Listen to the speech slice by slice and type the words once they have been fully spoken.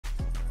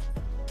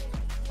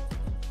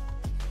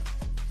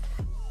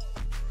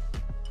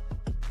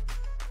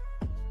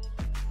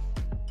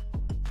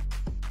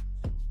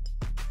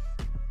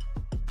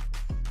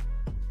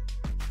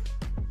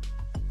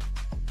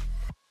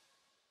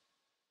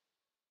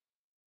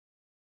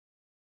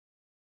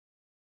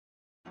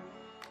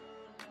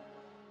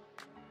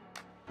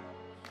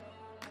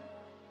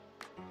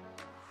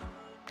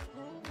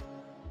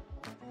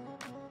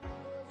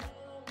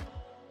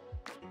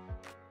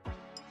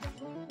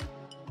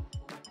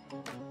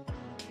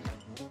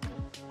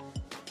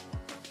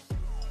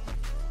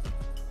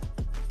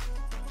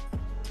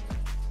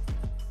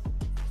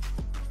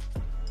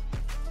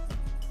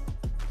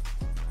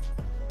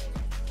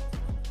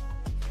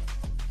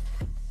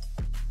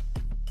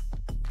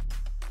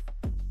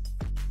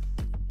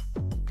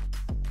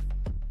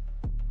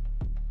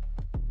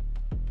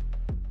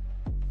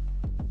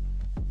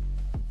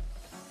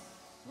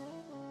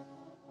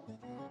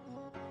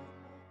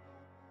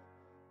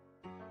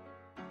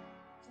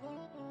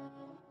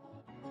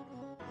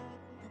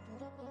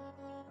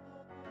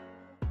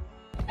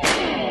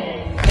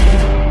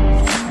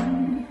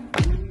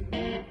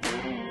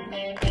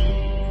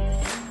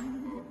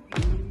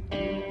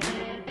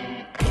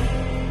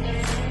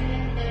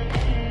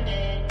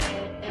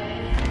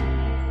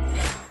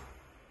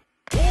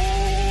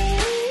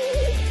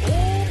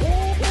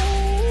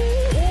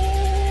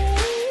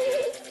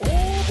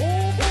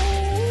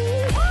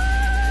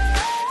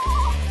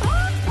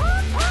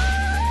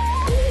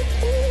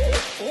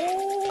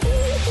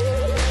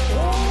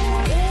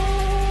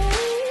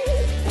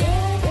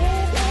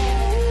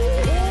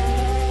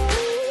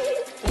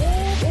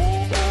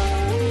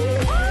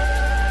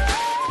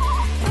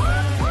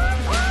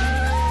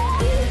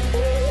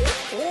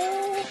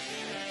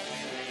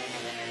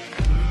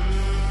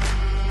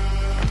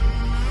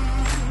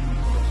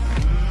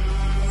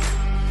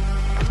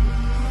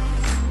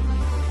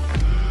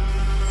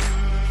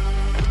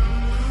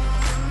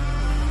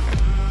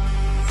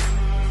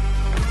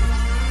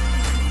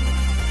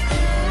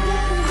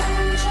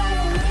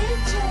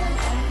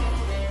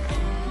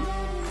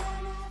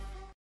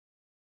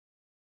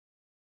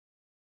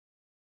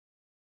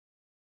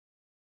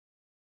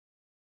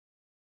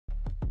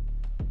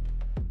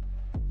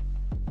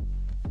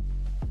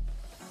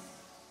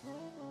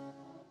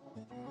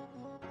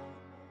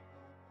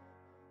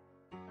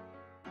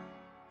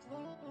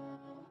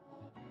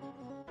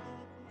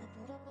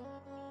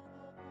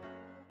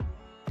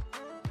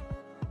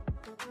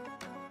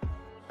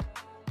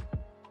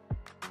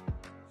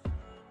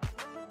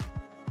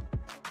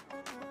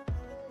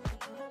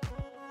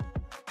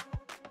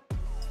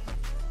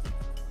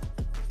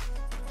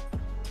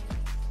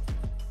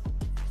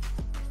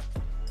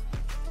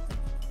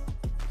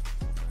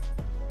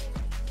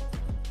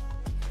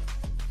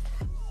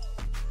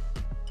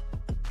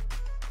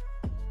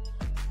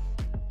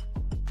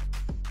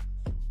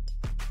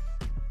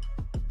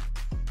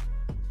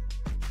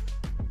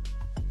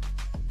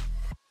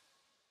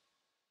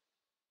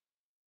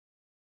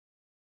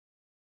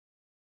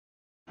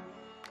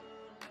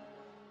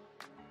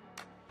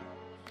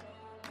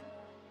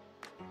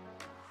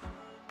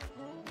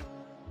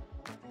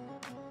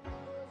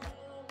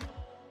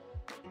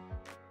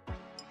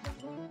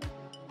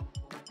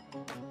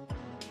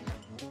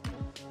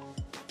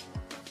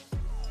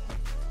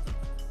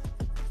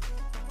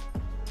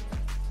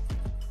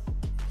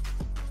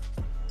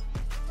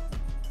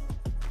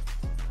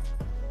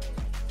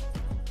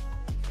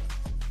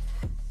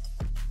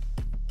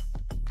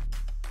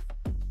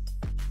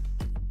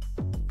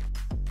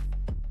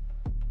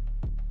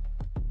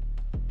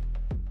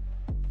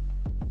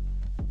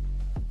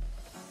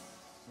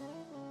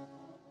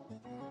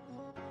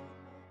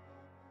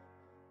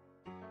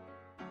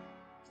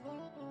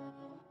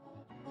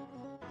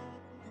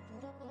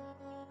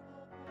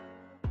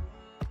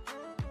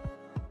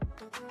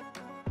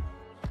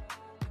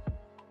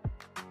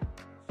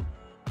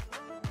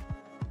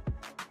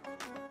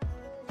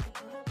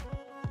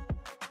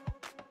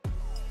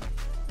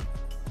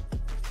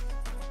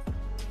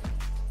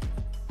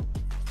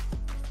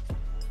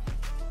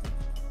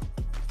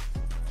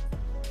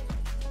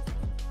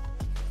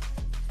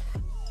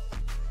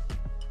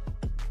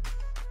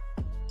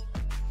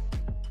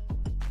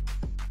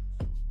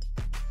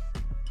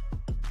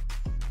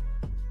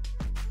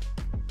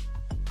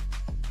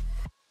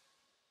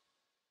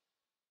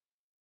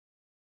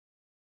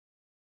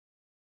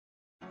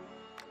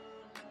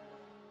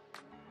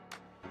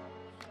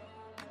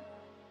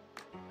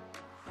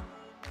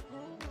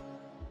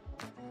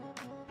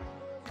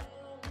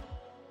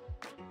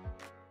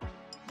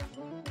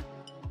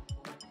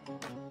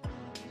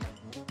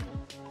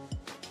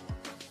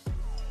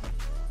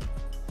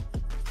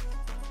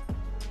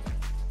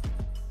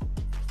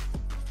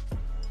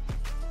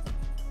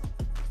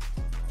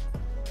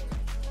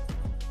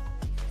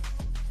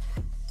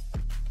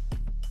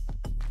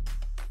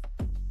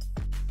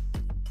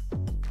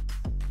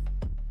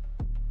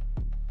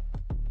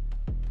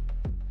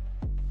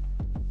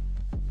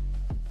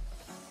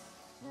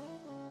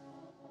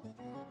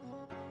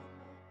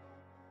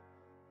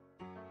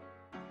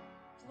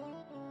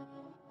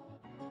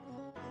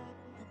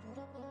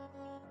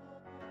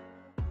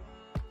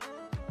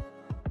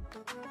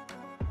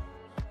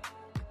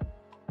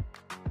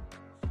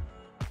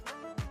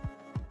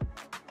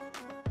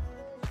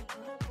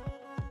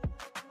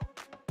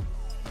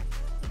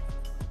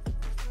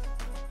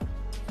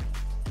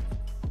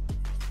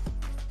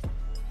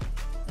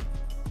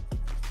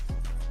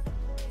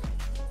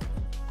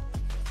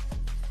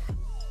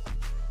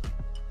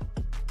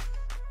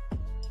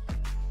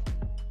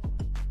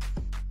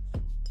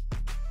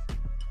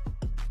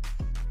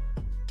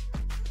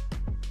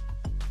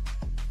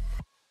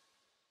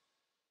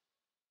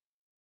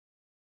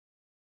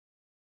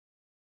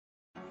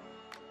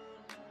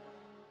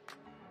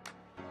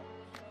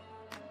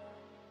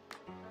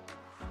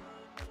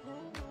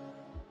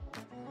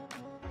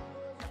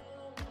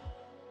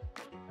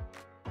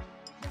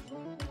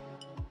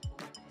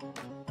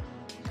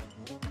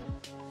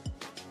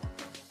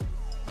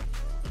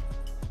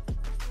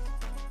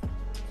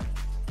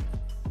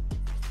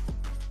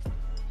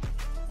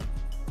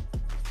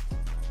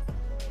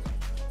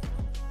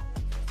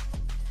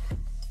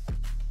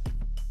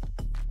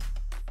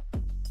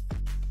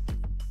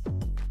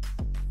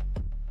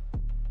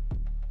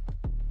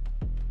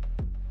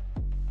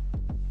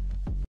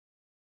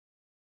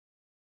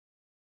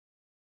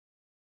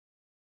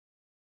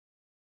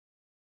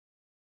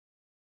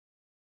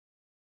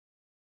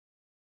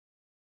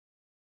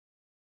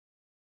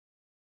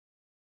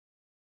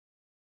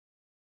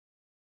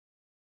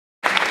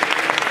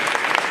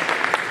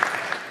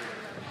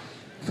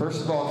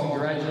First of all,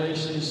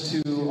 congratulations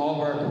to all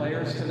of our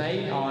players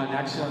tonight on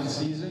excellent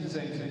seasons,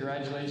 and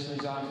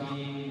congratulations on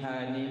being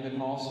named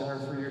an All-Star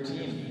for your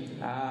team.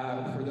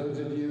 For those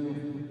of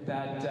you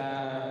that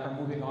are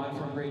moving on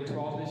from grade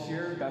 12 this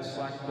year, best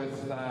luck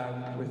with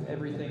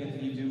everything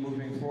that you do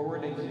moving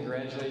forward, and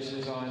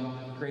congratulations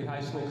on great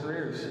high school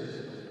careers.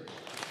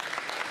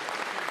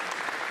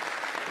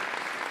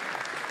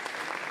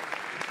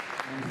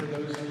 And for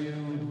those of you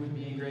who would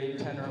be in grade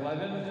 10 or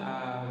 11,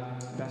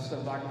 best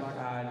of luck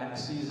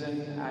next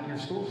season at your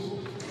schools.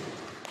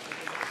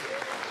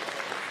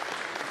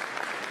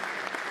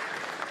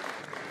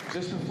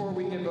 Just before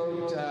we give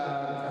out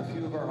a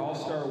few of our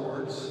All-Star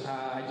Awards,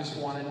 I just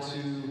wanted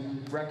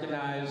to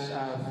recognize,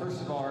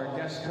 first of all, our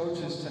guest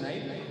coaches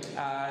tonight.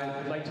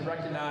 I'd like to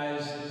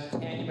recognize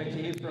Tanya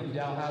McCabe from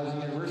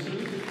Dalhousie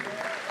University.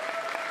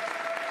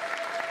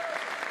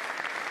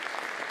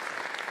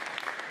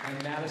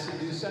 And Madison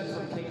Doucette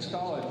from King's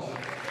College.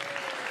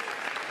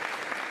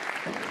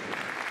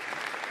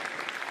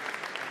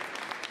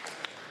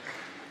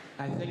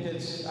 I think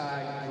it's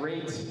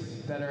great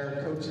that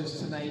our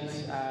coaches tonight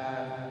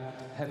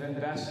have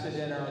invested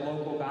in our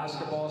local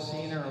basketball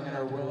scene and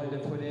are willing to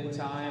put in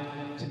time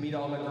to meet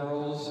all the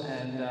girls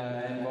and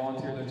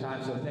volunteer their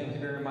time. So thank you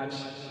very much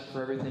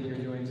for everything you're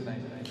doing tonight.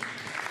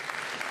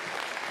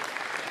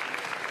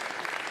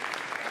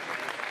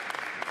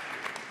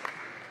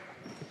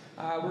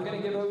 We're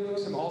going to give out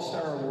some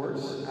All-Star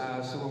Awards,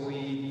 so when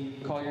we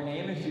call your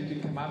name, if you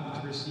could come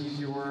up to receive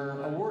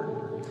your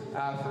award.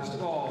 First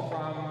of all,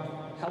 from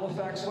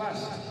Halifax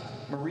West,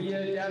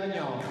 Maria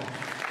Davignon.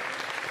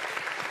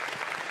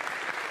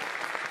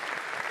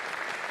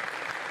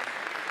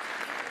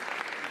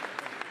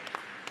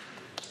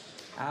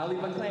 Ali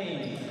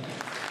McLean.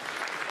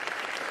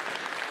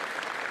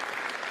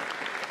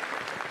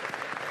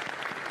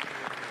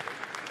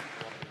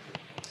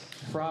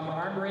 From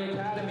Armory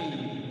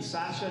Academy,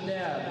 Sasha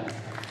Deb.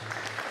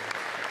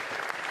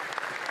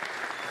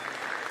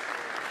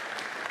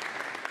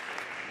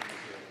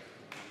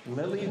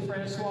 Lily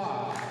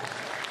Francois.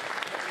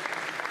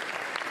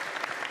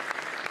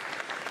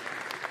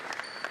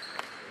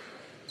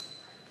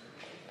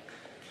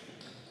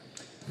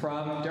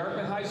 From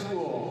Dartmouth High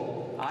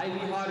School, Ivy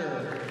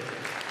Hodder.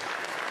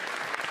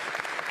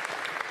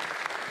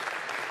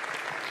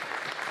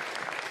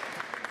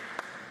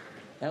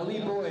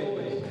 Ellie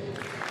Boyd.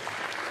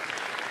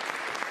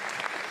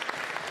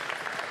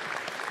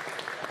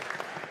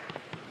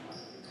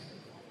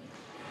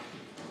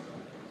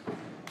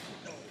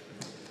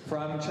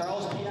 From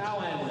Charles P.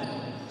 Allen,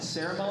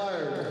 Sarah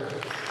Millard.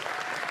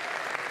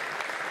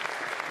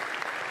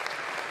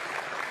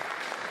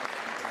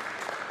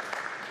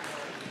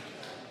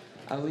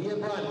 Aaliyah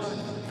Brunt.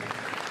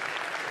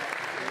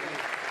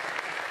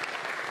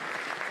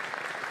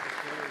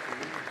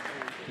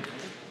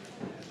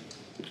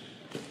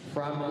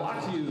 From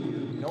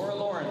Lockview, Nora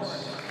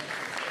Lawrence.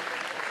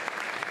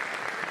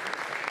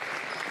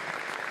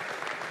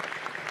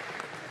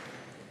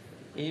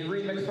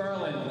 Avery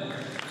McFarland.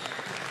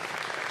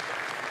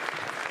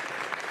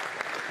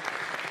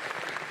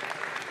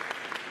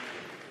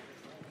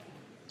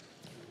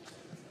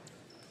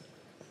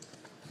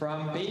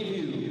 From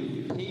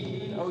Bayview,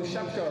 Peyton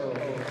Oshepko.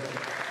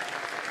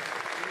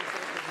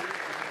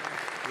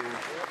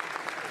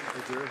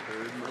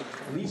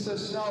 Lisa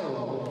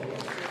Snow.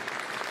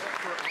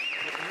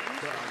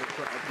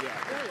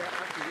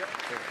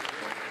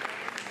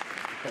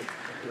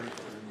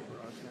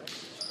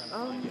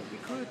 We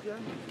could, yeah.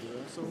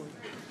 So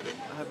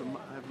I have a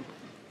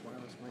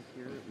wireless mic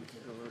here. We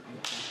can go and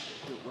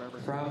do it wherever.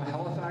 From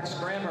Halifax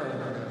Grammar,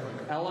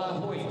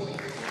 Ella Hoyt.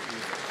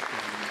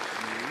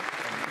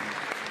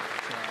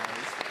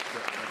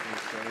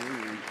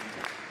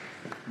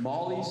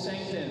 Molly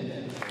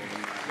Sankton.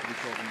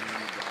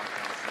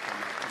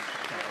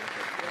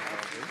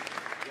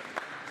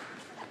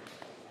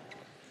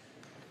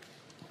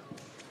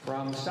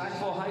 From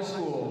Sackville High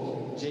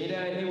School,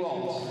 Jada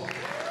Ewalt.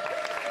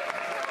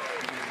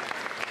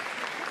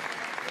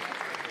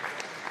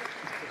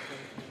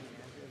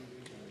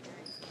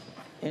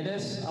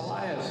 Ines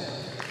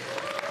Elias.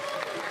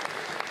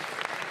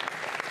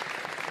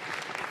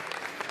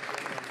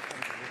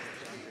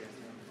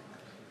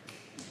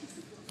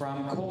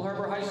 From Cole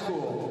Harbour High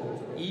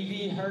School,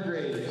 Evie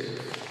Hargraves.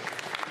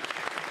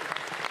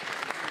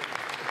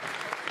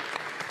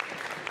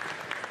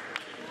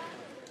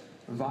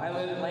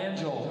 Violet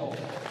Langell.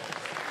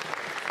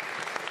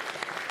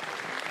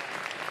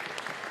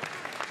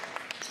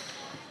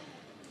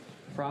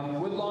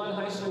 From Woodlawn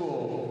High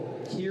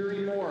School,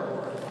 Kiri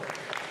Moore.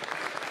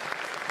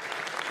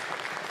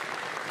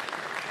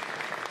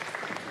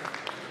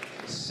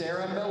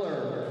 Sarah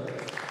Miller.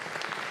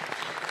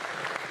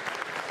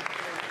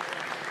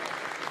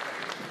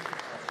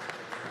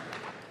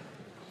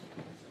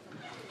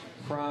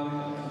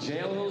 From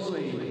Jael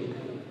Hillsley,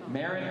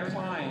 Marin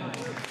Klein.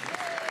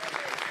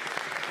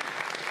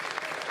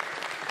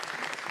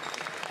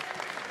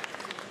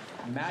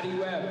 Maddie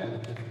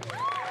Webb.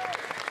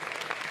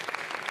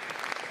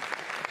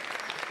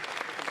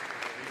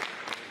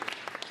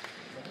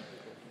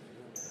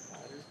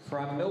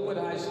 From Millwood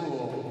High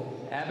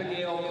School,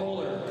 Abigail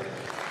Kohler.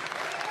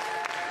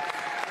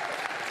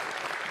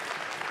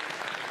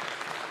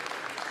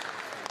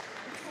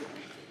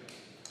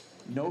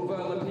 Nova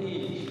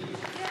Lapide.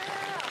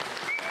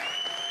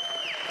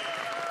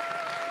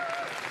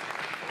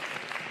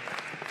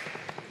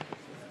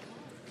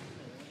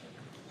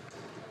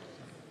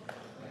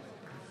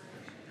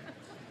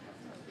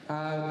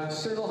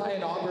 Cyril High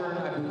and Auburn,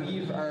 I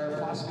believe, are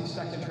possibly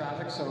stuck in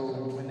traffic, so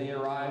when they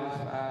arrive,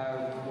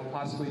 we'll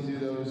possibly do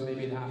those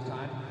maybe at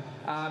halftime.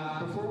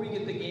 Before we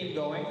get the game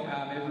going,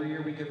 every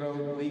year we give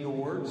out league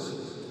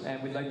awards,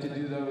 and we'd like to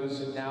do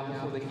those now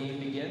before the game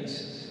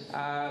begins.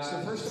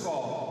 So first of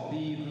all,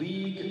 the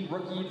League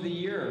Rookie of the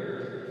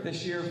Year,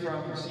 this year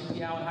from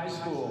CP Allen High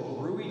School,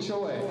 Rui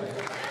Choi.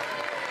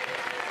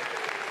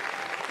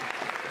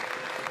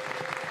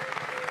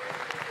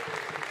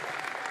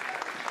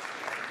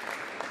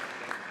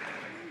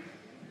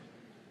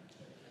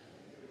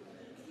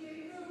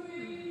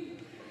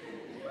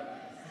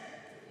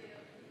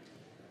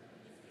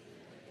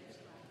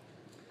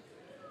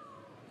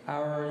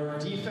 Our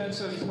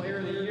Defensive Player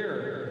of the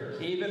Year,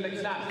 Ava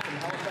McNutt from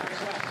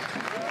Halifax West.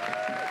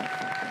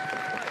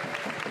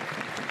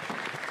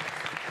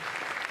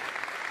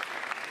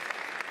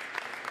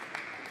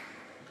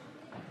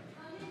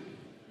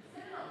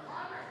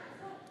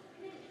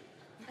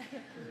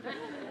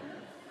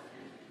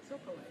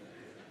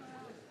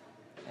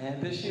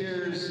 And this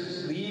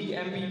year's League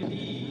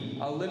MVP,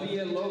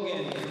 Olivia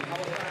Logan from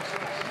Halifax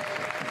West.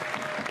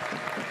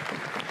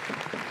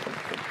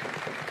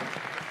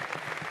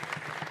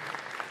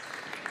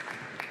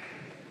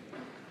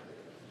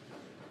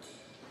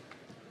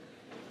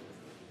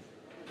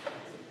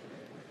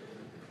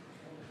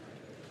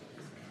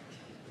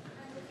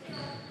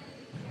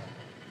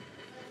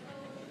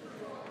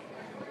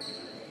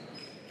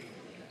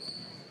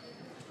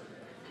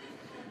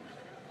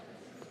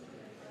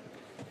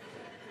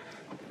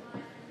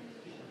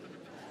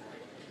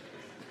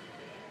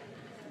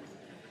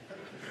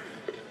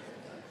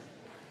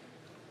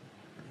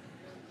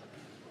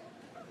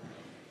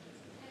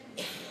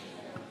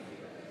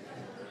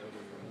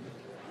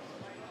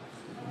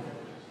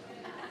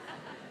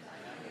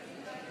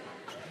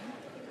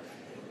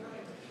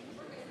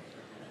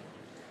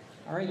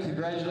 All right,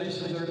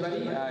 congratulations,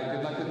 everybody.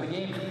 Good luck with the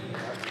game.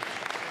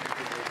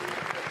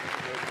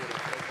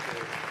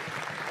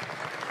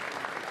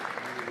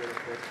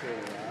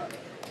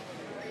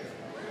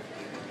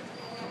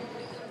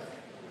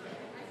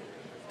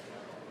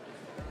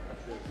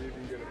 See if you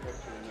can get a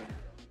picture in there.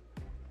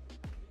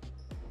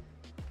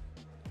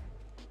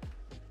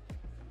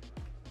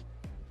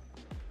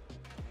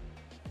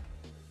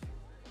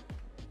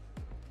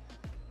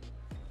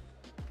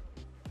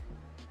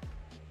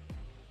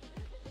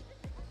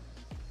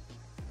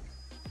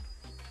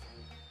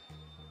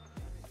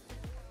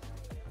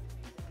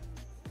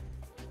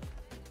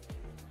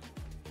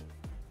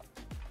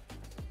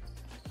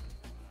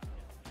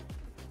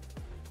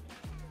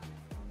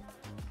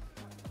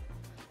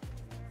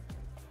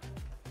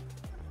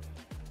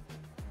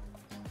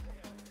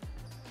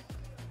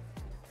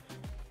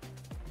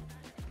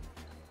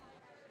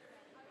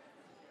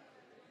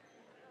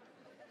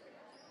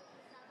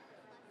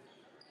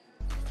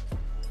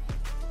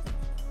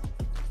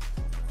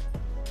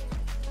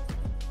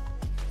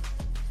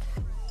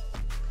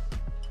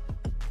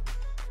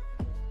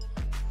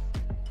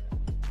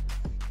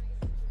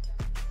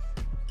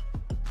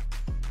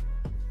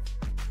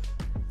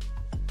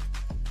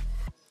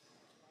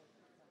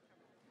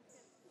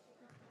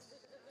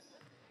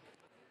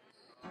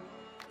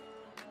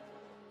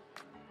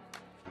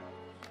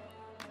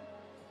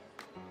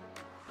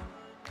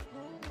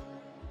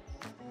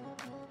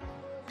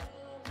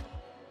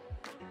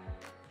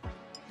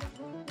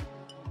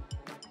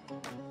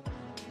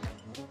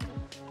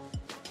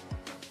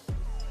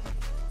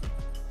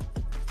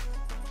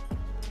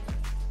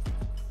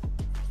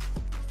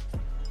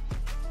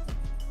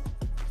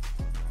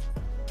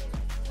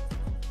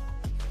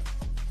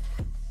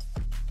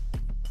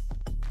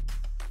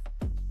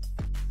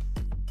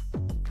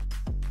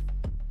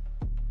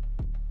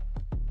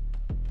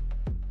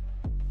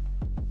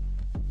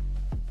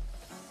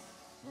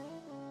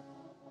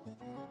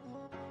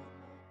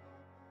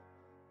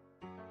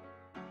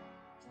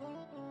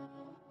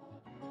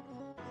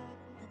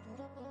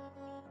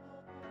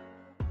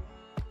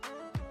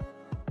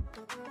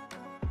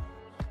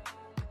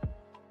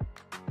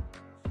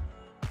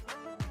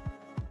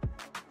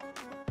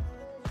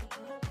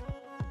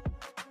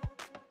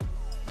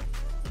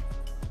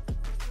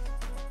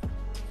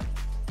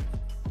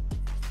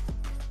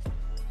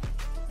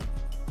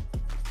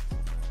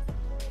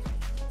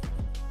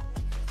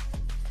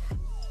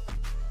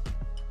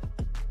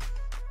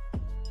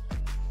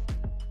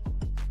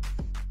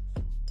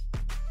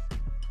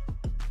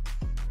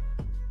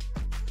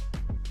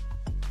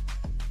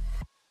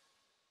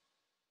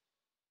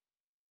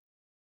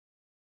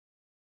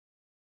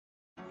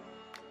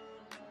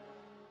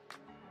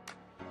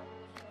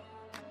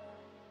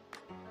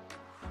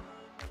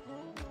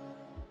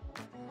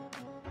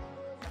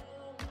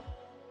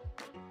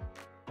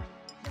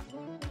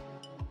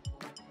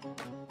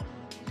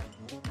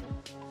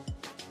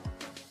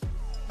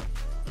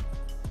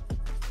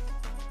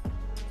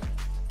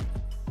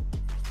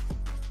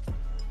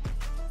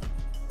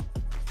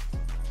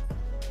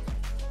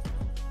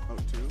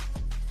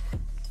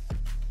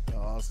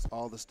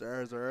 All the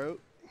stars are out.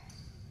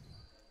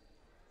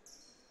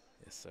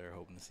 Yes, sir.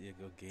 Hoping to see a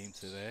good game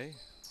today.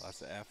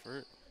 Lots of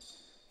effort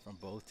from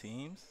both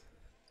teams.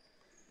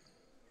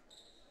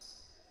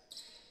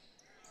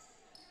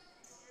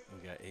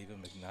 We got Ava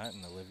McNutt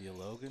and Olivia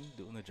Logan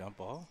doing the jump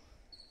ball.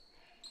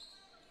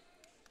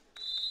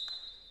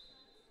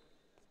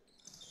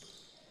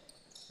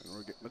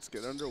 And let's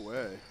get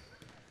underway.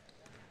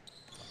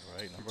 All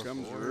right, Here number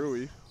comes 4.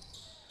 Rui.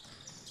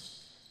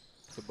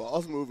 The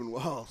ball's moving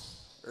well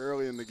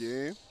early in the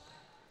game.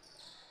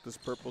 This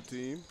purple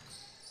team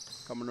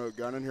coming out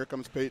gunning. Here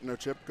comes Peyton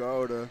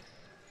Ochipko to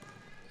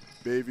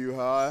Bayview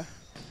High.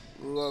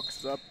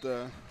 Looks up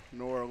to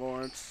Nora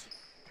Lawrence.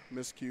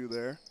 Miscue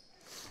there.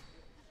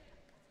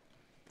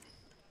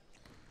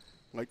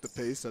 Like the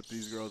pace that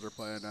these girls are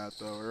playing at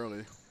though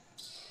early.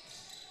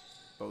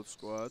 Both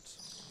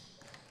squads.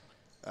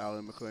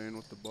 Allie McLean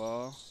with the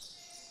ball.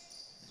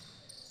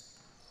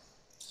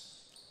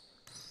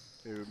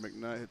 David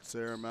McKnight hits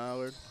Sarah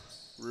Mallard.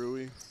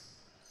 Rui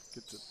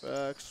gets it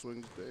back,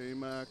 swings to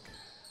Amac.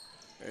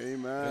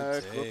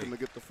 Amac looking to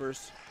get the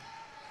first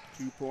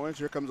 2 points.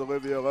 Here comes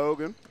Olivia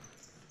Logan.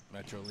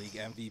 Metro League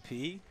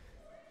MVP.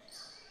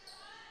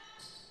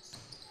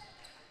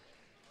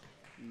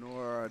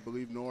 I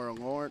believe Nora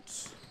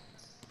Lawrence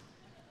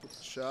with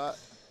the shot.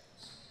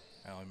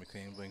 Allie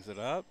McLean brings it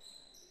up.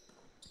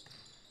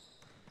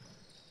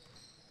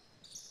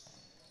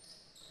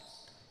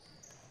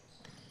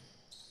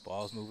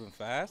 Ball's moving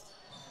fast.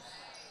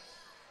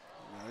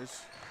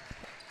 Nice.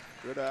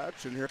 Good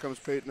action. Here comes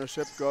Peyton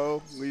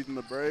Ochipko leading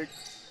the break.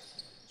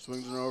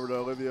 Swings it over to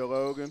Olivia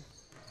Logan.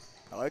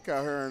 I like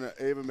how her and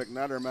Ava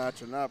McNutt are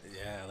matching up.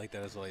 Yeah, I like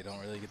that as well. You don't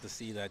really get to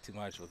see that too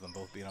much with them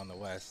both being on the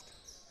west.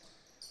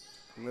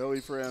 Lily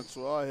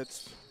Francois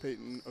hits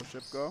Peyton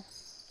Ochipko.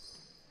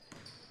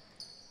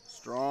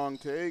 Strong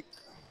take.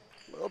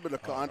 A little bit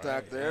of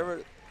contact there,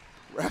 but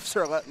refs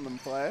are letting them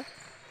play.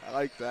 I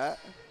like that.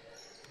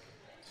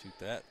 Shoot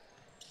that.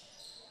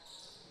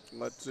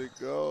 Lets it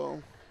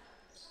go.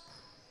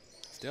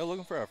 Still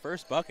looking for our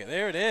first bucket.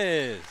 There it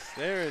is.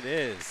 There it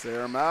is.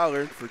 Sarah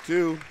Mallard for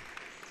 2.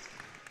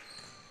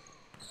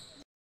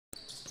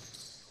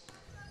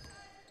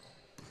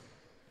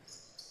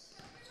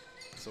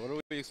 So what are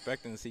we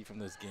expecting to see from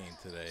this game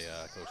today,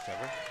 Coach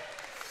Trevor?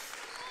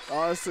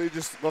 Honestly,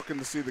 just looking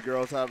to see the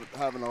girls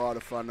having a lot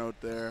of fun out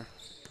there.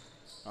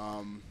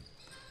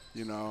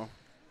 You know,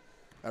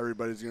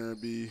 everybody's going to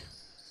be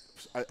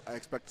 – I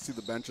expect to see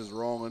the benches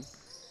rolling.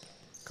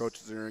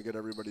 Coaches are going to get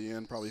everybody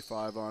in, probably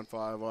 5-on,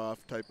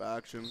 5-off type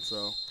action.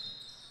 So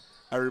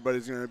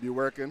everybody's going to be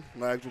working.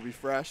 Legs will be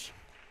fresh.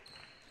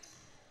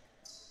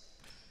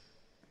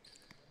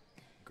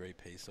 Great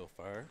pace so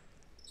far.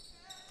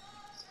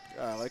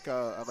 Yeah, I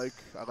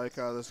like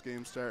how this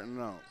game's starting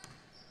out.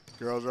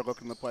 Girls are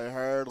looking to play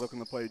hard, looking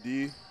to play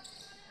D.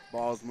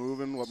 Ball's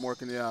moving. What more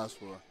can you ask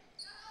for?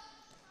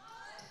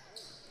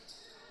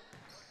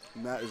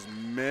 And that is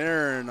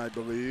Marin, I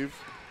believe.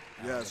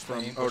 Yes,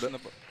 from pushing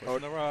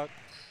the rock.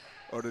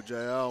 Oda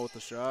JL with the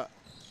shot.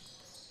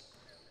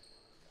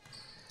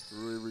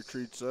 Rui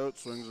retreats out,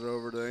 swings it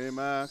over to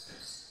Amac.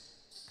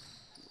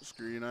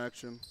 Screen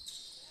action.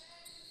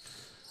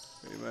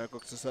 Amac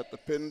looks to set the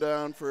pin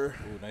down for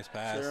Nice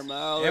pass. Sarah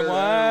Mallard. And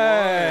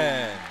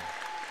one.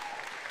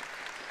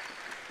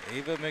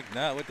 Ava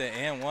McNutt with the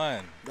and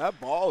 1. That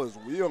ball is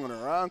wheeling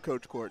around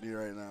Coach Courtney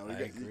right now. I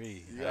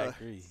agree. I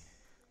agree.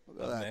 Look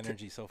at Love that the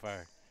energy so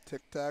far.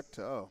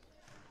 Tic-tac-toe.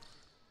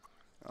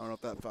 I don't know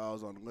if that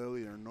foul's on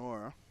Lily or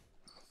Nora.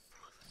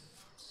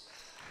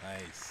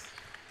 Nice.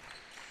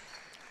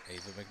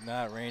 Ava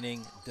McNutt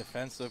reigning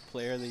Defensive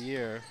Player of the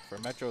Year for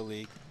Metro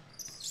League.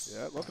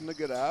 Yeah, looking to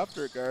get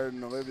after it,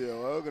 guarding Olivia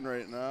Logan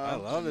right now. I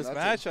love this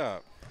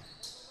matchup.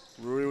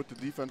 Rui with the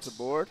defensive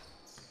board.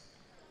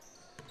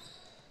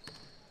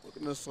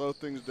 Looking to slow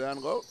things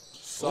down low.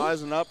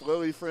 Sizing up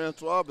Lily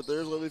Francois, but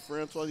there's Lily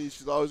Francois.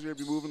 She's always going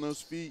to be moving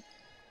those feet.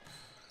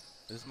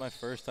 This is my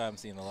first time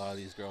seeing a lot of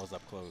these girls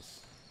up close.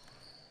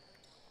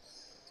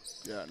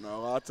 Yeah,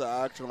 no, lots of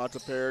action, lots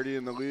of parity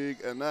in the league,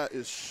 and that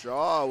is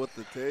Shaw with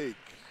the take.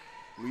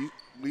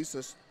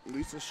 Lisa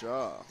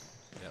Shaw.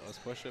 Yeah, let's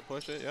push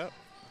it, yep.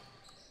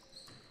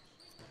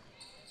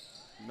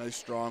 Nice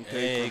strong take.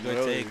 Hey, from good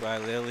Lily. take by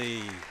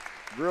Lily.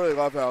 Really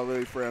love how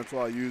Lily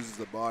Francois uses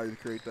the body to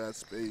create that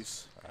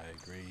space. I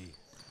agree.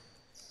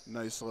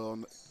 Nice little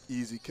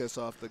easy kiss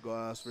off the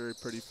glass. Very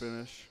pretty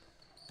finish.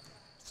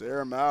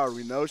 Sarah Maurer,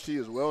 we know she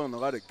is willing to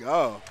let it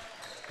go.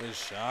 Good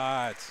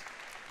shot.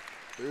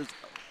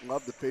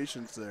 Love the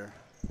patience there.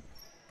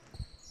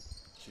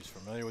 She's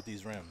familiar with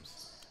these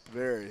rims.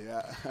 Very,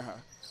 yeah.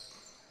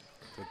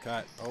 Good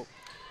cut. Oh.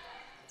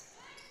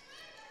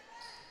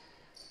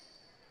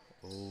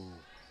 Oh.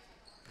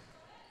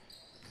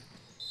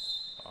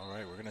 All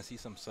right, we're going to see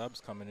some subs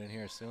coming in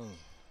here soon.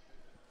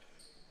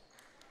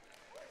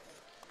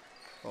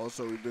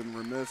 Also, we've been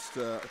remiss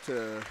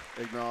to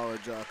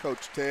acknowledge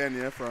Coach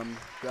Tanya from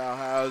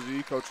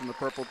Dalhousie, coaching the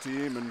purple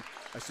team, and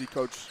I see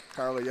Coach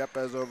Carla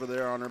Yepes over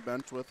there on her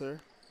bench with her.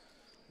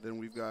 Then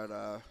we've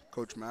got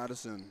Coach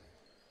Madison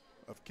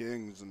of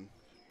Kings, and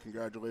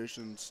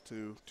congratulations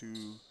to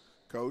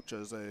Coach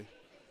as they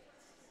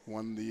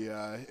won the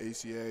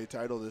ACA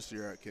title this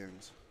year at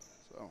Kings.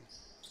 So,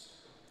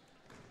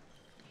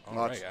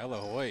 All right, Ella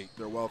Hoyt.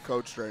 They're well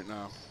coached right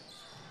now.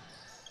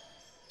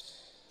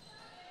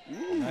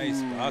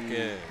 Nice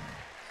bucket.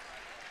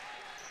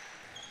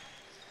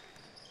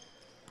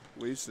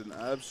 Wasting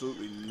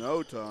absolutely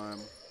no time.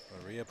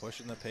 Maria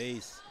pushing the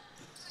pace.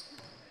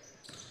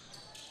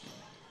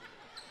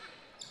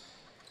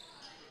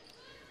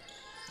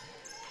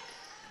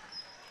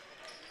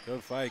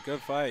 Good fight,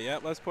 good fight.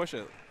 Yep, let's push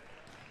it.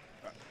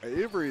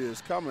 Avery is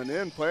coming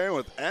in, playing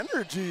with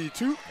energy.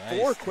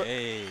 Nice quick.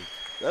 take.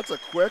 That's a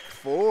quick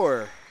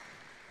 4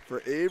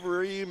 for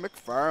Avery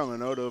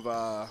McFarland out of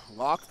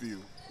Lockview,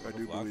 I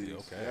do believe.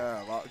 Okay.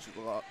 Yeah,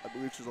 I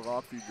believe she's a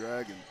Lockview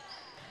Dragon.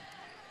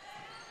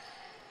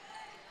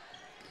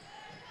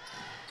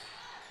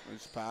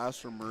 Nice pass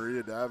from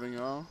Maria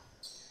Davignon.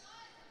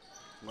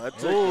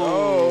 Let's it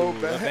go.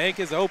 The bank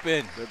is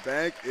open. The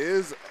bank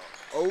is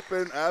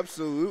open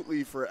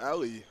absolutely for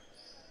Ellie.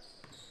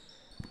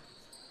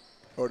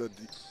 Or to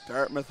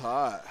Dartmouth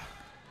High.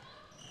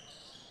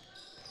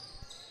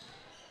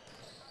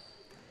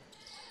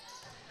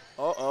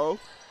 Uh-oh.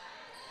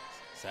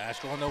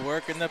 Sash going to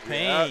work in the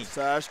Yeah, paint.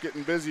 Sash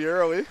getting busy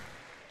early.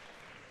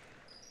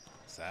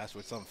 Sash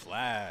with some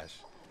flash.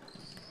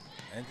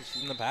 And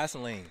she's in the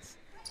passing lanes.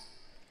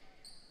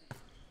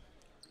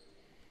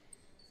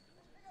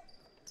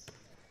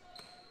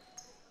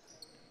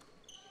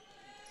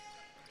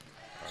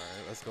 All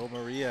right, let's go,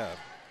 Maria.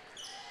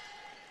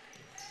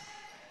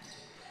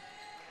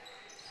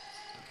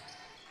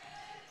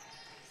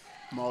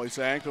 Molly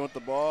Sancton with the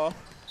ball.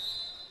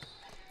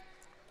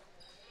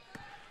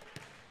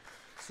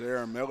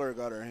 Sarah Miller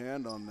got her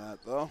hand on that,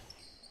 though.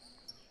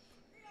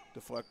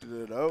 Deflected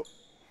it out.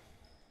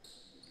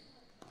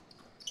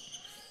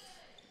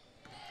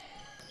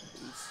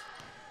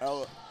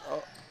 Uh-oh.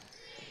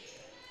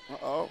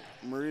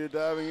 Maria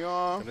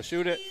Davignon. Gonna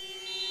shoot it.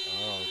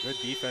 Oh, good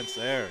defense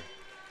there.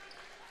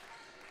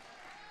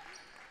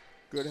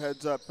 Good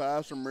heads-up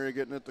pass from Maria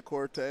getting it to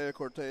Cortea.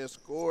 Cortea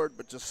scored,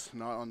 but just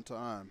not on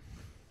time.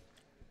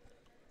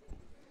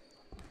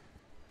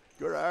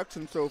 Good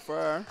action so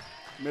far.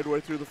 Midway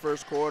through the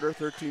first quarter,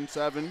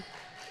 13-7.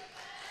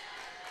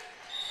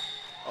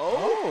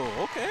 Oh,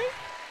 okay.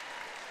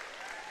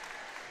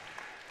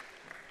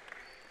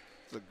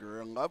 It's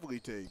a lovely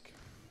take.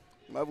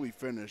 Lovely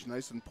finish.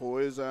 Nice and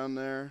poised on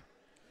there.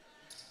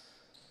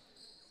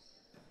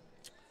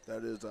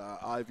 That is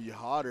Ivy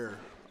Hodder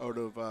out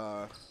of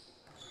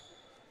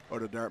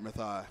Dartmouth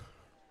High.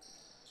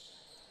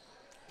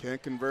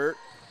 Can't convert,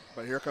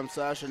 but here comes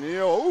Sasha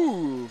Neal.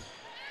 Ooh!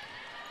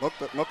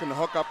 Looking to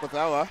hook up with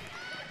Ella.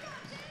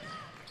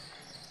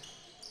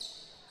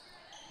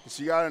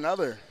 She got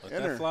another.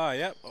 Let that fly,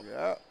 yep. Oh.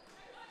 Yeah.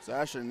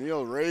 Sasha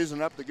Neal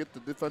raising up to get the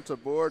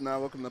defensive board, now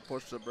looking to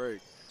push the break.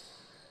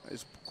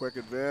 Nice quick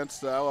advance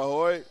to Ella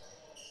Hoyt.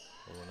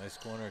 Oh, nice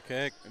corner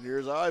kick. And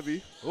here's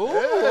Ivy. Ooh,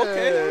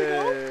 okay,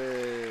 there we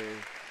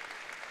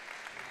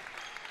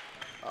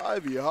go.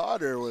 Ivy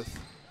Hodder with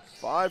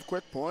 5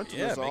 quick points in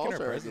Yeah, this making her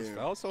All-Star presence game.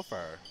 felt so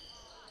far.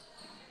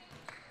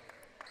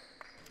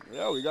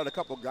 Yeah, we got a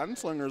couple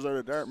gunslingers out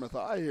of Dartmouth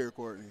High here,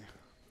 Courtney.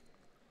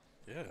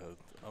 Yeah,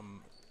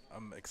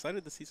 I'm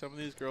excited to see some of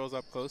these girls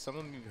up close. Some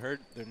of them you've heard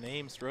their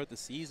names throughout the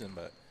season,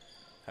 but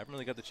haven't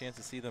really got the chance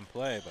to see them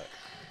play. But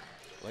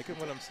liking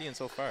what I'm seeing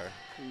so far.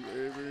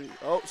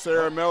 Oh,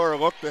 Sarah Miller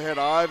looked to hit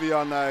Ivy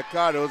on that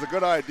cut. It was a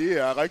good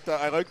idea. I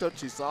liked what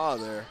she saw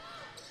there.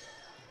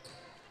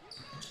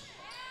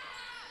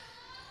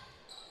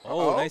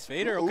 Oh, nice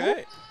fader. Ooh.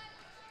 Okay.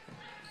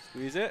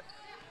 Squeeze it.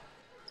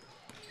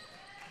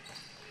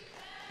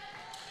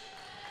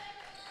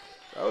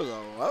 That was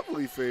a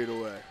lovely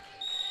fadeaway.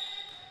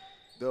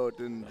 Though it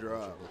didn't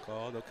drop.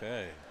 Called.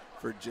 Okay.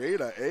 For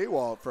Jada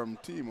Awalt from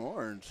Team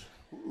Orange.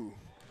 Ooh.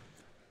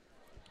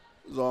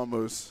 It was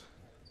almost,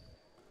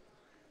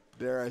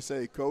 dare I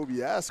say,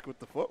 Kobe-esque with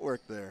the footwork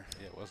there.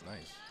 Yeah, it was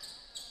nice.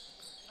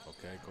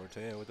 Okay,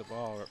 Cortea with the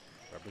ball,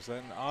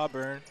 representing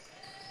Auburn.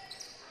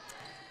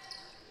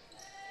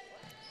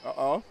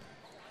 Uh-oh.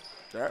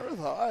 Dartmouth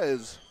High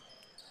is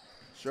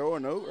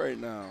showing out right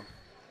now.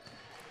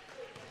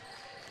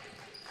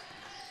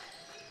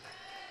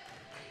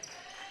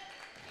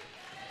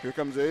 Here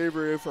comes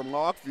Avery from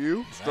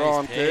Lockview.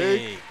 Strong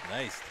take.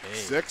 Nice take.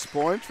 6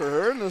 points for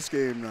her in this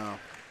game now.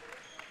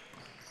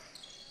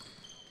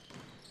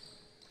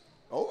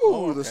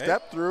 Oh, the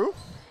step through.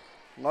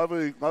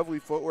 Lovely, lovely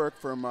footwork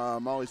from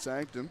Molly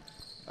Sancton.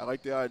 I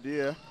like the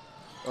idea.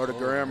 Or the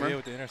grammar. Maria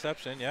with the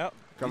interception, yeah.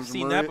 We've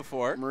seen that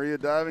before. Maria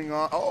diving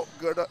on. Oh,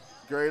 good,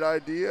 great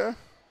idea.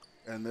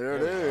 And there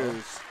it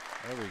is.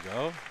 There we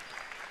go.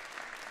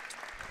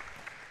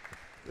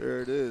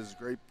 There it is.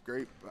 Great,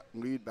 great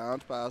lead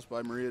bounce pass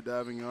by Maria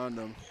diving on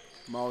to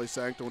Molly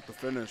Sancton with the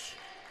finish.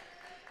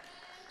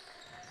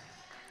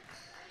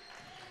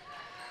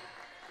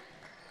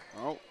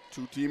 Oh,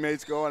 2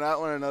 teammates going at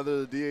one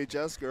another, the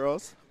DHS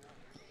girls.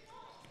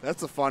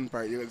 That's the fun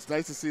part. It's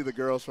nice to see the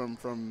girls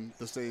from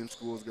the same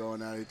schools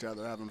going at each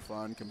other, having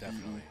fun, competing,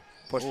 Definitely.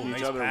 pushing each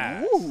Nice other.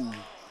 pass. Woo!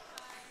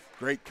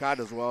 Great cut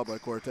as well by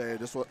Corte.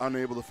 Just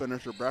unable to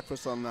finish her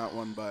breakfast on that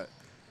one, but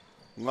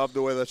love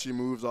the way that she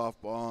moves off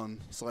ball and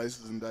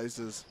slices and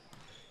dices.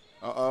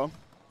 Uh-oh.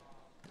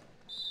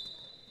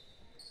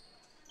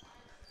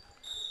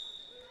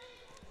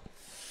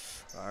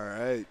 All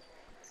right.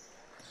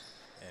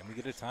 And we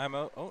get a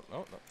timeout. Oh,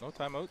 no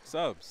timeout.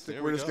 Subs. I think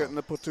There we're we just go. getting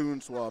the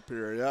platoon swap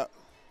here, yeah.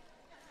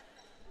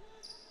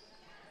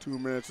 2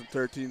 minutes and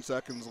 13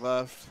 seconds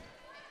left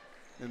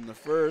in the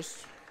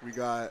first. We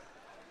got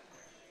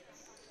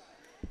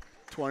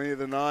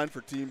 20-9 for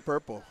Team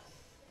Purple.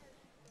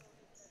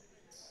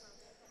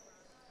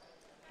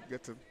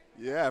 Get to,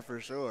 yeah,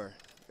 for sure.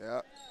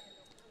 Yeah.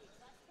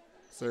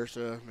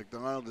 Saoirse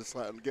McDonald is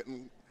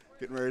getting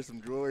ready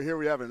some jewelry. Here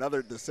we have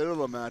another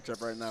DeCitadel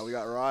matchup right now. We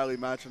got Riley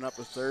matching up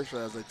with Saoirse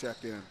as they check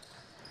in.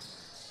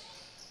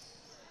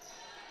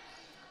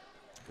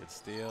 Good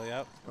steal,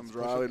 yep. Comes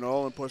Let's push Riley it.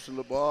 Nolan pushing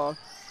the ball.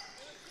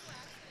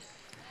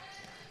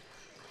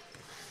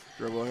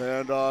 Dribble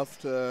handoff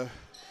to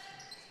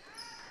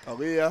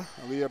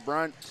Aaliyah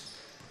Brunt.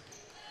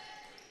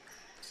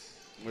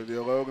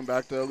 Olivia Logan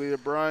back to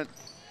Aaliyah Brunt.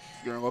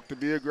 She's going to look to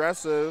be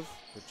aggressive.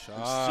 Good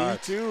And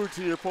shot. C2,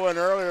 to your point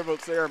earlier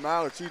about Sarah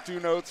Mallett,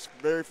 C2 notes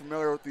very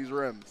familiar with these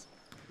rims.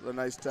 A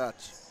nice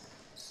touch.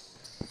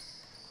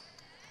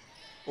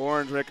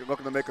 Orange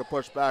looking to make a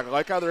push back. I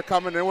like how they're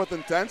coming in with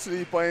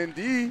intensity, playing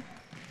D.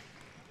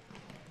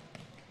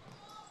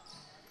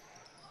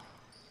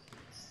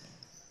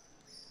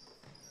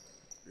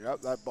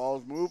 Yep, that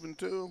ball's moving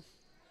too.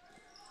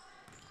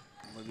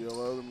 Olivia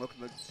Logan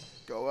looking to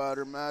go at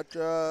her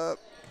matchup.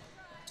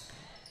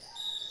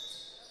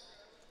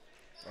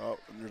 Oh,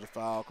 and there's a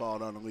foul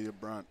called on Aaliyah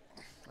Brunt,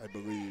 I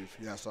believe.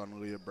 Yes, on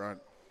Aaliyah Brunt.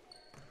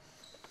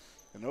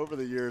 And over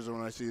the years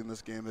when I see in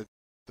this game that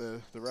the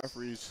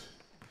referees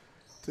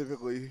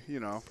typically,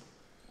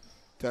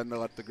 tend to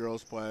let the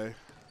girls play,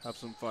 have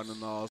some fun in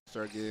the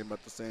All-Star game, but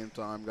at the same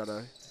time,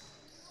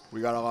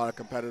 we got a lot of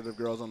competitive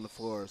girls on the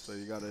floor, so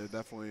you got to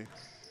definitely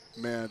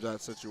manage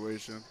that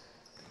situation.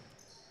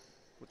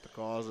 With the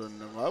calls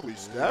and a lovely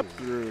step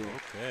through.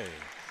 Okay.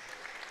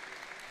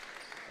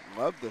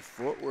 Love the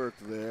footwork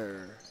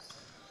there.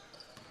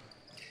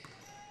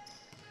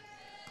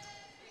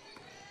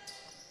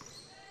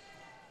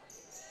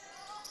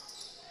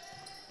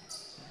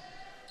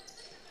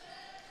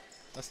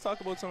 Let's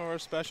talk about some of our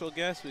special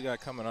guests we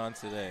got coming on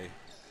today.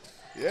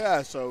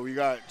 Yeah, so we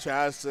got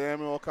Chaz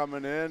Samuel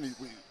coming in.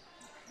 We're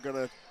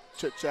gonna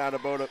chit chat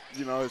about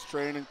his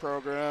training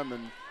program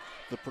and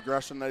the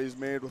progression that he's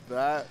made with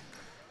that.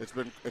 It's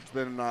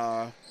been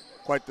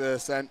quite the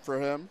ascent for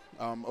him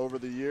over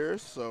the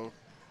years. So,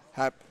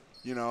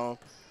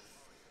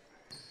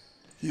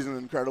 he's an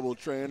incredible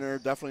trainer.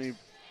 Definitely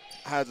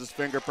has his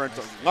fingerprints.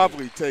 A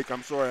lovely take.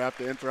 I'm sorry, I have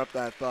to interrupt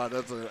that thought.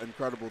 That's an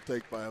incredible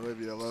take by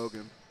Olivia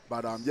Logan.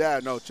 But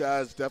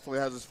Chaz definitely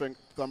has his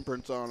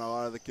thumbprints on a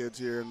lot of the kids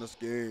here in this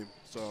game.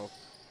 So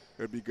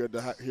it'd be good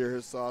to hear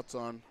his thoughts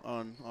on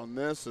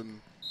this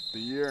and the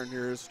year and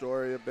hear his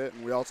story a bit.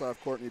 And we also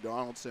have Courtney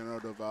Donaldson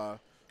out of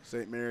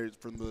St. Mary's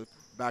from the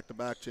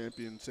back-to-back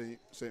champion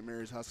St.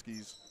 Mary's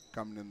Huskies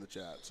coming in the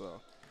chat. So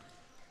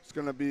it's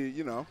gonna be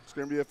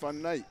a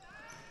fun night.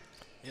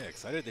 Yeah,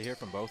 excited to hear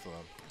from both of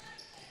them.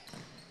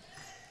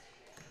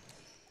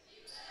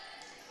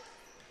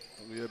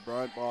 Olivia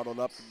Brunt bottled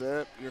up a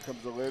bit. Here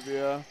comes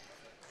Olivia.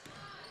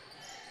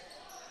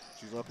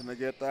 She's looking to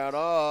get that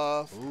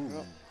off. Ooh.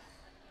 Yep.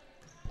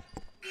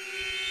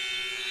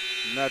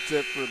 And that's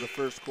it for the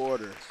first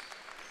quarter.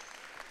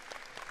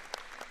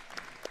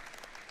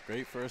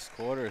 Great first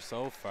quarter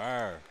so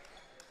far.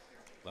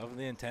 Love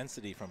the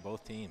intensity from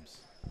both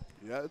teams.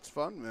 Yeah, it's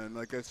fun, man.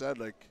 Like I said,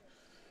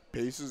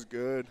 pace is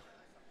good.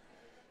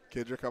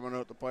 Kids are coming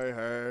out to play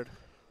hard.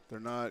 They're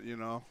not,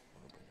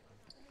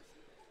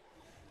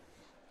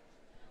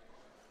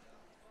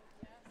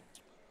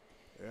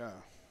 Yeah.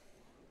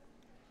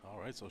 All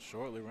right, so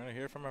shortly we're going to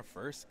hear from our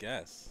first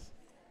guest,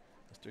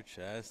 Mr.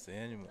 Chaz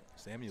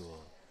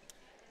Samuel.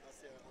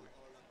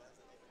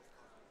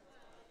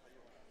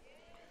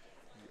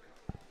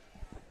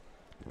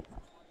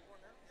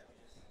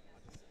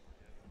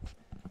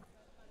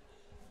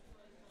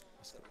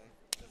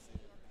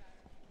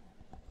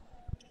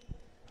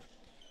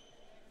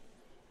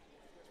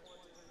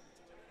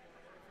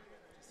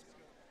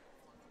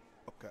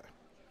 Okay.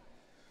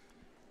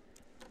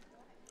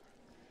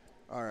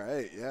 All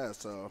right, yeah,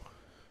 so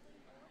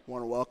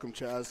want to welcome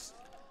Chaz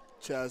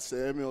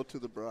Samuel to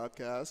the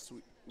broadcast.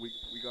 We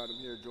got him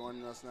here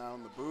joining us now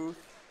in the booth.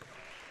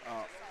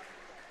 How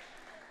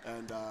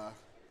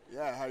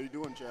you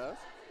doing, Chaz?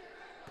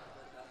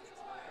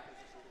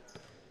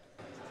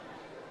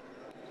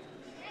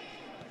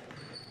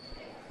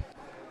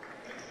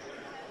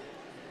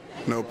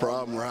 No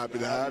problem. We're happy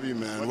to have you,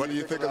 man. What do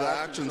you think of the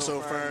action so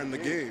far in the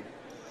game?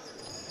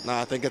 No,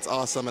 I think it's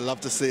awesome. I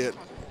love to see it.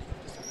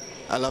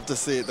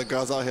 The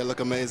girls out here look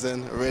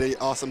amazing. Really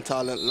awesome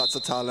talent, lots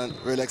of talent.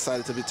 Really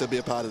excited to be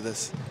a part of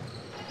this.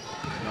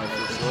 No,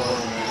 for sure,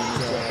 man.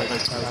 Like I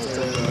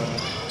said,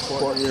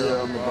 court here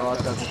on the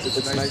broadcast,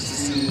 it's nice to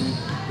see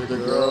the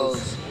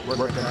girls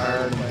working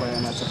hard and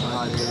playing at such a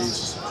high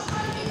pace.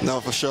 No,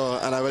 for sure,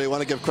 and I really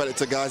want to give credit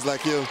to guys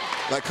like you,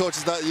 like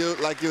coaches like you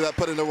that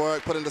put in the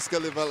work, put in the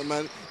skill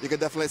development. You can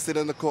definitely see it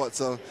in the court,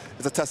 so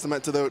it's a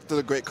testament to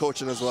the great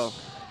coaching as well.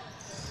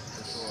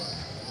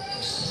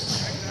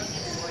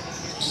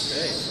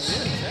 Okay,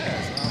 so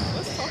yeah, Chaz,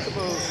 let's talk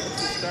about,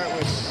 let's start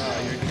with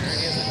your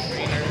journey as a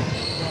trainer.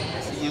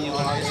 I see you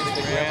on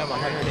Instagram,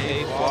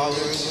 100K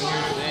followers doing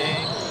your thing.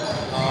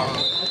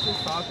 Let's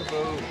just talk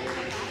about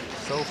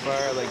so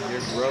far, like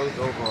your growth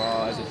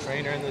overall as a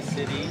trainer in the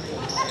city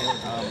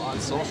and on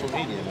social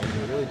media. Man,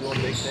 you're really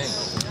doing big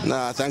things.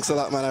 Nah, thanks a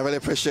lot, man. I really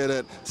appreciate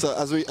it. So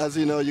as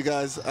you know, you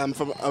guys, I'm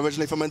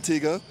originally from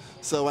Antigua.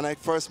 So when I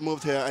first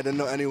moved here, I didn't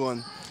know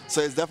anyone.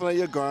 So it's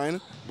definitely a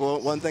grind.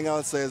 But one thing I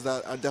would say is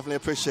that I definitely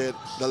appreciate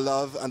the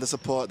love and the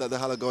support that the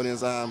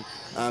Haligonians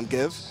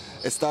give.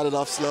 It started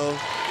off slow,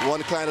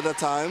 one client at a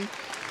time.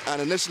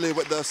 And initially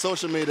with the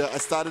social media, I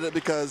started it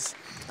because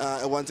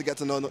I wanted to get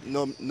to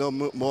know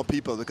more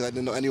people because I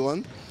didn't know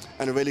anyone.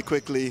 And really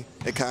quickly,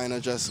 it kind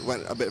of just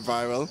went a bit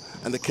viral.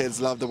 And the kids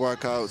love the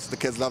workouts. The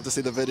kids love to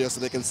see the videos so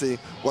they can see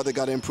what they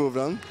got to improve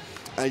on.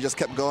 And it just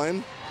kept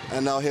going.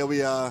 And now here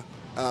we are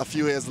a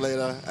few years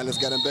later, and it's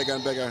getting bigger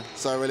and bigger.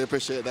 So I really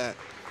appreciate that.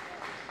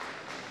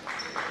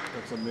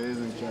 That's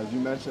amazing, Chaz. You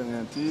mentioned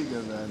Antigua,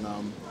 and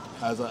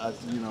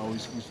you know,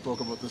 we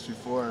spoke about this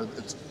before.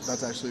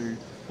 That's actually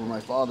where my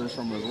father's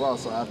from as well.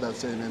 So I have that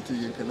same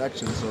Antigua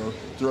connection. So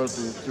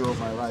throughout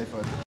my life,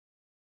 I've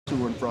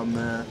to and from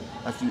there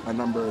a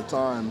number of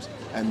times,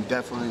 and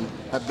definitely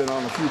have been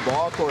on a few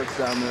ball courts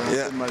down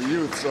there in my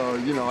youth. So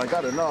you know, I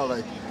got to know,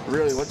 like,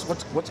 really,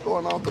 what's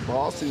going on with the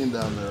ball scene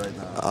down there right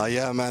now?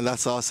 Yeah, man,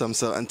 that's awesome.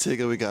 So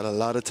Antigua, we got a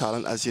lot of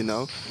talent, as you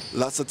know.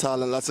 Lots of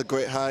talent, lots of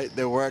great height.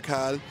 They work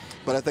hard.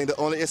 But I think the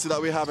only issue that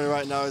we're having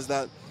right now is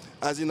that,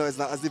 as you know, it's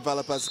not as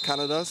developed as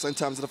Canada. So in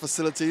terms of the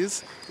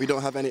facilities, we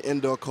don't have any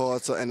indoor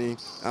courts or any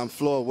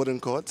floor wooden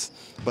courts.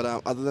 But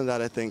other than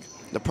that, I think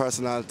the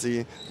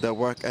personality, the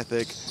work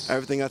ethic,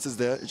 everything else is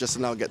there. It's just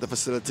to now get the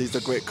facilities,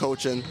 the great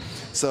coaching.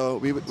 So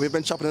we've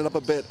been chopping it up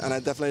a bit, and I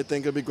definitely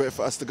think it'll be great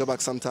for us to go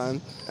back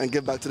sometime and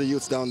give back to the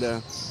youths down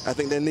there. I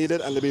think they need it,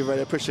 and they'll be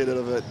very appreciative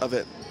of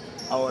it.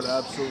 I would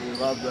absolutely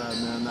love that,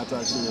 man. That's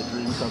actually a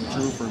dream come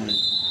true for me.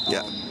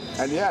 Yeah.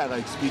 And yeah,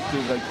 like speak to,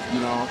 like, you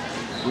know,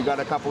 we got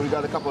a couple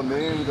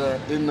names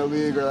in the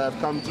league or that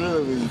have come through the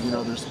league. You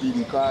know, there's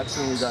Speedy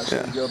Claxton, we got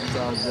Shane Gilbert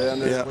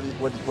Alexander. Yeah.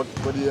 What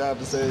do you have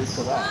to say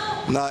to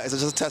that? No, it's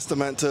just a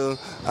testament to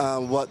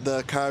what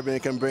the Caribbean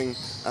can bring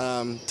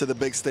to the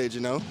big stage,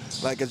 you know?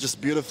 Like, it's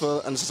just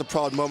beautiful, and it's just a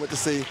proud moment to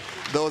see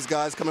those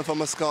guys coming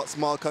from a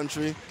small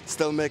country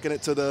still making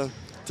it to the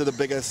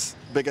biggest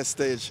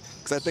stage.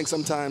 Because I think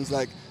sometimes,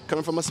 like,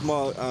 coming from a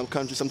small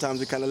country, sometimes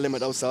we kind of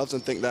limit ourselves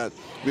and think that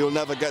we will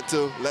never get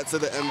to, let's say,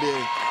 the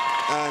NBA.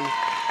 And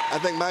I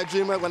think my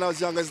dream when I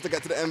was younger is to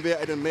get to the NBA.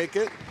 I didn't make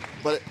it,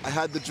 but I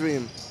had the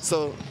dream.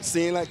 So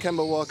seeing like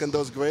Kemba Walker and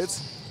those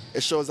grades,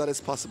 it shows that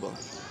it's possible,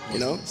 you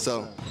know?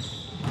 So.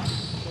 I've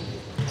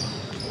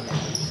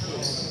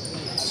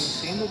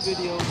seen the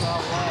videos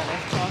online.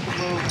 Let's talk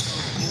about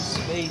in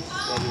space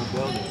that you're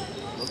building.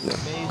 Looks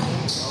amazing.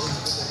 It's always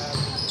good to have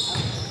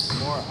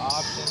more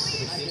options for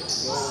the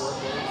kids to go work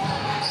with.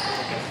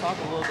 Let's talk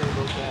a little bit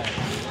about that.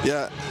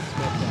 Yeah.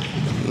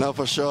 No,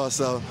 for sure.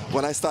 So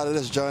when I started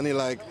this journey,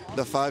 like,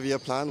 the 5-year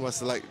plan was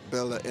to like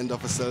build an indoor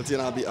facility,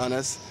 and I'll be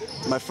honest,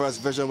 my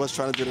first vision was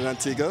trying to do it in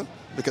Antigua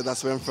because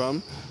that's where I'm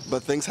from.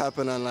 But things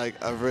happen, and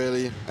like I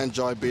really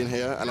enjoy being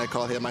here, and I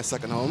call here my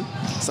second home.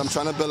 So I'm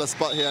trying to build a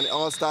spot here, and it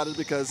all started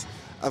because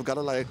I've got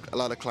a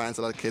lot of clients,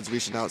 a lot of kids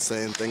reaching out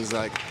saying things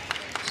like,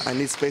 I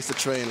need space to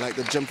train. Like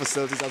the gym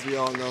facilities, as we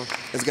all know,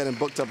 is getting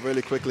booked up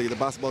really quickly. The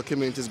basketball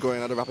community is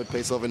growing at a rapid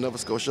pace over in Nova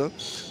Scotia.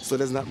 So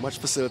there's not much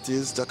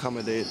facilities to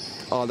accommodate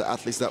all the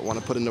athletes that want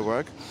to put in the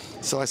work.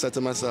 So I said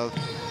to myself,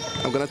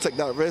 I'm going to take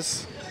that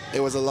risk.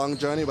 It was a long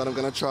journey, but I'm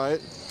going to try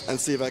it and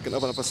see if I can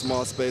open up a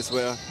small space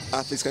where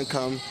athletes can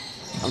come.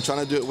 I'm trying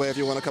to do it where if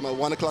you want to come at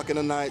 1 o'clock in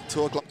the night,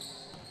 2 o'clock.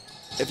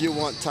 If you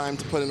want time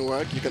to put in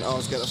work, you can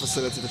always get a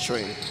facility to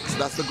train. So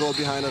that's the goal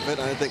behind it.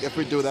 And I think if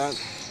we do that,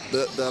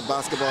 the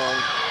basketball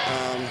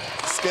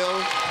skill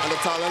and the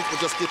talent will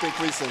just keep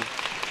increasing.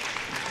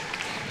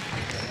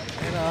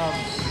 And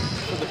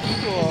for the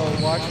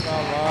people watching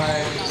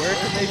online, where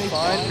can they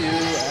find you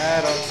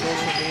at on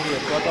social media?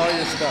 Plug all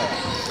your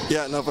stuff.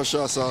 Yeah, no, for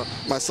sure. So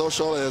my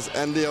social is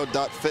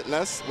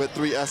ndio.fitness with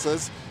 3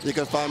 S's. You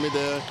can find me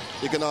there.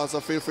 You can also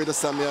feel free to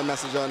send me a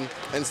message on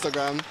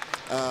Instagram.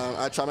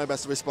 I try my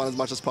best to respond as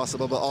much as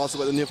possible, but also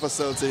with the new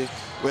facility,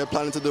 we're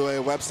planning to do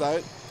a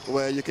website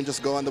where you can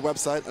just go on the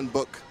website and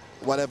book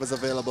whatever's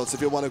available. So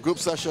if you want a group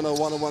session or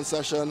one-on-one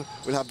session,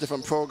 we'll have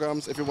different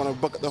programs. If you want to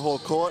book the whole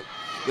court,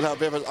 we'll have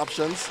various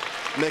options,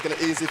 making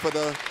it easy for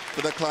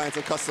the clients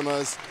and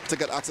customers to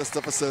get access to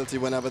the facility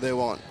whenever they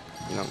want.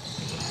 You know.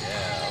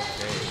 Yeah,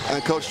 okay.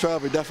 And Coach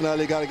Trev, we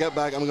definitely got to get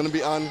back. I'm gonna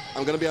be on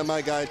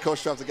my guide,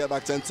 Coach Trev, to get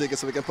back to Antigua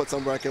so we can put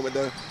some work in with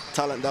the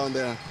talent down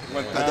there.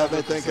 I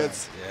definitely think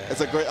it's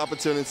a great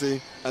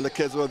opportunity, and the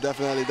kids will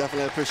definitely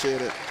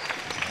appreciate it.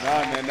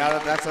 Nah, man, now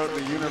that that's out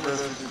in the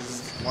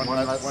universe, one thing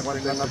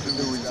left to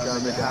do, we just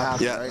gotta make it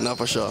happen. Yeah, right? no,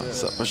 for sure.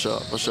 So, for sure.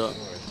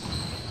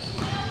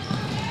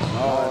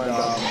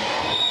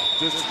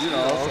 Just, you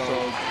know, so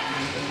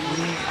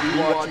we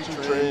watch you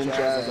train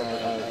Chaz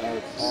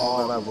at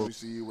all levels. We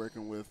see you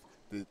working with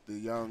the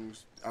young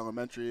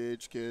elementary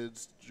age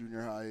kids,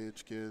 junior high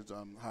age kids,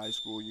 high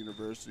school,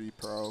 university,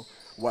 pro,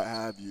 what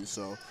have you.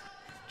 So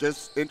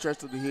just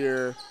interested to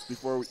hear,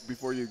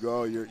 before you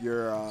go,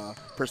 your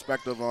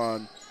perspective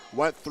on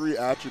what 3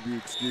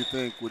 attributes do you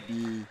think would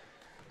be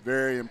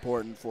very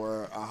important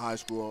for a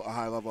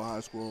high-level high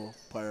school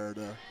player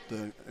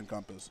to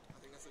encompass?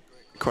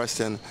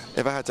 Question.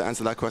 If I had to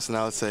answer that question,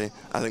 I would say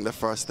I think the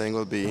first thing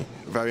will be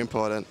very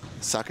important: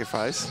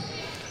 sacrifice.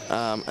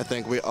 I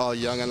think we're all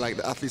young, and like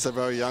the athletes are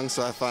very young,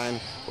 so I find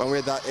when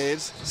we're that age,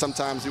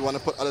 sometimes we want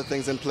to put other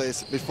things in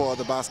place before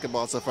the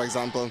basketball. So for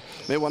example,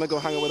 we want to go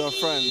hang out with our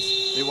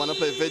friends, we want to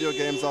play video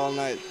games all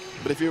night.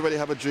 But if you really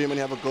have a dream and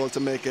you have a goal to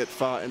make it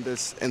far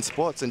in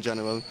sports in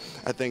general,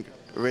 I think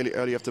really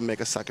early you have to make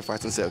a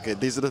sacrifice and say, okay,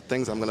 these are the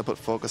things I'm going to put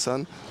focus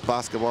on.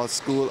 Basketball,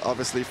 school,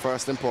 obviously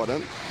first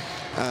important,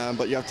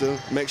 but you have to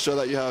make sure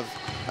that you have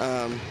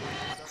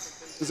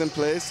things in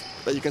place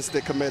that you can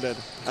stay committed.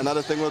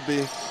 Another thing would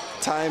be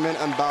timing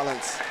and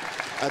balance.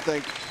 I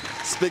think,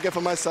 speaking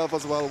for myself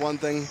as well, one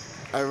thing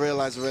I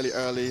realized really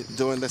early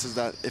doing this is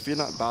that if you're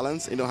not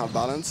balanced, you don't have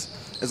balance,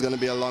 it's going to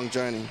be a long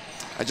journey.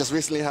 I just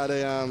recently had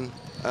a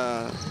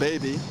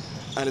baby,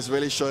 and it's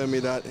really showing me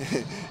that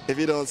if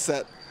you don't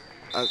set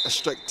a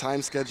strict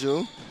time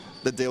schedule,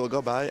 the day will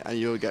go by and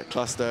you'll get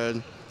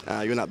clustered.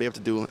 You'll not be able to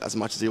do as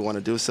much as you want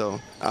to do. So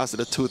also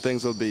the 2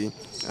 things will be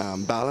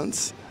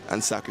balance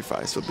and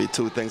sacrifice would be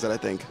 2 things that I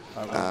think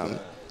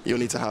you'll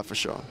need to have for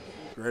sure.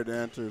 Great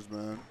answers,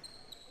 man.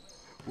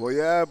 Well,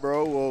 yeah,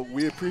 bro. Well,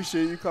 we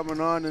appreciate you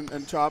coming on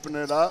and chopping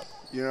it up.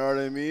 You know what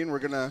I mean? We're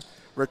going to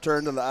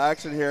return to the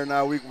action here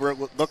now. We're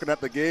looking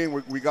at the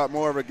game. We got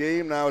more of a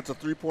game now. It's a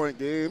 3-point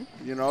game,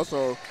 you know,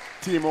 so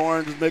Team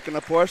Orange is making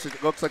a push.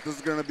 It looks like this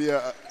is going to be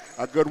a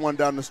good one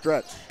down the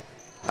stretch.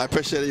 I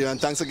appreciate you,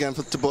 and thanks again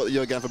to both of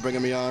you again for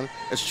bringing me on.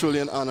 It's truly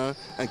an honor,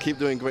 and keep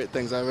doing great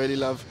things. I really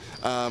love,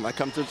 I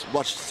come to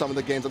watch some of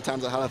the games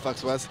sometimes at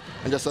Halifax West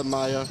and just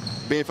admire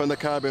being from the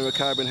Caribbean with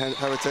Caribbean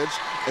heritage.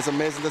 It's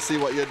amazing to see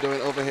what you're doing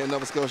over here in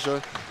Nova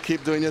Scotia.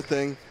 Keep doing your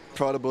thing.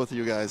 Proud of both of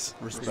you guys.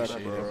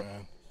 Respect, bro.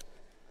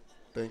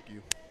 Thank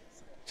you.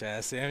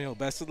 Chaz Samuel,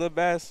 best of the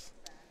best.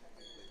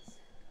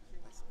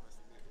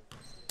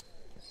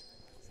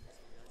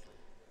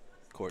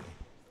 Courtney.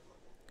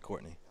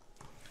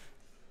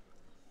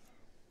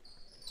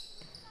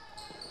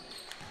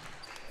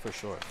 For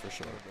sure.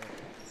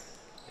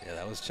 Yeah,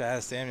 that was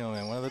Chaz Samuel,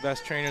 man. One of the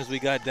best trainers we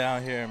got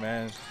down here,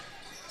 man.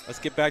 Let's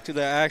get back to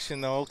the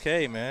action, though.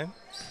 Okay, man.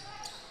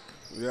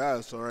 Yeah,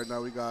 so right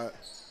now we got,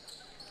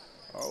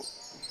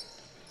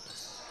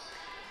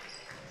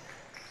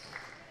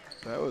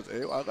 that was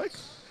I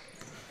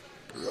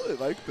really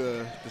like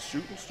the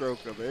shooting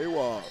stroke of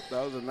AWOL.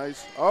 That was a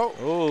nice,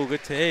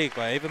 good take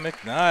by Ava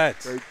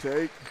McNutt. Great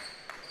take,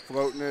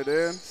 floating it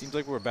in. Seems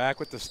like we're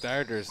back with the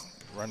starters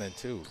running,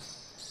 too.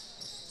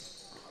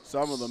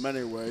 Some of them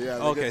anyway, yeah.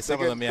 Okay,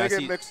 some of them, yeah. They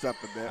get mixed up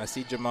a bit. I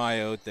see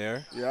Jemiah out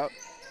there. Yep.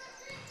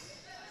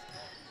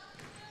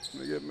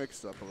 They get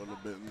mixed up a little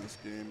bit in this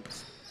game.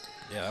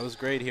 Yeah, that was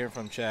great hearing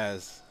from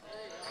Chaz.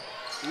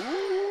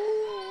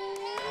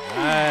 Ooh.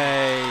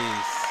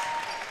 Nice.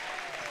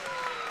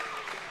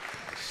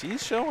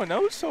 She's showing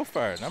out so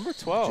far. Number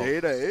 12.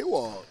 Jada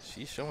AWOL.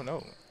 She's showing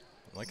out.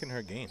 I'm liking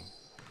her game.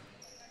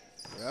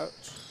 Yep.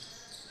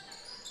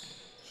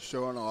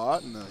 Showing a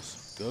lot in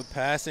this. Good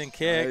passing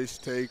kick. Nice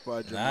take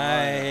by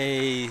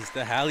Jemiah. Nice.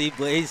 The Halle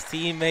Blaze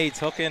teammates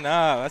hooking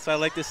up. That's what I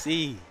like to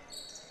see.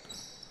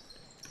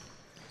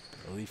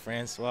 Lily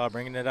Francois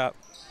bringing it up.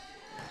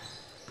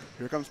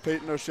 Here comes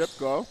Peyton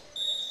Oshipko.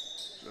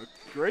 A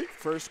great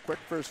quick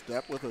first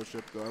step with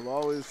Oshipko. I've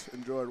always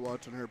enjoyed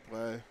watching her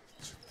play.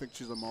 I think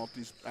she's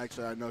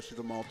actually I know she's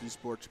a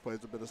multi-sport. She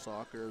plays a bit of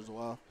soccer as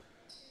well.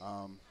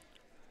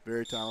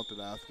 Very talented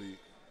athlete.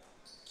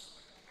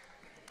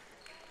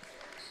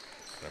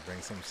 Gotta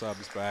bring some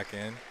subs back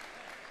in.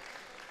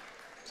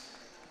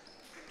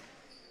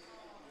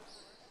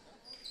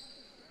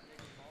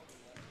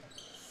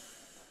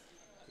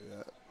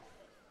 Yeah.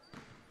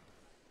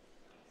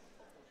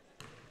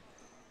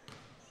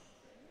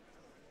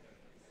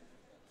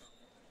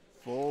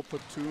 Full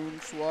platoon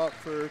swap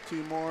for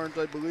Team Orange,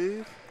 I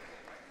believe.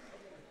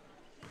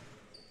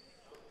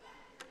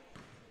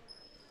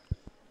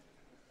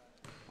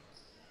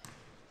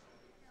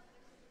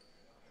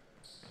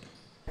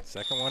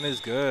 Second one is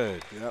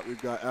good. Yeah,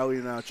 we've got Ellie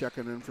now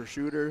checking in for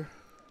shooter.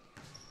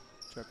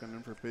 Checking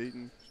in for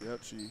Peyton. Yep,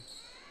 she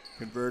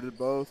converted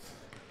both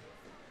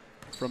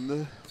from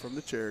the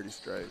charity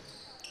stripe.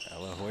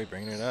 Ella Hoy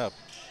bringing it up.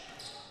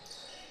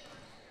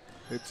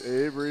 It's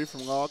Avery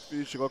from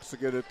Lockview. She looks to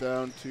get it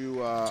down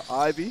to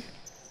Ivy.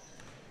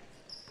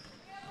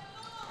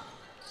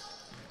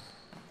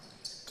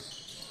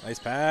 Nice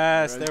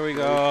pass. There we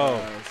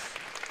go.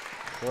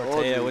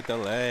 Cortea with the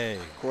leg.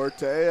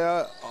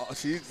 Cortea,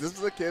 this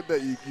is a kid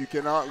that you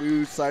cannot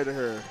lose sight of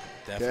her.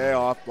 Definitely. Okay,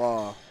 off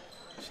ball.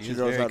 She She is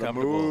knows very how to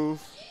comfortable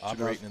move.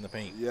 operating in the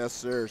paint. Yes,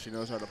 sir. She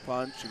knows how to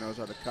punch. She knows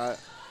how to cut.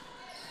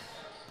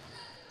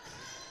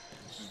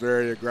 She's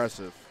very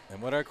aggressive.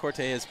 And what are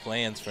Cortea's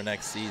plans for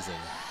next season?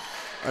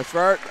 As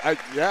far,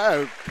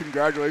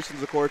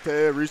 congratulations to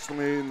Cortea.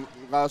 Recently, in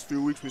the last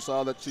few weeks, we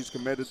saw that she's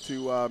committed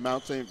to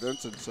Mount St.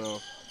 Vincent. So,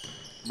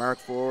 Mark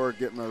Ford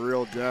getting a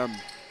real gem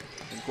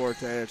in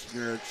Cortea.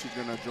 She's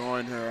gonna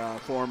join her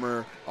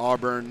former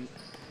Auburn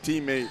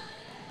teammate,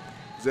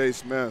 Zay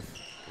Smith.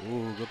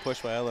 Ooh, good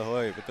push by Ella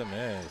Hoyt with the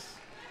miss.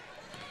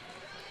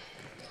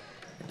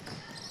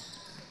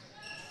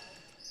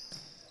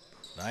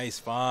 Nice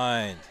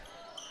find.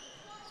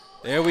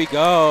 There we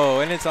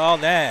go, and it's all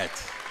net.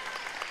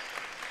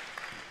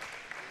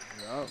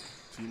 Yeah,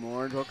 Team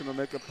Orange looking to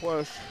make a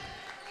push.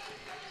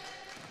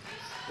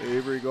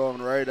 Avery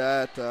going right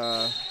at Ooh,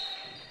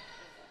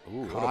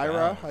 what a Kyra,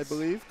 bounce. I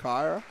believe.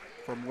 Kyra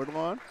from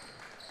Woodlawn.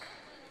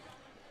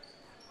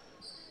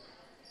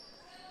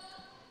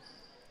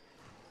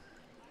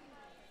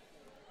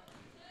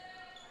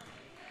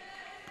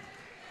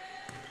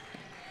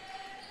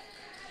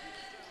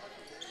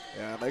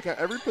 Yeah, like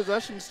every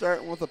possession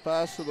starting with a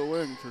pass to the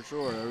wing for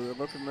sure. They're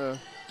looking to.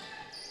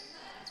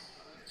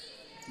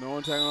 No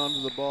one's hanging on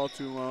to the ball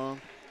too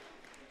long.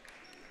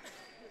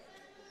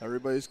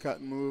 Everybody's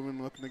cutting,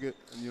 moving, looking to get,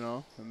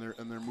 and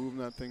they're moving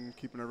that thing,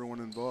 keeping everyone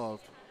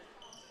involved.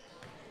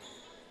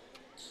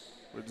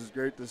 Which is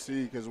great to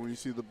see because when you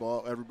see the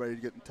ball, everybody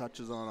getting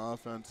touches on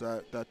offense,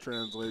 that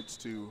translates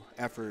to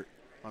effort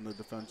on the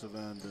defensive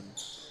end and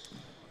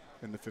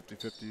in the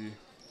 50-50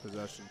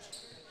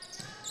 possessions.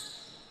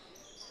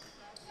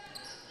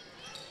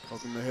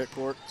 Looking to hit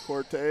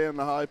Corte in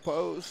the high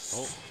post.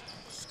 Oh.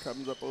 Just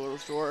comes up a little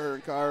short. Her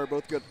and Kyra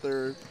both get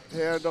their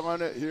hand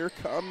on it. Here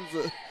comes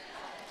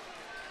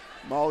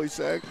Molly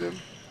Sancton.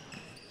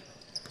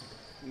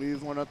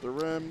 Leaves one at the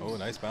rim. Oh,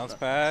 nice bounce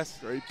pass.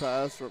 Great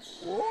pass from,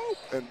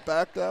 and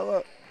back that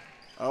up.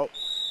 Oh.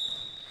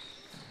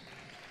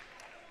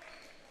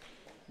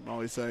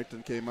 Molly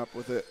Sancton came up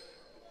with it.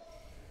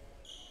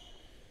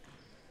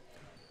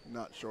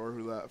 Not sure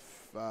who that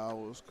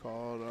foul was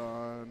called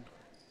on,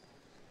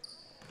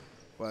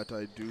 but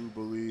I do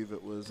believe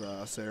it was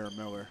Sarah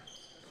Miller.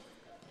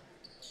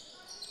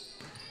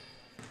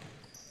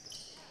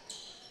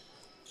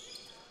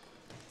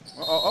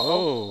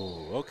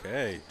 Oh,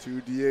 okay.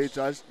 2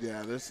 DHs.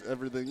 Yeah, there's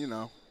everything,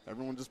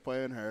 everyone just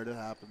playing hard. It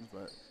happens,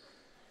 but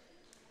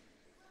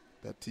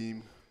that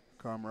team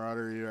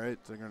camaraderie, right?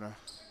 They're going to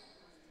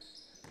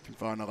can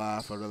find a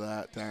laugh out of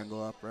that,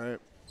 tangle up, right?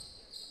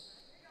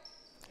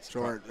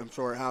 I'm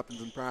sure it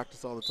happens in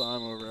practice all the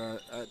time over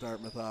at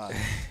Dartmouth High,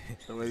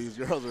 the way these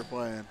girls are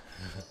playing.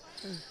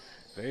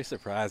 Very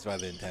surprised by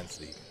the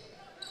intensity.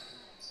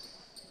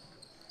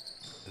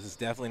 This is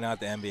definitely not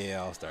the NBA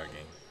All-Star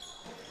game.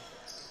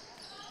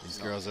 These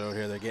girls are out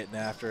here, they're getting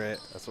after it.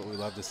 That's what we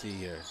love to see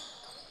here.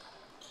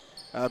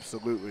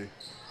 Absolutely.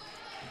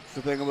 It's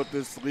the thing about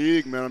this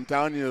league, man. I'm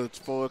telling you, it's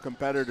full of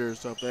competitors.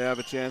 So if they have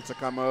a chance to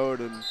come out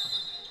and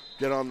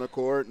get on the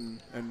court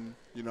and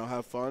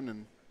have fun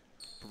and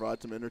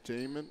provide some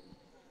entertainment,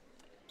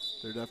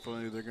 they're not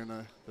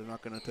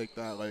gonna take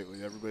that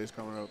lightly. Everybody's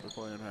coming out, they're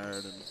playing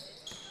hard, and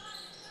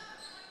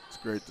it's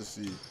great to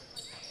see.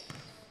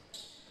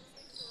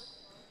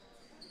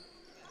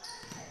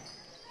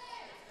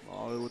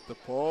 Molly with the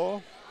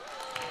pull.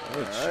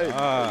 Good All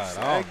shot.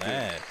 All nice.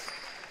 net.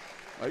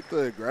 Like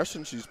the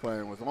aggression she's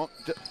playing with.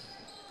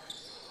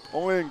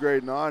 Only in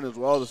grade 9 as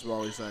well, this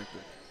Molly Sancton.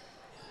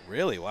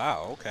 Really?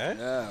 Wow. Okay.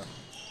 Yeah.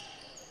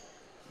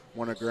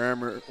 One of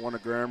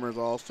Grammar's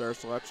all-star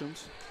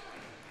selections.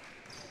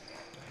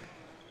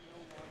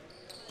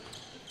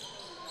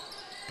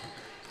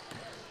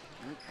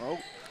 Oh,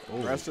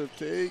 aggressive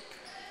take.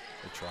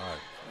 Good try.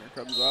 Here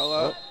comes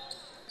Ella.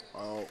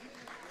 Oh.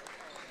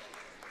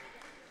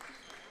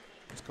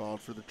 It's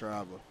called for the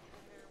travel.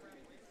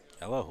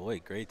 Ella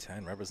Hoyt, grade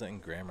 10, representing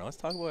Grammar. Let's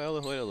talk about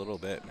Ella Hoyt a little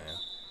bit, man.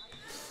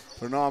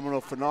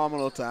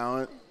 Phenomenal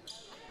talent.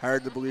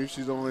 Hard to believe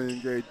she's only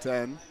in grade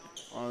 10,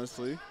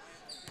 honestly.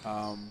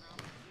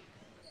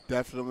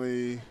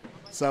 Definitely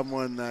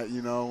someone that,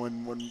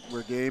 when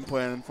we're game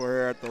planning for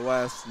her at the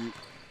West,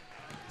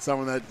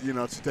 someone that,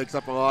 she takes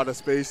up a lot of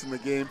space in the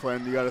game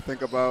plan. You got to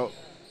think about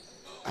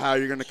how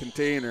you're going to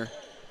contain her.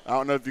 I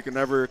don't know if you can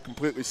ever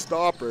completely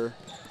stop her,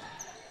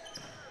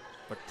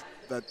 but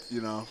that,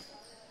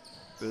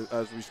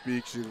 as we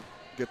speak, she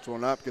gets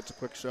one up, gets a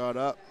quick shot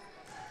up.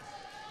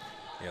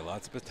 Yeah,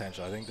 lots of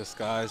potential. I think the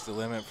sky's the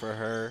limit for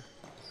her.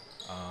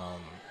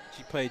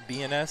 She played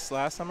BNS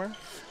last summer?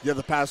 Yeah,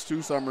 the past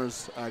 2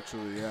 summers,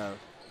 actually, yeah.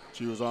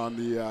 She was on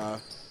the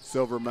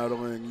silver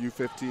medaling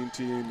U15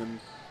 team in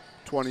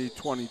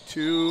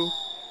 2022,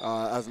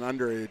 as an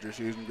underager.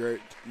 She was in great,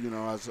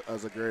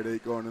 as a grade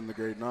 8 going into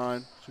grade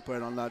 9. She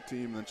played on that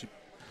team, and then she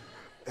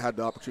had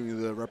the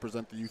opportunity to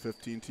represent the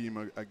U15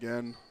 team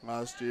again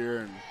last year,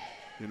 and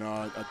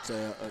I'd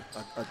say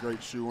a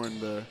great shoe-in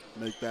to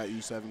make that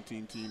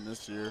U17 team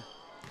this year,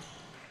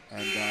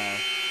 and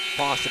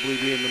possibly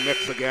be in the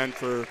mix again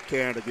for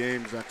Canada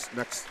Games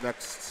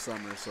next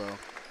summer. So,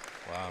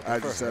 wow,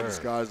 as you said, the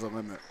sky's the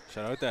limit.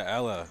 Shout out to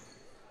Ella.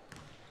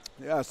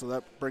 Yeah, so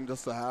that brings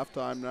us to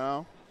halftime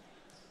now,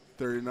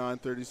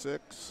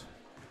 39-36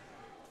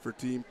 for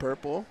Team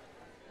Purple.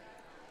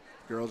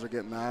 Girls are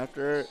getting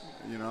after it.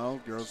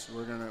 Girls,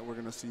 we're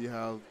gonna see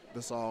how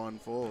this all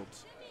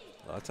unfolds.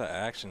 Lots of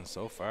action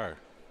so far.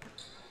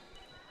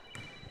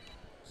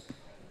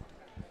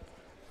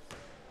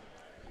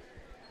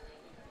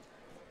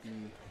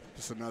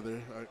 Just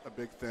a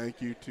big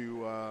thank you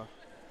to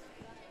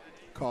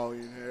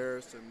Colleen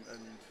Harris and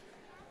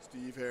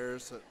Steve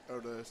Harris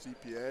out of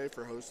CPA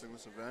for hosting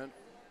this event.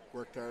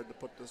 Worked hard to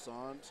put this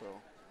on, so.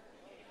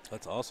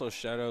 Let's also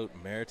shout out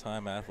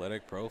Maritime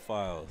Athletic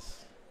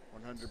Profiles.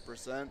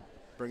 100%,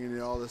 bringing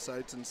you all the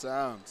sights and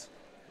sounds.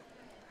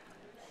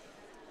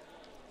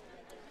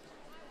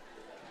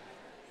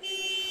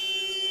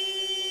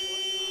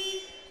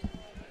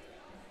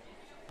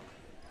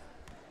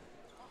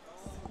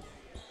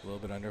 A little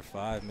bit under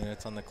 5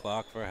 minutes on the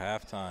clock for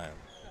halftime.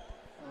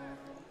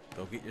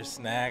 Go get your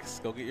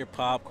snacks, go get your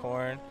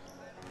popcorn.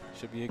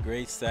 Should be a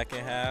great second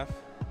half.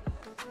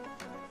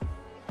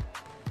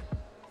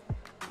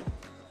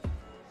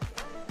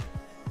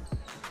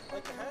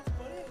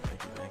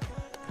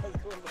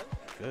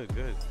 Thank you.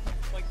 Good.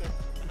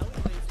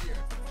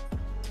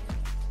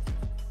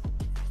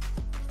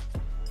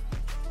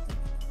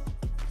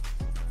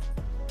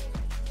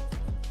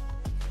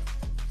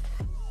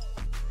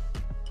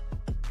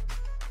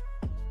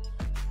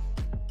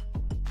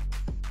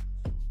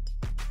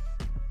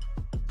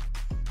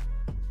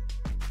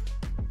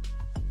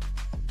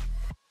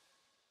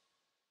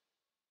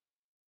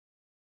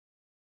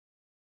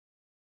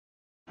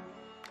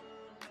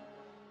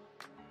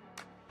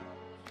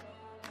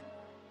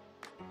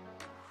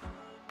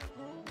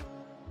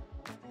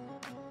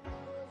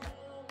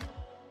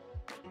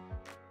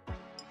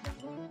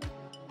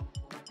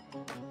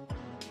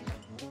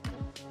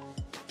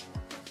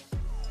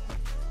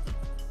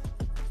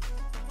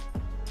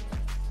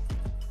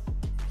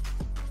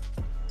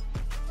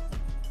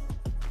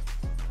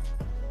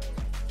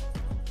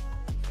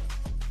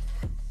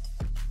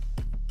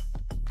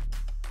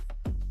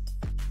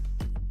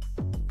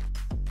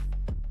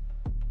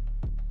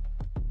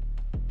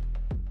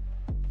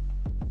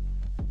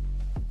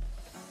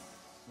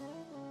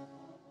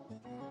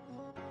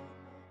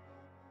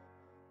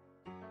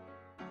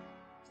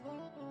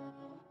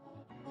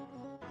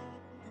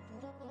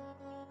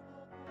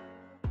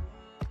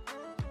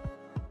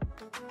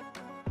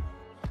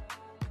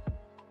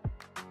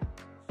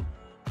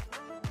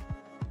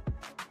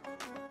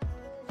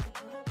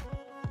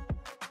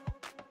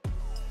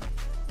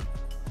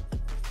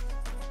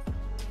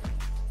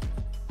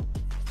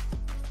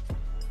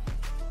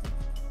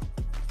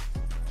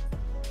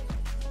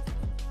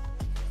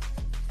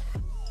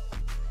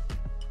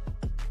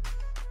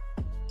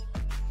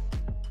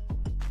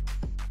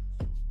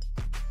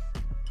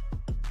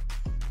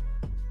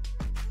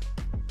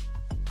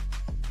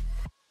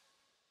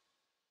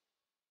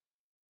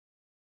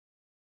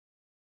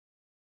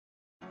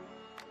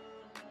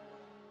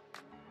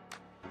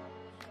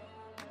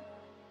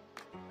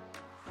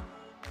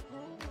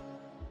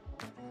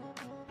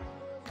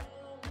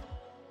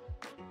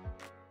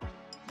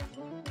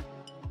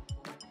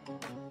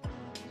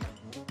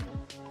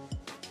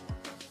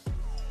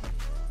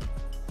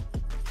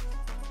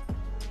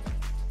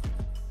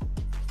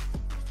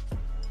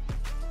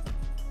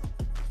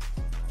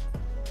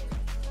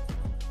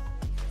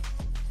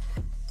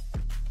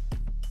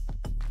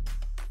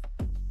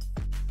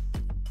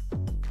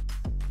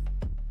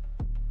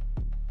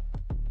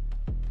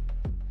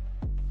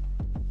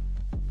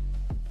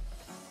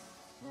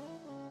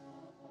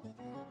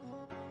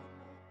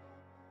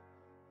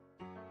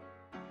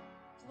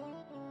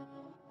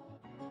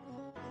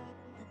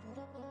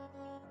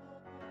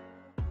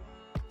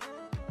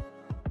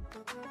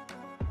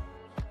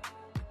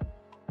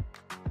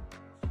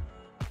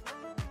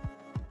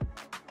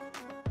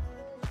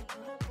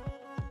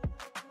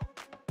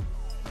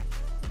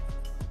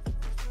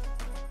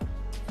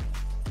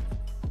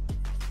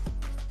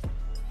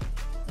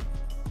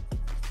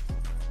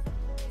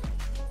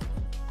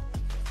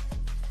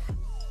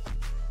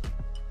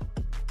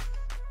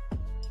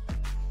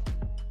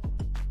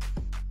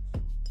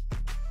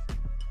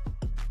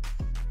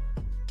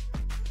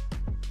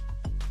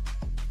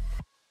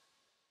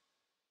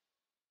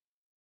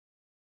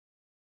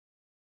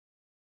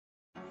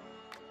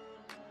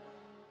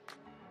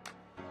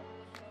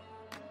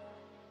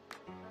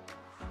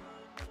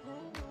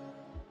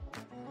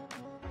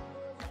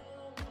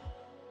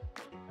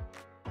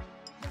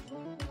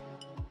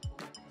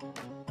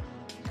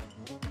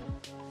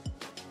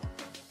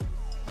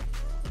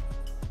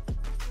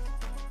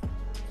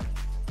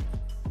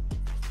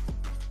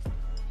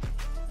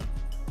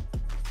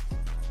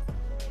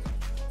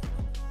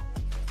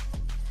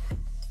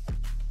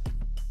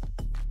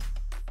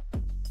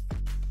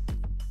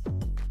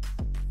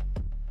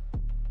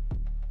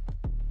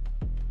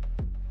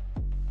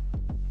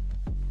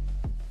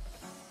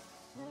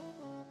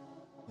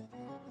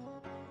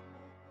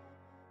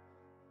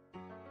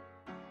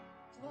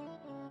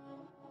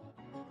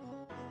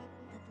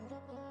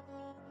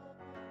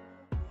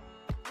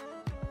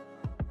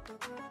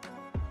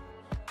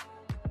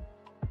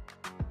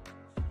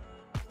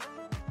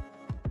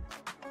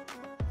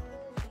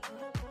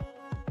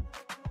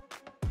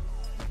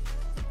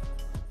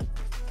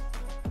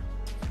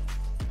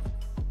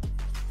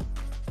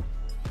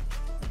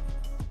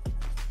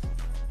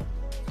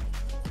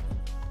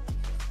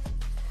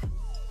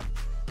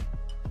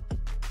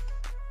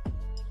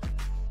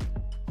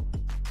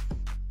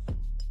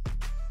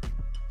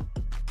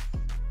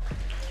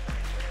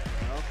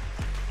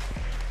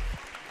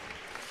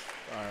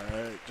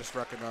 just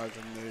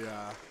recognizing the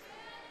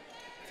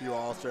few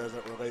All-Stars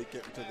that were late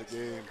getting to the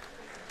game.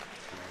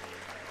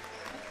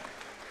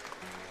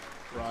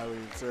 Riley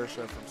and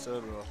Saoirse from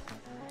Citadel.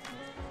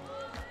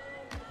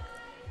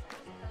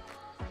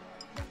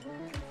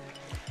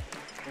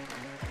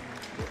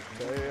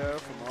 Taya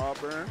from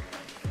Auburn.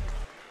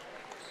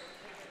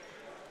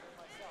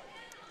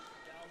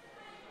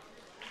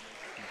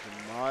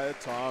 Maya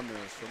Thomas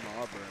from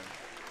Auburn.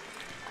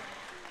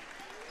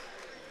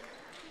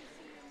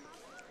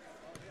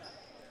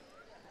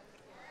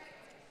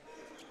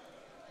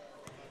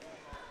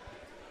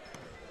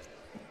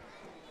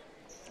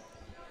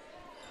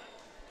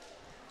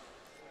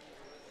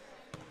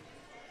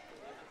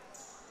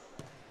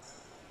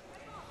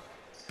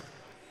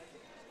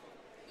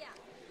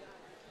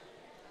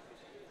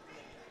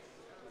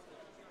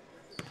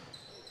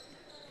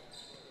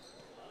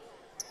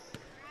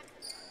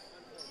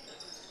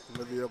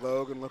 Olivia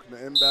Logan looking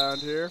to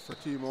inbound here for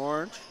Team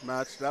Orange,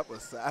 matched up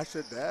with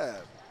Sasha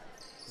Dab.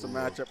 It's a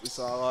matchup we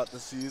saw a lot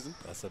this season.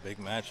 That's a big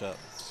matchup.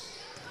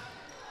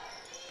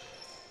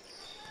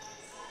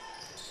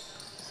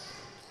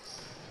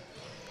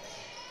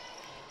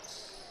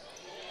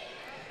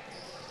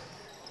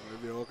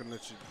 Olivia looking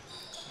that she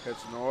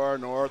hits Nora.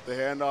 Nora with the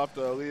handoff to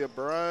Aaliyah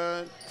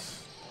Brunt.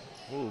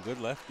 Ooh, good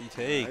lefty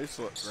take. Nice,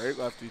 great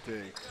lefty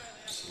take.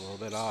 Just a little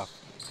bit off.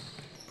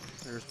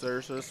 Here's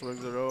Saoirse,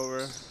 swings it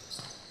over.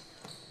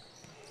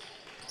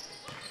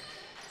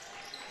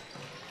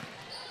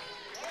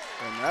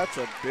 And that's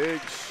a big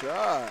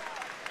shot.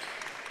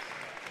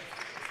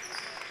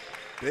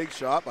 Big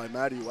shot by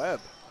Maddie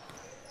Webb.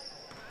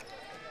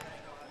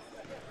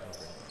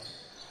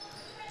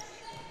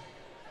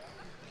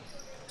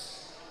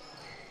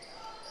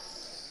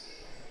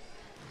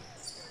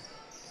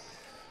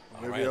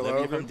 All right,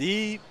 Olivia from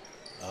deep.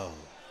 Oh,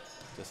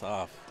 just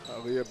off.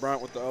 Aaliyah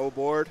Brunt with the O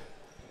board.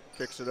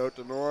 Kicks it out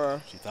to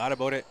Nora. She thought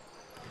about it.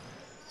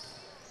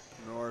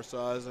 Nora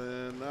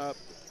sizing up.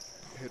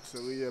 Hits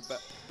Aaliyah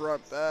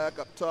Brunt back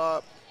up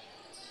top.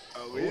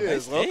 Aaliyah nice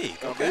is looking.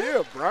 take, okay.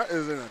 Aaliyah Brunt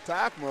is in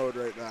attack mode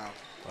right now.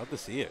 Love to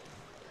see it.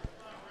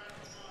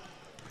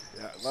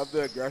 Yeah, love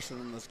the aggression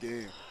in this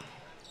game.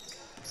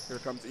 Here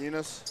comes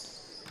Enos.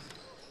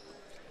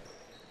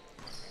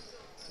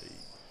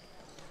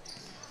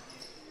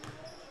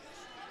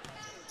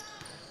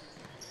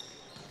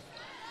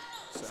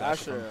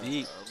 Sasha from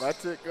deep.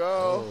 Lets it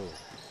go.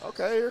 Oh.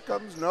 Okay, here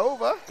comes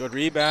Nova. Good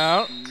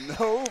rebound.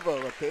 Nova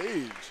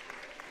LePage.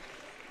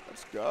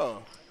 Let's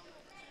go.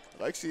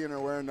 I like seeing her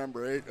wearing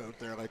number 8 out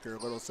there like her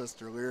little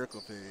sister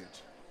Lyrical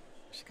Page.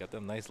 She got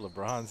them nice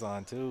LeBrons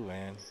on too,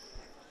 man.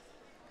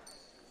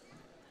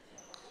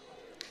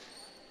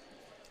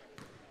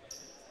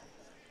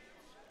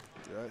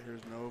 Yeah,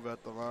 here's Nova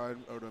at the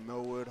line out of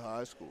Millwood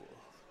High School.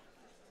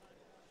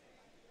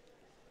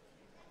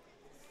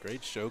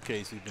 Great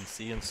showcase we've been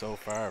seeing so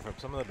far from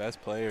some of the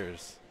best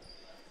players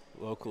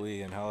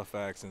locally in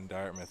Halifax and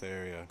Dartmouth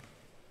area.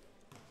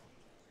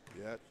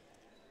 Yeah.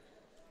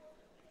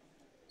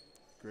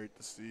 Great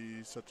to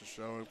see such a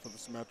showing for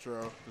this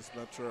Metro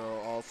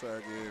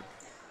All-Star game.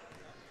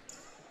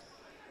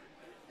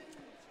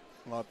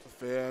 Lots of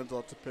fans,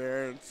 lots of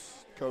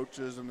parents,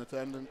 coaches in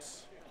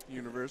attendance,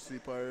 university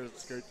players.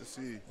 It's great to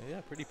see. Yeah,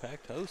 pretty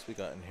packed house we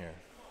got in here.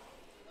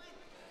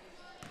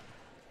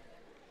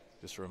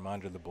 Just a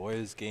reminder, the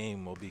boys'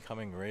 game will be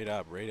coming right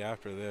up, right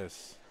after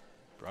this.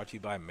 Brought to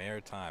you by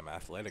Maritime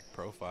Athletic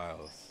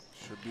Profiles.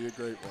 Should be a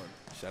great one.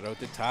 Shout out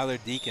to Tyler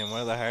Deacon, one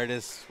of the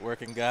hardest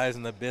working guys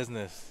in the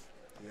business.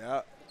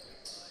 Yeah.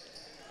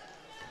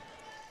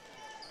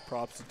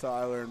 Props to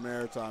Tyler and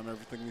Maritime,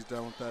 everything he's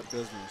done with that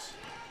business.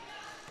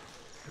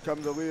 Here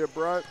comes Aaliyah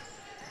Brunt.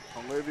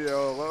 Olivia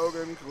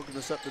Logan looking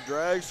to set the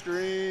drag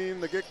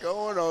screen to get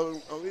going.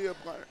 Aaliyah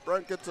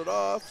Brunt gets it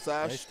off.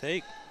 Sash. Nice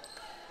take.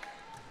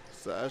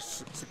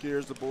 Sash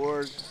secures the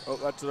board. Oh,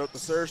 lets it out to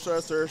Saoirse.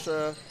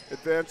 Saoirse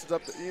advances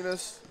up to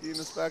Enos.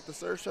 Enos back to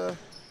Saoirse.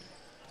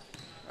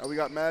 Now we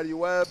got Maddie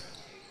Webb.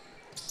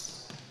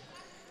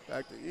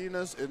 Back to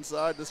Enos.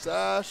 Inside to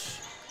Sash.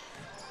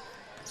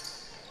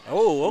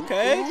 Oh,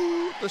 okay.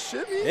 Ooh, the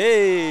shimmy.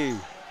 Hey.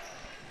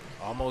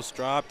 Almost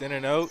dropped in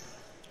and out.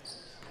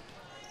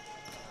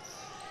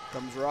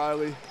 Comes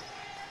Riley.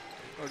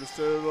 Or the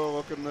Citadel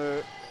looking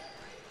to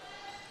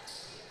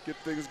get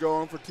things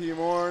going for Team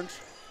Orange.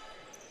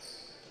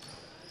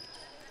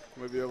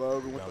 Olivia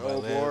Logan with the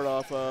O board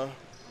off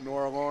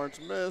Nora Lawrence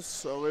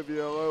miss.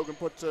 Olivia Logan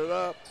puts it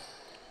up.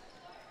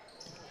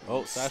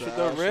 Oh, Sasha with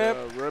the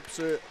rip. Rips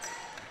it.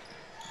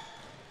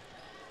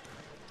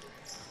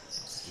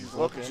 She's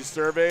looking. She's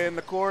surveying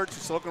the court.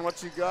 She's looking what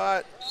she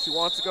got. She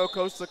wants to go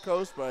coast to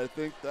coast, but I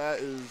think that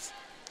is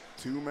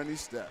too many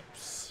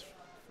steps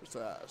for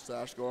Sash.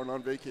 Sash going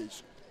on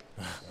vacation.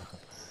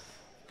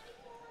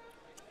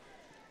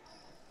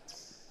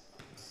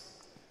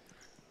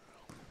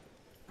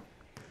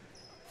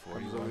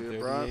 Olivia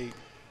Brunt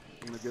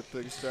going to get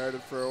things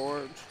started for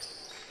Orange.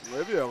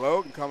 Olivia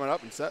Logan coming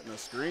up and setting a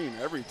screen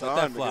every time.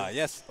 Let that fly,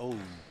 yes. Oh.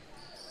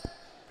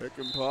 Pick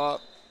and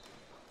pop.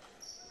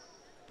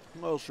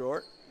 A little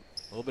short.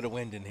 A little bit of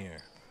wind in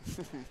here.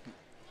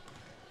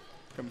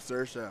 Comes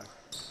Saoirse.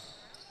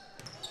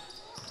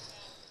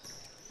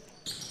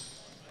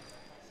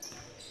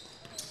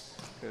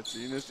 It's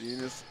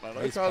Enos. I like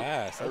Nice how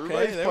pass. Okay,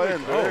 everybody's there we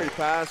playing go. very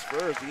pass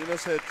first.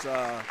 Enos hits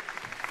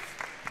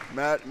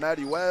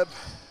Maddie Webb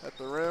at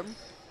the rim.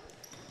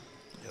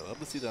 Yeah, love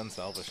to see the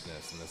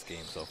unselfishness in this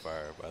game so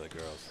far by the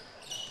girls.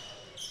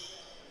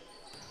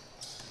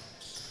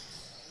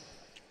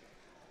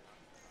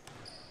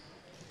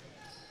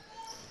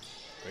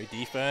 Great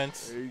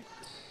defense.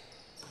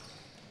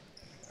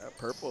 That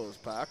purple is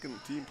packing.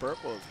 Team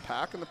Purple is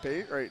packing the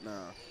paint right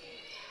now,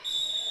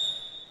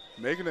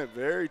 making it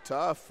very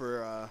tough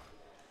for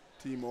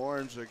Team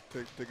Orange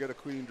to get a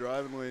clean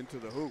driving lane to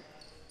the hoop.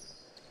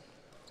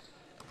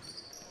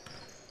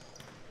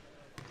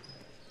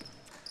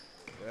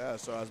 Yeah,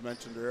 so as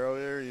mentioned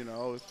earlier, you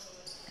know,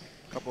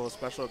 a couple of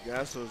special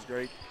guests. It was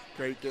great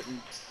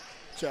getting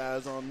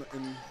Chaz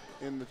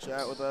in the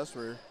chat with us.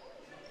 We're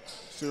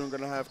soon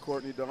going to have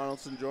Courtney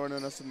Donaldson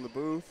joining us in the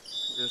booth.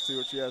 We're going to see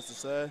what she has to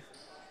say.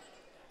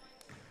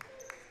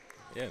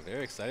 Yeah,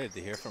 very excited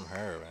to hear from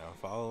her.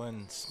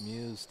 Following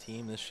SMU's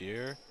team this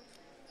year.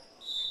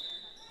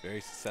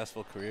 Very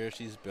successful career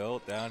she's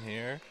built down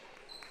here.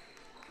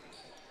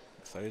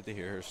 Excited to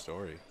hear her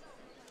story.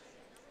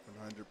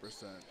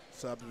 100%.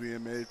 Subs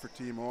being made for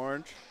Team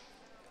Orange.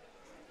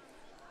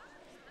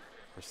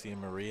 We're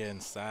seeing Maria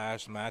and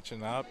Sash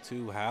matching up,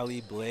 two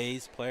Hallie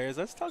Blaze players.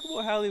 Let's talk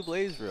about Hallie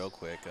Blaze real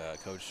quick,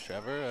 Coach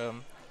Trevor. A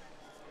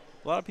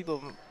lot of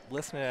people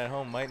listening at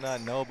home might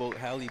not know about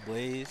Hallie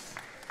Blaze.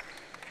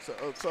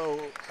 So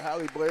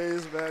Hallie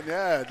Blaze, man,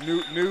 yeah,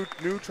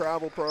 new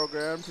travel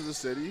program to the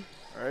city,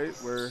 right?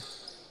 Where,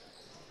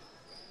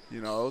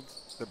 you know,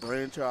 the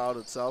brainchild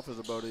itself is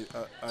about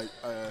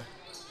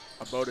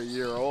a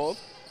year old.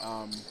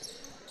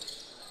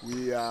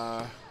 We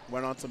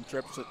went on some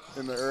trips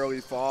in the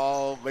early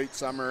fall, late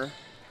summer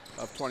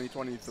of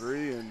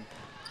 2023, and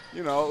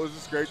you know, it was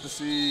just great to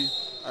see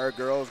our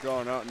girls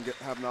going out and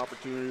have an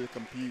opportunity to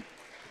compete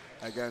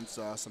against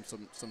some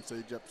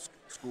CEGEP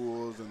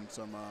schools and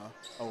some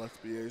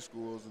LSBA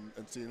schools,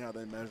 and seeing how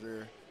they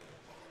measure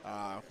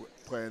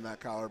playing that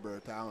caliber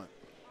of talent.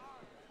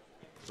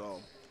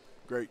 So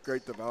great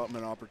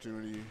development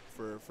opportunity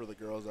for the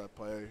girls that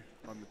play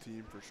on the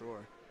team for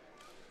sure.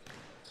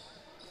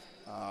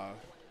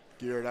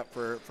 Geared up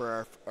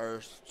for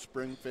our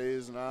spring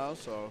phase now,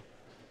 so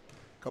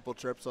a couple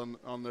trips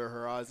on their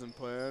horizon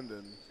planned,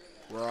 and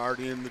we're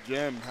already in the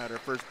gym. Had our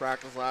first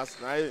practice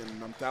last night,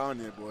 and I'm telling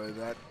you, boy,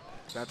 that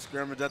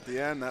scrimmage at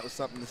the end, that was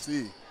something to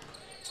see.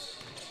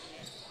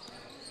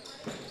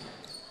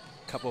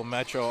 Couple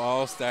Metro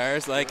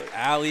All-Stars like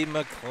Allie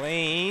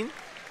McLean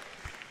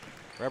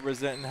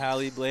representing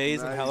Hallie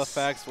Blaze in Nice.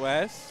 Halifax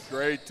West.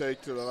 Great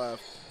take to the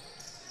left.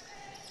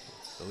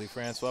 Lily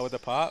Francois with the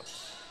pop.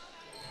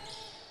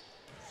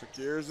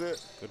 Secures it.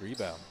 Good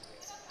rebound.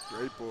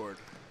 Great board.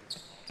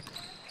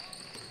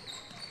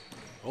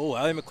 Oh,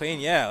 Allie McLean,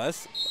 yeah,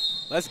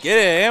 let's get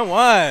it, and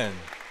one.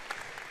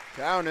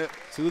 Count it.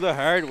 To the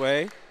hard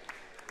way.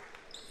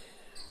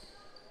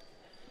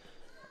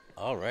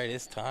 All right,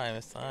 it's time.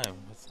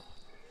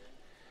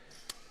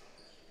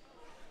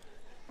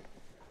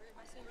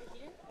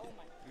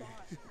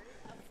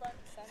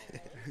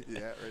 Yeah,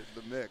 right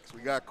in the mix.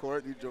 We got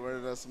Courtney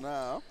joining us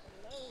now.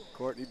 Hello.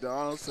 Courtney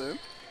Donaldson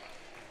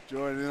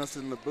joining us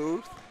in the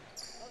booth. Oh,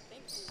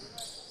 thank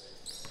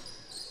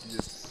you. You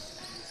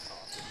just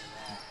talk into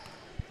that.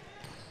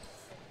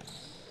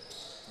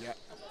 Yeah.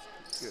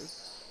 Good.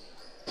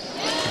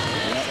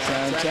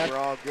 Check. We're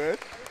all good.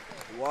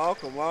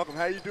 Welcome.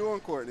 How you doing,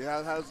 Courtney?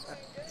 How's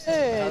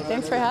Good.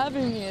 Thanks for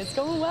having me. It's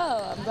going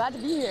well. I'm glad to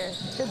be here.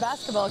 Good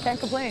basketball. Can't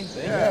complain.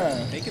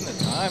 Yeah. Making the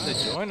time to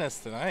join us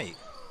tonight.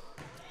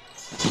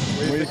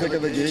 What do you think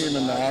of the game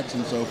and the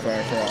action so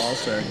far for an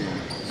All-Star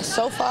game?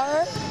 So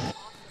far,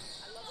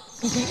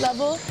 compete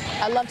level.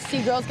 I love to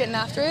see girls getting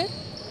after it.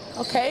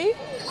 Okay.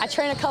 I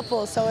train a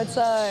couple, so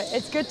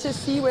it's good to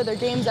see where their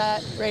game's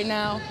at right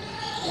now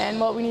and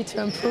what we need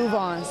to improve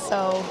on.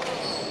 So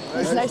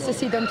it's nice to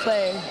see them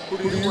play. Who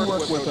do you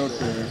work with out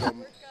there?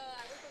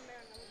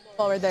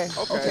 Oh, right there.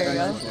 Okay, we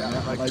go.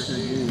 Yeah, I like your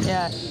game.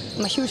 Yeah,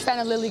 I'm a huge fan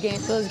of Lily's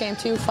game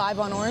too. 5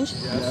 on orange.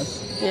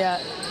 Yes.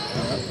 Yeah.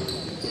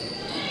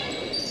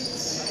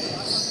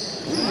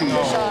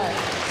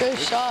 Good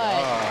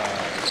shot.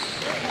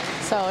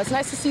 So it's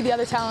nice to see the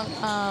other talent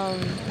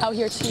out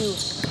here too.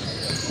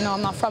 You know,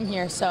 I'm not from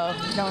here, so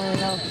I don't really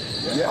know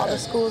all the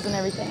schools and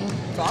everything.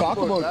 Talk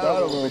about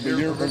that a little bit.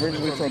 You're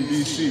originally from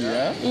BC,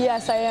 yeah?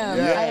 Yes, I am.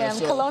 Yeah, I am.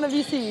 so- Kelowna,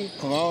 BC.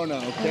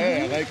 Kelowna,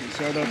 okay, I like it.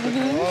 Shout out to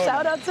Kelowna.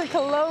 Shout out to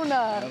Kelowna.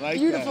 I like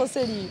Beautiful that.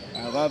 city.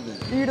 I love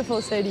it.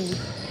 Beautiful city.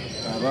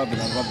 I love it.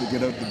 I'd love to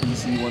get out to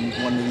BC one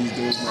of these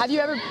days. Have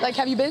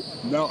you been?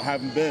 No,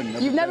 haven't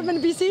been. You've never been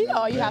to BC?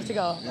 Oh, you have to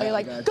go. Yeah, Oh, you're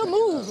like, I gotta good check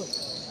it move.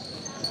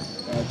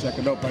 check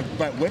it out.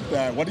 But with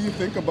that, what do you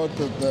think about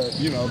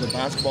the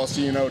basketball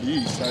scene out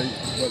east?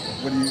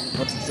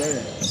 What's it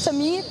saying? To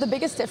me, the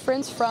biggest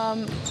difference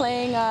from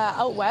playing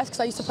out west, because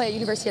I used to play at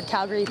University of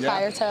Calgary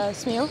prior to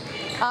SMU,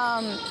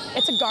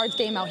 it's a guards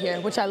game out here,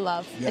 which I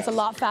love. Yes. It's a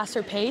lot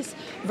faster pace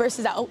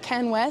versus out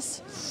Can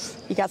West.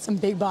 You got some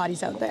big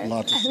bodies out there.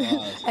 Lots of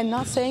size. And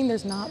not saying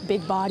there's not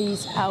big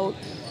bodies out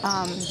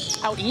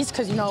east,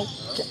 because you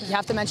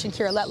have to mention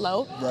Kira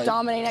Letlow,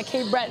 dominating at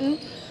Cape Breton.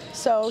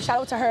 So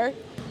shout out to her.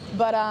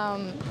 But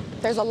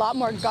there's a lot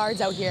more guards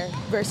out here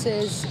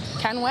versus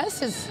Can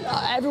West is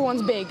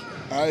everyone's big.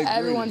 I agree.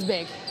 Everyone's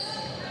big.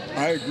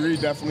 I agree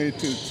definitely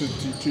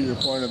to your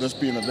point of this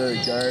being a very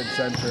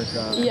guard-centric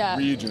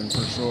region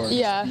for sure.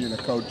 Yeah. Just being a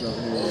coach out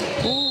here.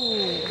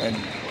 Ooh. And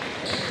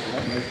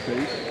nice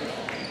pace.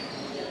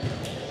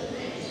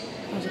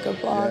 That was a good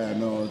block. Yeah,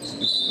 no,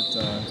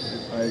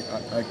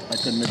 I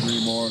couldn't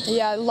agree more.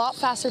 Yeah, a lot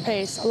faster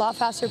pace,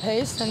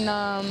 and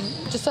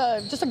just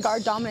a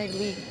guard-dominated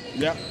league.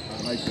 Yeah,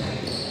 I like that.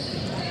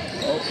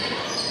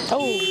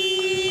 Oh.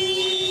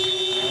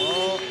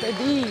 Good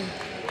D.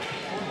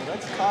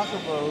 Let's talk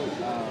about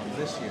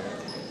this year.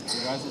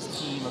 You guys'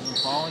 team. I've been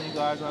following you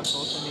guys on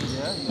social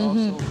media. You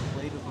also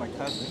played with my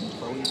cousin,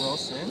 Chloe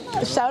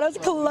Wilson. Shout out to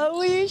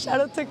Chloe.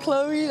 Shout out to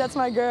Chloe. That's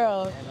my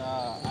girl. And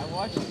I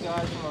watch you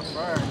guys from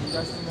afar, and you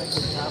guys seem like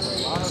you have a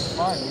lot of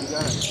fun. You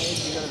got a kid,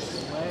 you got a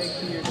swag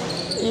to your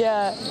team.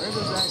 Yeah. Where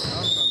does that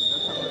come from? Is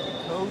that something that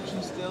the coach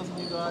instills in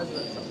you guys? Is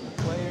that something the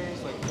players?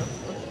 Like, what's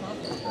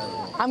confidence that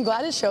about? I'm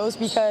glad it shows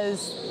because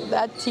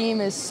that team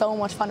is so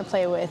much fun to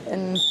play with,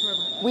 and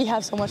we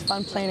have so much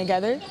fun playing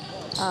together.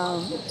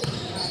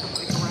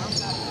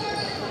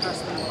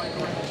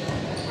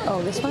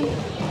 Oh, this one?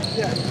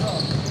 Yeah.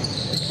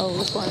 Oh,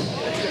 this one.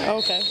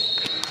 Okay.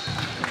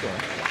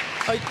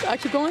 Oh, I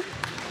keep going?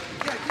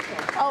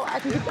 Oh, I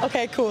can keep,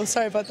 okay, cool.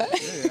 Sorry about that.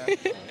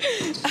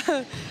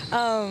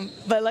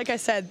 But like I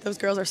said, those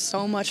girls are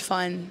so much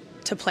fun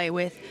to play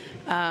with.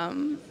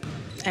 And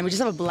we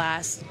just have a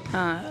blast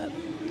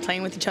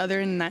playing with each other.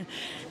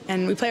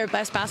 And we play our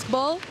best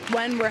basketball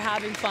when we're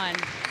having fun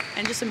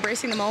and just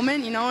embracing the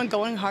moment, and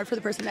going hard for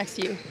the person next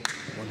to you.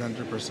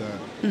 100%.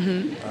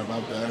 I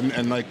love that,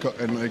 and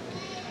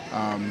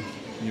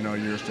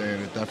you're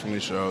saying it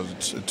definitely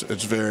shows.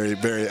 It's very,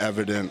 very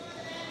evident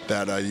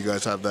that you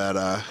guys have that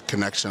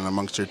connection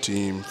amongst your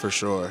team for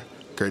sure.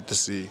 Great to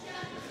see.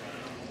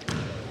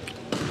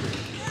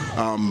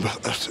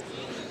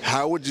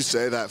 How would you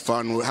say that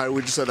fun? How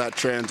would you say that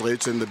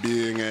translates into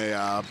being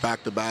a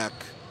back-to-back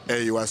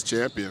AUS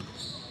champion?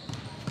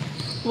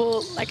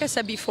 Well, like I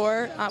said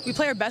before, we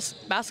play our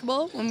best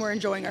basketball when we're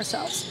enjoying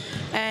ourselves.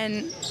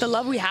 And the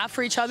love we have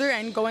for each other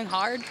and going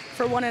hard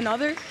for one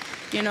another,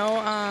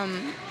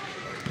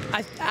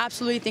 I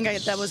absolutely think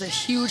that was a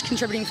huge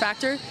contributing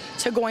factor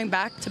to going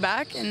back to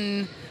back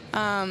and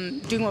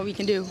doing what we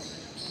can do.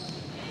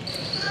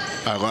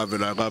 I love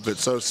it.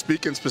 So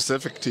speaking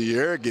specific to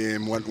your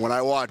game, when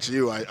I watch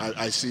you,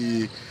 I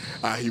see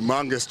a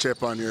humongous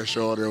chip on your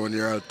shoulder when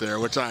you're out there,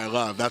 which I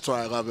love. That's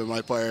why I love in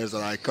my players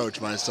that I coach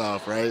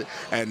myself, right?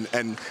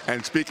 And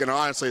speaking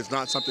honestly, it's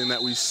not something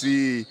that we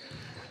see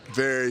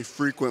very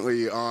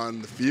frequently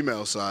on the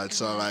female side.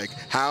 So like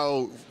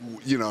how,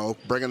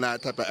 bringing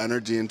that type of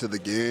energy into the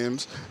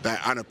games, that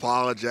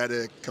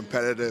unapologetic,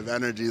 competitive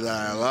energy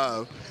that I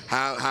love,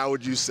 how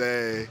would you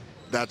say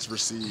that's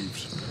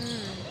received?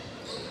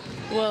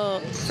 Well,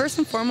 first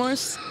and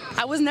foremost,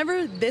 I was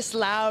never this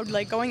loud,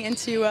 like going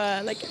into,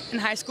 in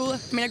high school. I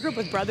mean, I grew up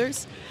with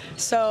brothers,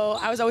 so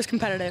I was always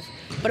competitive,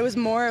 but it was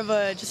more of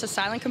just a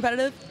silent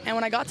competitive. And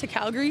when I got to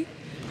Calgary,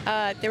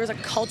 there was a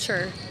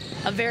culture,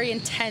 a very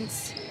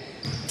intense,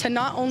 to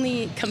not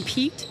only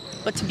compete,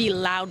 but to be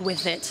loud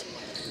with it,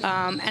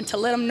 and to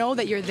let them know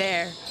that you're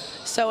there.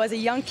 So as a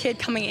young kid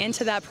coming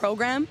into that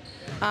program,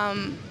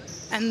 and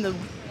the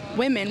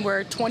women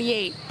were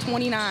 28,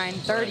 29,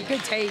 30,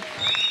 good take.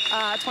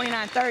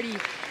 29, 30.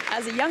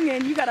 As a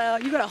youngin', you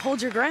gotta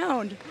hold your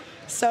ground.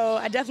 So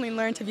I definitely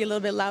learned to be a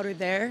little bit louder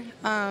there.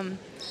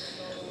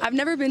 I've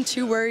never been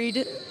too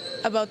worried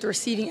about the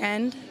receiving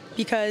end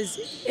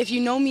because if you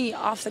know me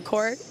off the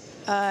court,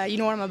 you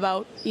know what I'm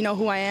about, you know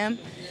who I am,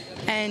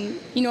 and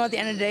at the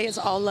end of the day, it's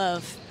all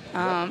love.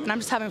 And I'm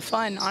just having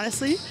fun,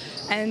 honestly.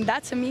 And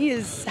that to me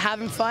is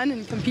having fun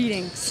and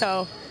competing.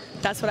 So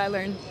that's what I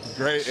learned.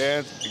 Great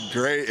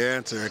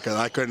answer, because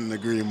I couldn't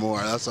agree more.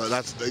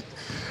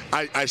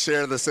 I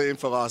share the same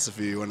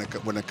philosophy when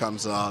it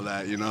comes to all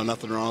that.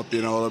 Nothing wrong with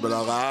being a little bit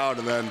loud,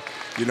 and then,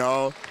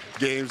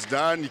 game's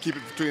done, you keep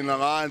it between the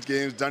lines.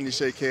 Game's done, you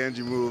shake hands,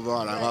 you move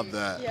on. I love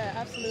that. Yeah,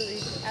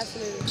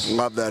 absolutely.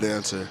 Love that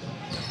answer.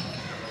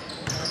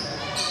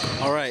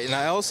 All right, and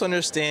I also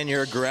understand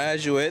you're a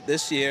graduate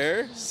this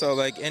year. So,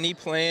 any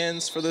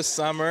plans for the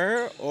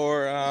summer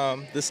or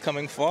this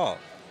coming fall?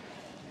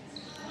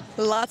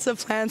 Lots of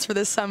plans for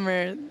this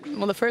summer.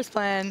 Well, the first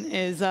plan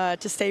is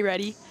to stay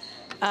ready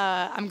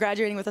I'm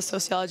graduating with a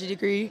sociology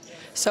degree,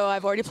 so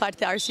I've already applied to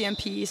the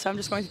RCMP, so I'm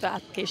just going through the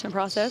application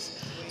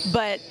process.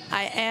 But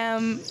I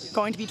am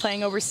going to be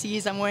playing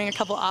overseas. I'm weighing a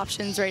couple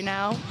options right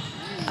now.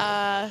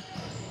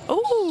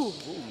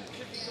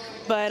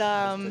 But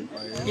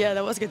yeah,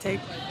 that was a good take.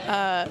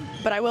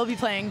 But I will be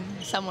playing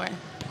somewhere.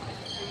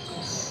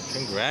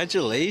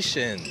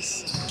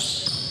 Congratulations.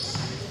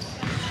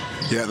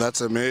 Yeah,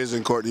 that's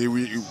amazing, Courtney.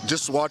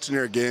 Just watching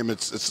your game,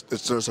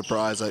 it's no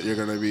surprise that you're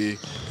going to be,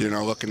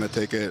 looking to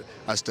take it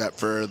a step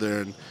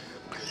further and,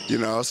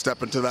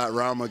 step into that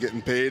realm of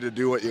getting paid to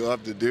do what you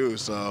love to do.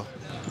 So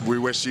we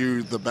wish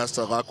you the best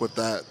of luck with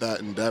that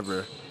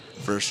endeavor,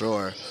 for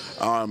sure.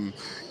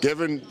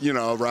 Given,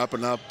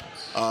 wrapping up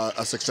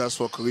a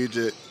successful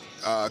collegiate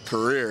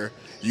career,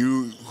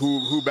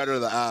 who better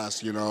to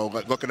ask,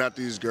 looking at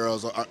these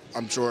girls,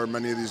 I'm sure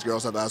many of these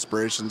girls have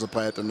aspirations to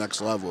play at the next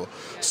level.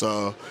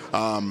 So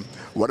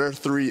what are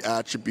 3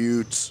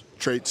 attributes,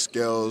 trait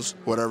skills,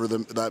 whatever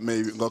that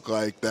may look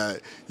like,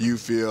 that you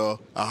feel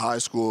a high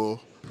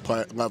school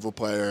level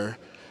player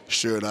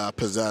should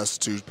possess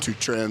to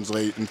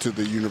translate into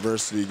the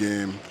university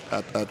game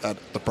at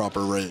the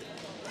proper rate?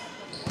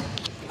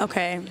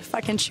 Okay, if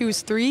I can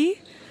choose 3,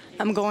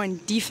 I'm going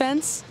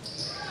defense,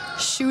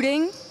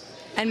 shooting,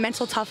 and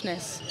mental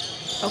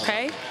toughness,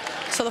 okay?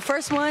 So the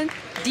first one,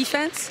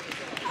 defense.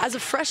 As a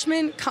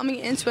freshman coming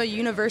into a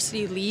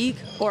university league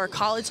or a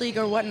college league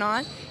or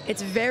whatnot,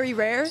 it's very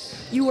rare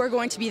you are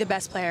going to be the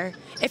best player.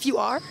 If you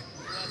are,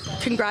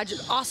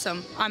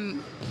 awesome,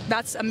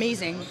 that's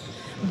amazing.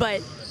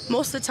 But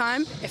most of the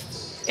time,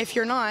 if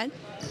you're not,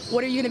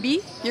 what are you gonna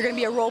be? You're gonna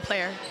be a role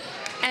player.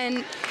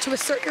 And to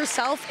assert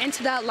yourself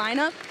into that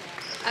lineup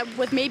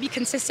with maybe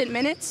consistent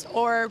minutes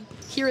or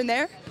here and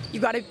there, you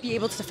gotta be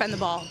able to defend the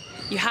ball.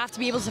 You have to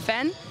be able to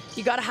defend.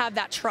 You gotta have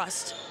that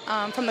trust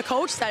from the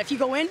coach that if you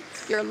go in,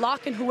 you're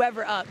locking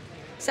whoever up.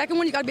 Second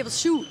one, you gotta be able to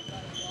shoot.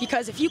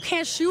 Because if you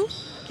can't shoot,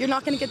 you're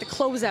not gonna get the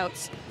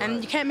closeouts.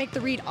 And you can't make the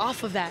read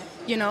off of that,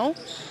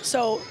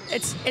 So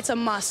it's a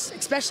must,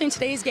 especially in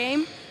today's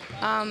game.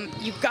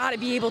 You gotta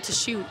be able to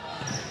shoot.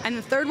 And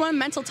the third one,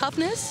 mental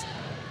toughness,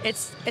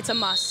 it's a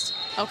must,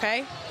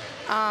 okay?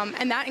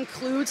 And that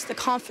includes the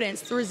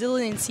confidence, the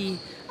resiliency,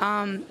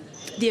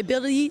 the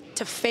ability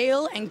to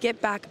fail and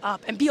get back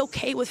up and be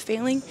okay with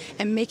failing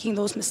and making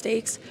those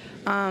mistakes,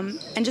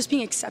 and just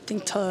being accepting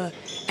to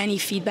any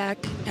feedback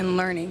and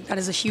learning. That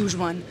is a huge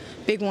one,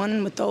 big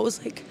one with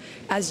those. Like,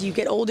 as you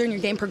get older and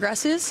your game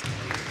progresses,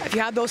 if you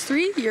have those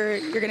 3,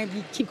 you're gonna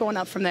keep going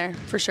up from there,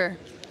 for sure.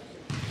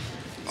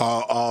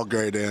 All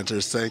great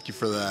answers. Thank you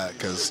for that,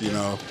 because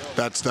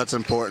that's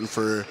important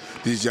for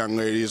these young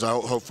ladies.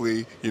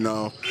 Hopefully,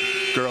 young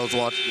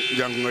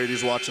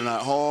ladies watching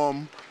at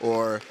home,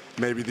 or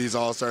maybe these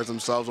All-Stars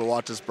themselves will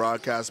watch this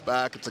broadcast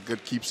back. It's a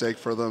good keepsake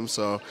for them.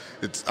 So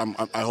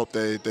I hope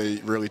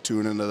they really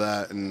tune into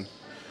that and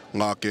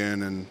lock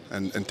in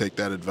and take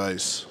that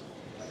advice.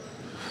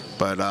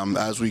 But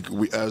as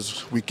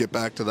we get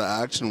back to the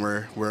action,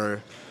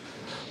 we're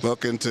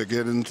looking to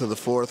get into the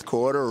 4th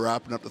quarter. We're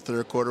wrapping up the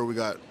 3rd quarter. We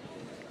got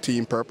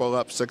Team Purple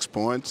up 6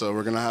 points, so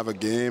we're going to have a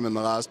game in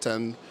the last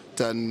 10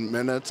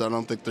 minutes. I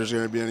don't think there's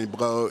going to be any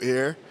blowout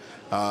here.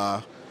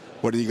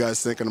 What are you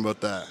guys thinking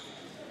about that?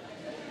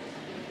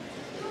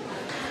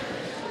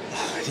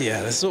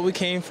 Yeah, this is what we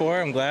came for.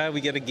 I'm glad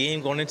we get a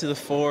game going into the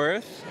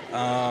 4th.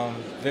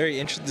 Very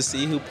interested to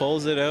see who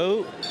pulls it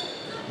out.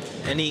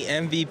 Any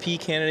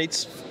MVP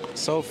candidates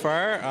so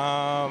far?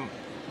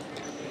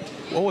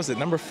 What was it,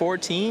 number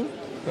 14?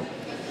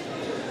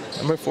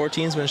 Number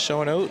 14's been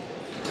showing out.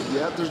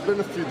 Yeah, there's been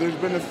a few,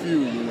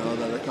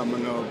 that are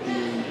coming out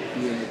being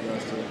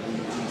aggressive.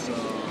 We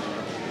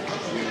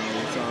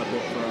saw a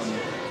bit from,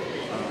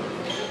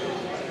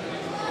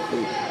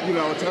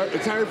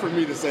 it's hard for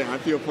me to say. I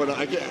feel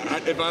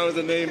if I was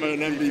to name an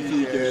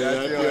MVP candidate,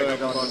 I feel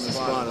like I'm on the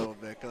spot a little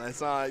bit.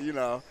 Because I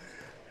saw,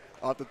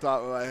 off the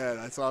top of my head,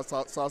 I saw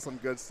some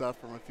good stuff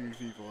from a few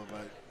people.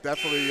 But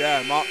definitely,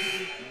 yeah,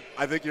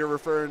 I think you're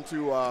referring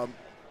to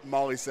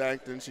Molly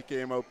Sancton. She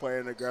came out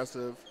playing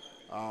aggressive.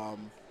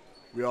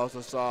 We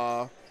also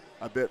saw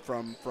a bit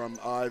from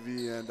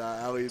Ivy and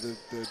Ellie, the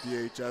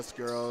DHS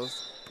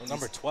girls. Well,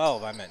 number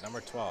 12, I meant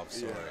number 12,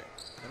 sorry.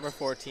 Yeah. Number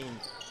 14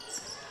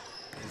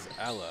 is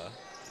Ella.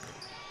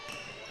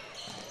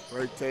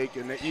 Great take,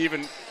 and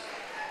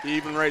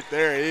even right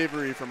there,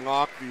 Avery from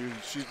Lockview,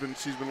 she's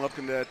been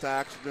looking to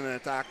attack. She's been in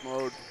attack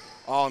mode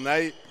all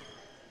night,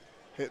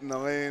 hitting the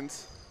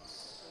lanes.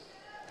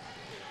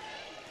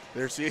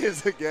 There she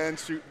is again,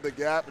 shooting the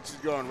gap, and she's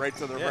going right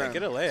to the rim. Yeah,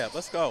 get a layup.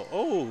 Let's go.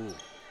 Oh.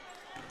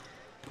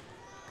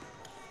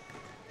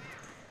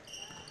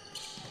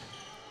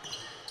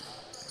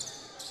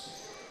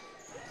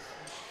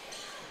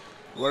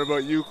 What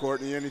about you,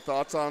 Courtney? Any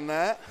thoughts on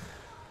that?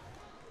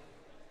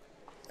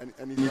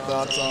 Any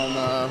thoughts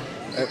on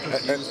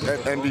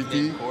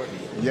MVP?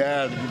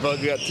 Yeah,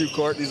 we got 2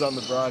 Courtneys on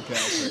the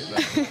broadcast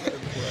right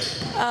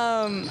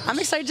now. I'm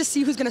excited to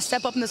see who's going to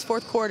step up in this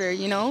 4th quarter,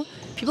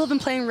 People have been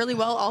playing really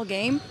well all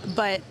game,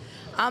 but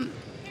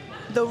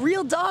the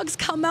real dogs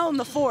come out in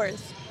the 4th.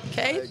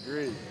 Okay? I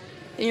agree.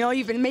 You know,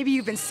 maybe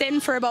you've been sitting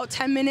for about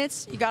 10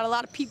 minutes. You got a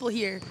lot of people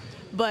here,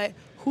 but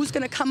who's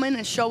gonna come in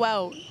and show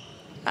out?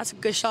 That's a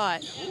good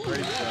shot.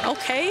 Great shot.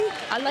 Okay,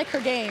 I like her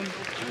game.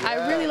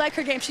 I really like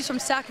her game. She's from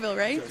Sackville,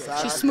 right?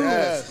 Sack- She's smooth.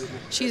 yes.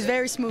 She's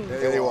very smooth.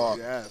 Hey, walk.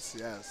 Yes,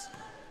 yes.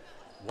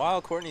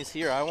 While Courtney's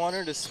here, I want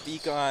her to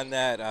speak on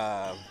that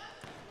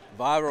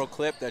viral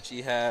clip that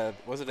she had.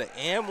 Was it an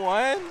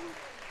AM1?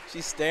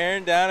 She's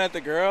staring down at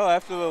the girl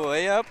after the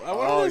layup. I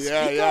want her to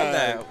speak on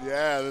that.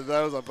 Yeah,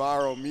 that was a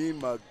viral meme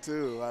mug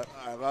too.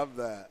 I love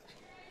that.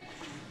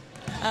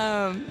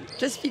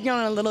 Just speaking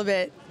on it a little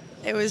bit,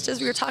 it was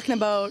just we were talking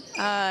about.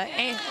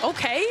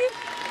 Okay,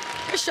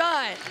 good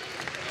shot.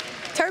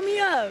 Turn me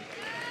up.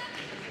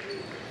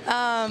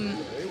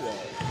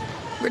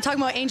 We're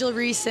talking about Angel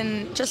Reese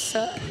and just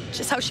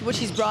how what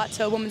she's brought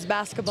to women's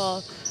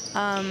basketball,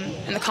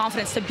 and the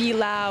confidence to be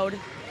loud,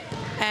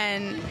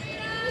 and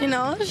you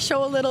know,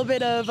 show a little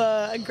bit of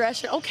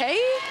aggression. Okay.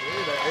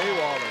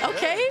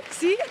 Okay.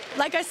 See,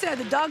 like I said,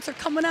 the dogs are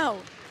coming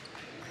out.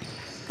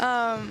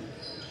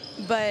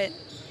 But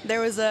there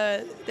was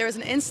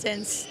an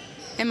instance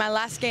in my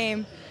last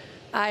game.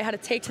 I had a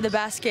take to the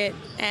basket,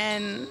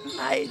 and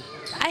I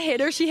hit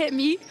her. She hit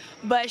me,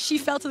 but she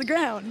fell to the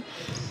ground.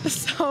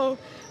 So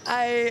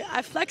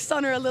I flexed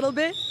on her a little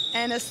bit,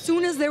 and as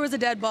soon as there was a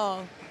dead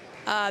ball,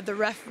 the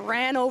ref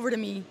ran over to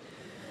me,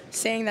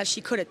 saying that she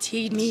could have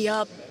teed me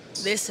up,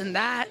 this and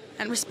that.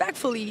 And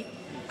respectfully,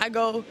 I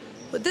go,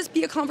 would this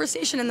be a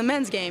conversation in the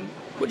men's game?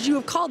 Would you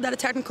have called that a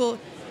technical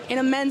in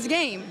a men's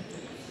game?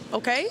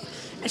 Okay?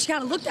 And she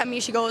kind of looked at me,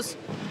 she goes,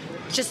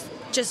 just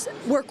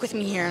work with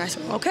me here. And I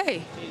said,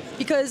 okay.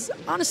 Because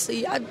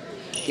honestly,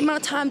 the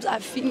amount of times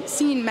I've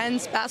seen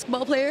men's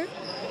basketball player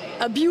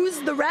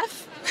abuse the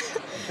ref,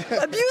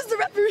 abuse the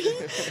referee,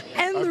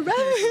 and the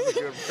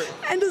ref,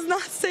 and does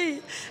not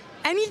say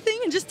anything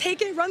and just take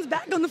it, runs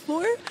back on the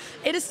floor.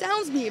 It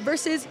astounds me.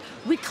 Versus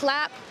we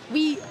clap,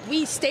 we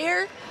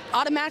stare,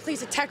 automatically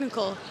it's a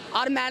technical.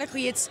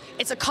 Automatically it's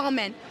a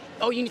comment.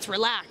 Oh, you need to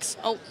relax.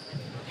 Oh,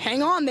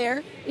 hang on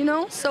there, you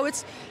know? So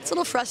it's a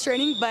little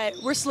frustrating, but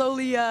we're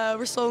slowly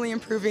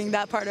improving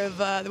that part of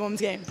the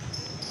women's game.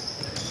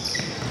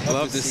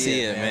 Love to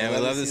see it, man. We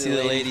love to see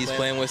the ladies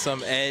playing with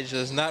some edge.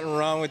 There's nothing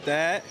wrong with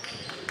that.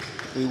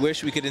 We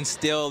wish we could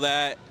instill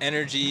that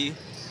energy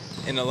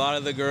in a lot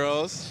of the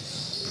girls.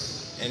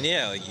 And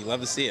yeah, like, you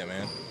love to see it,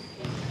 man.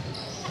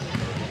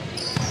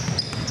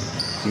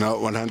 No,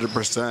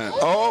 100%.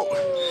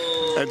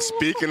 Oh, and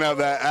speaking of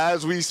that,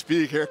 as we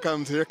speak, here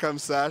comes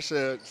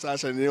Sasha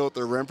Neal with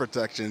the rim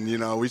protection. You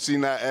know, we've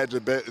seen that edge a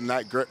bit and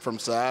that grit from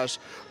Sash.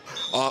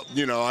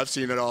 You know, I've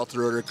seen it all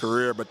throughout her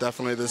career, but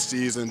definitely this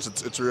season,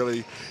 it's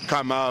really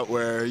come out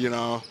where, you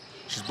know,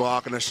 she's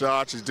blocking a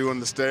shot, she's doing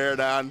the stare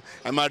down.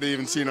 I might have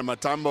even seen a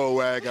Matumbo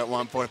wag at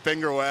one point,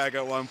 finger wag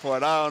at one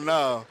point. I don't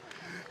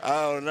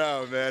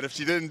know, man. If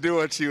she didn't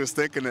do it, she was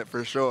thinking it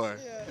for sure.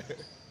 Yeah.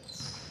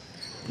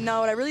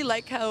 No, I really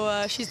like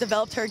how she's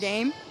developed her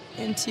game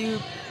into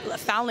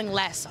fouling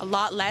less, a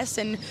lot less,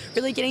 and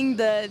really getting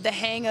the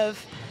hang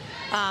of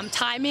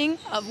timing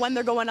of when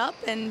they're going up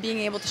and being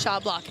able to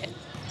shot block it.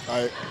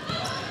 I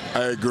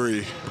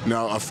agree.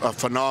 No, a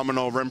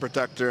phenomenal rim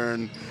protector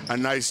and a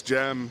nice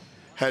gem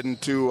heading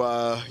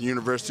to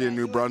University of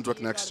New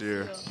Brunswick next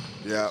year.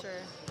 Yeah.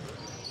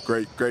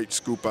 Sure. Great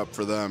scoop up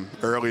for them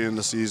early in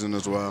the season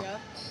as well. Yeah.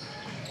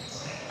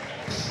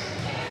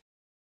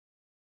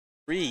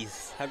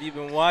 Reese, have you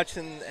been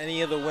watching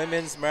any of the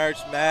women's March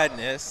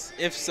Madness?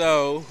 If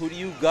so, who do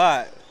you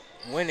got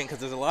winning? Because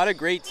there's a lot of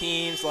great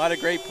teams, a lot of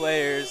great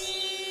players.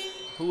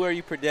 Who are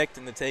you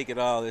predicting to take it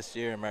all this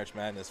year in March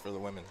Madness for the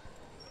women?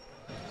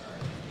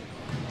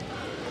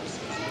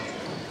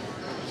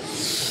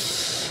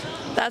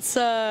 That's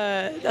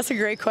a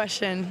great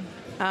question.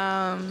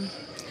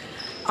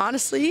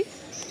 Honestly,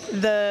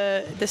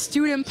 the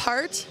student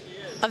part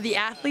of the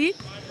athlete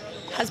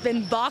has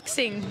been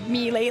boxing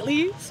me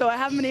lately, so I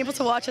haven't been able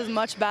to watch as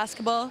much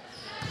basketball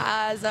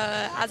as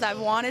I've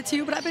wanted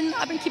to, but I've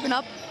been keeping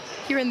up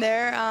here and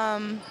there.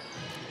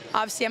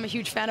 Obviously, I'm a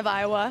huge fan of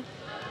Iowa.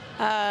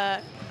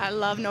 I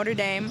love Notre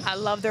Dame. I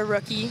love their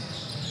rookie.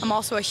 I'm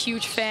also a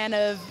huge fan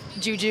of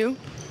Juju.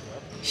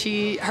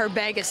 Her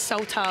bag is so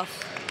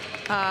tough.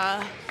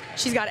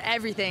 She's got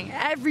everything,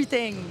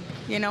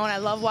 you know, and I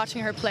love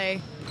watching her play.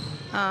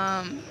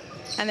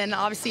 And then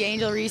obviously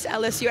Angel Reese,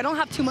 LSU. I don't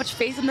have too much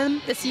faith in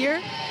them this year.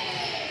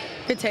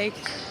 Good take.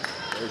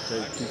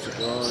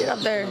 Get up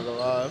there.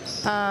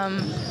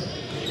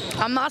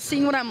 I'm not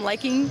seeing what I'm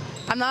liking.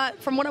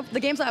 From the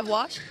games that I've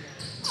watched,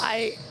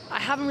 I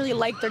haven't really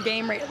liked their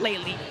game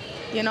lately.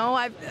 You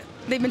know,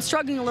 they've been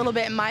struggling a little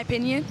bit in my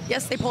opinion.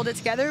 Yes, they pulled it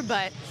together,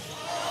 but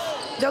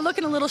they're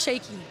looking a little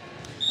shaky.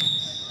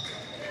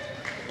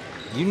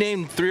 You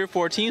named 3 or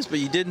 4 teams, but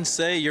you didn't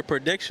say your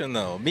prediction,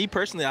 though. Me,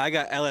 personally, I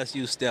got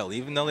LSU still,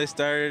 even though they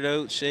started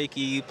out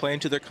shaky, playing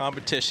to their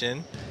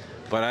competition.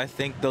 But I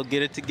think they'll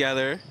get it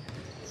together.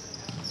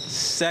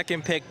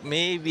 Second pick,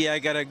 maybe I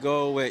got to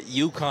go with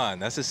UConn.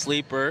 That's a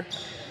sleeper.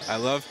 I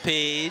love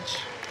Paige.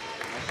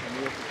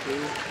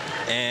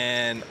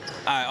 And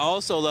I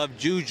also love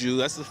Juju.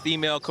 That's the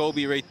female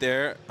Kobe right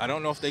there. I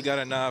don't know if they got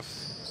enough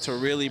to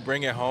really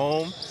bring it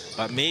home,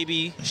 but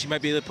maybe she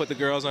might be able to put the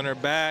girls on her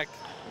back,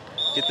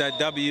 get that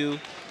W.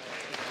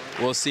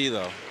 We'll see,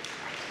 though.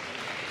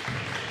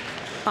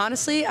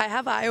 Honestly, I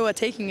have Iowa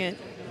taking it.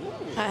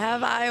 I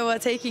have Iowa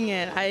taking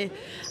it. I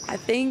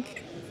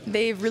think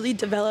they've really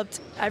developed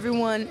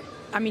everyone.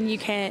 I mean, you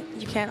can't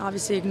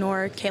obviously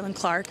ignore Caitlin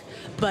Clark,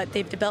 but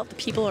they've developed the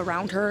people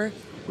around her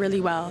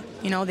really well.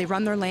 You know, they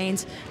run their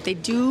lanes. They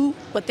do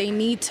what they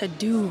need to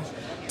do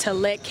to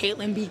let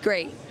Caitlin be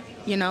great,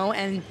 you know,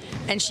 and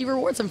she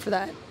rewards them for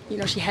that. You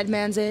know, she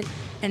headmans it,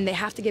 and they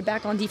have to get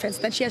back on defense.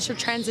 Then she has her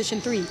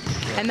transition 3,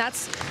 and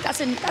that's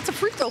a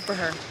free throw for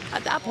her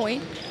at that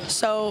point.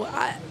 So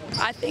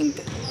I think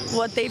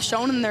what they've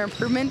shown in their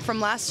improvement from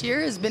last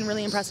year has been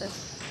really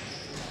impressive.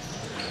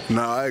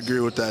 No, I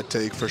agree with that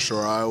take for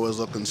sure. Iowa's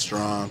looking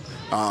strong.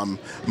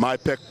 My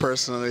pick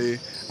personally,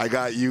 I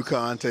got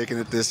UConn taking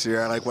it this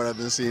year. I like what I've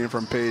been seeing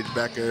from Paige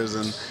Beckers,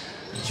 and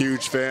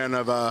huge fan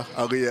of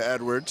Aaliyah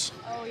Edwards.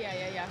 Oh,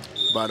 yeah.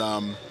 But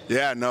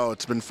yeah, no,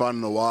 it's been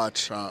fun to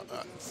watch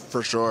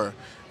for sure.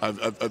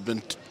 I've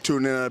been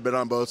tuning in a bit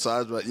on both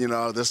sides, but you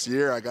know, this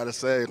year I gotta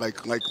say, like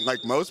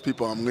most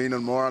people, I'm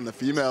leaning more on the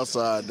female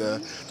side.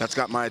 That's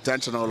got my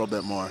attention a little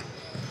bit more.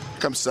 Here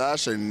comes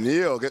Sasha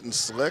Neal getting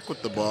slick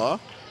with the ball.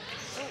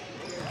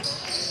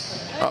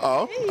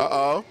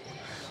 Uh-oh.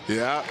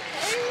 Yeah.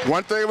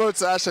 One thing about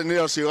Sasha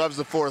Neal, she loves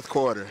the fourth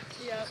quarter.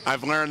 Yep.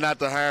 I've learned that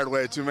the hard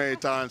way too many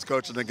times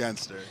coaching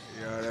against her.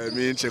 You know what I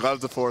mean? She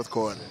loves the fourth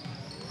quarter.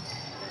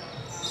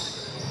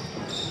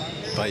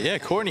 But yeah,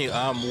 Courtney,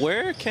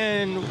 where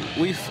can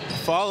we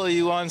follow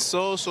you on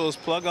socials?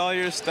 Plug all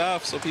your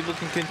stuff so people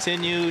can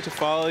continue to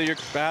follow your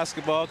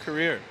basketball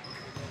career.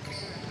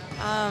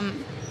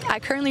 I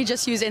currently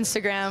just use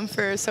Instagram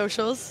for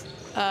socials,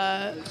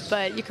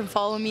 but you can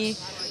follow me,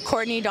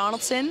 Courtney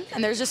Donaldson,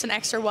 and there's just an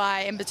extra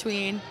Y in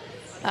between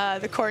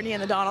the Courtney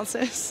and the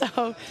Donaldson.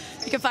 So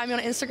you can find me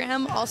on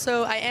Instagram.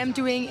 Also, I am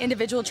doing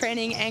individual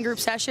training and group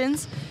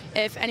sessions.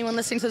 If anyone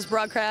listening to this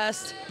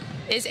broadcast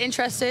is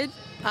interested,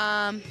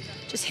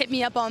 just hit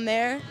me up on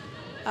there,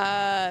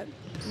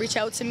 reach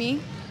out to me,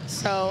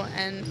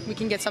 and we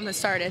can get something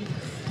started.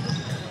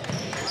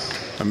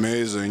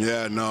 Amazing,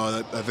 yeah.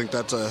 No, I think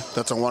that's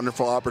a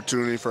wonderful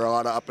opportunity for a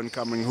lot of up and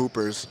coming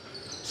hoopers.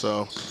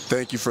 So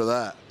thank you for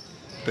that.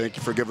 Thank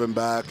you for giving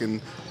back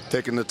and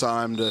taking the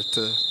time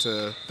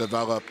to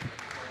develop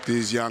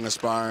these young,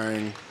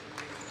 aspiring,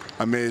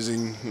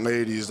 amazing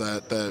ladies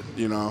that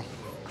you know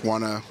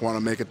want to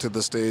make it to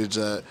the stage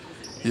that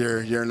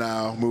you're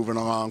now moving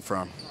along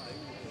from.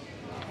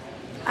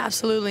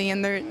 Absolutely,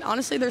 and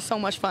they're so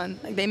much fun.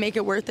 Like, they make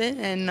it worth it,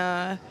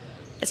 and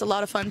it's a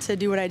lot of fun to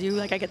do what I do.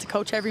 Like, I get to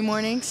coach every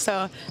morning,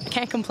 so I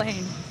can't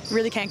complain.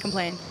 Really can't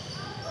complain.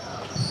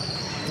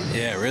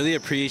 Yeah, really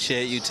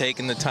appreciate you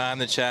taking the time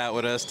to chat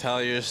with us,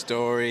 tell your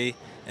story,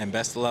 and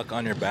best of luck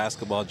on your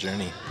basketball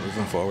journey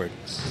moving forward.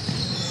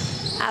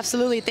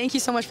 Absolutely. Thank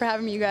you so much for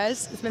having me, you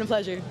guys. It's been a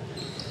pleasure.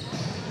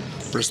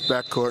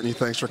 Respect, Courtney.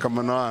 Thanks for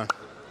coming on.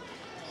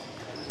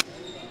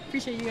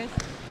 Appreciate you guys.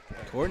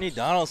 Courtney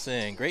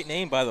Donaldson, great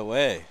name, by the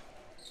way.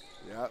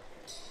 Yep.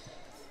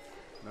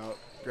 No,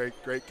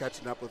 great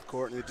catching up with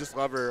Courtney. Just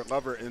love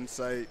her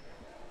insight.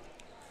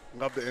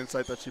 Love the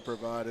insight that she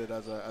provided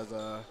as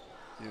a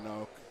you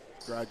know,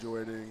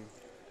 graduating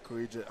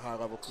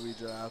high-level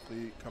collegiate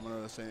athlete coming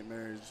out of St.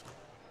 Mary's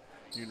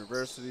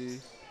University.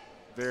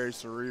 Very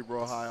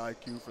cerebral, high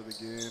IQ for the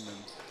game,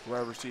 and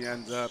wherever she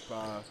ends up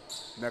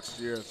next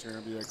year, it's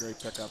going to be a great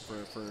pickup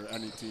for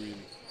any team.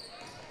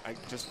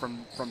 Just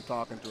from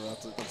talking to her,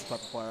 that's the type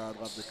of player I'd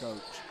love to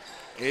coach.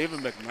 Ava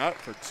McNutt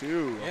for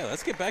 2. Yeah,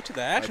 let's get back to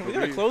the action. We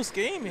got a close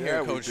game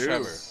here, Coach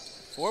Trevor.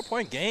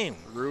 4-point game.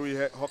 Rui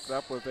hooked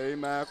up with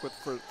AMAC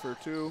for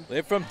 2.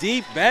 Live from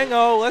deep,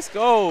 Bango, let's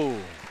go.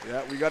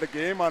 Yeah, we got a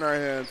game on our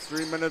hands.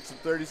 3 minutes and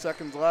 30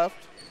 seconds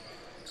left.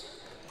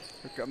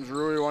 Here comes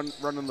Rui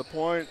running the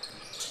point.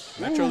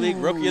 Metro League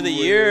Rookie of the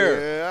Year.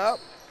 Yeah.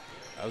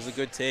 That was a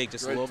good take,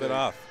 just a little bit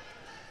off.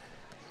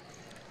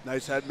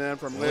 Nice headman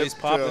from Liv. Always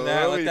popping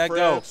that, let that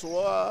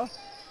Francois.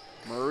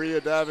 Maria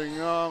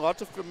Davignon.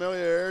 Lots of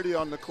familiarity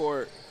on the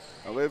court.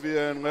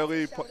 Olivia and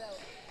Lily.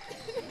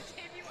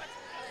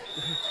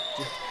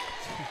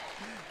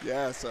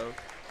 Yeah, so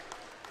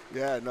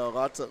yeah, no,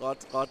 lots of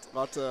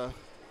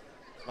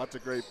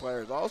great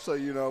players. Also,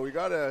 you know, we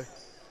gotta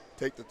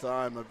take the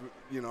time of,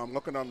 you know, I'm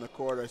looking on the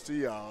court, I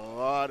see a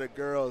lot of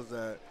girls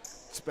that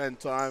spend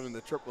time in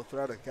the Triple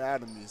Threat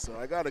Academy, so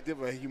I gotta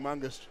give a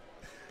humongous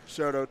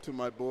shout out to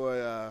my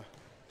boy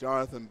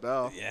Jonathan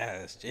Bell.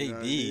 Yes, JB. You know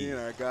what I mean?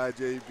 Our guy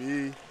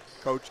JB,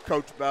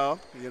 Coach Bell,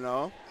 you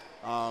know.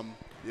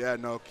 Yeah,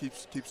 no,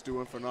 keeps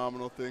doing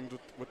phenomenal things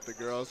with the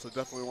girls. So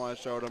definitely want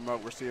to shout him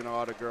out. We're seeing a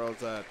lot of girls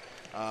that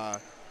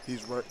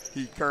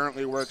he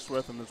currently works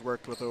with and has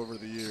worked with over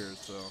the years.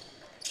 So,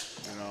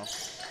 you know,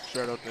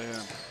 shout out to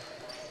him.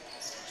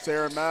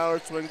 Sarah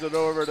Mallard swings it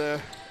over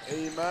to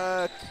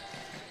AMAC.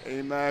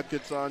 Amac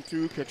gets on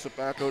 2, kicks it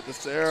back out to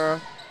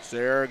Sarah.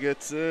 Sarah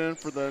gets in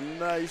for the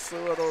nice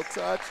little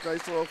touch,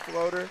 nice little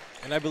floater.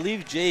 And I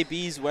believe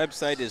JB's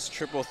website is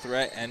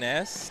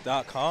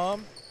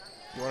triplethreatns.com.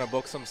 If you want to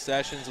book some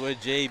sessions with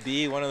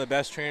JB, one of the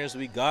best trainers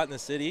we got in the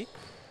city,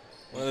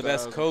 one of the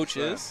best 1000%.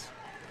 coaches.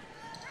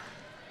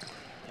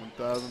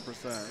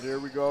 1000%. Here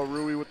we go,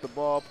 Rui with the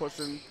ball,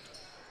 pushing.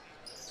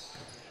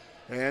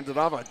 Hands it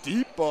off, a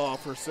deep ball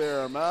for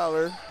Sarah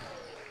Mallard.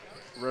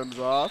 Rims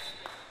off.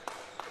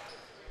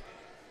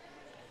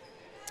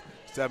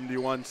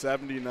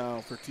 71-70 now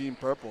for Team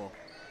Purple.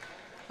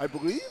 I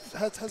believe,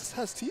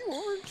 has Team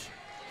Orange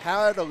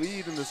had a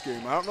lead in this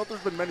game? I don't know if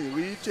there's been many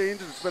lead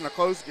changes. It's been a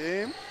close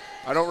game.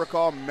 I don't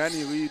recall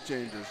many lead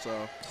changes,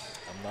 so.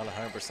 I'm not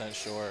 100%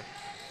 sure.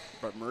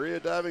 But Maria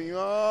diving,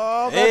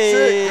 oh, that's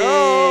Hey, it,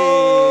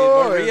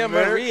 go! Maria, And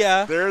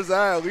Maria. There's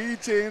that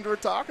lead change we're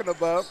talking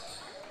about.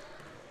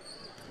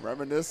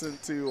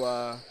 Reminiscent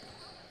to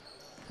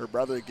her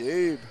brother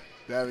Gabe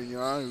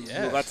Davignon,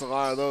 who lets a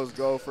lot of those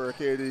go for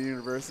Acadia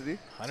University.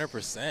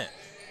 100%.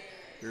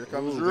 Here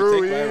comes Good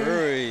Rui. take by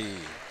Rui.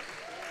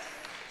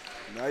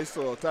 Nice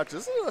little touch.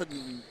 This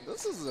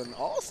is an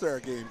all-star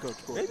game,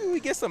 Coach Courtney. Maybe we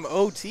get some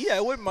OT. I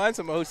wouldn't mind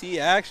some OT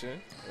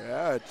action.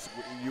 Yeah,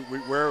 we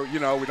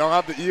don't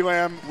have the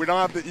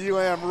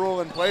ELAM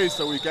rule in place,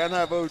 so we can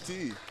have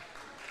OT.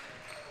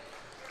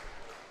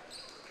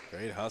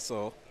 Great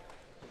hustle.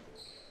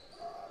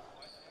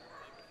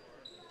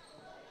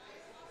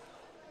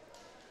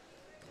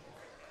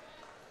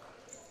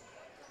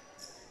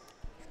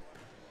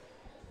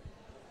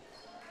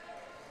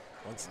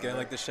 Once again, I'd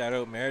like to shout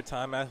out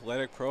Maritime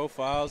Athletic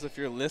Profiles. If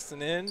you're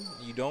listening,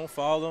 you don't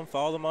follow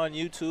them on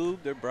YouTube.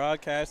 They're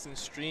broadcasting,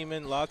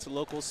 streaming lots of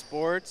local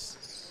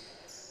sports.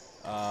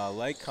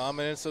 Like,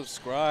 comment, and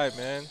subscribe,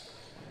 man.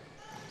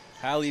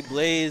 Hallie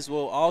Blaze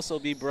will also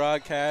be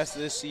broadcast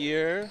this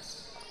year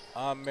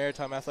on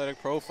Maritime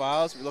Athletic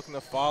Profiles. We're looking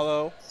to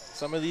follow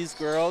some of these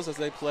girls as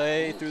they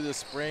play through the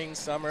spring,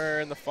 summer,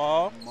 and the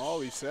fall.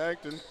 Molly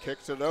Sancton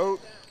kicks it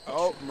out.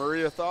 Oh,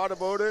 Maria thought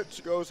about it.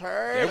 She goes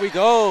hard. There we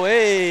go.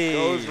 Hey.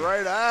 Goes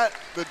right at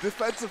the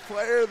Defensive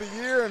Player of the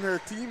Year and her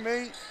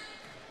teammate,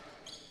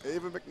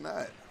 Ava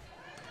McKnight.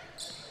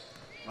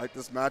 Like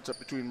this matchup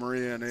between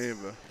Maria and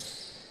Ava.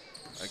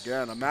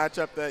 Again, a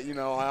matchup that, I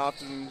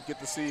often get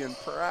to see in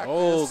practice.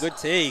 Oh, good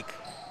take.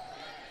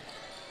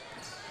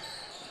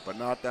 But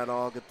not that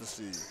I'll get to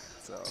see.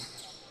 So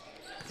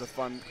it's a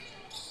fun,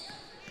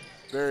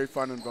 very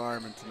fun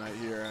environment tonight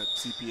here at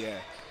CPA.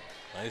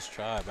 Nice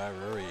try by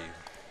Rory.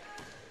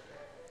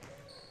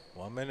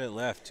 1 minute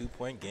left,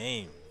 2-point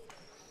game.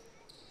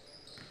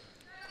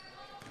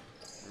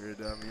 Maria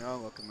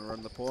Damian looking to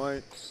run the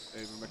point.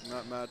 Ava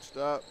McNutt matched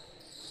up.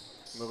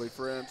 Lily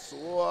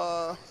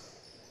Francois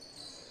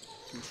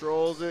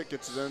controls it,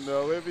 gets it into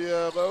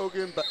Olivia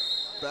Logan.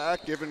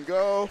 Back, give and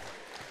go.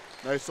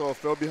 Nice little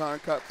fill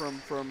behind cut and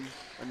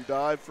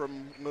dive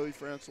from Lily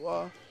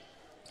Francois.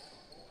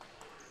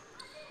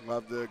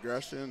 Love the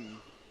aggression.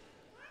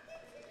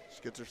 She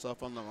gets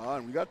herself on the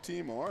line. We got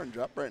Team Orange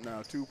up right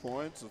now, 2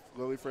 points.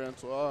 Lily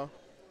Francois,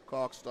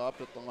 clock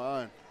stopped at the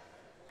line.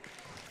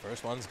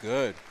 First one's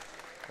good.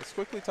 Let's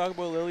quickly talk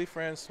about Lily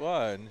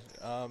Francois.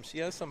 She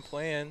has some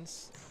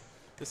plans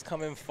this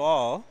coming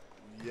fall.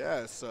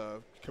 Yes,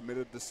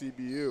 committed to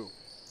CBU.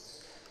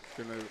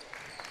 Gonna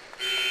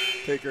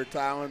take her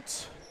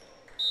talents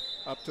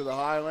up to the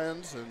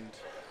Highlands, and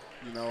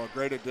a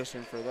great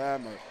addition for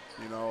them.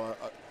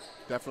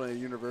 Definitely a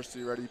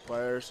university-ready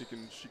player. She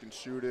can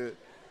shoot it.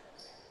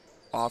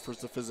 Offers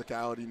the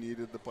physicality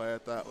needed to play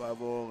at that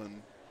level,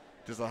 and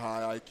just a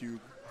high IQ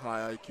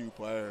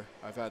player.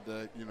 I've had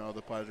the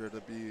pleasure to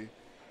be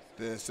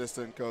the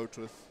assistant coach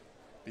with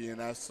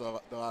BNS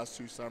the last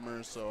 2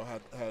 summers, so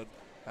had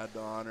the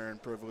honor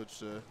and privilege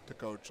to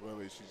coach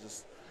Lily. She's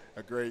just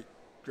a great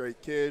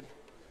kid,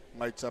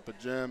 lights up a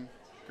gym,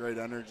 great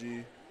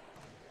energy,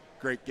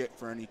 great get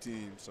for any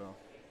team. So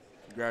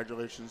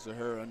congratulations to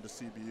her and to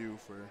CBU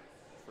for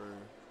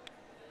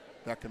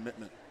that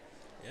commitment.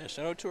 Yeah,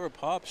 shout out to her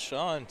pop,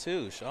 Sean,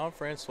 too. Sean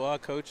Francois,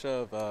 coach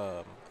of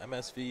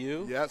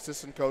MSVU. Yeah,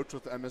 assistant coach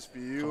with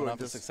MSVU. Coming and off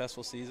a just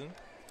successful season.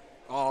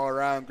 all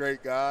around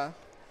great guy,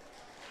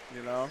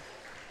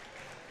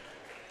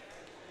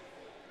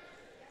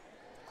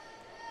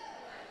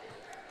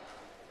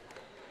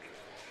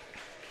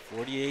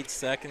 48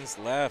 seconds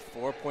left,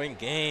 4-point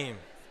game.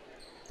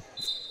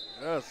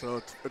 Yeah,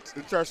 so it's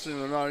interesting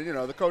to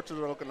know, the coaches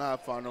are looking to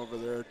have fun over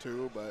there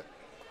too, but,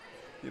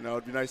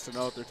 it'd be nice to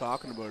know what they're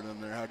talking about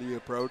in there. How do you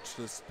approach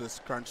this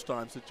crunch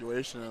time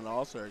situation in an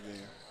all-star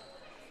game?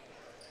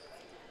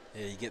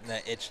 Yeah, you getting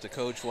that itch to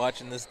coach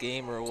watching this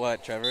game or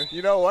what, Trevor?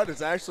 You know what?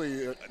 It's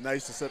actually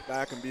nice to sit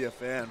back and be a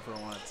fan for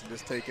once and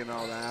just take in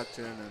all the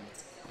action and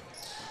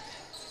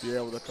be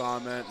able to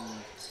comment and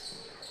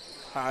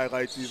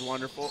highlight these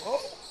wonderful.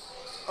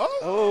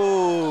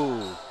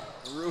 Oh!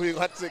 Rui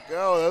lets it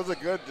go. That was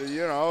a good,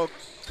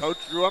 Coach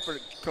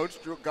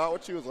got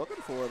what she was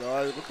looking for,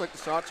 though. It looked like the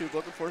shot she was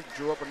looking for. She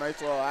drew up a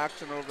nice little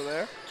action over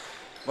there.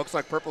 Looks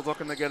like Purple's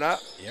looking to get up.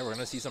 Yeah, we're going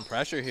to see some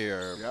pressure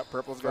here. Yeah,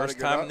 Purple's got to First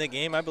get time up. in the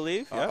game, I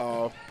believe. Yep.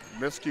 Uh-oh.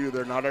 Miscue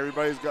there. Not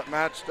everybody's got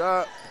matched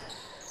up.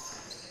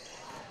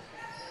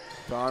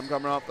 Time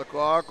coming off the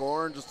clock.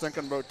 Orange is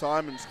thinking about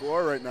time and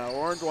score right now.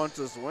 Orange wants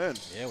this win.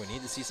 Yeah, we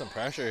need to see some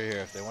pressure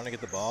here if they want to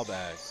get the ball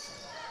back.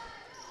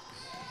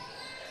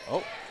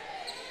 Oh.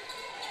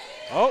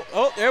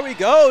 Oh, there we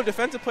go.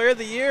 Defensive Player of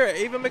the Year,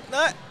 Ava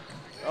McNutt.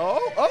 Oh.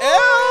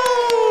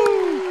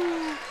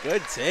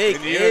 Good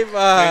take, They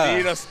Ava.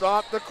 need to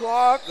stop the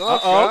clock.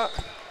 Uh-oh.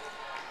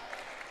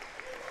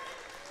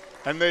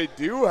 And they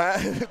do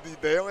have,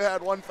 they only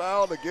had one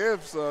foul to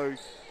give, so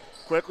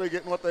quickly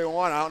getting what they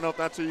want. I don't know if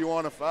that's who you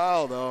want to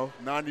foul, though.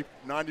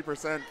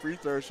 90% free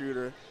throw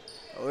shooter,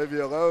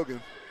 Olivia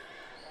Logan.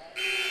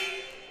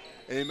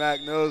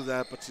 AMAC knows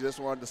that, but she just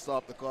wanted to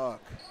stop the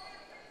clock.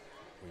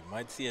 We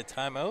might see a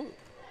timeout.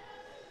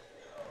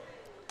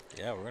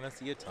 Yeah, we're going to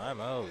see a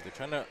timeout. They're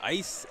trying to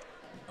ice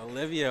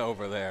Olivia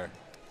over there.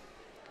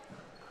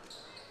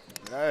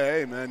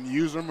 Hey, man,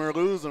 use them or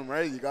lose them,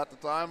 right? You got the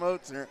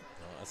timeouts here.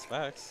 No, that's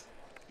facts.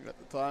 You got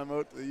the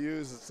timeout to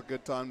use. It's a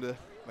good time to,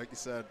 like you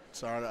said,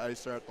 start to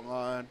ice her at the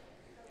line.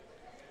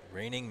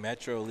 Reigning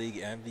Metro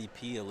League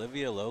MVP,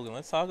 Olivia Logan.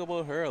 Let's talk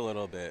about her a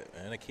little bit.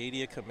 And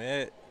Acadia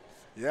commit.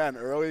 Yeah, an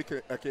early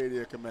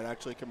Acadia commit,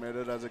 actually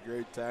committed as a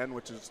grade 10,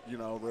 which is,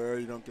 rare.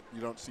 You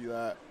don't see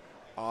that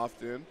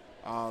often.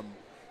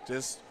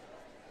 Just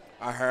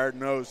a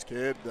hard-nosed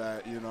kid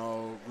that,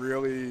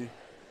 really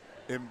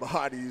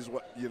embodies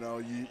what, you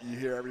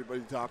hear everybody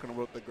talking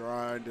about the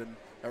grind and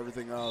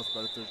everything else,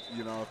 but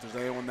if there's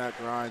anyone that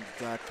grinds,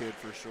 it's that kid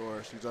for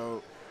sure. She's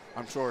out.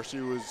 I'm sure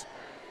she was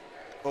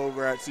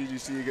over at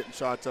CGC getting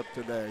shots up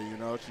today.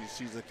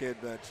 She's a kid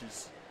that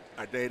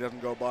a day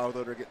doesn't go by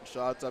without her getting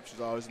shots up. She's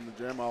always in the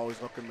gym,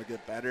 always looking to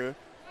get better,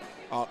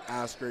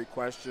 ask great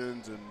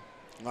questions, and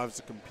loves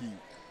to compete.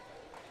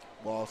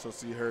 We'll also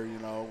see her,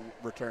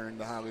 returning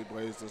to Halley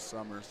Blaze this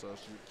summer. So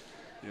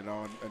she, and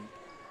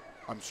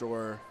I'm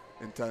sure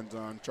intends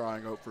on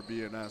trying out for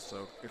BNS.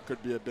 So it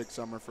could be a big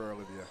summer for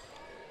Olivia.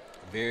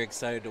 Very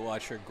excited to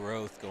watch her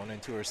growth going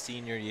into her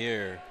senior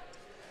year.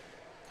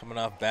 Coming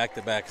off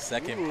back-to-back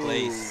second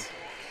place.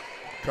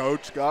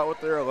 Coach got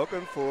what they were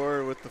looking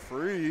for with the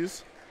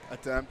freeze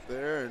attempt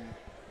there, and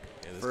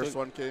first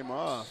one came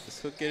off.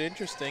 This could get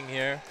interesting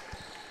here.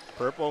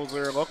 Purple's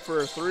there, look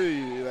for a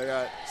three. They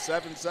got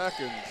 7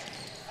 seconds.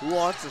 Who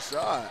wants a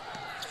shot?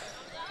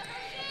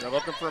 They're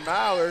looking for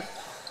Mallard.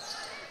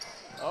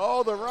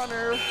 Oh, the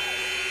runner.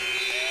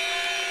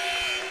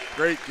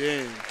 Great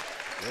game.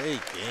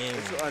 Great game.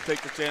 I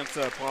take the chance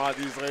to applaud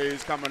these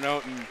ladies coming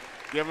out and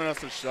giving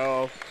us a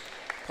show,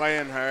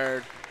 playing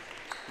hard,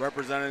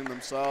 representing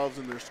themselves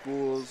and their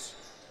schools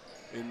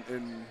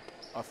in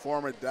a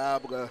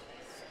formidable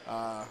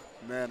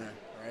manner,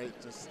 right?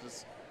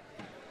 Just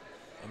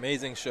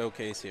amazing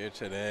showcase here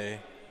today.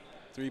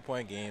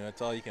 3-point game,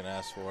 that's all you can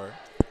ask for.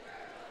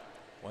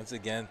 Once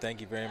again,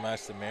 thank you very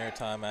much to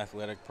Maritime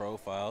Athletic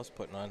Profiles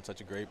putting on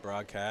such a great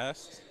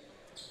broadcast.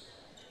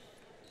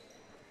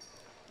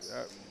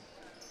 Yeah.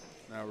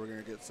 Now we're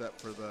gonna get set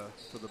for the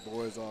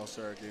boys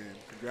All-Star game.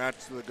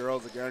 Congrats to the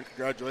girls again.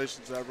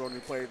 Congratulations to everyone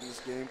who played in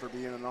this game for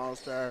being an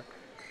All-Star.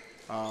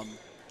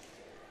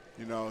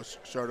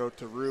 Shout out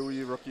to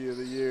Rui, Rookie of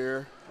the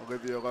Year,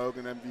 Olivia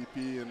Logan,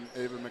 MVP, and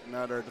Ava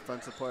McNutt, our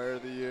Defensive Player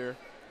of the Year,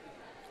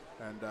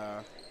 and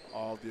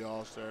all of the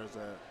All-Stars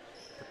that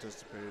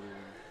participated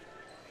and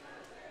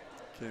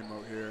came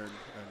out here and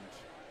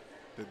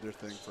did their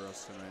thing for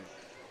us tonight.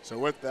 So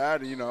with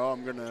that,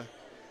 I'm gonna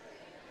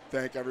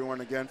thank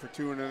everyone again for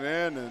tuning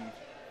in, and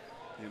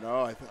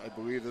I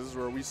believe this is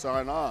where we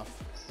sign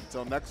off.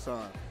 Until next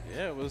time.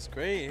 Yeah, it was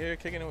great here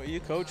kicking it with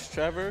you, Coach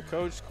Trevor.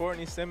 Coach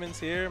Courtney Simmons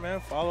here, man.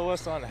 Follow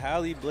us on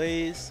Halley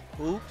Blaze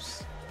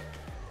Hoops,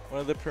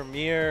 one of the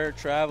premier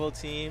travel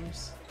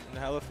teams in the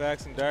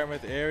Halifax and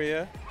Dartmouth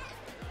area.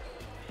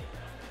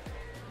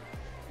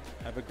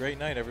 Have a great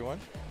night, everyone.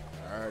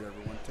 All right,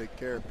 everyone. Take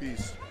care.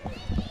 Peace.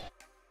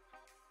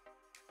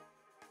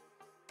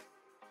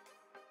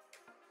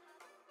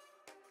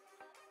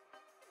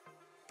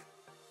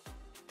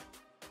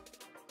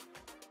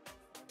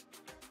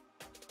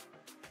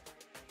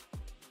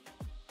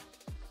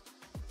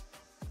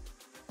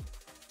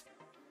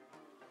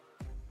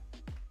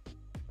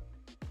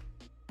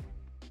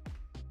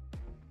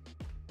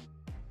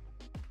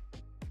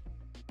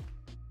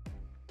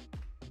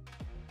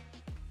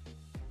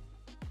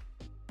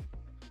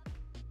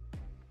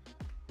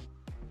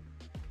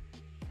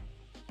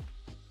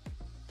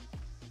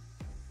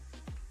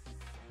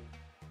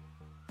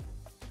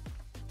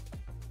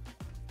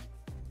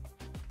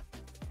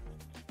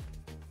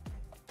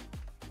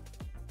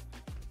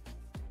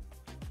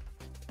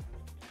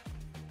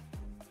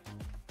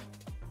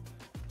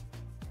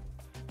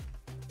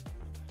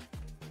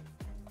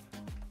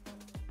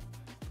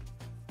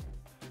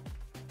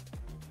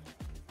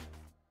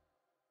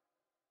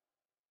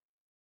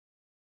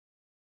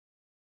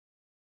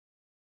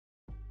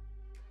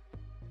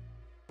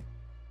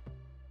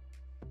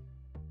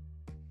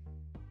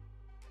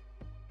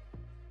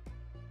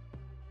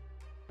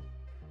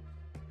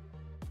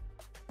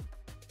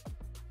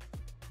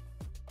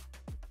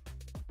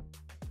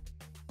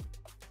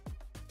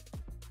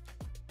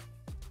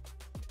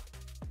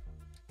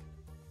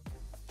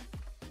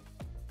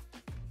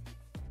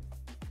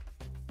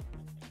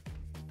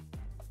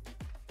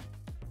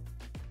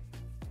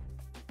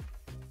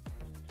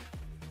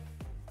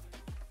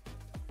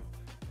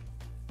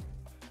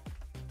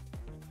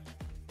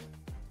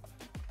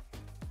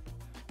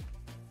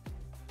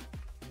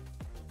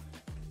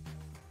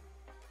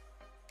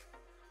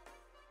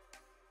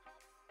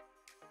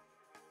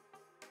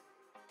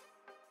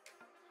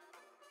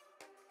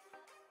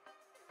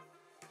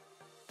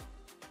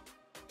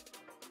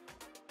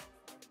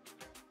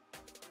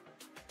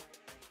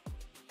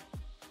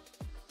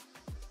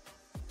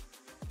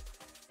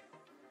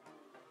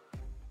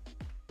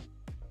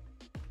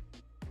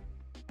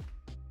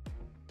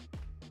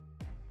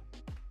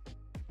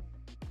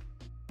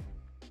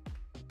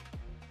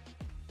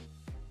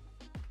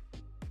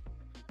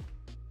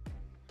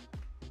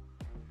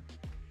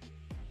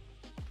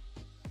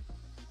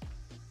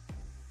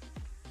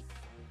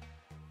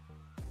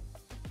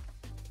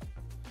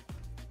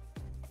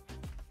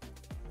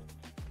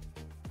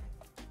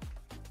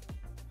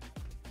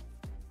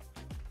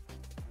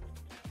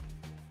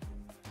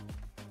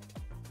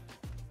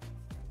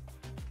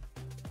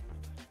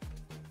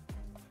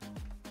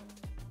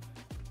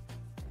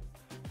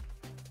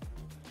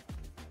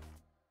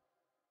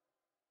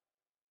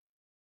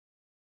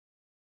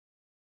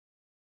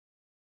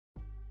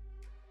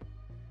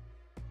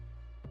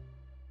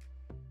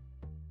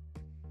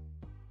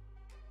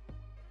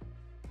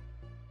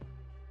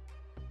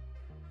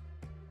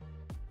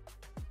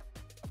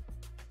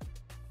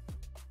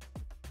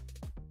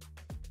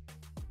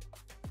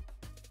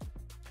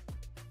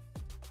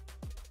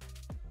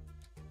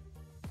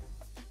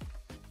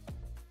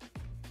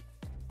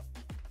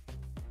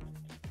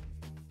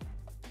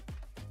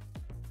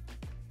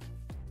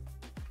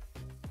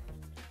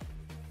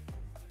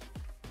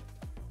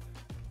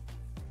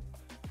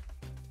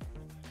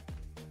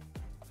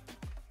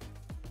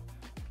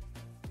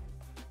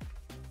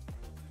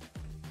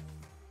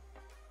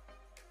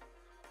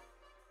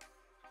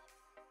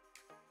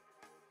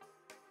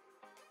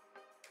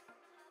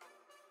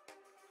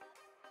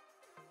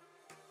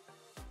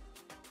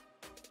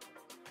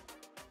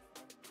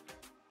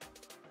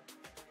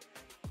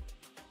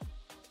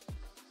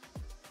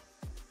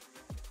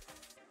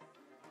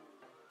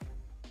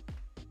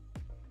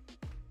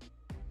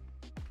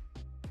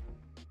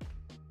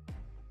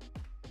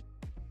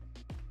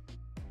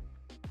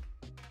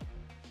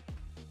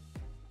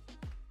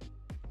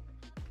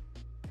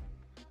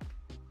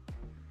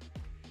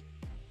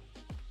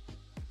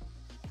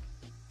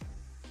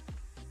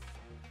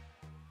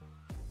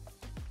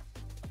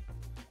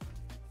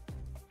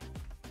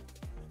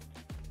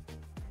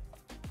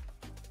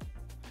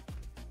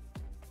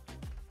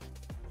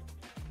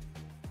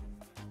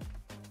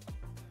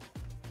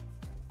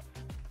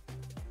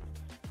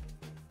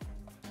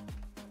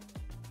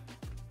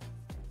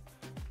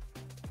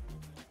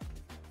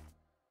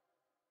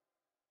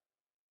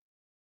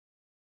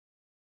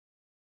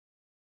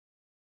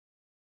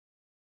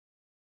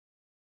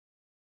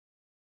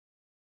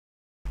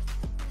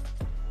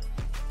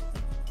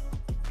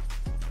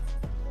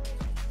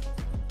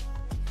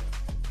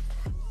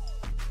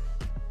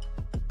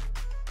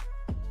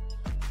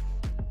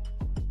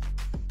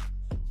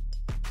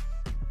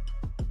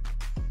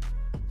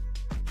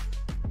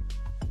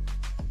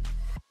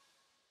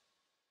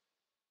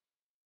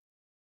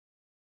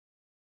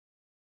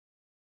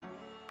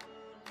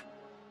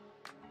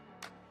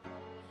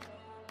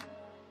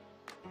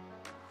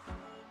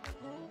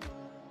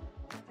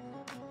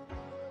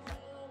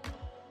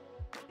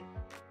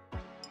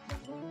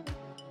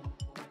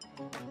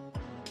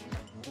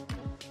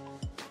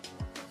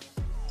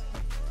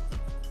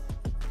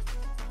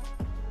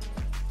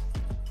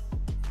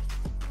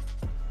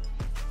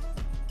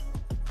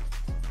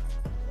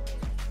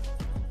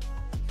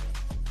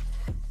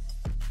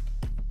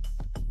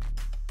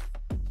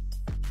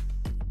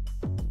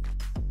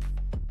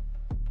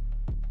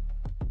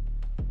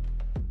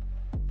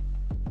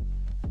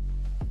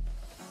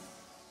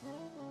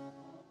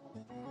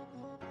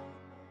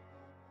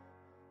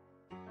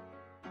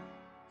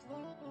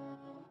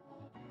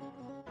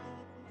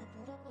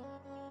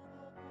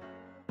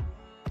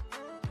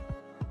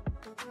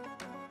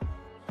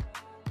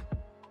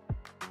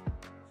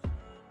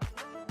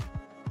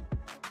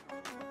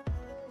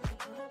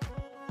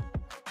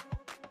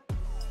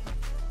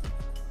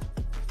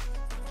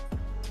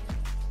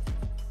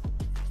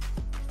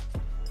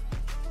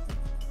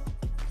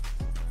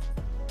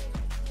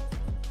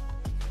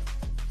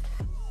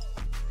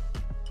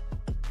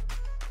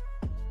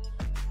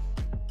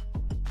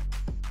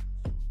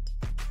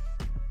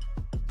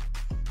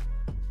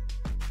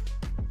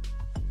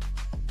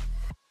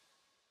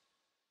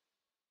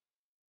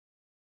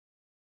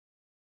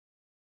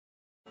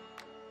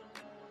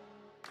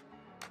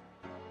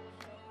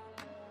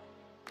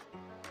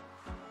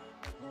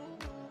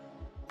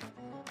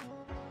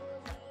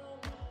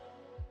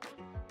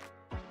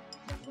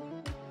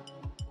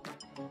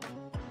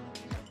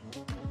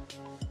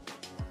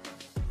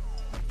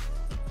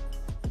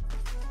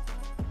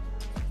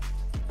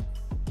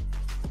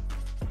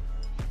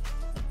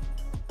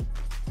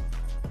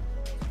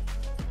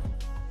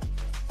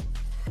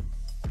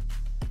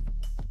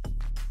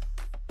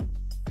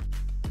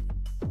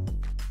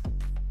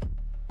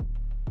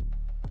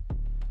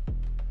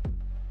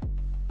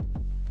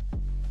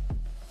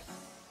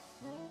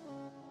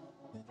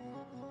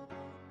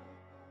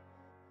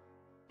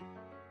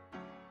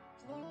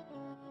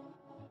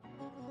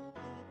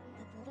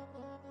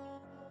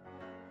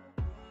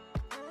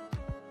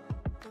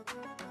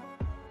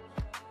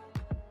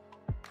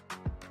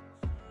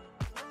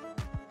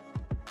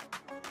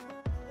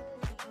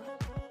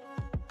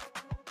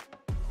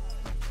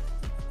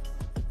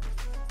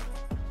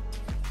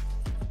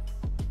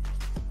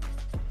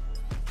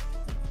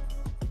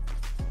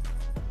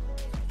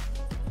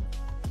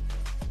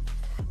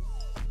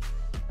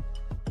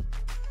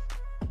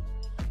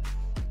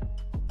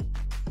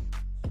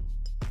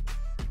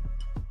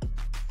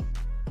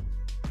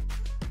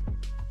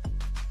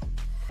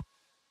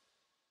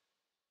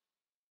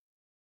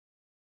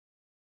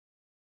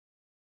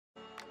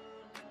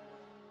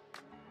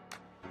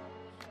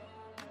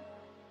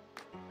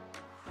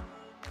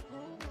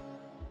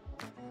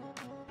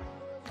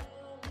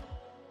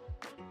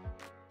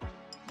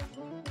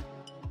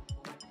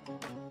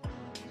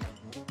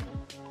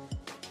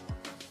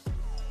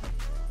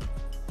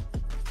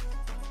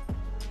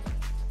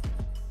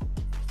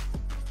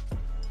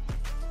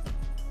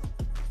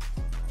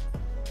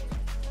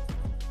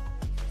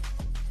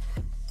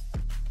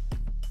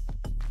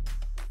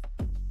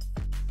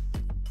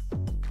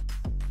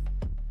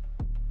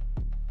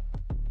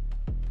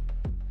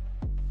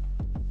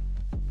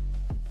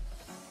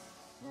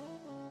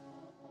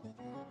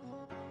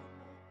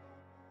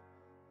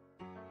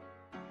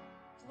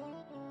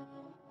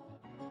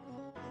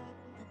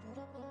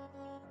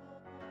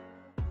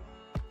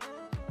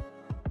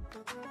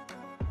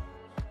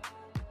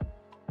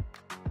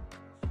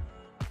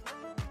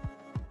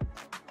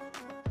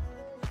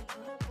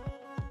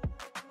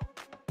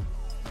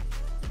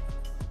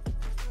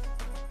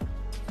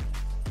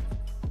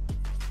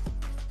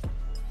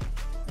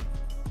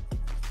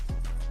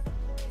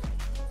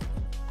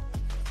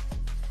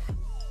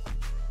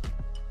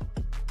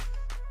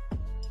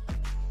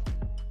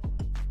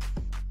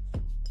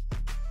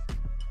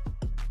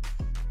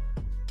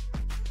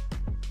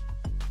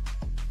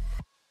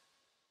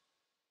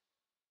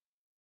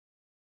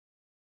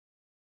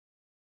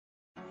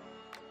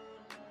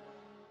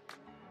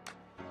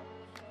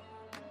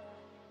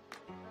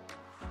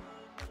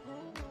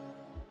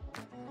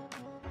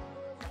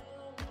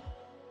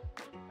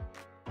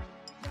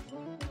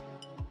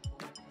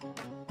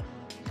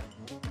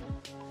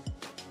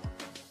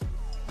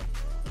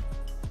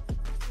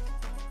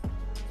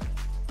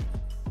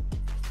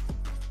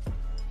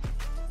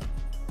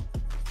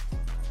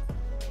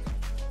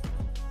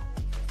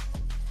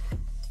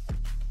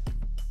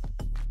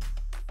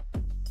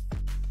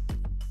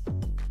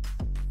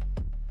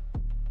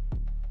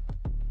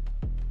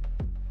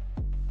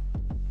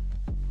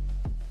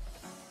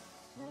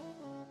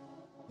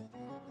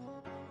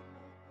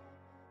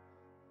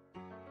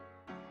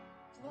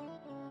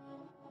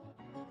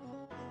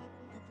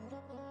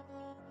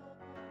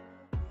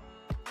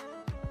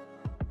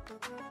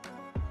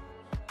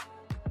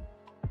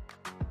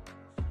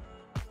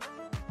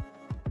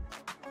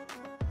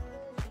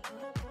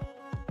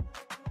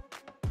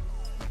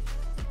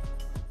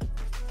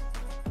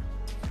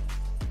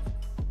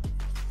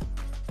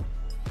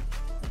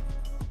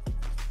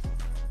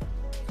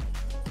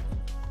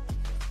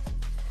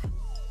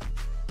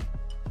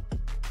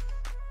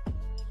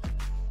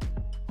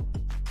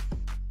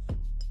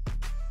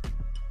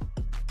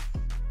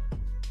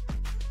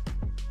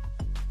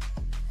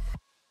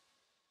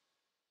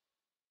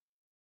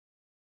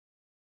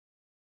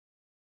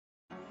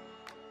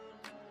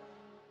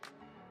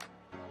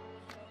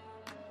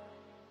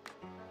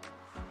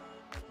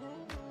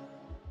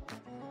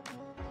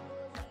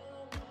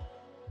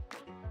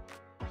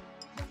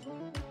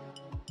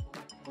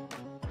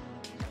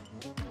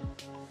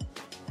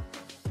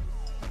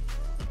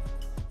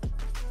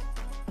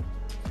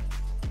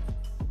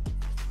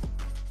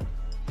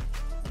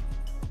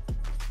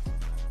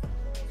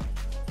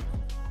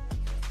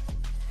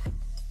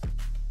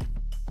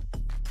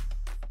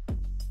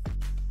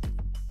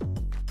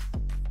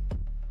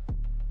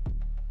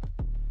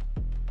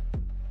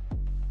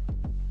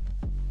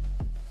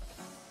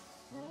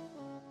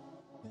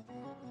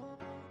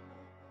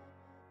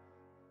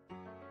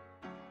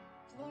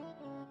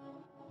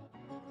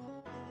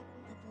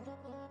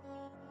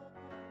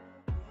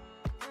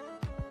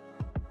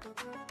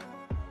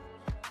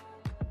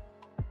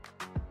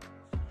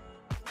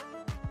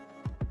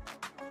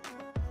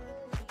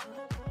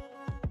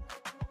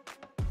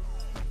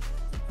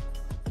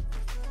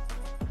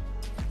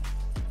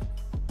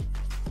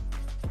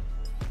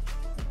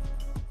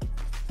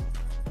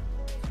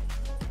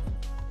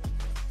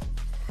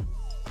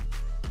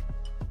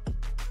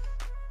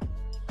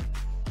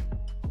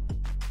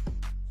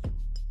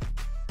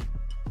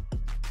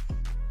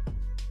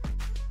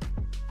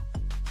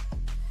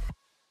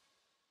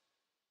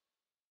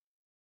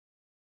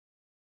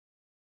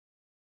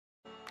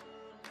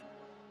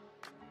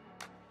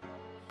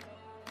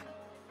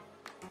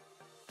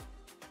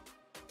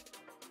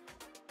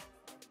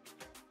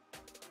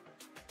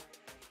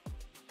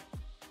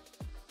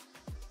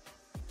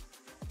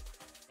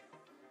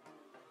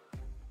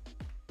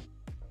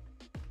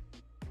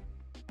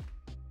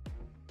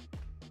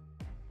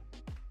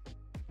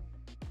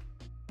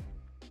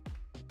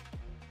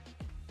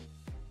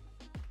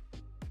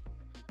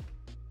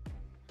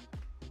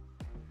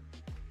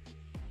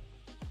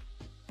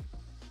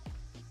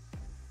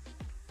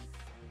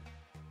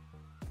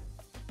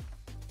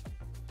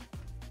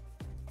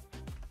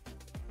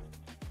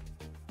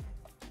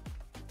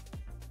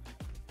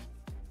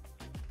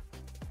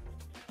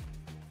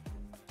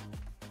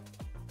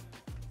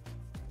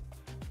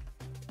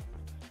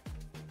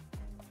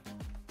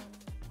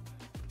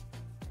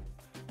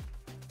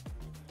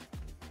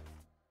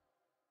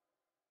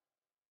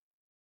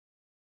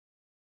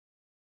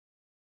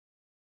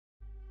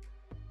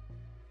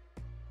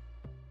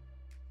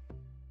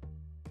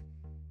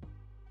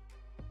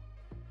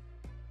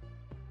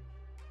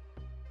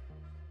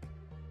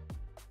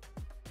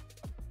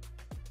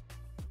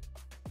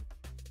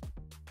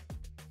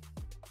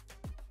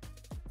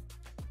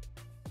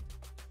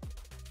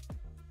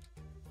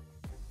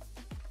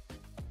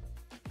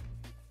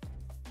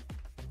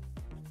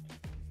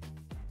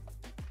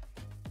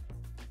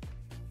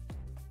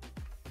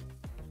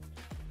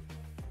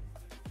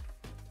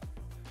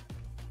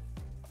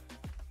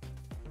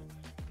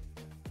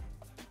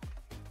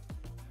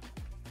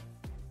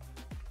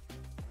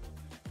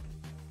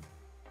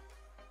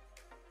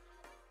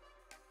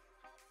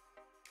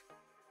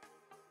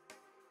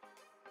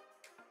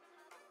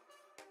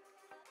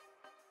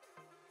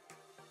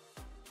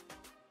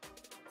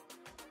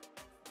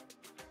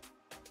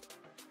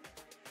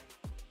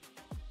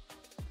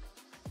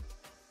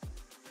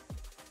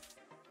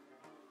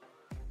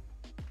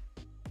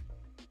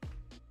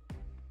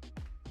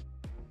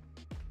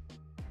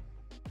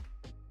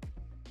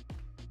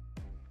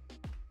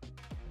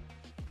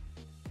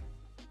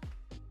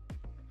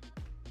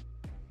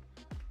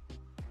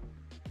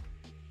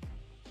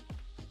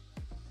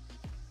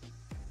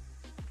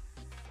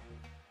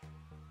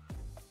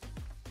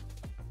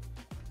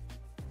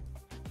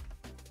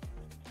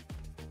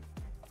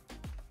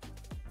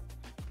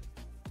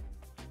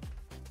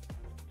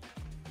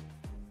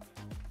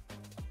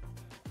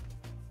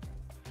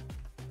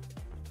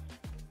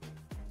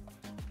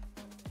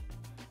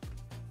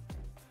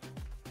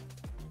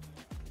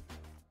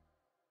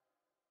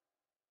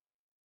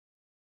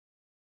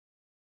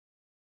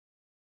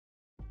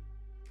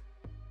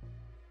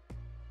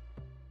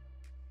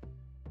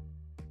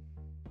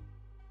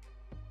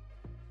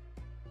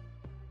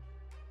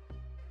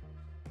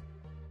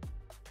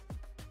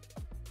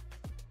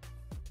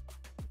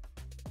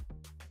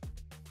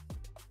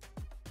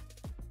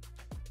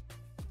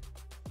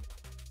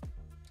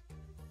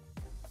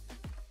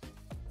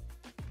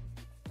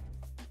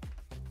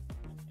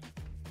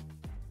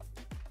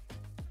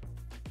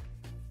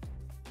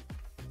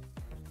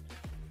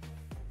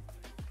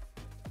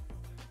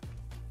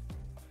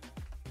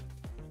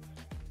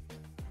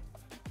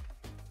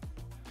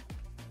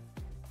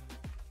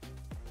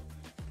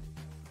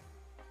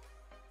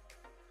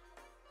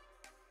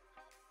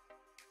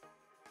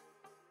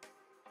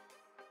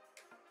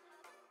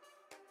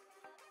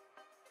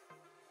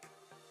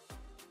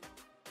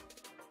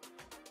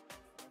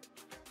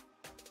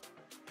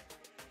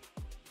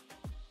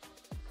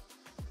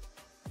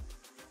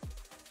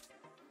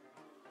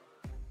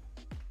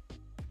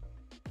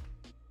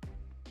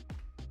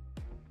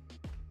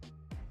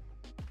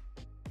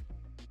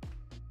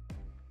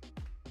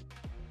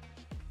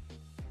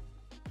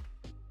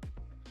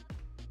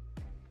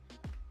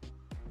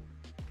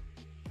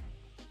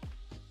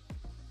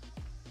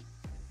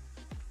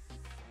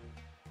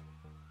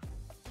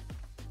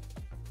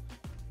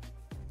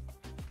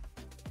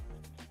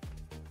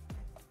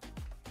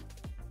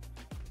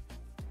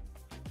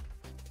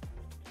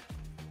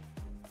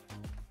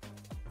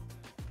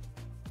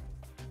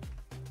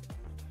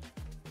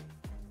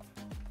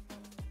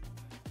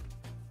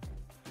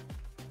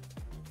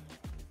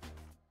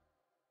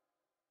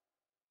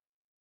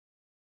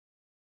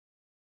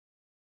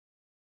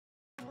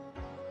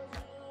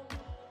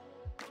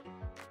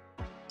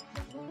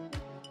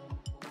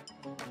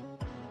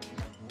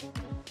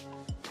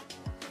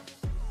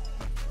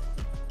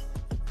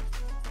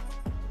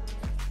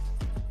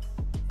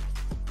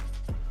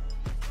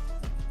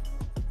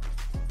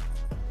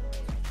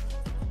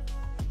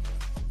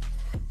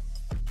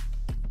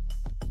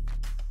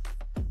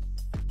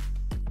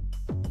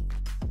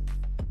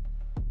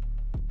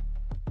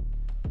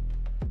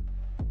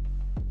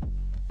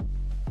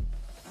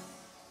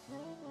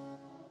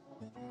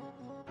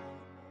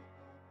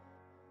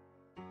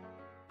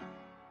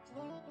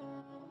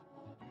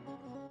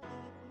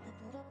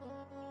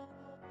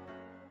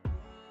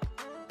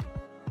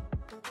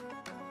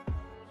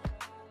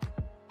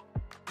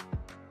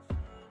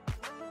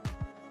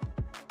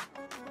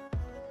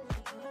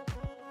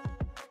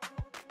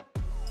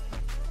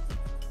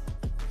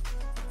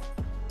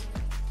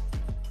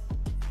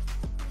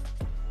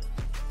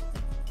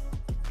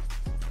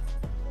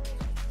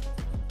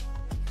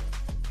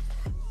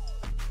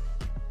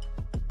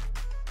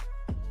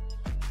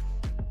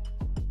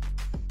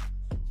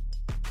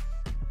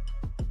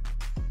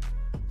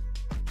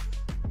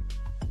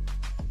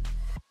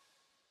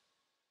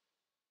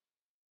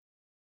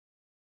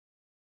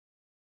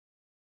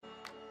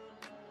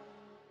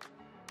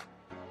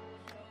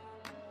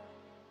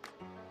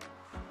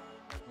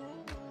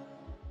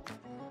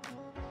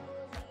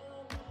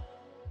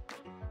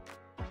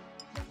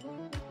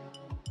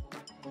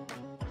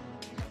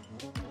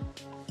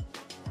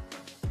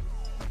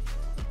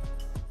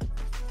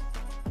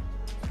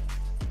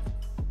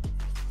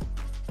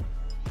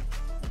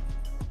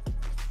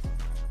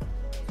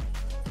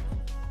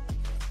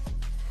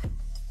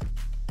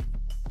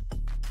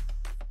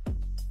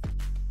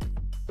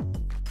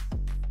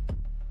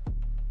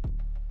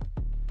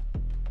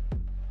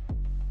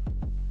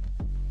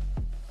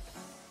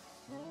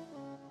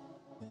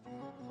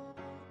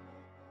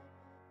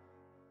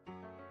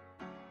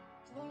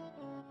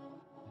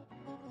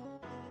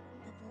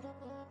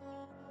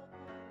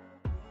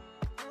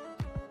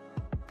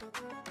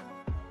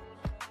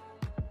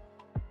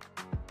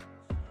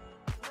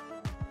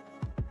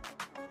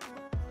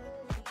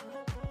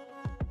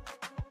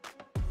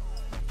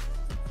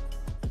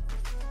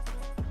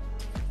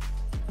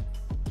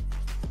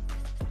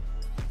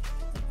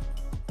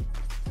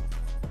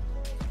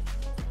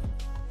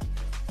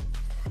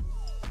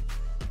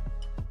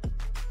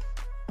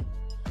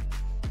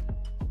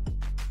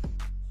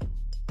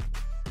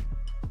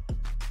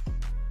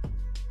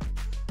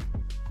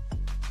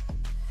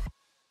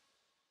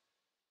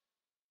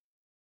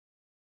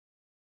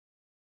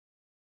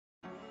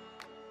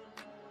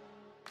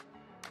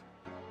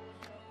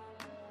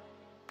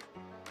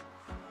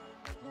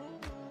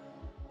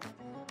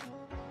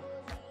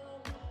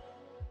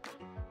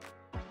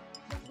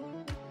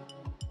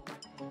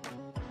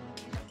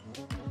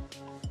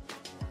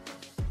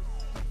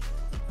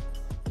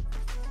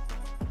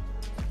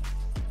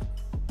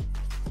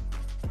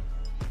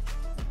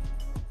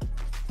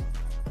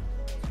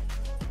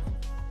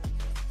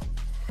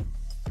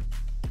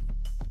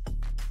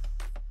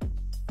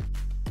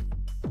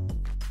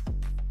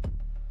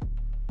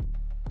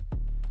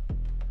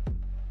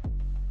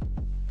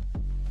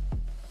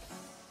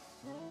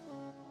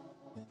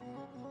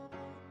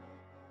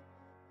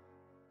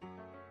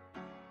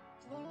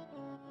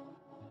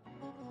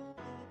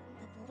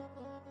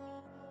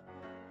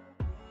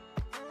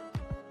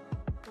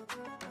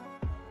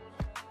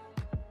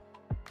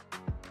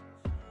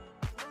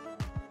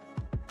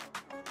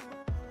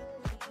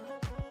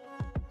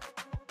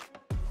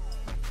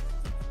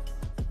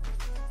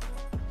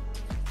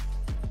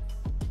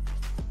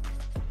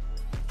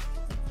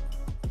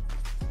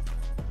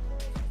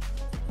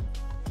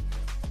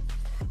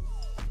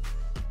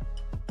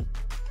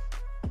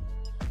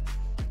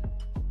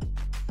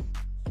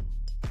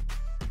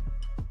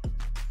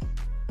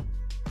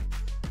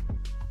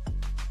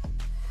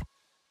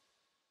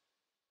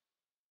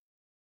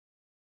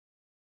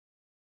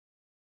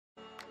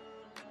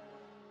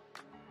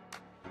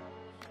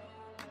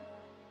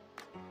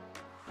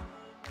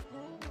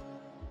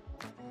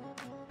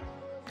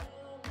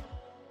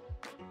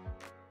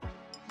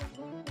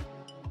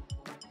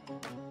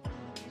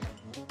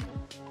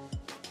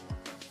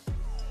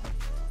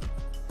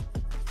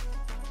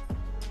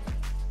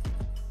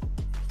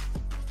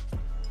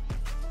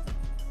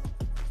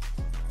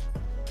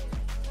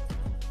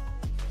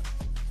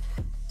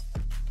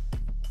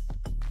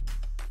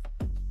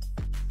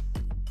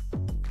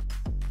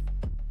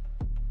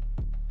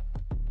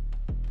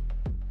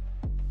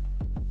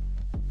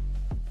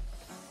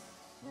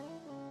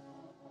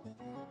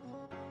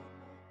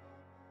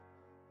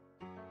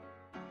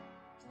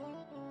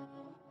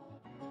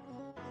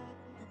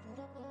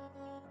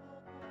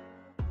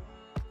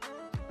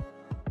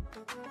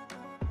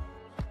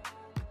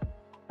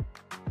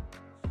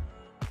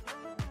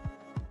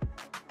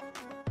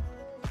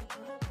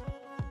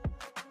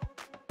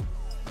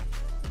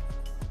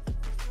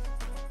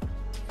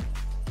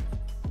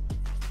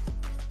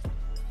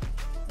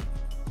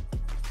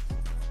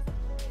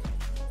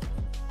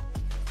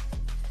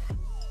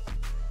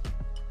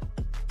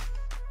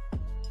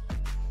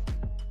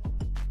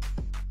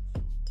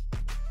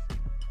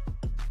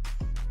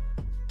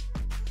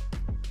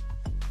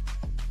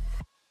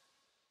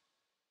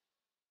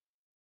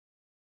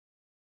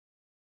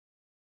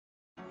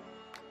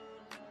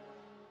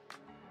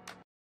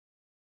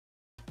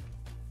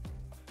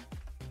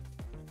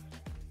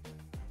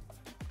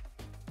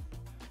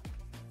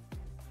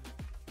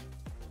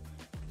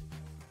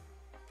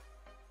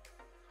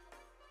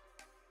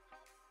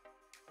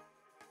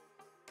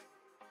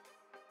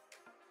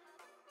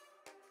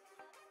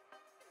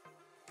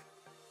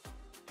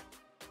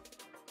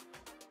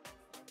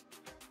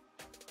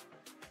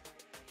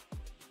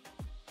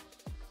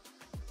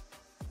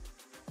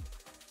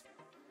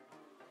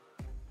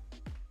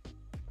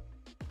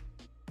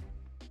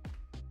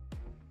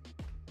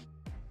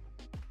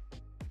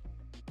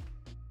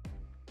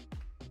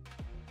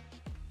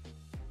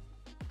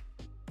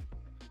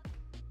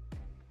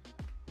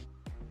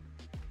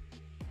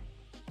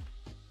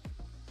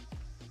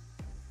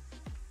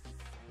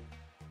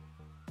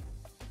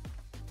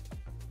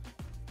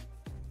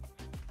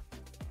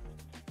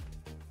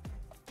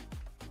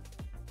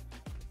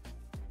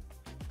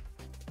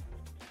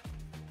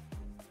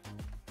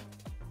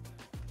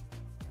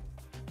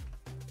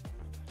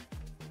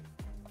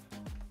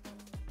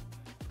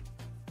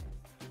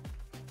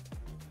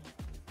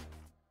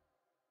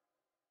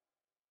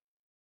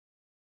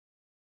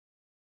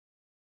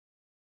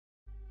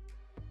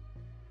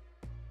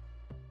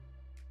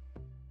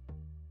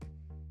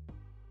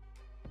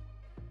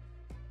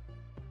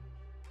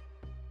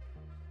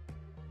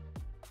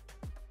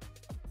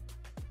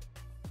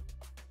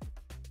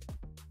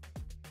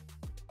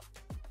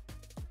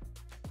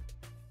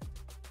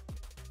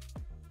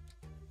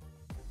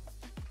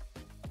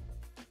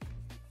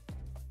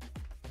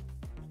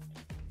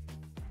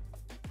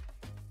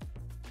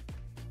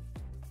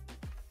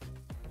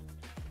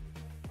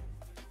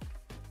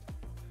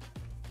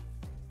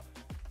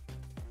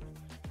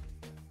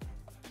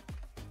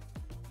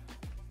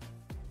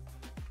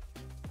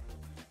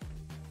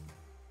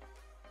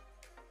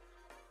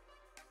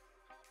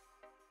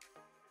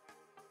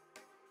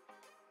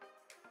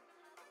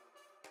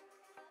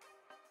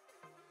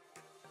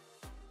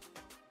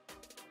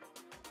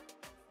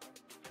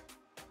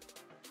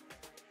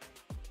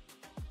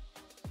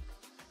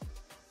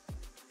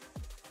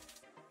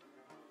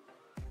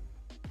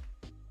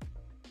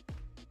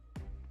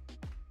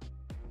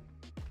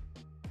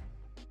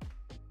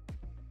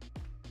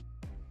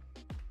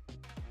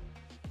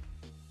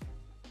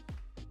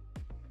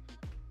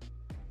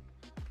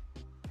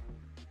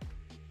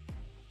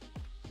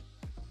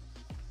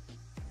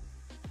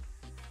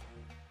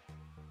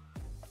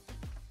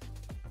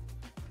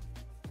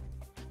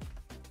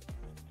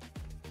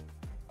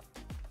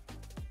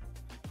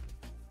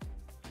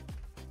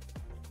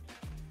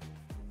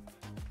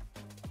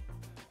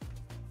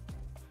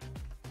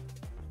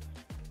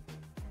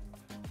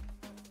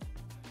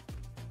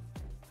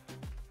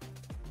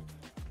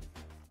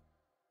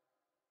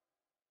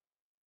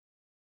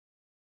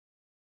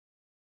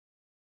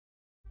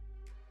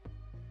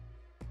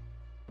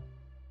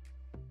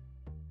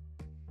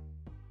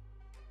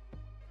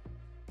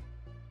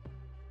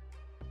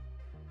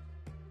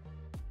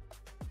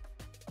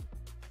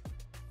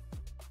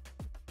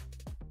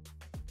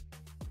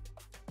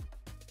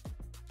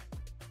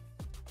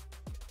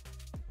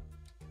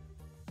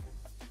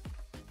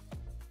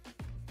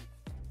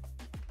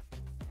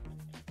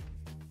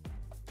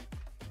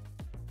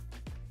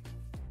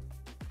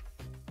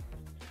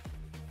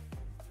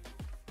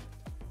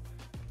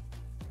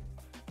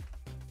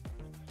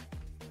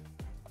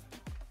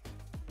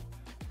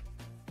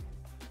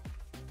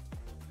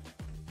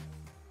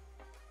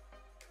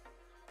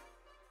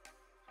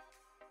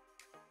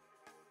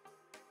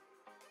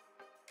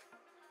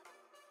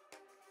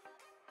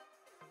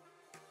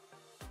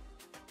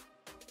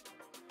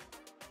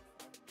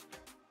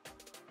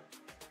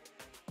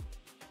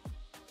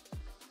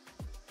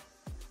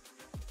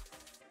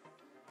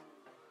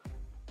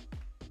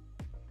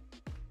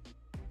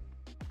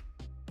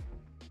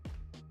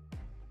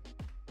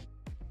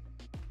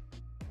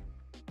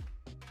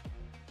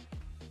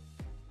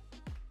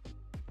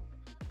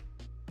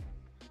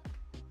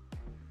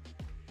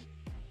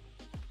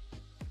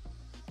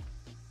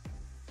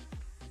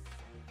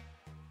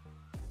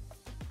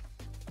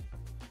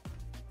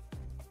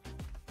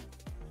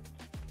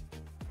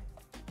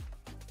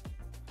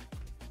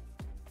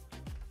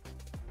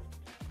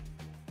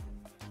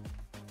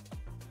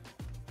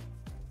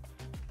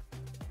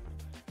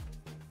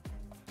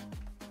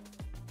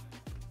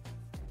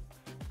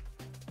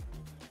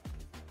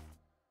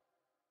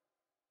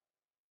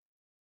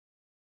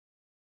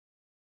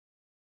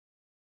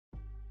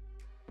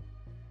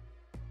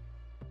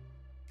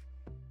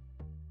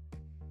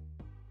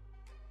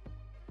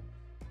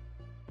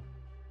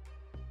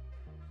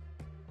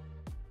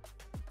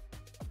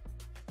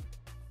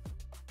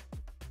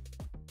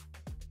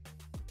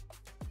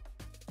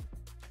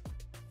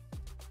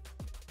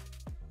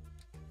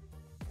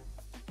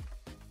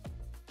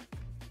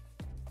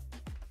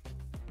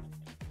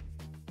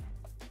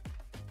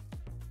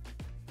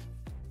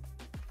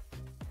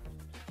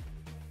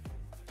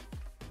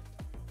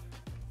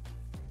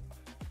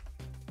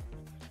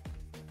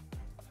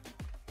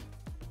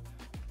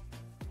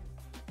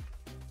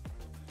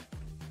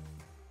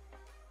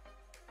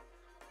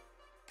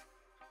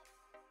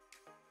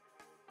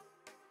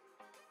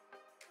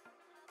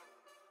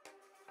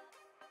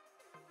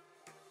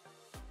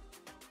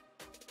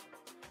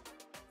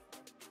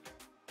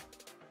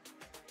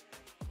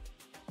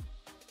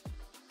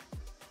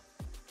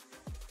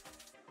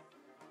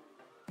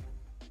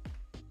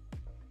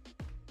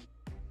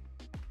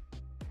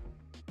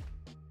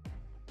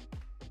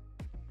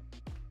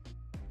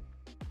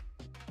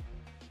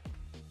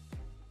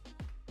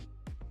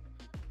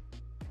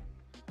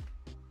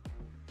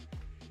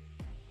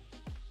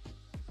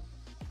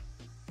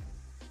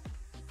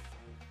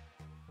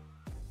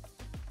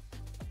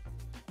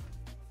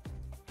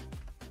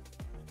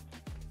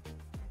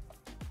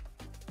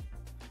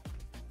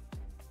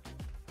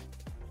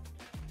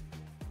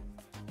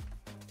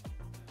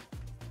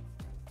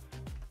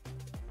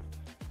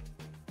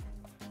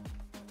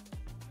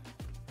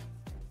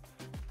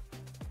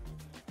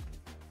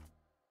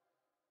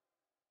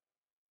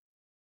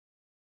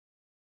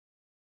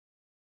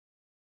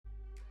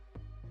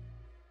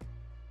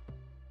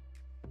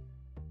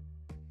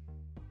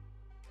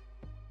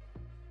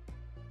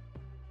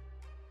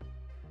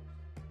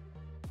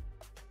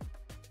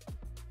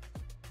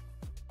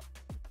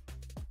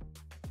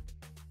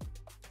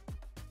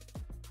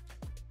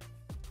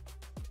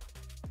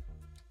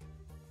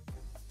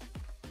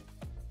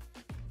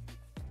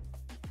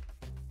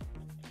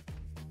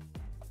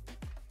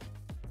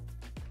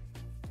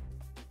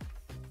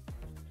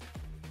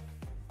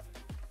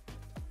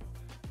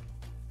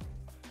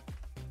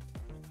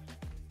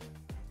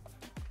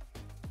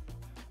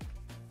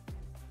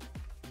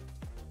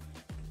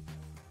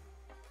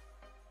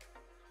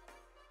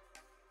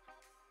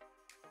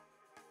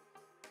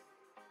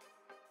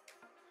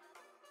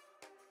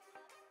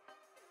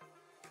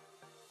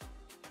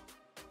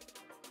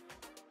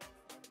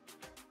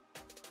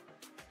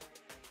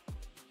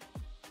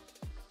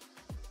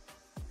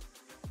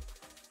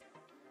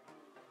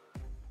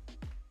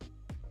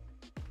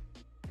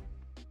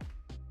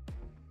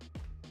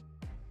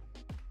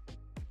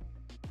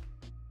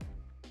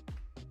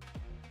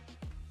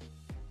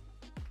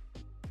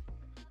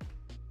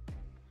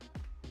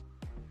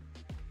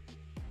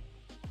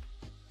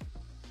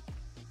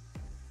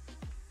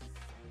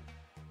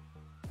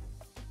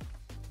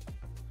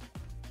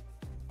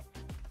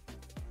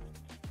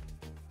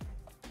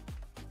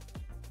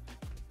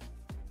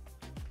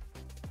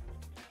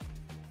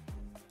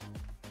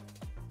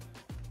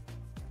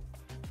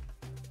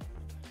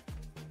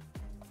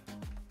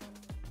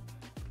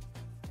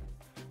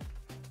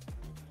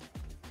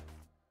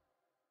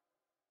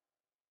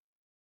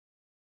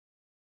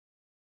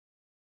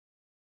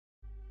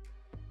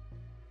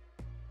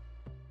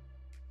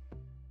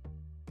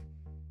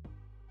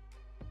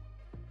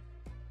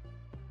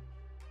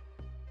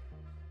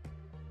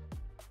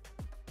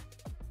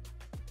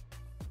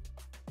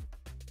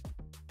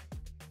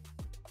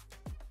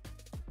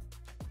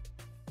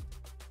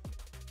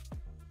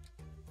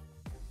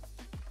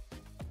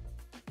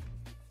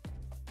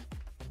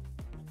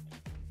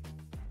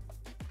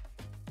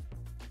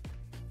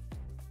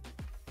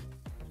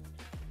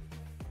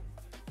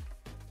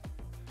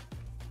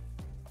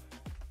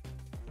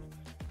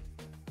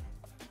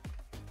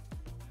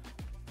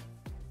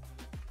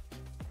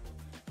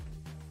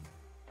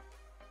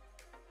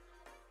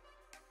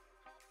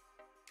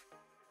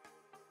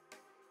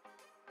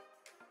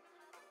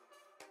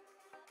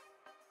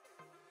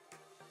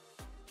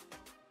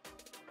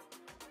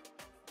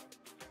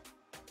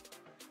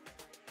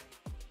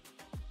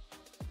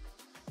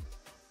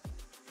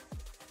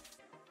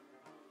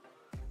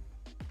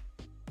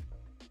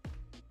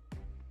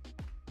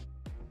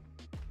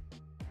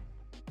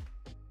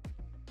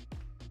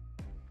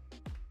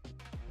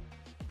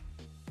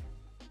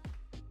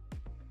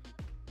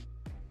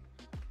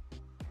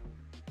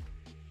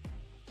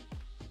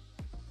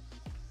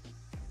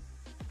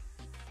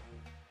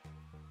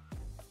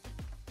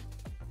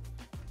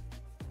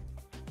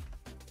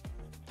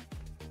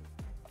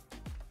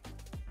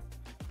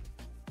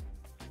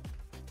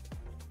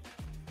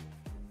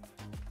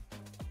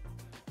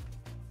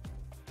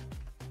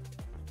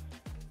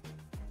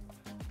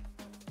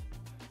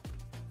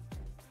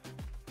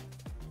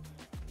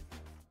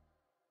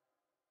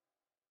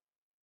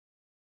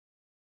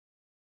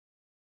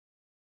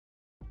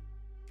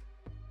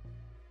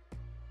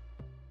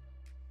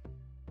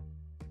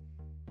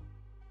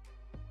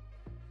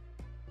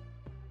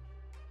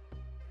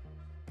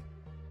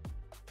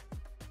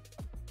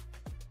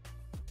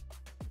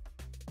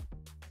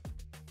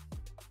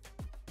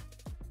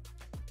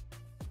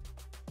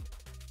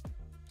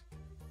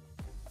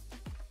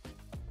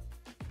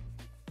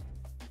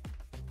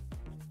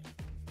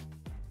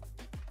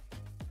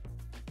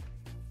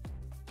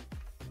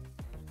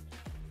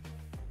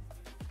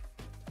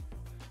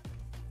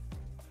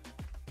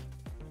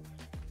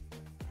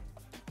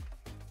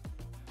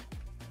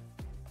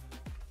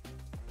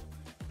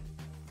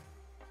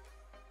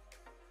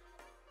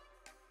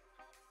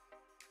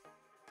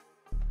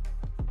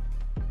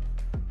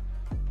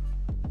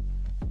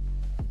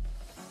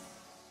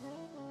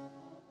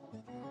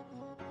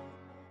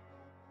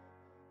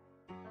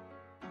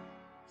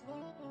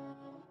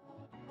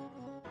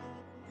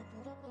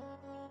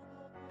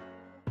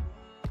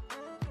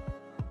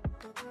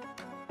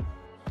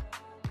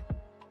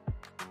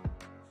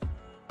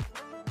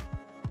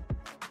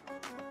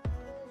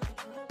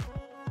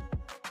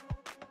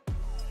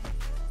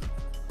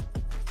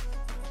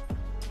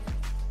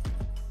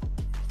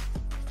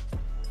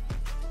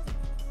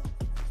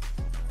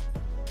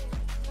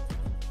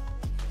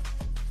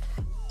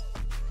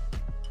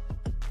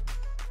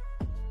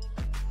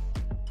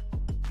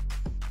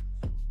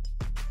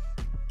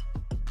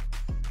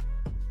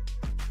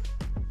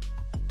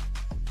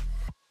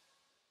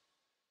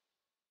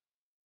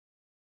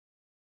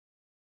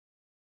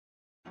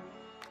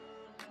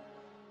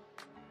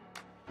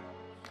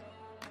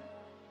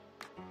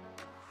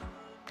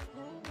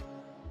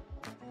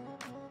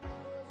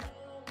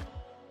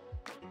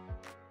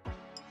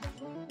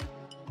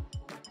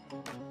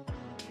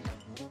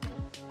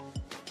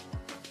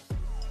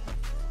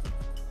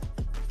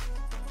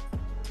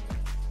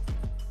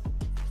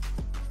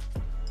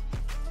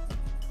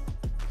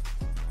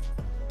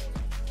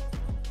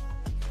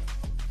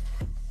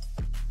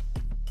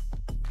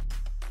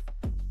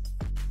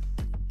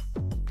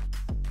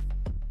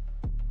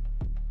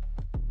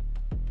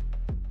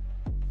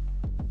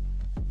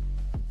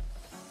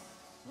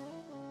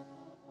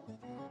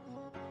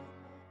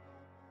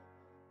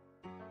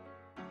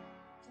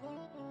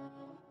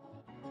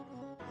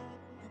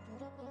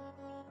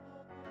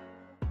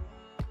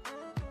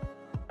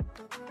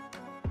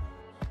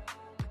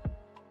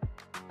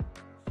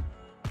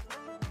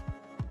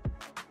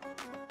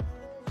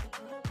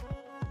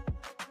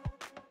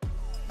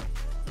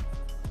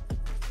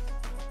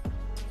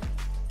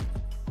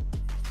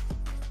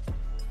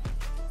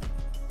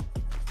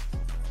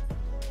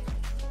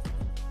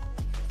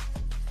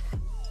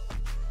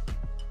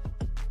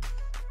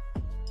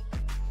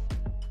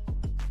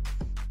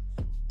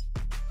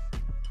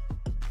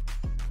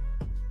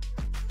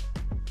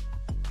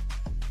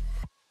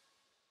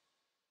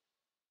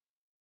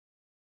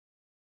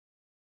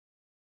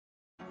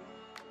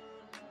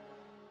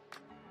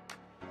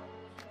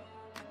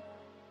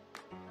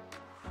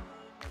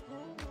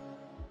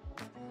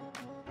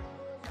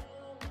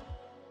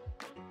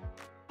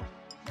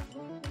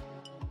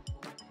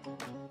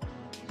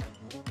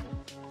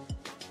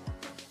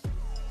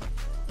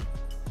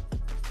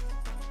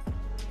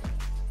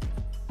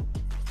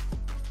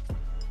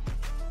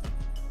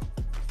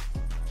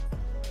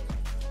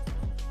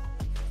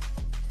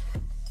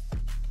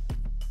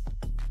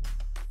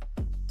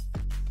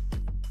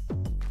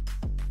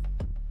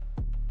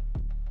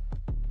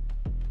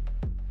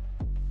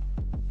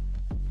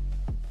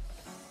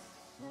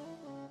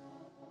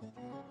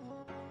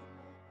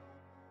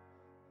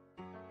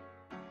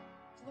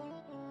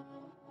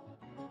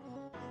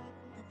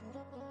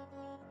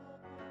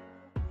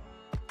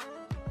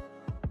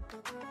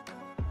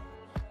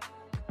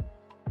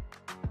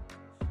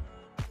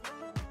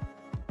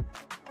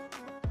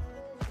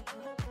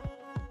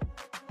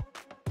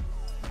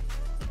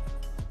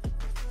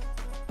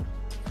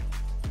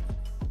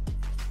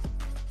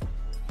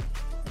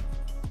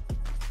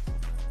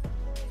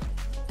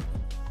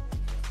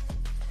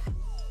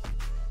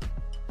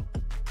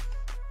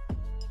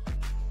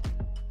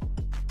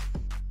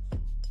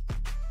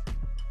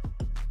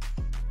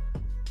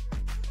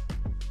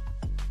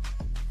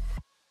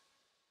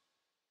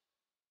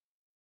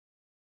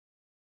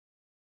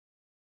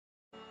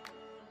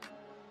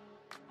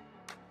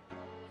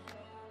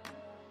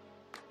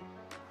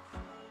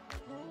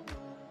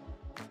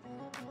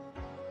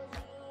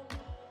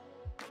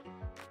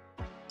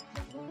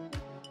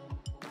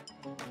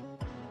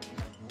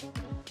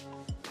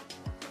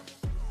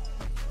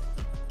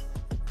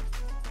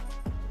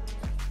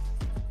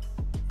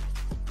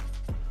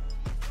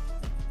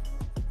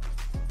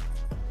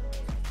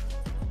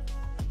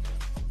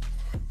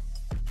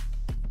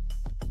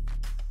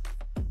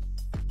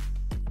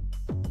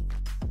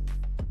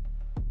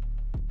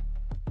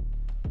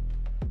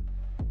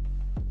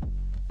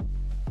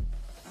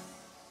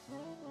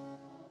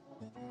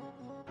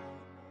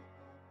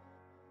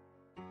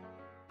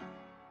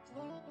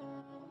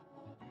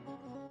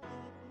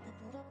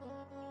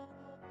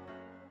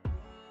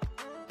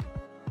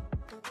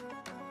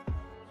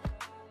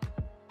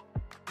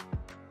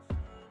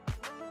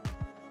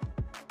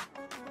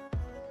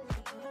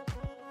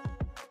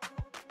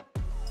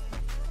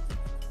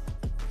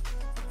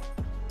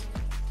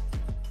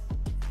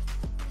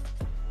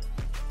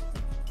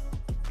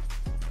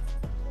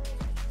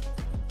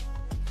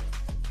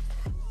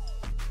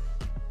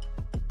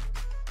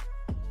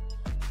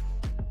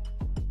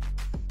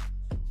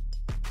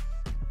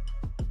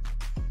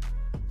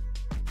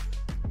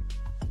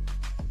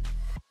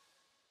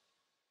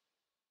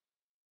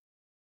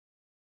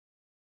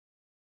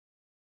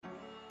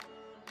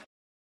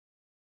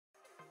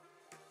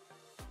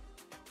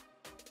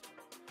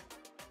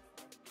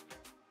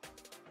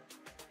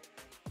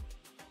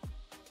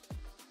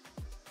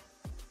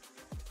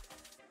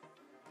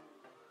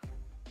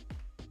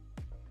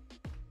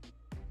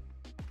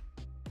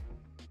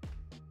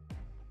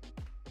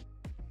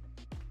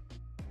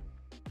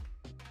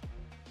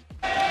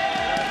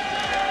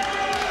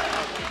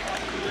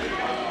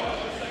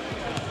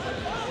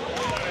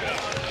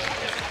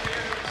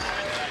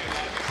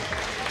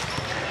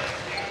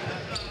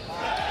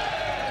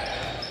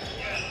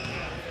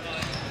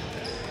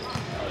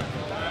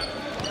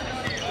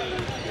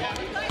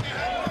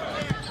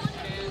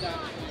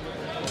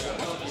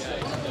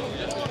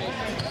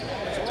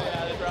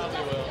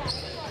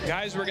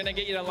 Guys, we're going to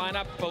get you to line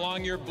up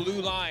along your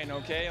blue line,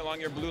 okay? Along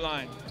your blue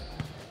line.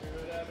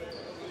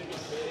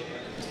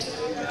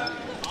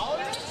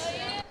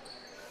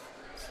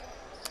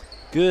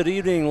 Good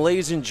evening,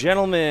 ladies and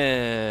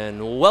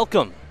gentlemen.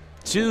 Welcome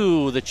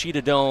to the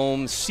Cheetah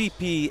Dome,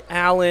 CP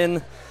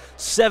Allen,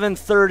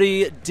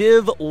 7:30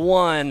 Div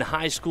 1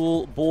 High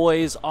School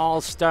Boys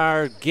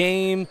All-Star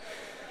Game.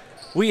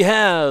 We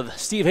have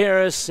Steve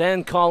Harris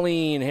and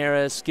Colleen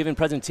Harris giving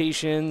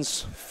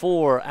presentations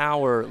for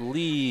our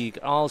league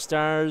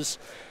All-Stars.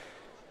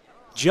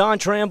 John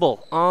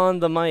Tramble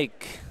on the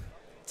mic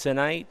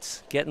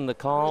tonight, getting the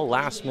call,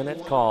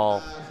 last-minute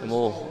call, and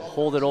we'll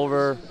hold it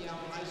over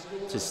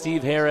to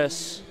Steve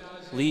Harris,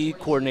 league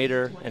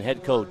coordinator and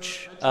head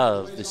coach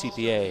of the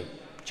CPA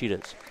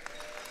Cheetahs.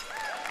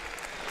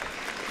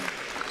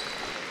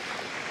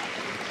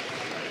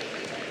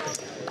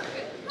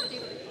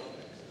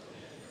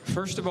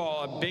 First of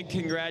all, a big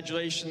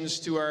congratulations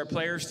to our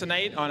players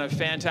tonight on a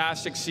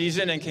fantastic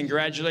season, and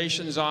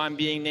congratulations on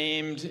being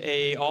named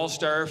an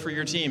All-Star for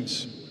your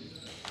teams.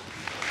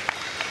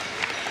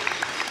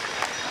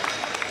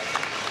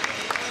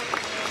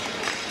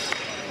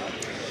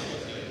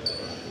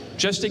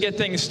 Just to get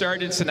things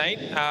started tonight,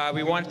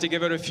 we wanted to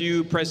give out a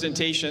few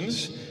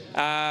presentations.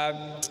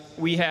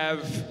 We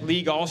have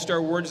League All-Star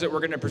Awards that we're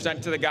going to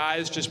present to the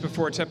guys just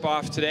before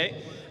tip-off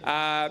today.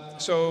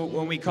 So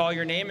when we call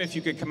your name, if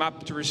you could come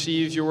up to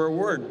receive your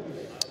award.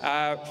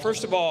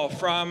 First of all,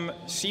 from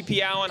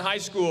CP Allen High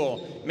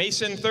School,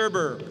 Mason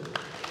Thurber.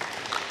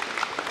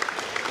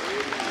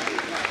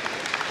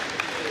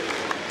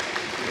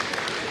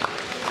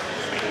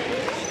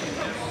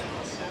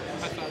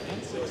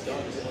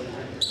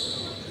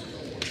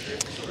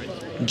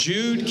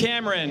 Jude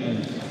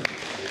Cameron.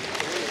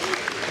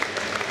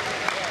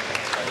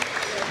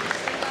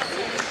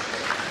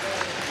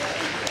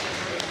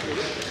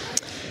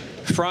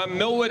 From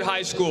Millwood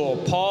High School,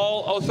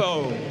 Paul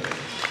Otho.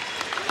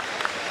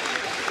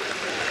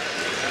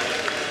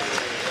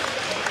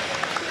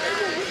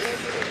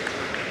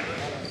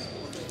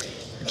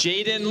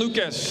 Jaden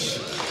Lucas.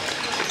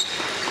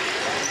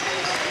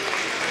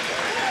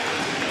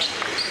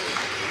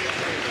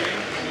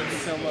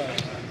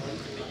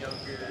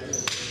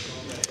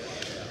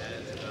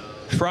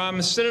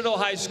 From Citadel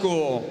High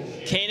School,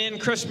 Kanan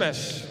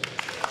Christmas.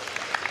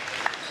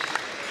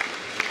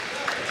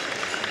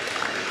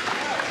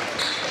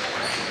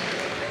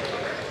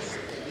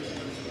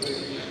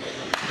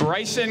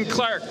 Bryson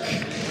Clark.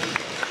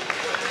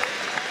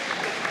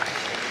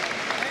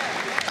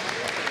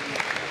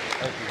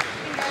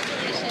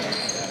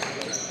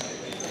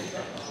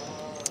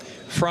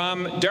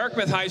 From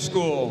Dartmouth High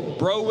School,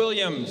 Bro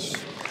Williams.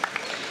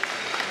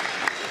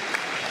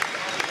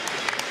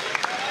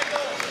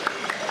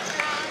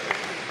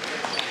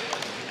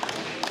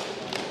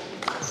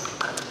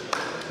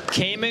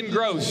 Cayman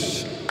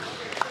Gross.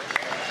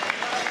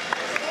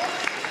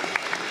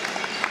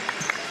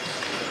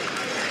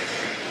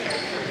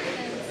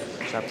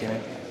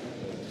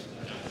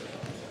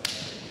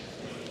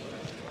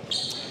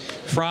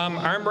 From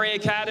Armory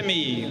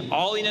Academy,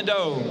 Ollie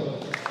Nadeau.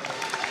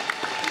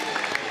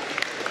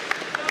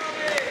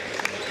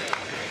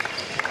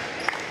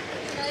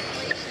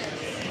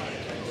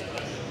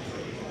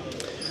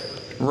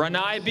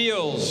 Ranai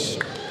Beals.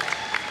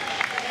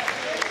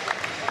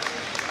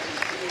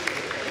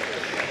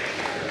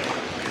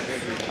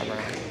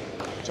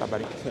 Good job,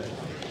 buddy.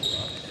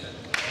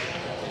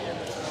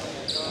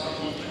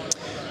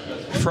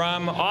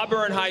 From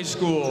Auburn High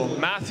School,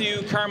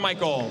 Matthew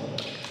Carmichael.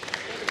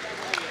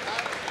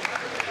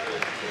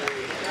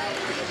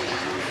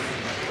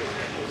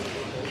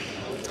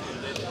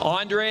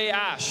 Andre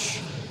Ash.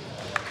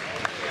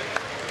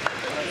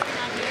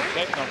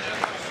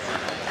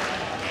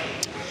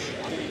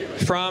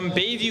 From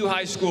Bayview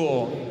High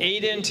School,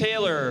 Aiden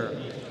Taylor.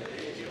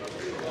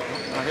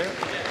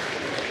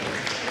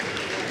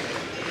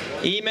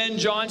 Eamon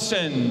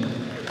Johnson.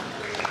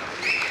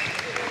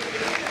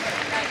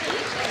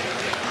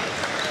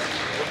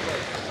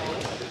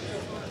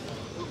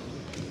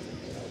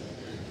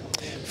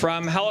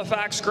 From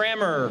Halifax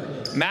Grammar,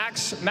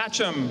 Max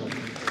Matcham.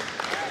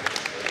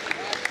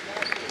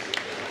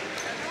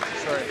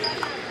 Sorry,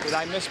 did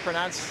I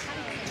mispronounce?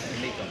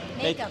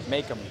 Make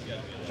 'em.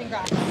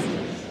 Congrats.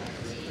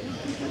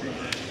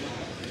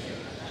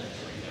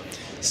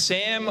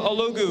 Sam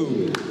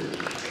Ologu.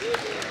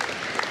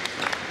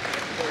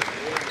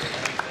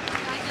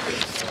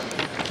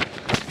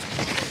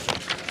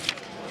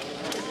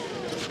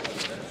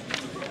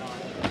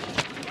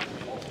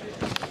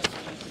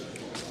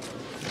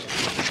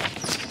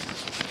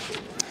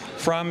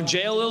 From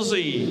Jail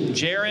Lilsey,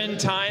 Jaron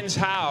Tynes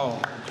Howe.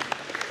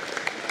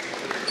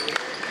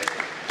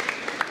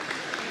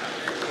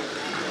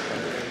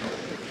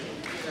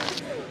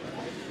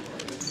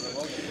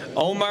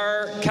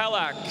 Omar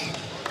Kalak.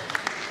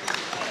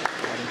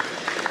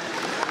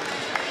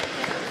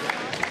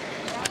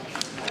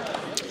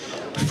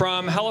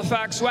 From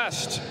Halifax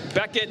West,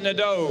 Beckett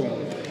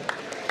Nadeau.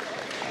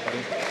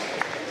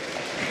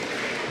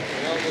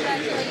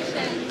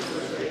 Congratulations.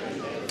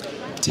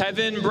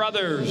 Tevin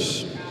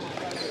Brothers.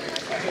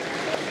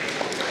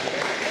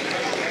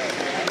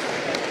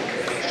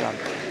 Good job.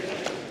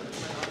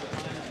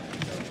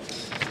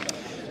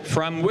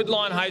 From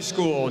Woodlawn High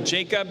School,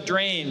 Jacob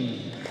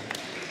Drain.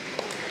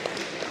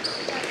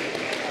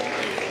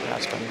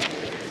 That's funny.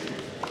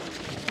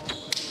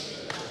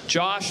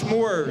 Josh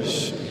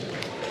Moores.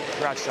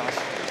 Congrats, Josh.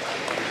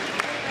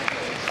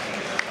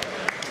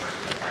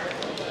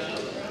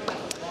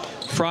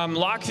 From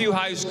Lockview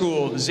High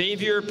School,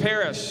 Xavier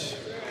Paris.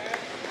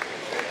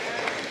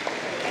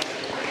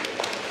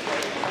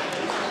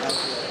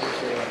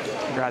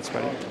 Congrats,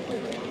 buddy.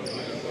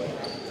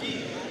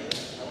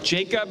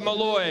 Jacob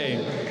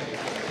Malloy.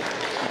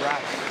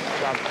 Congrats. Good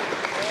job.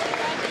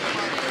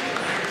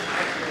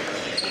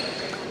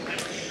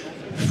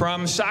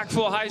 From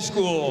Sackville High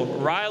School,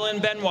 Rylan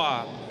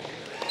Benoit.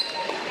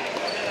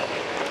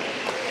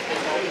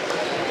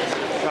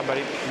 Good job,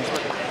 buddy.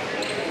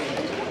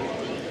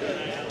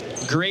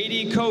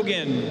 Grady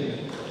Cogan.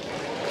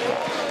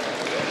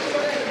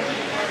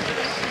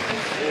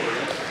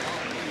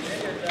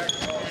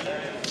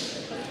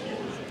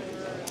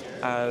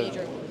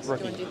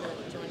 Rookie.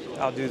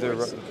 I'll do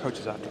the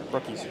coaches after.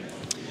 Rookies.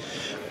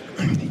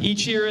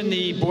 Each year in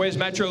the Boys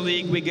Metro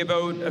League, we give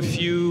out a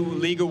few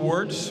league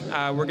awards.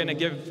 We're going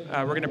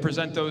to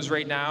present those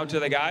right now to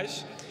the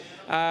guys.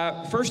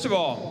 First of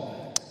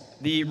all,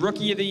 the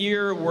Rookie of the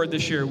Year award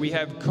this year. We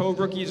have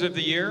co-rookies of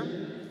the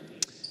year.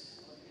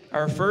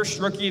 Our first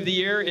Rookie of the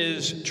Year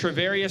is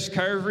Travarius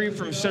Carvery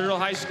from Citadel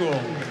High School.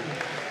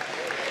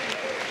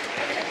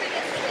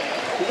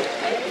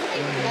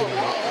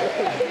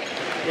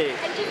 Hey,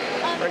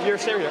 right here,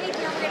 Sarah. We're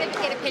going to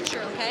get a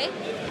picture, okay?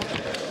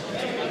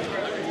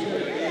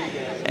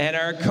 And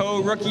our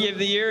co-Rookie of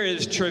the Year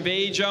is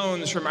Trevay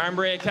Jones from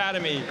Armbray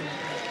Academy.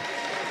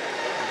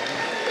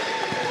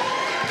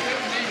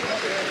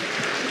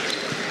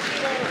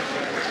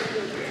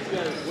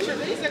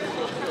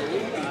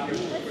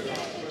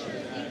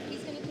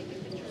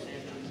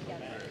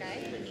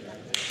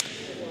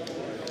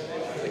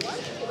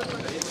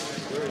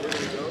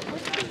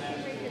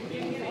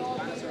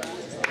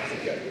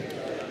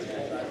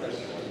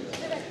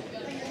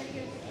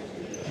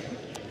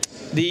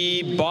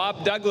 The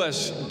Bob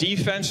Douglas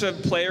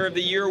Defensive Player of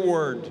the Year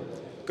Award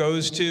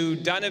goes to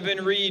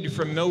Donovan Reed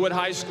from Millwood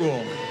High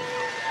School. Good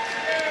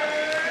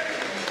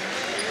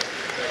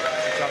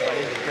job,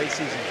 buddy. Great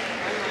season.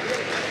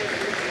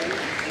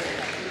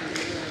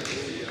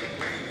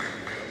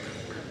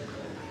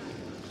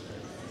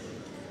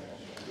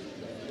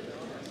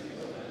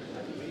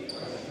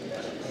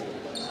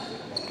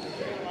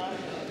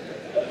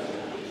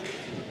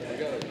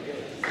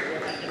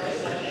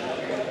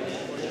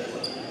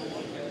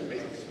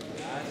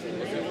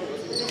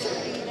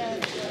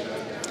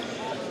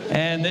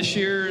 And this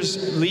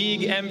year's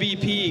league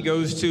MVP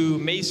goes to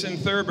Mason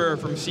Thurber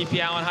from CP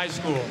Allen High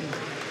School.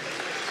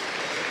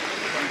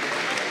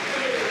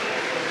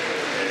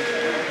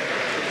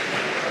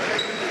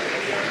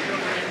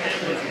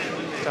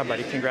 Good job,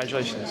 buddy.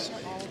 Congratulations.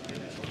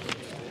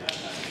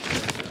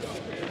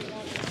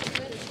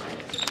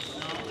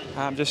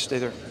 Just stay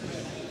there.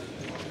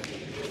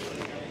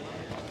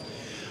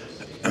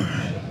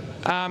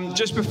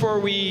 Just before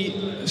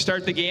we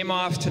start the game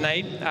off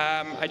tonight,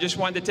 I just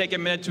wanted to take a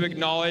minute to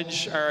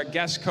acknowledge our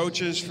guest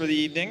coaches for the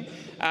evening.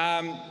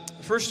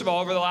 First of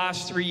all, over the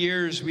last 3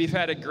 years, we've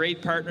had a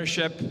great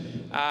partnership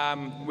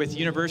with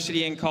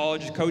university and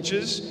college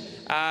coaches.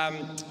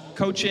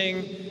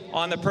 Coaching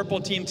on the purple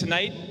team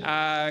tonight,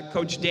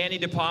 Coach Danny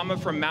DePalma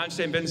from Mount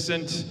St.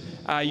 Vincent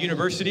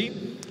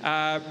University.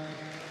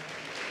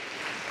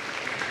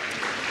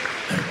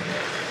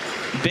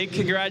 Big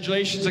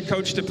congratulations to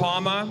Coach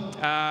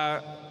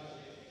DePalma.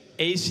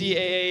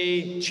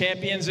 ACAA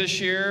champions this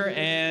year,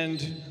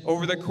 and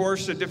over the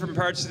course of different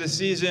parts of the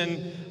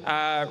season,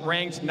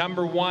 ranked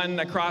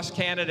 #1 across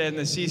Canada in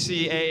the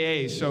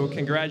CCAA. So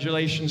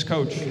congratulations,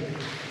 Coach.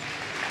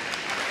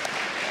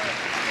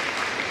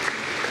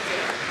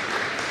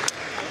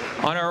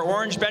 On our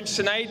orange bench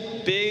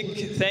tonight,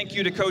 big thank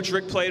you to Coach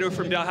Rick Plato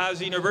from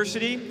Dalhousie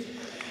University.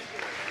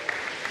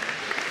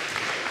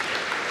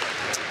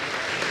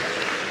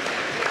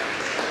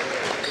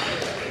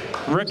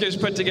 Rick has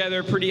put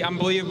together pretty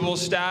unbelievable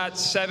stats,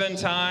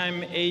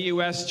 7-time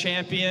AUS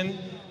champion,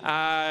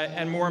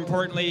 and more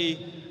importantly,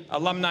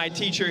 alumni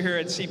teacher here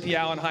at CP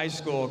Allen High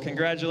School.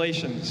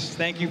 Congratulations.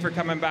 Thank you for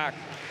coming back.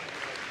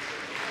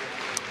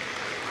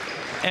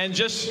 And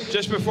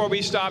just before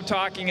we stop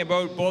talking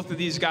about both of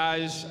these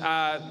guys,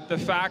 the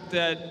fact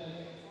that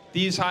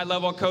these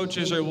high-level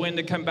coaches are willing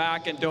to come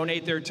back and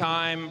donate their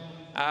time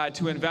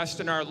to invest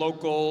in our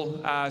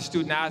local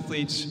student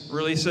athletes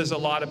really says a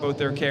lot about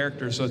their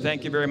character. So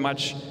thank you very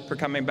much for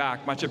coming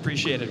back. Much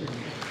appreciated.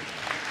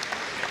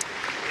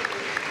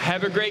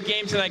 Have a great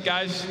game tonight,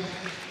 guys.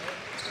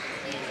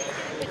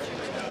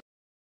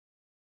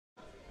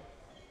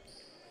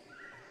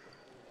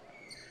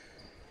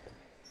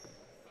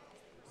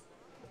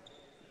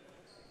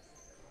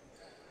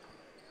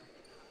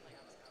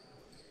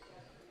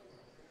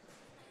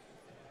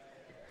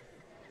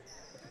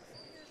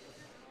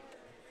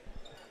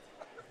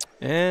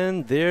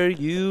 And there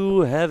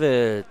you have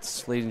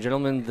it, ladies and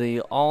gentlemen,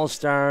 the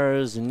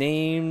All-Stars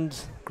named.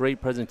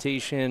 Great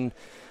presentation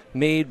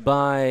made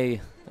by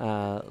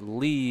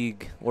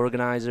league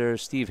organizer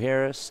Steve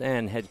Harris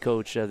and head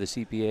coach of the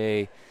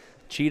CPA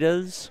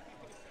Cheetahs.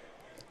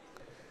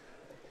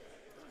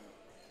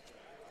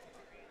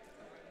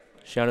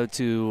 Shout out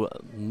to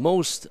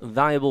most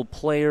valuable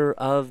player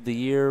of the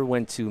year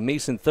went to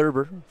Mason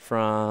Thurber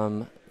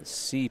from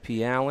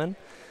CP Allen.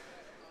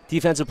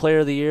 Defensive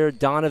Player of the Year,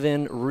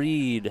 Donovan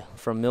Reed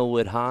from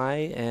Millwood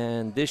High.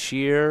 And this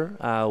year,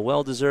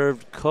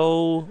 well-deserved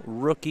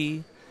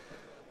co-rookie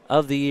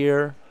of the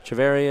year,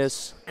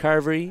 Travarius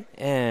Carvery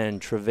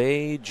and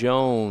Trevay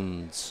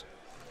Jones.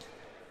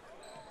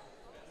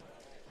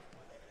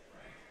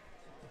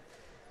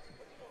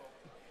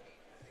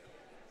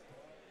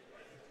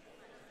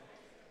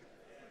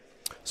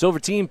 So for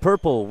Team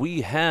Purple,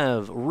 we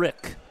have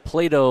Rick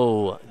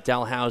Plato,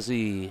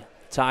 Dalhousie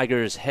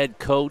Tigers head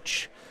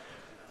coach,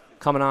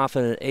 coming off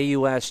an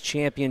AUS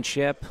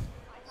championship,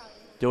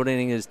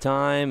 donating his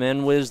time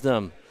and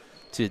wisdom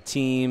to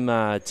Team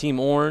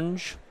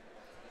Orange.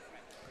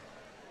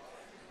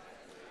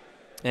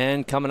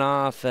 And coming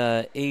off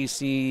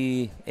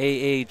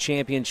ACAA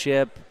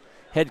championship,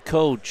 head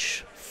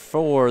coach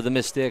for the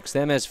Mystics,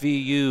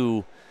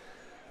 MSVU,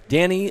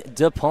 Danny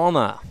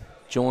DePalma,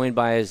 joined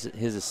by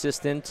his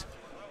assistant,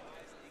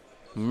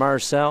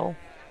 Marcel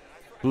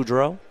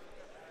Boudreau.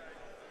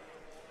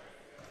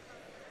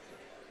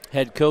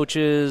 Head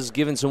coaches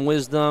giving some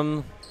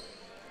wisdom,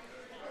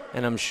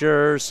 and I'm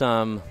sure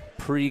some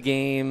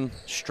pre-game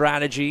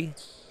strategy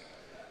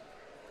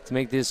to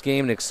make this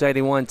game an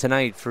exciting one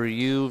tonight for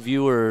you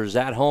viewers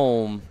at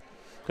home.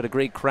 Got a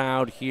great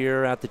crowd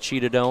here at the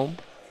Cheetah Dome.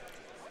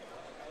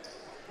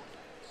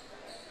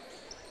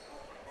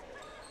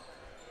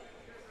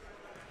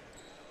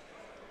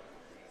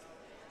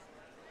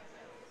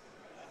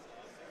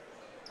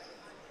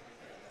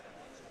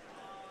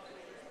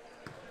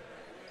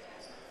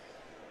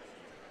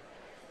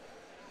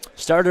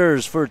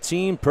 Starters for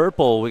Team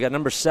Purple, we got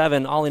number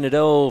 7, Ollie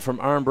Nadeau from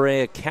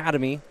Armbray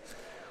Academy.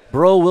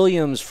 Bro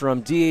Williams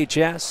from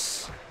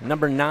DHS.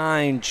 Number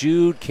 9,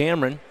 Jude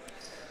Cameron.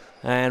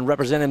 And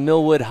representing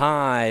Millwood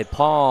High,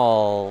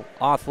 Paul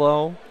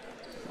Othlow.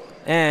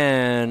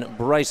 And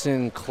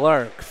Bryson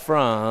Clark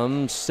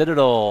from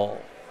Citadel.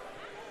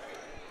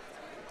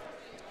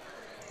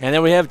 And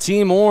then we have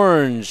Team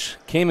Orange,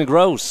 Cayman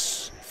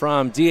Gross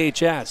from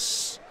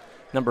DHS.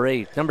 Number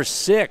 8. Number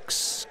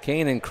 6,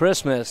 Kanan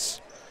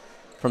Christmas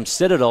from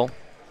Citadel.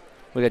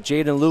 We got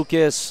Jaden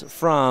Lucas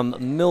from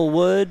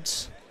Millwood.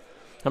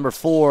 Number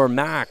 4,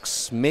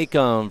 Max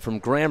Macomb from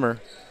Grammar.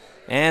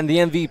 And the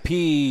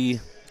MVP,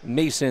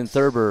 Mason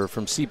Thurber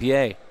from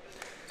CPA.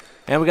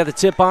 And we got the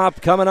tip-off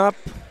coming up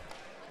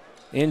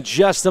in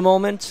just a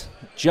moment.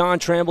 John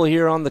Tramble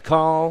here on the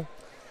call,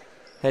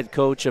 head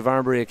coach of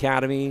Armbray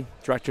Academy,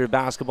 director of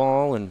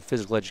basketball and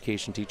physical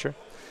education teacher.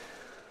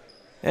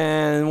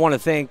 And want to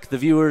thank the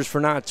viewers for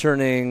not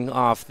turning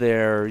off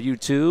their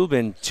YouTube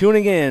and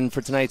tuning in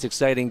for tonight's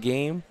exciting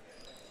game,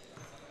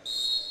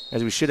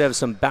 as we should have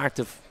some back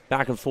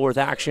and forth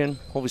action,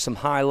 hopefully some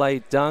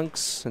highlight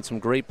dunks and some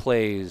great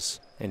plays.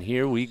 And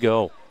here we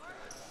go.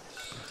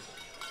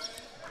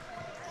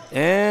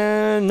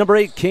 And number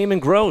 8, Cayman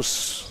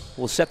Gross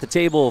will set the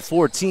table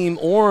for Team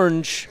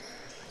Orange.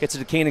 Gets it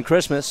to Kanan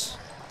Christmas.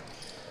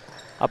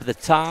 Up at the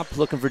top,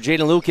 looking for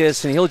Jaden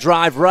Lucas, and he'll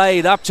drive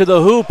right up to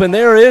the hoop, and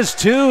there is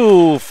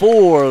 2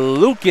 for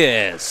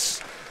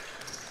Lucas.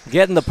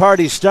 Getting the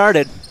party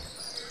started.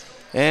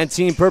 And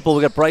Team Purple,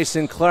 we got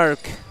Bryson Clark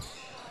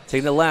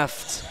taking the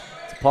left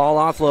to Paul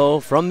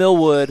Othlow from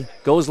Millwood.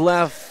 Goes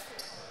left,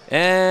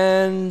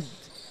 and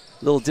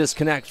a little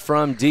disconnect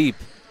from deep.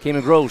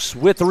 Cayman Gross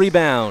with the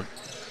rebound.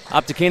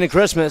 Up to Kanan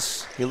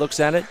Christmas. He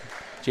looks at it.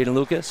 Jaden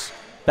Lucas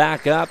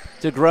back up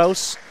to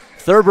Gross.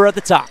 Thurber at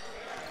the top.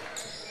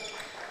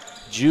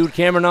 Jude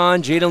Cameron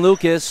on, Jaden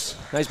Lucas.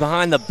 Nice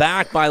behind the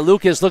back by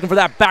Lucas, looking for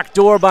that back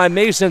door by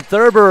Mason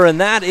Thurber,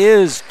 and that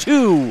is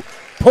 2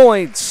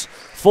 points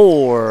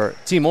for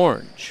Team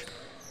Orange.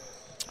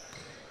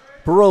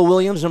 Bro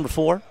Williams, number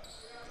 4,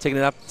 taking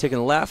it up, taking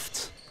the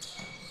left.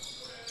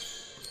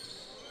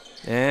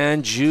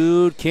 And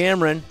Jude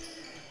Cameron,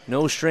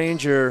 no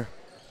stranger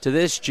to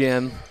this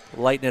gym,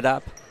 lighting it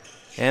up.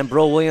 And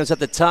Bro Williams at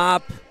the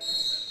top,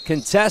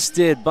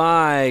 contested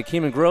by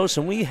Cayman Gross,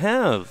 and we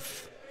have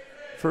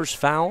first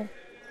foul.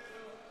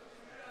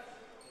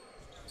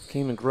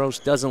 Cayman Gross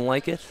doesn't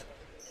like it.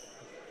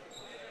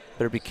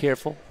 Better be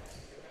careful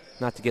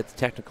not to get the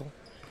technical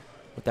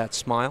with that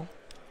smile.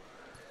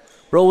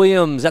 Bro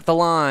Williams at the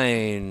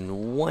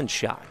line, 1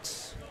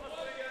 shot.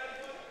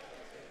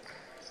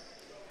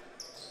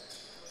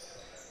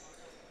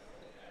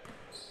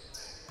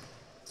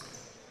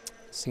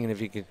 Seeing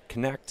if he can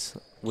connect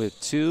with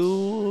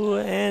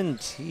 2,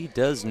 and he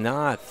does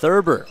not.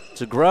 Thurber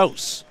to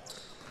Gross.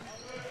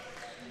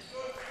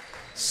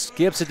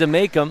 Skips it to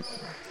Macomb,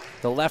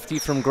 the lefty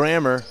from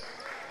Grammar.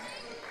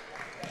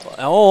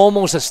 Oh,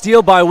 almost a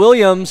steal by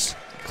Williams.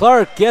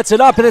 Clark gets it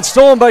up, and it's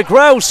stolen by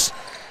Gross.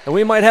 And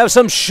we might have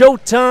some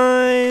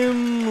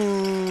Showtime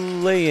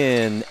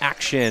lay-in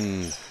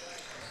action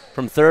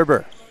from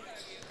Thurber.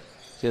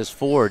 Just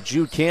 4.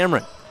 Jude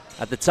Cameron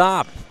at the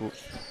top.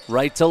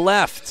 Right to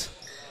left.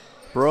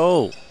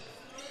 Bro.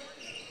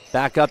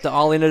 Back up to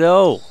Ollie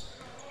Nadeau.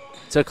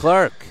 To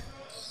Clark.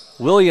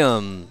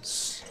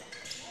 Williams.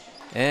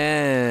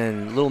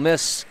 And little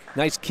miss.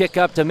 Nice kick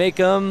up to make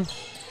him.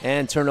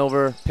 And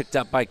turnover picked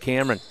up by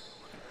Cameron.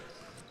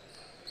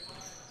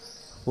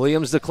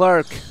 Williams to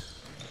Clark.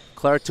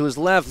 Clark to his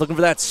left, looking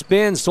for that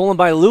spin, stolen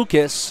by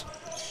Lucas.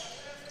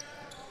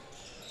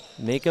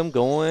 Make him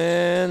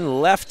going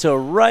left to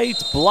right,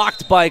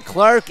 blocked by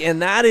Clark, and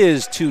that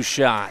is 2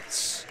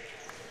 shots.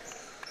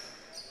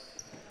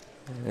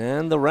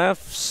 And the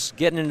refs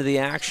getting into the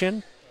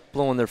action,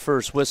 blowing their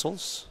first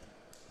whistles.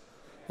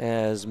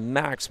 As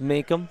Max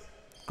Makem,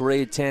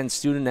 grade 10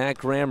 student at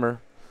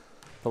Grammar,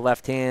 the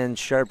left-hand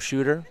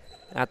sharpshooter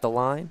at the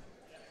line,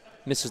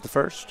 misses the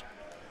first.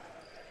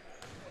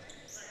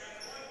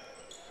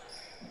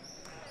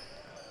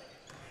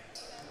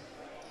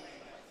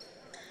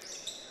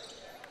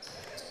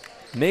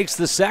 Makes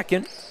the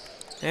second,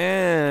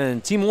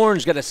 and Team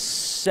Orange got a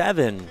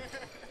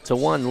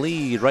 7-1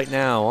 lead right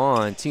now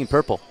on Team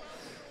Purple.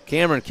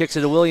 Cameron kicks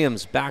it to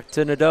Williams, back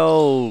to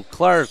Nadeau,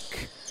 Clark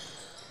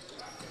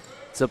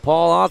to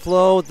Paul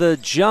Othlow, the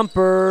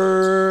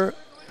jumper,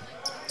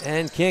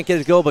 and can't get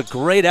it to go, but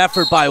great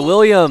effort by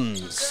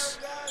Williams.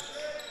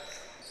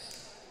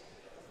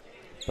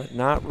 But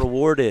not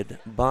rewarded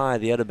by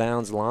the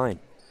out-of-bounds line.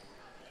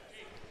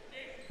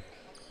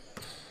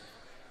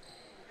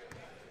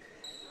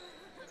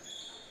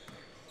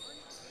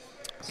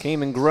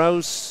 Cayman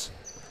Gross,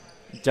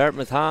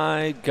 Dartmouth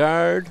High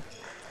guard,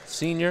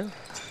 senior,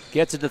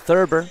 gets it to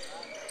Thurber.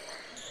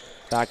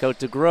 Back out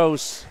to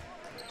Gross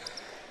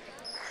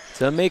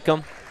to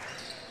Makem.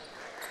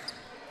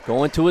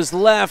 Going to his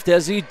left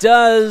as he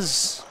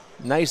does.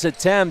 Nice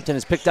attempt, and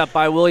it's picked up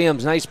by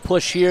Williams. Nice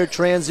push here,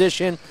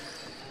 transition.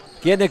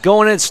 Getting it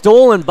going and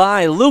stolen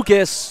by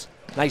Lucas.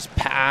 Nice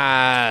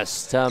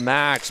pass to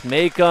Max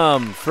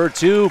Makem for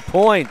 2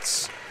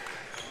 points.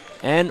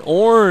 And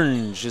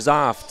Orange is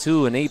off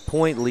to an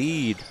 8-point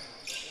lead.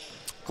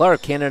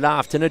 Clark handed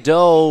off to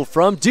Nadeau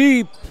from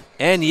deep.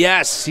 And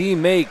yes, he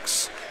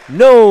makes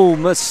no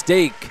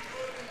mistake.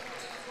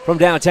 From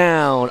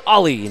downtown,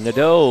 Ollie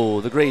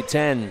Nadeau, the grade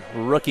 10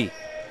 rookie.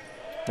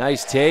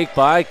 Nice take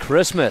by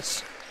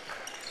Christmas.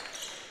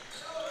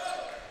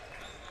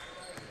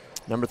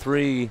 Number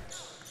 3,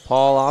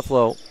 Paul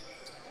Othlow.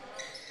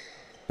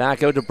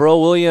 Back out to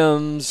Bro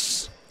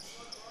Williams.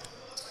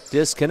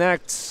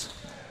 Disconnects.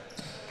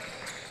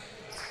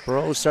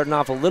 Bro starting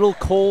off a little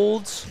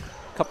cold.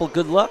 Couple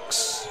good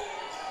looks.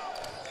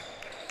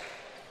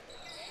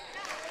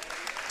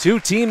 2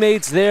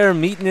 teammates there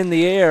meeting in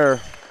the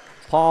air.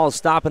 Paul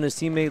stopping his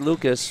teammate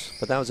Lucas,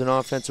 but that was an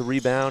offensive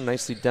rebound.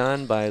 Nicely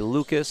done by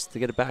Lucas to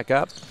get it back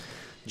up.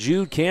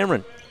 Jude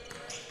Cameron,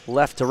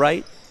 left to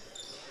right.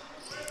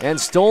 And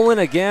stolen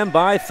again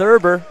by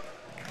Thurber.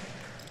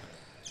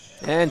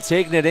 And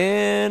taking it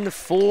in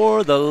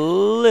for the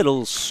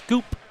little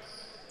scoop.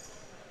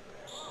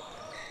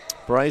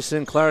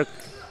 Bryson Clark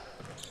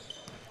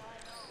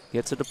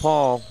gets it to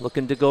Paul,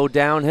 looking to go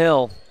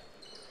downhill.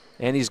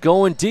 And he's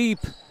going deep.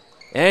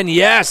 And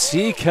yes,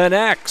 he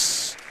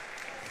connects.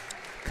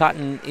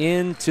 Cutting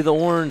into the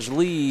Orange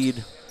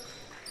lead.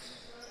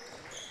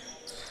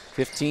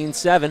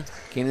 15-7.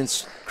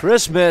 Canaan's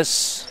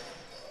Christmas.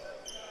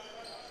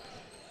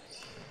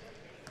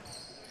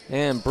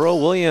 And Bro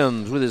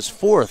Williams with his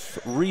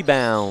 4th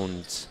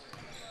rebound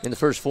in the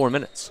first 4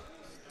 minutes.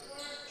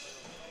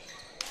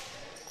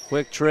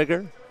 Quick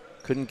trigger.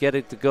 Couldn't get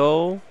it to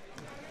go.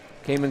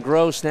 Cayman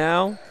Gross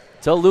now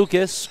to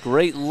Lucas.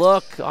 Great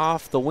look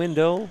off the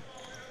window.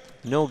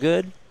 No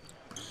good.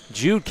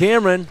 Jude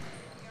Cameron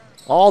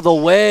all the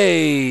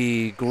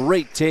way.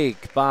 Great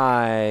take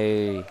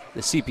by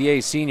the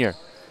CPA senior.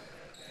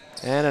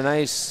 And a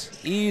nice,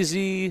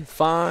 easy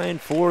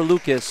find for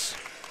Lucas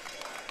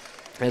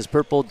as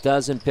Purple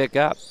doesn't pick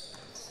up.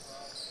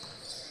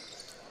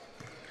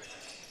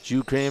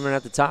 Jude Cameron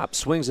at the top,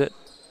 swings it.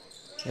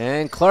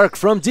 And Clark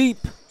from deep.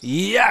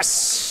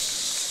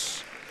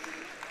 Yes!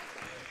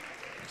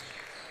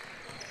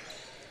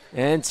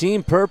 And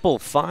Team Purple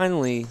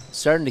finally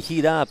starting to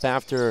heat up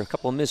after a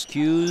couple of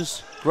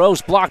miscues.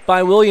 Gross blocked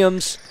by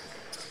Williams.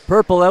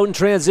 Purple out in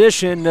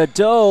transition.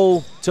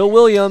 Nadeau to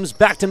Williams.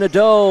 Back to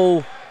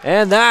Nadeau.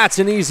 And that's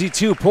an easy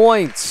 2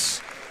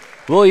 points.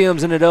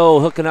 Williams and Nadeau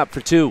hooking up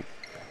for 2.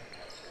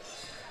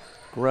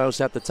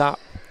 Gross at the top.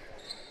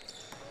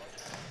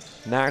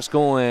 Max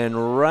going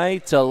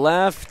right to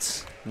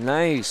left.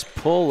 Nice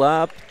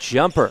pull-up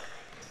jumper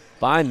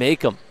by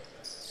Makem.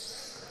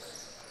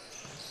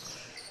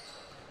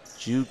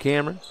 Jude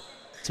Cameron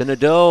to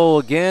Nadeau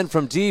again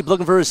from deep,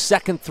 looking for his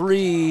second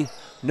 3.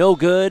 No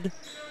good.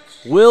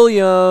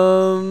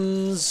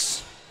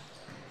 Williams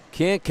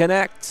can't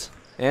connect.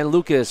 And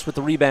Lucas with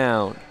the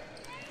rebound.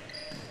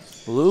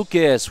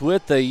 Lucas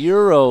with the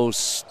Euro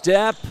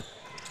step.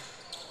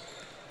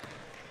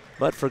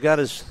 But forgot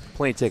his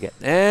plane ticket.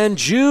 And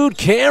Jude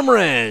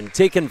Cameron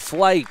taking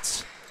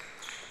flight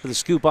for the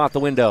scoop off the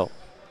window.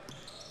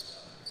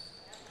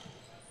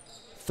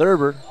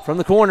 Thurber from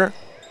the corner.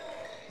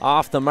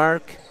 Off the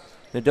mark.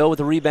 Nadeau with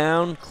the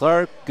rebound.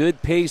 Clark,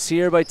 good pace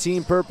here by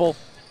Team Purple.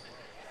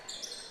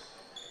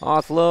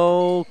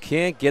 Othlow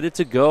can't get it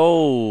to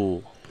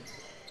go.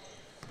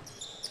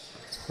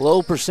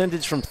 Low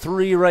percentage from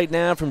 3 right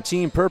now from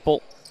Team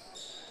Purple.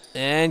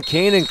 And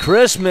Kanan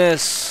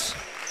Christmas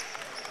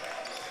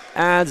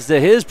adds to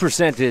his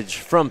percentage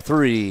from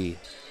 3.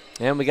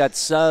 And we got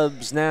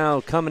subs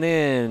now coming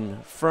in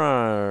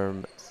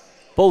from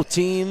both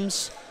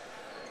teams.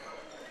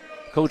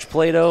 Coach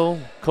Plato,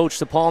 Coach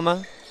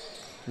DePalma,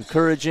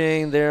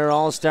 encouraging their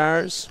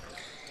all-stars.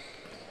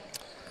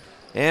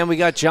 And we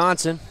got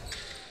Johnson.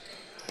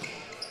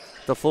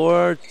 The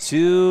floor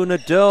to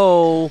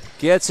Nadeau.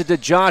 Gets it to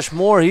Josh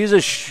Moore. He's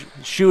a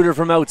shooter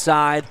from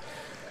outside.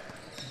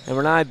 And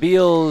Renai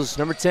Beals,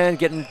 number 10,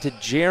 getting to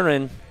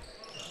Jaron.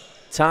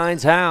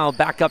 Tynes Howe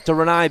back up to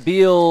Renai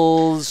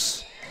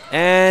Beals.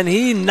 And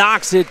he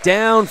knocks it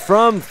down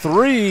from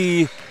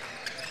 3.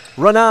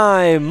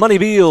 Renai Money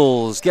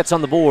Beals gets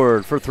on the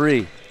board for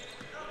 3.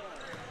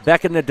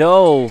 Beckett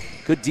Nadeau,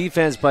 good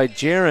defense by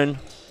Jaron.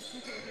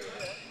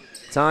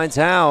 Tynes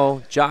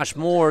Howe, Josh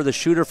Moore, the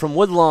shooter from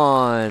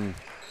Woodlawn,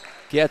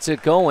 gets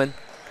it going.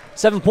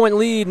 7-point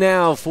lead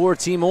now for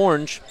Team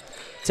Orange.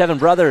 Tevin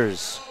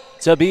Brothers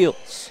to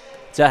Beals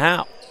to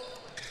Howe.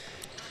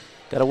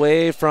 Got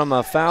away from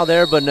a foul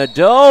there, but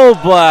Nadeau,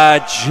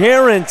 but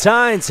Jaron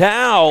Tynes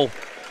Howe.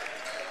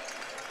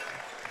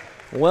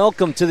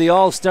 Welcome to the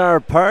All-Star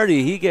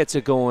party. He gets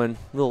it going.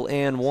 Little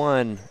and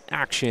one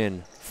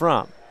action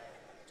from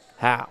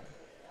Howe.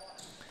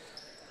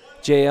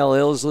 J.L.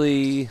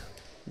 Ilsley,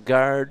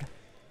 guard.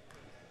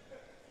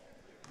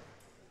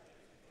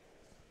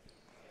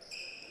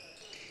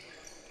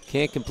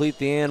 Can't complete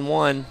the and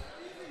one.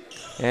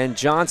 And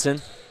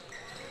Johnson.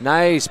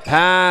 Nice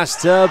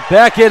pass to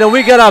Beckett, and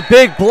we got a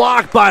big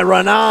block by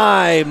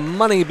Renai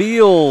Money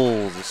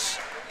Beals.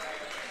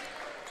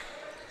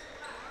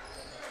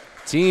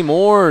 Team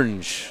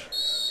Orange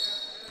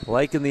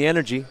liking the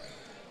energy.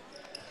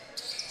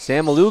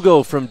 Sam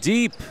Malugo from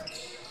deep,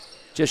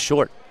 just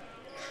short.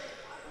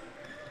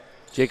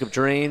 Jacob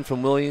Drain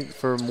from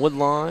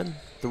Woodlawn,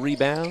 the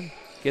rebound,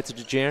 gets it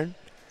to Jaron.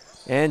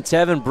 And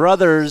Tevin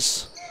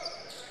Brothers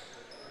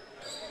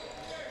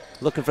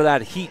looking for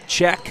that heat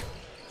check.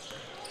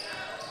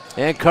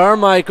 And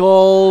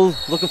Carmichael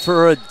looking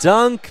for a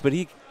dunk, but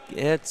he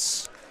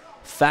gets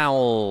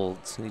fouled.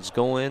 He's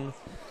going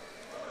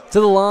to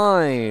the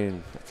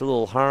line after a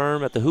little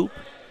harm at the hoop.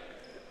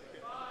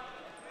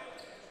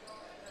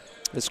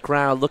 This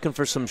crowd looking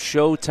for some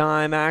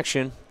Showtime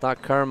action.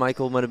 Thought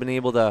Carmichael might have been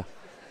able to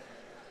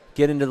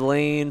get into the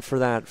lane for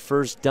that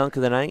first dunk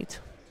of the night.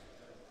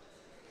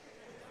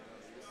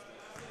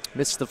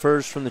 Missed the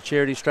first from the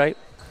charity stripe.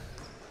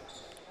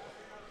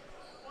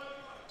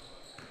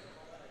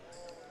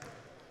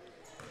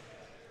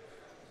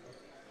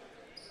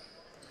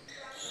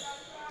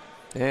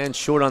 And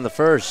short on the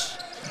first.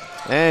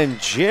 And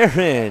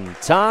Jaron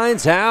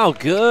Tynes Howe,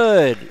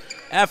 good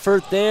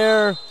effort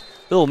there.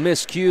 Little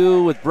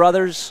miscue with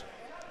Brothers.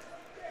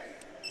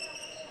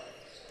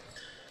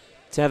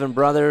 Tevin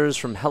Brothers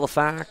from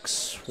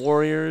Halifax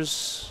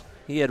Warriors.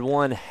 He had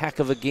one heck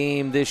of a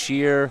game this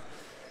year,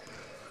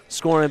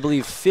 scoring, I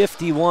believe,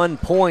 51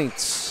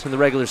 points in the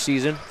regular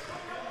season.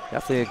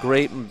 Definitely a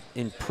great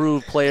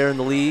improved player in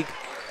the league.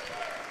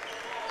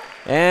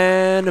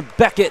 And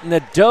Beckett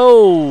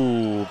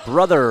Nadeau,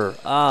 brother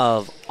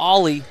of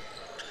Ollie,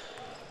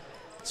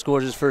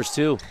 scores his first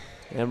 2.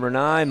 And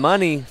Renai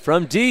Money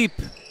from deep.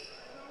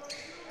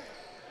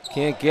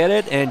 Can't get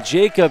it. And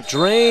Jacob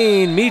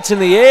Drain meets in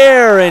the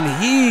air,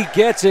 and he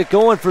gets it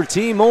going for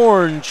Team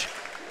Orange.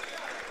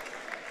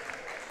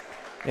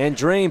 And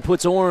Drain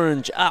puts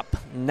Orange up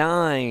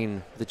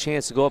 9. The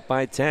chance to go up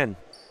by 10.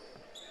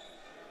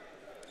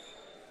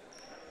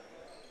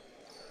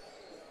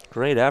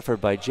 Great effort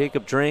by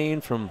Jacob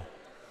Drain from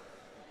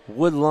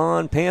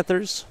Woodlawn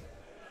Panthers.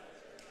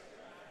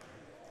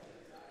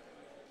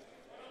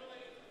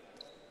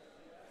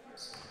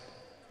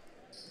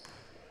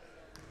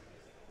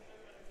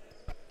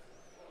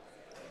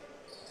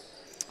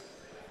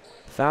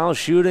 Foul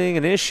shooting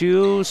an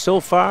issue so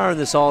far in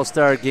this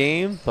All-Star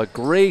game, but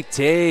great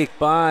take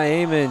by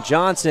Eamon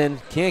Johnson.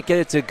 Can't get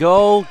it to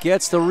go,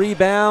 gets the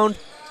rebound.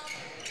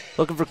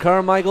 Looking for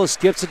Carmichael,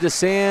 skips it to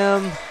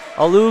Sam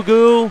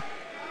Alugu.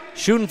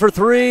 Shooting for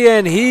 3,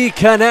 and he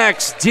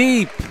connects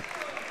deep.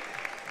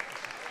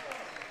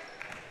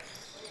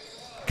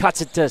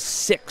 Cuts it to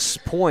 6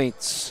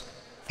 points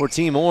for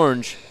Team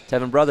Orange.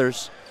 Tevin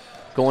Brothers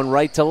going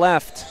right to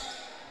left.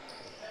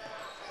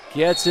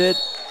 Gets it.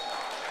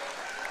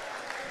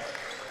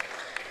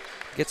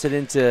 Gets it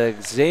into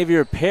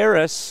Xavier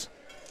Paris.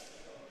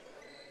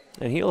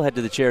 And he'll head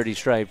to the charity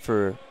stripe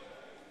for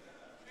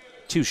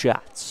 2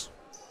 shots.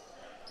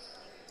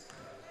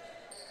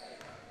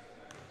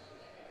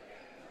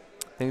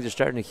 Things are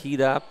starting to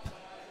heat up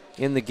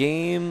in the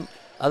game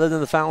other than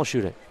the foul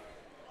shooting.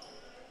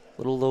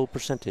 little low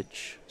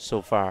percentage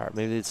so far.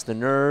 Maybe it's the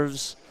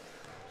nerves.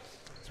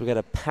 So we got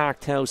a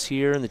packed house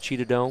here in the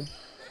Cheetah Dome.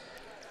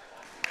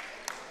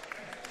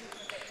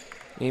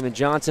 Eamon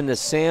Johnson to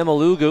Sam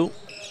Alugu.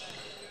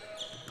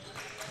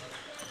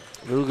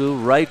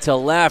 Alugu right to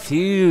left.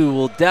 He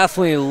will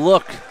definitely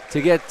look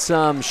to get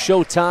some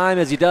show time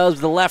as he does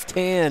with the left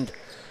hand.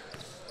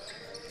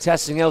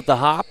 Testing out the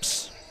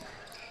hops.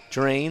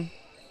 Drain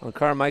on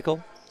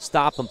Carmichael.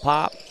 Stop and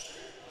pop.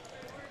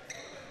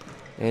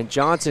 And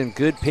Johnson,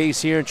 good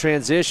pace here in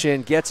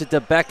transition. Gets it to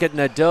Beckett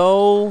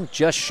Nadeau,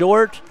 just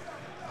short.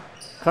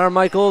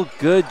 Carmichael,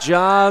 good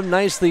job,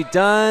 nicely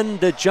done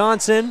to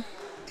Johnson.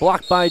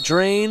 Blocked by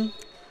Drain.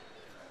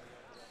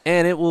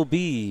 And it will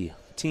be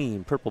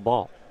Team Purple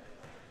ball.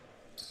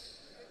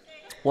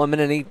 1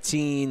 minute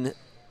 18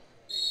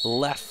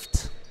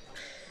 left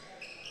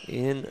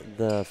in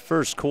the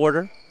first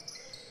quarter.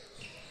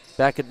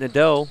 Beckett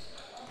Nadeau.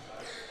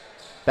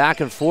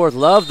 Back and forth,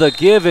 love the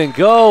give and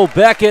go.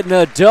 Beckett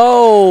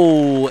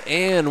Nadeau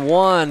and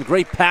one.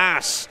 Great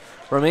pass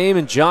from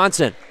Eamon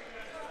Johnson.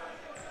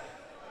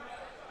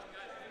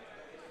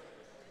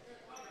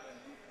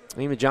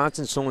 Eamon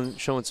Johnson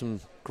showing some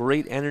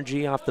great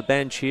energy off the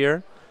bench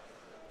here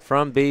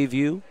from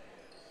Bayview.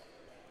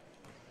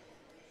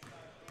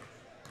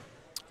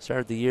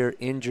 Started the year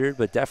injured,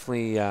 but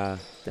definitely a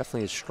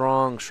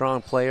strong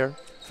player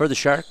for the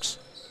Sharks.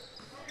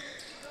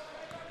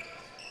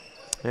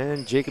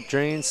 And Jacob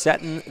Drain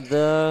setting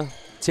the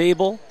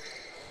table.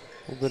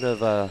 A little bit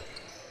of a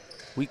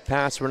weak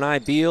pass.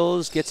 Renai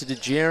Beals gets it to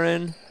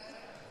Jaron.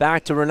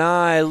 Back to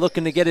Renai,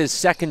 looking to get his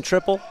second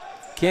triple.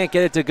 Can't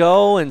get it to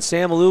go, and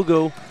Sam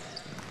Alugu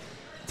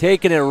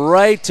taking it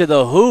right to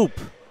the hoop.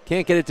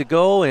 Can't get it to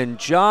go, and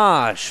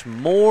Josh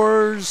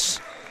Moores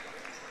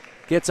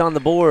gets on the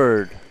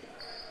board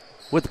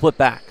with the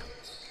putback.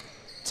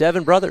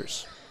 Seven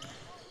brothers.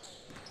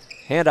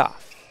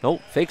 Handoff.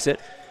 Nope, fakes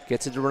it.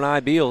 Gets it to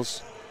Renai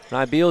Beals.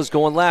 Renai Beals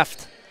going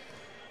left.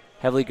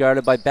 Heavily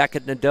guarded by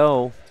Beckett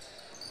Nadeau.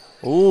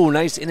 Ooh,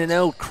 nice in and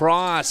out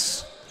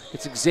cross.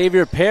 It's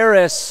Xavier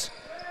Paris.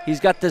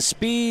 He's got the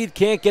speed,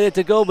 can't get it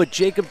to go, but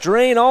Jacob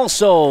Drain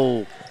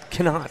also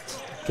cannot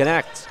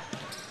connect.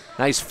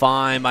 Nice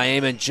find by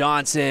Eamon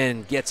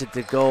Johnson. Gets it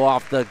to go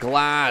off the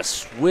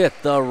glass with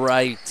the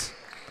right.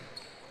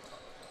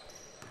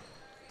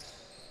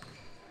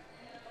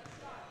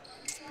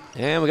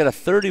 And we got a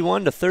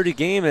 31-30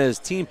 game as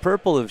Team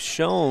Purple have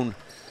shown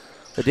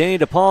the Danny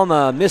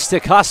DePalma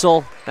mystic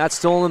hustle. That's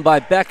stolen by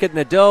Beckett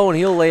Nadeau, and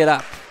he'll lay it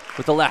up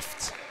with the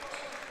left.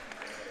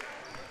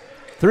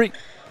 3,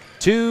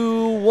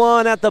 2,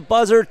 1 at the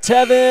buzzer.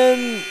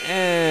 Tevin,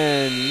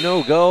 and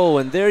no go.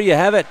 And there you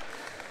have it.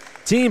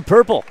 Team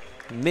Purple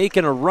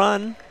making a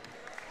run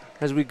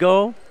as we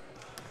go.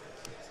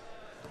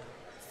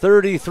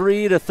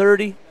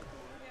 33-30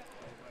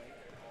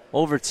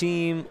 over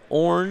Team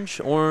Orange.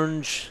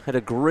 Orange had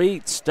a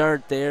great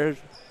start there.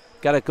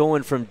 Got it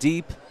going from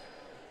deep.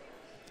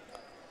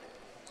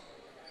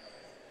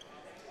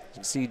 You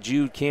can see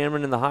Jude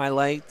Cameron in the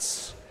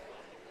highlights.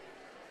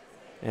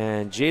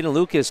 And Jaden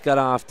Lucas got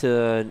off to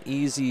an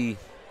easy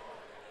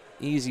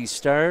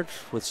start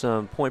with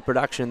some point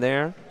production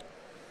there.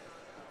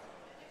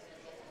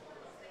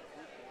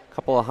 A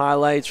couple of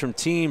highlights from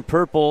Team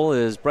Purple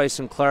is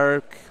Bryson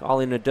Clark,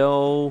 Ollie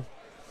Nadeau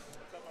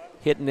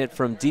hitting it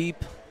from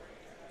deep.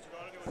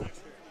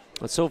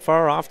 But so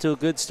far off to a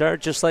good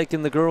start, just like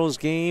in the girls'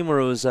 game where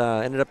it was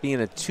ended up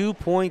being a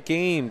 2-point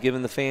game,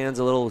 giving the fans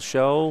a little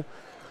show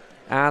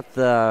at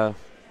the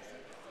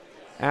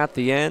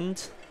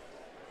end.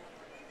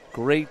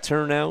 Great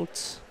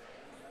turnout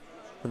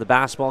for the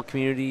basketball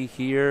community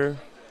here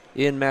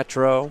in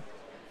Metro.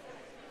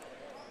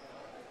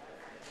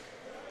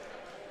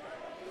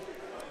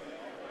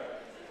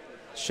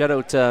 Shout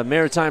out to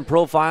Maritime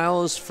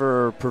Profiles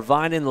for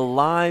providing the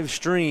live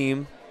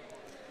stream.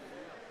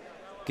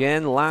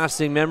 Again,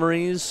 lasting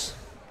memories.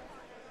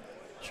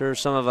 Sure,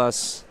 some of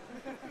us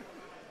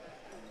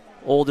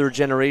older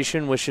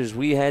generation wishes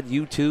we had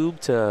YouTube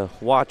to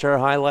watch our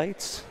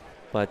highlights,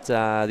 but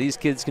these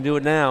kids can do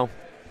it now.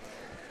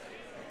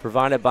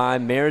 Provided by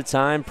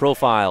Maritime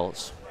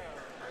Profiles.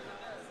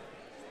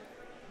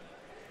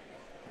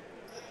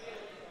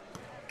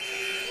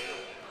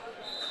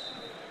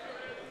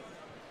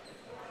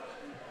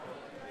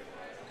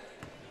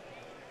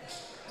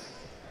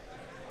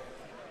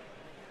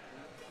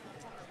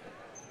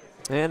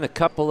 And a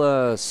couple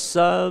of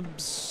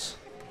subs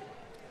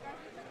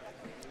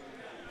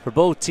for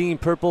both Team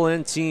Purple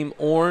and Team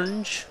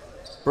Orange.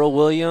 Bro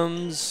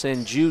Williams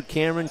and Jude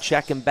Cameron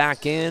checking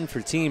back in for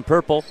Team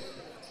Purple,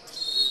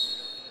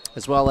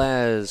 as well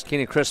as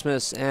Kenny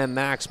Christmas and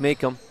Max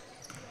Makem,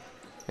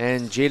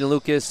 and Jaden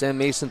Lucas and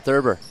Mason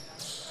Thurber.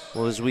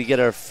 Well, as we get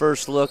our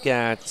first look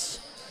at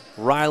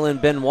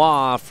Rylan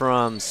Benoit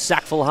from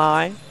Sackville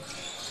High.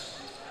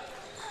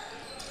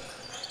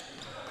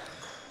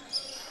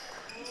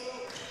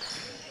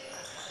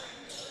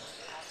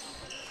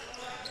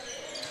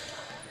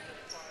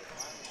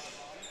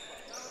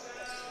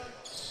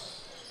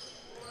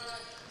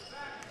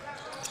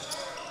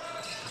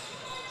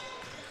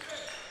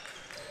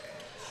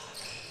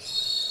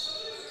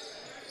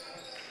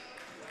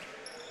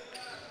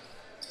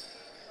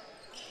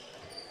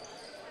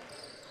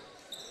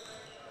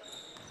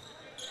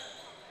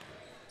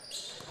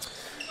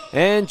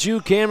 And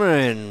Jude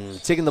Cameron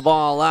taking the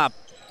ball up,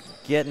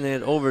 getting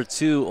it over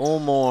to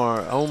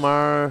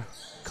Omar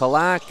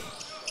Kalak.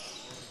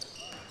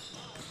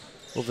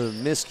 Over the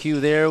miscue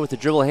there with the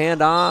dribble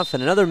handoff,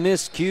 and another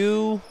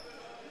miscue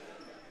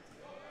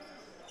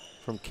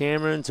from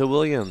Cameron to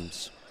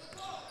Williams.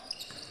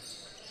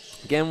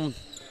 Again,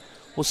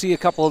 we'll see a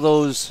couple of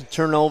those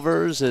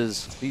turnovers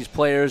as these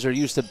players are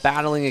used to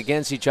battling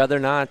against each other,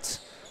 not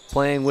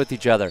playing with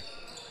each other.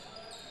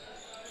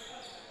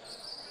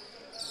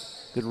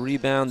 Good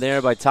rebound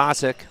there by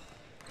Tosic.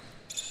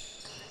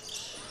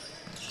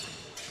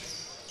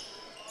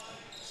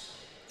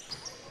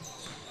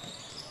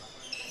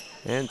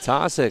 And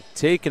Tosic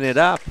taking it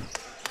up.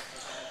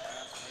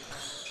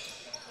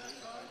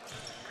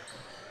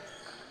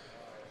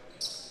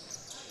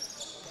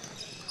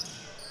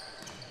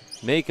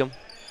 Make him.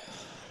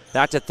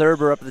 Back to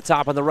Thurber up at the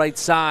top on the right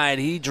side.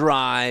 He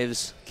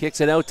drives,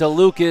 kicks it out to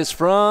Lucas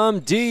from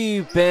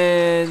deep,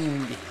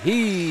 and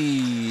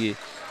he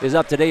is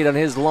up to date on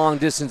his long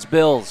distance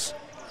bills.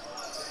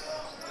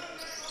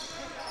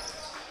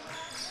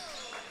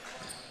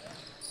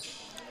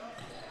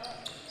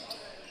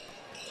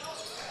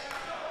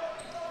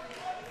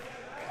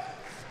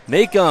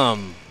 Make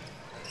 'em.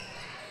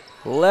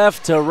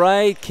 Left to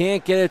right,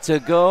 can't get it to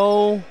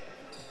go.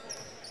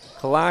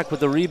 Kalak with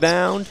the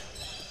rebound.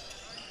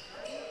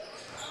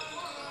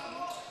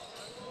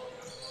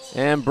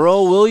 And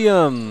Bro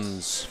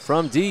Williams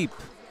from deep.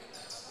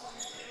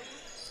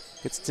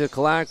 Gets to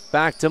Kalak,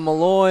 back to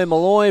Malloy.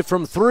 Malloy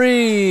from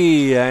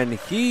three, and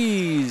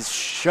he's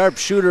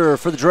sharpshooter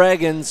for the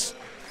Dragons.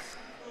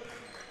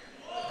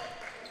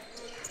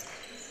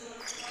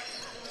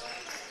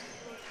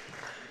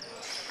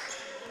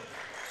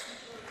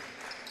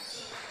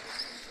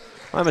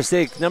 My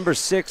mistake, number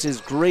 6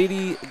 is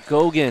Grady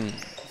Gogan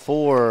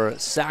for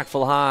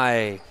Sackville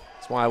High.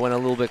 That's why I went a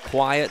little bit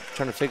quiet,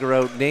 trying to figure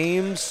out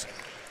names.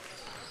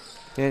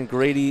 And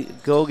Grady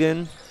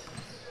Gogan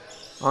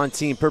on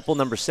Team Purple,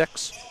 number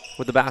 6,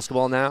 with the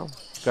basketball now.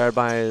 Guarded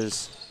by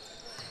his...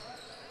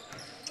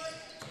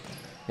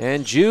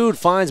 And Jude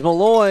finds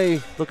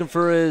Malloy, looking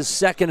for his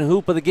second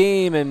hoop of the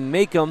game, and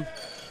make him.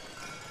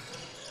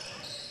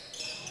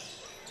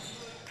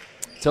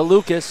 To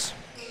Lucas.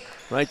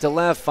 Right to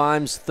left,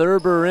 finds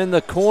Thurber in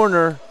the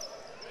corner.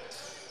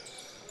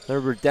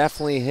 Thurber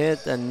definitely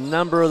hit a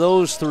number of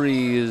those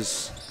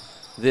threes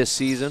this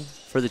season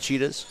for the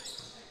Cheetahs.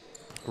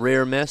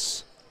 Rare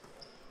miss.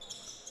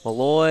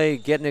 Malloy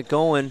getting it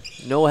going,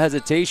 no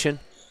hesitation.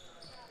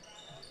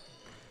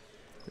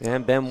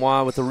 And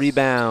Benoit with the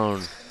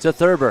rebound to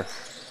Thurber.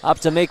 Up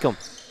to Makem.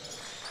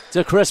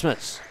 To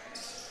Christmas.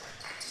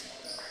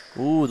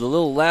 Ooh, the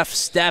little left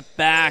step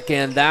back,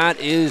 and that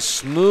is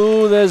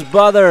smooth as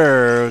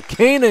butter.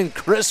 Kanan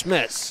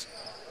Christmas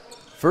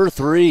for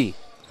 3.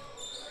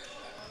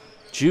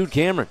 Jude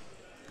Cameron.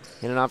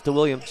 In and off to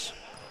Williams.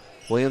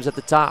 Williams at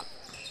the top.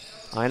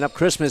 Eyeing up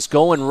Christmas,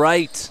 going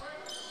right.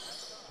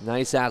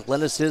 Nice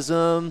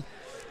athleticism.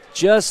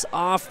 Just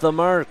off the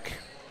mark.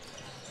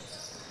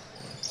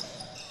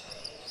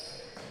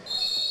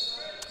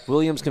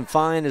 Williams can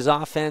find his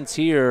offense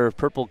here.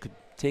 Purple could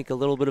take a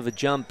little bit of a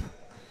jump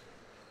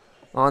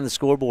on the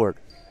scoreboard.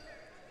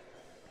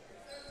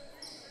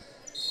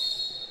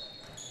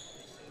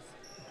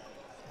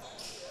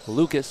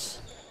 Lucas,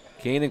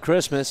 Kanan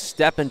Christmas,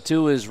 stepping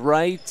to his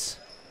right.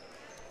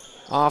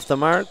 Off the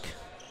mark.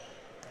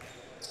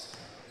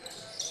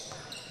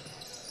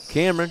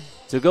 Cameron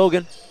to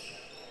Gogan.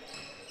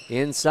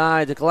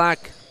 Inside to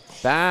Kalak.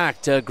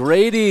 Back to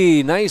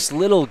Grady. Nice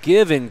little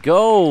give and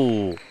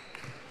go.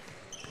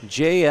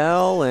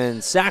 JL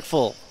and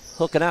Sackville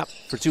hooking up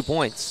for 2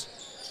 points.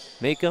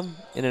 Makem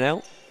in and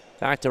out.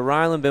 Back to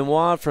Ryland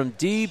Benoit from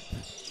deep.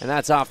 And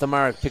that's off the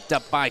mark. Picked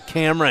up by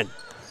Cameron.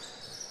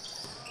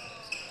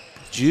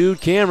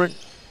 Jude Cameron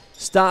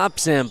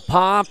stops and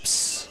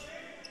pops.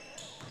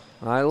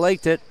 I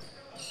liked it.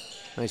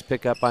 Nice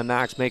pickup by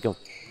Max Makem.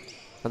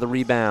 Another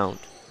rebound.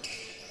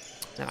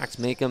 Max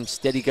Makem,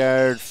 steady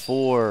guard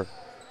for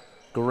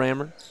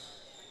Grammer.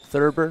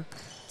 Thurber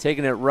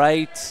taking it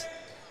right.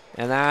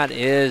 And that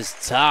is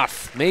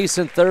tough.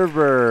 Mason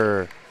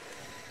Thurber.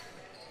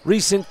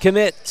 Recent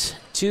commit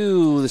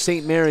to the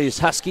St. Mary's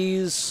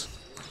Huskies.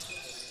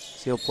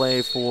 He'll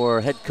play for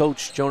head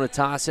coach Jonah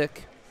Tosic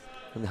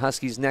and the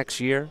Huskies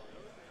next year.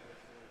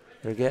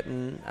 They're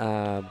getting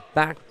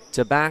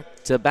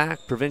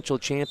back-to-back provincial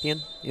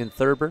champion in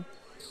Thurber.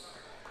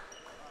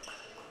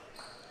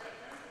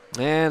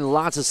 And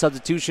lots of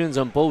substitutions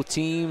on both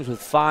teams with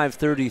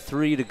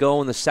 5:33 to go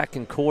in the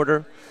second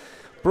quarter.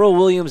 Bro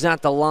Williams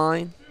at the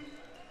line.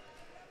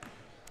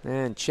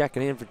 And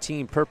checking in for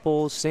Team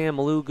Purple, Sam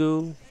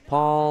Malugu,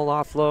 Paul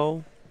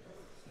Offlow,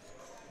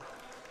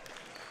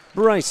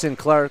 Bryson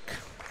Clark.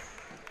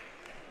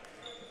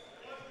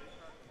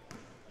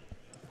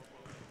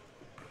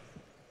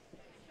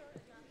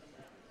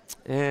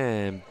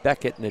 And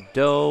Beckett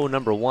Nadeau,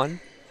 number 1.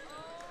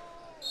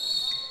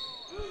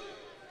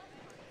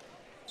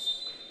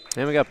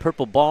 Then we got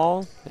purple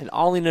ball and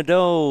Ollie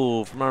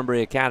Nadeau from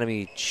Armbury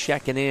Academy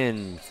checking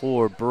in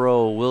for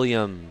Bro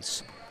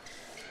Williams.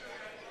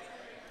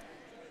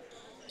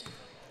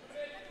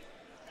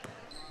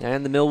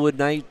 And the Millwood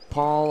Knight,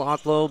 Paul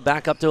Otlo,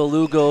 back up to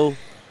Alugo,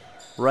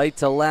 right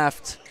to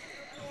left.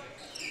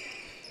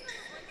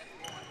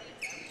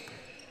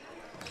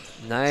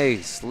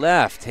 Nice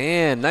left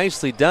hand,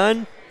 nicely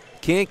done.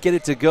 Can't get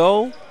it to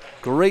go.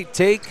 Great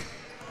take.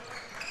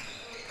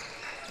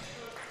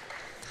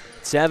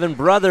 Seven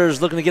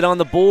Brothers looking to get on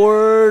the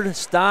board.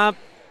 Stop.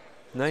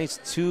 Nice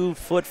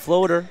 2-foot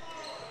floater.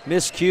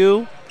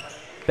 Miscue.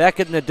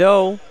 Beckett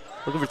Nadeau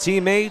looking for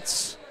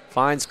teammates.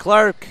 Finds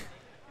Clark.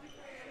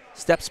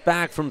 Steps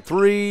back from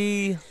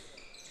 3.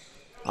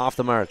 Off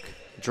the mark.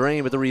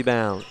 Drain with the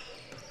rebound.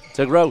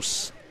 To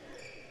Gross.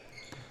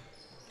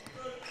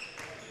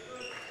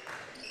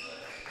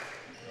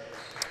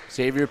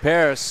 Xavier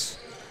Paris.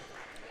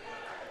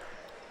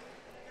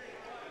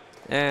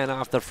 And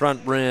off the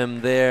front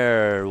rim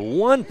there.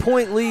 1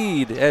 point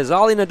lead as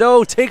Ollie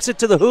Nadeau takes it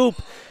to the hoop.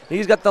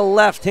 He's got the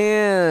left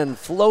hand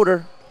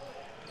floater.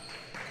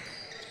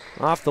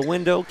 Off the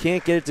window,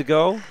 can't get it to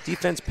go.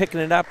 Defense picking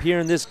it up here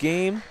in this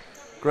game.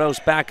 Gross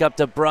back up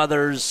to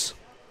Brothers.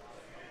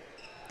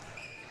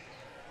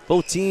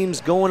 Both teams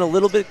going a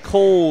little bit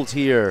cold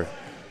here.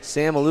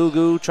 Sam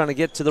Alugu trying to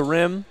get to the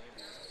rim.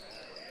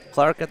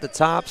 Clark at the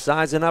top,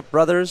 sizing up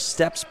Brothers,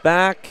 steps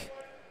back.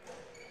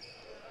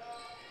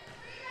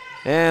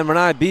 And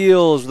Renai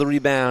Beals with the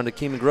rebound to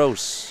Keeman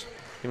Gross.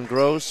 Keeman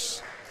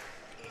Gross.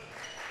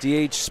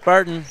 D.H.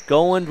 Spartan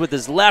going with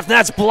his left.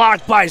 That's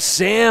blocked by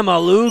Sam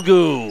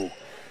Alugu.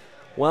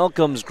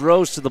 Welcomes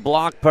Gross to the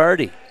block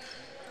party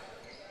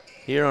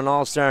here on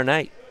All-Star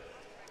Night.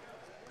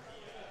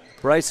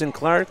 Bryson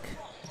Clark.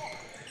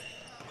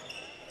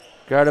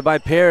 Guarded by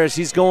Paris.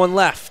 He's going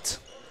left.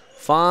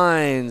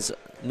 Finds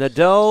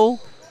Nadeau.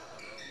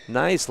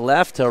 Nice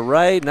left to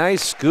right.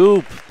 Nice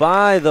scoop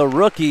by the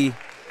rookie.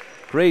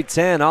 Grade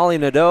 10, Ollie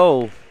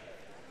Nadeau.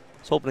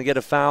 Was hoping to get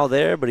a foul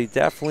there, but he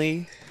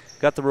definitely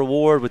got the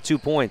reward with 2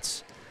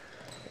 points.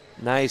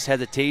 Nice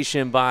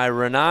hesitation by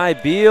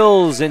Renai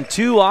Beals and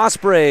 2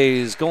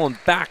 Ospreys going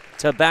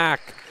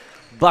back-to-back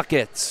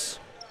buckets.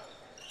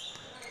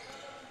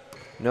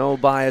 No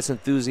bias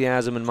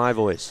enthusiasm in my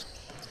voice.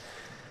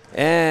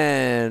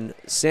 And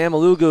Sam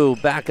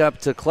Alugu back up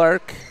to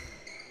Clark.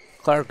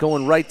 Clark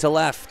going right to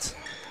left.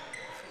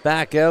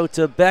 Back out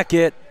to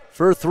Beckett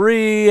for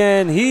 3,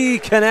 and he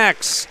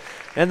connects.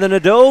 And the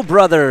Nadeau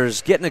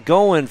brothers getting it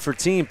going for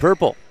Team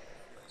Purple.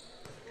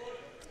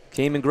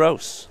 Cayman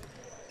Gross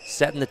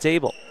setting the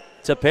table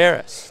to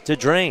Paris, to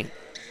Drain.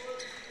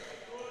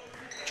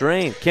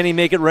 Drain, can he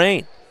make it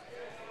rain?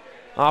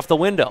 Off the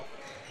window,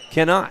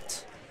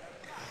 cannot.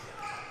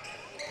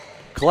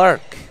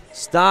 Clark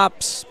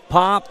stops,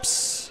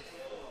 pops,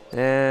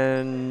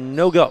 and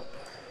no go.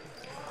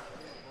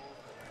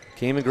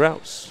 Cayman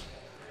Gross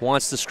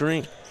wants the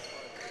screen.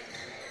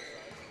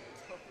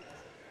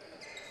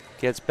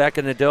 Gets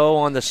Becca Nadeau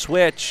on the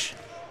switch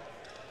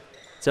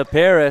to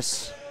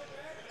Paris.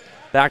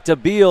 Back to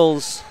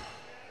Beals.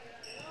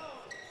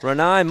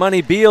 Renai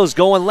Money Beals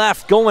going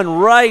left, going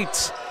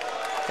right.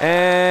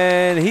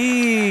 And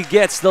he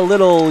gets the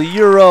little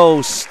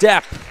Euro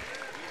step,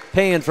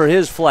 paying for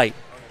his flight.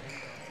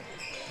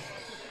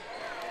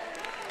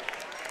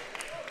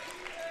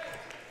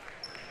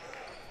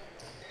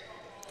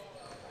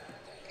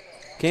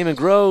 Cayman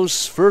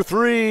Gross for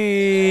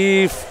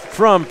 3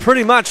 from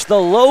pretty much the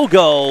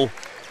logo.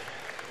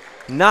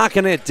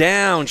 Knocking it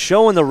down,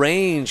 showing the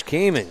range,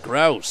 Cayman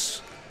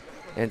Gross.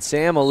 And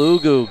Sam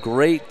Alugu,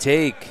 great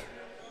take.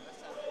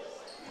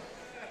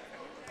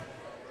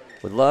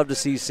 Would love to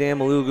see Sam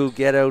Alugu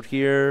get out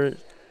here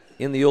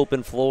in the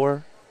open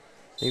floor.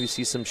 Maybe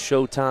see some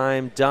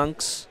Showtime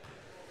dunks.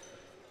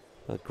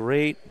 A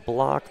great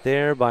block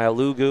there by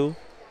Alugu.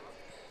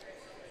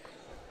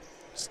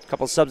 Just a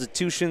couple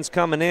substitutions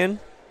coming in.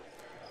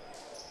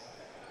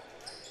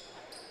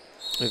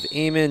 We have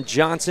Eamon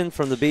Johnson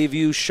from the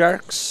Bayview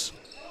Sharks.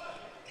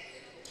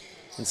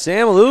 And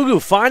Sam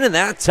Alugu finding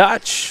that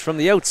touch from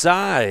the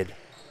outside.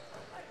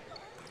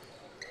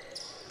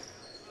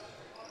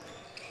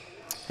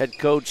 Head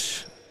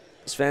coach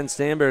Sven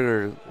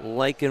Stamberger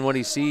liking what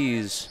he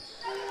sees.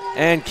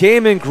 And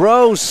Cayman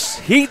Gross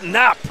heating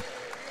up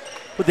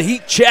with the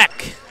heat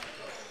check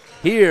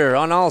here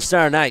on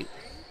All-Star Night.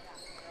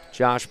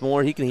 Josh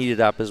Moore, he can heat it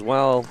up as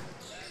well.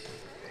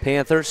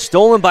 Panther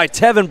stolen by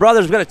Tevin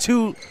Brothers. We've got a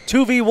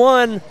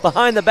 2v1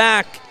 behind the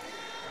back.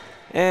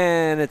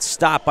 And it's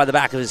stopped by the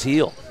back of his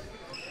heel.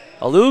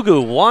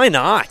 Alugu, why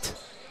not?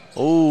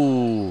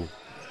 Oh.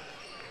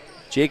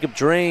 Jacob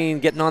Drain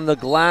getting on the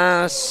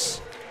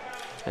glass.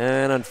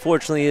 And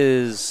unfortunately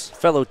his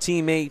fellow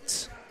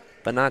teammate,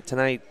 but not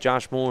tonight,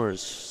 Josh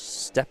Moore's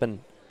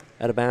stepping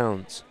out of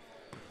bounds.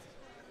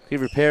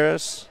 Xavier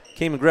Paris,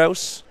 Cayman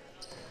Gross.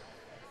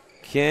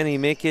 Can he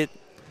make it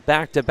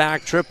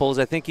back-to-back triples?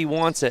 I think he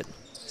wants it.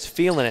 He's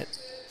feeling it,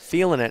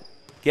 feeling it.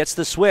 Gets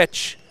the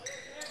switch,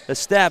 the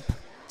step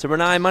to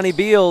Renai Money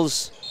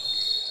Beals.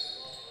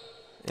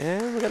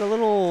 And we got a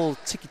little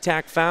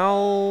ticky-tack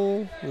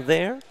foul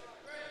there.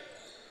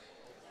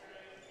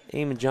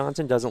 Eamon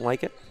Johnson doesn't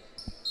like it.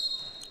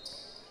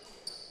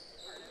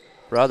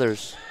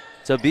 Brothers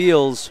to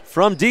Beals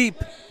from deep.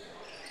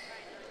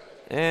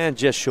 And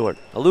just short.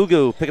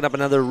 Alugu picking up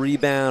another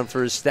rebound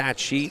for his stat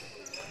sheet.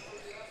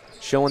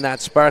 Showing that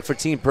spark for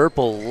Team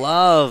Purple.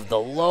 Love the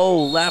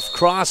low left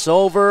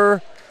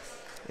crossover.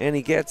 And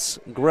he gets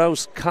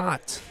Gross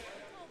caught.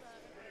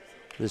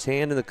 His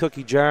hand in the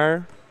cookie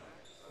jar.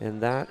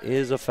 And that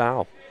is a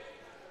foul.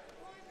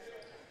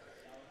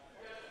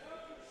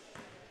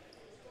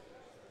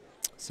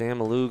 Sam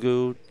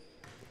Alugu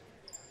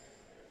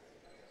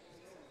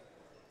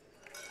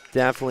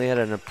definitely had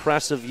an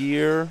impressive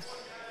year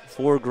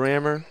for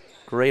Grammer.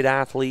 Great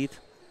athlete.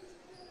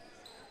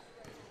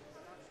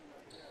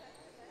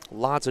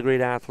 Lots of great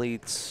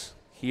athletes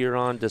here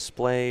on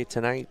display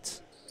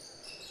tonight.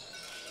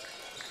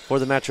 For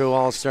the Metro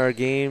All-Star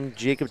game,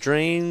 Jacob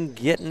Drain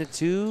getting it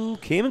to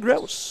Cayman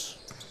Gross.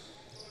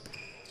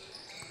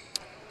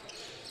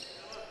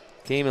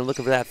 Cayman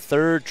looking for that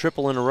third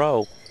triple in a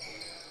row.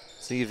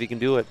 See if he can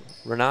do it.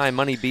 Renai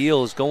Money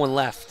Beals going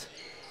left.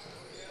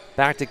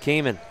 Back to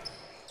Cayman.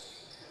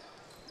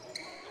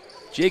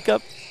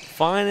 Jacob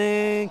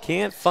finding,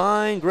 can't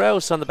find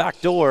Gross on the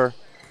back door.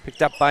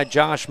 Picked up by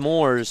Josh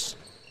Moores.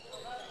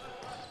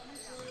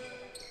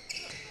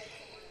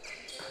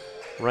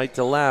 Right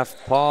to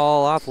left,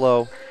 Paul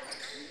Othlow.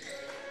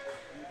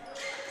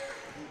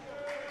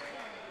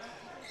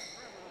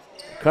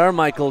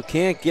 Carmichael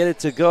can't get it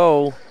to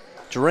go.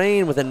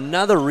 Drain with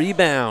another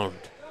rebound.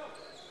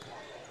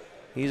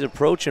 He's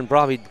approaching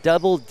probably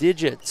double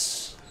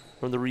digits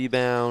from the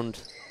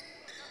rebound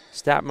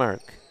stat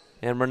mark.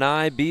 And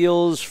Renai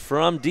Beals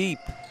from deep,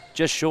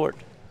 just short.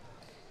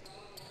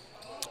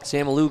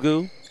 Sam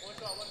Alugu.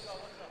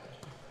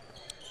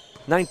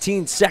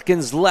 19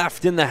 seconds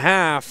left in the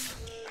half.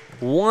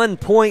 1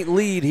 point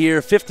lead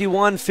here,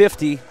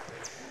 51-50.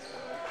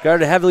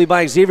 Guarded heavily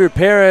by Xavier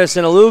Paris,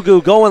 and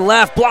Alugu going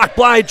left, blocked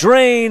by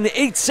Drain.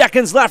 8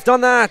 seconds left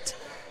on that.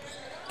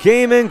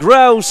 Cayman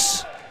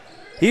Gross.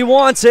 He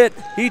wants it.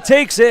 He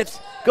takes it.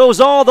 Goes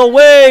all the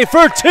way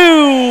for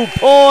 2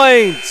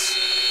 points.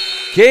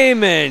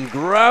 Cayman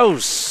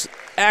Gross.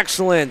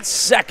 Excellent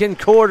second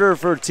quarter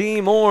for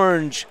Team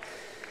Orange.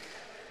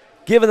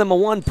 Giving them a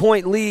 1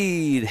 point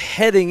lead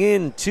heading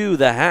into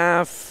the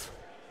half.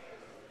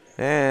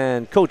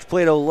 And Coach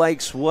Plato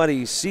likes what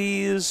he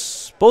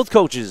sees. Both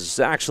coaches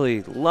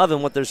actually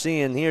loving what they're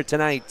seeing here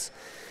tonight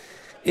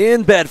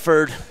in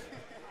Bedford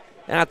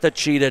at the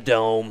Cheetah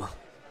Dome.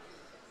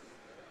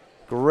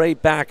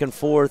 Great back and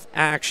forth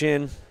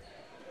action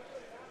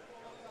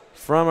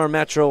from our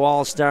Metro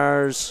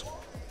All-Stars.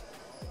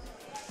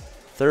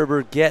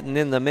 Thurber getting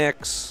in the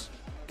mix.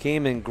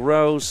 Cayman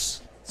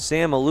Gross.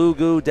 Sam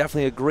Alugu,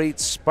 definitely a great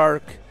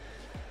spark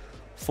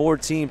for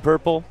Team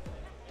Purple.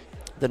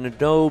 The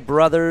Nadeau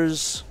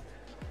brothers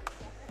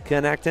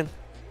connecting.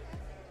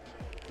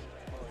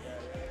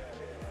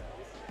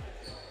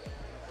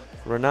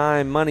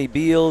 Renai Money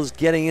Beals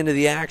getting into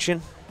the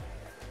action.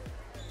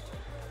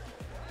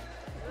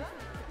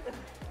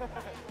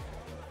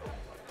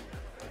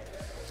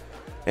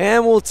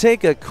 And we'll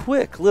take a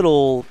quick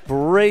little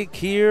break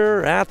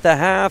here at the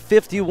half.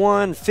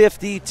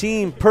 51-50,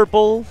 Team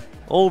Purple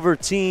over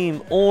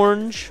Team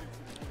Orange.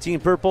 Team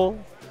Purple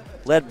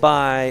led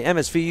by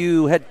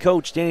MSVU head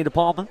coach Danny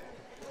DePalma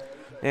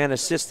and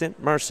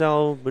assistant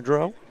Marcel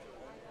Boudreau.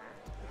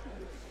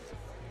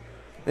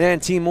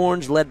 And Team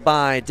Orange led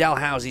by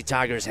Dalhousie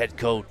Tigers head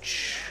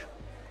coach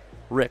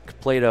Rick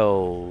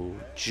Plato.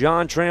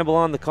 John Tramble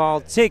on the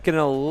call, taking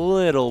a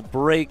little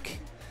break.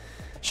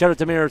 Shout out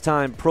to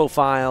Maritime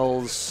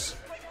Profiles.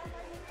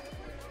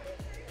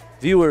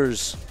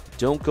 Viewers,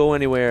 don't go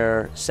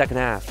anywhere. Second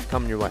half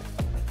coming your way.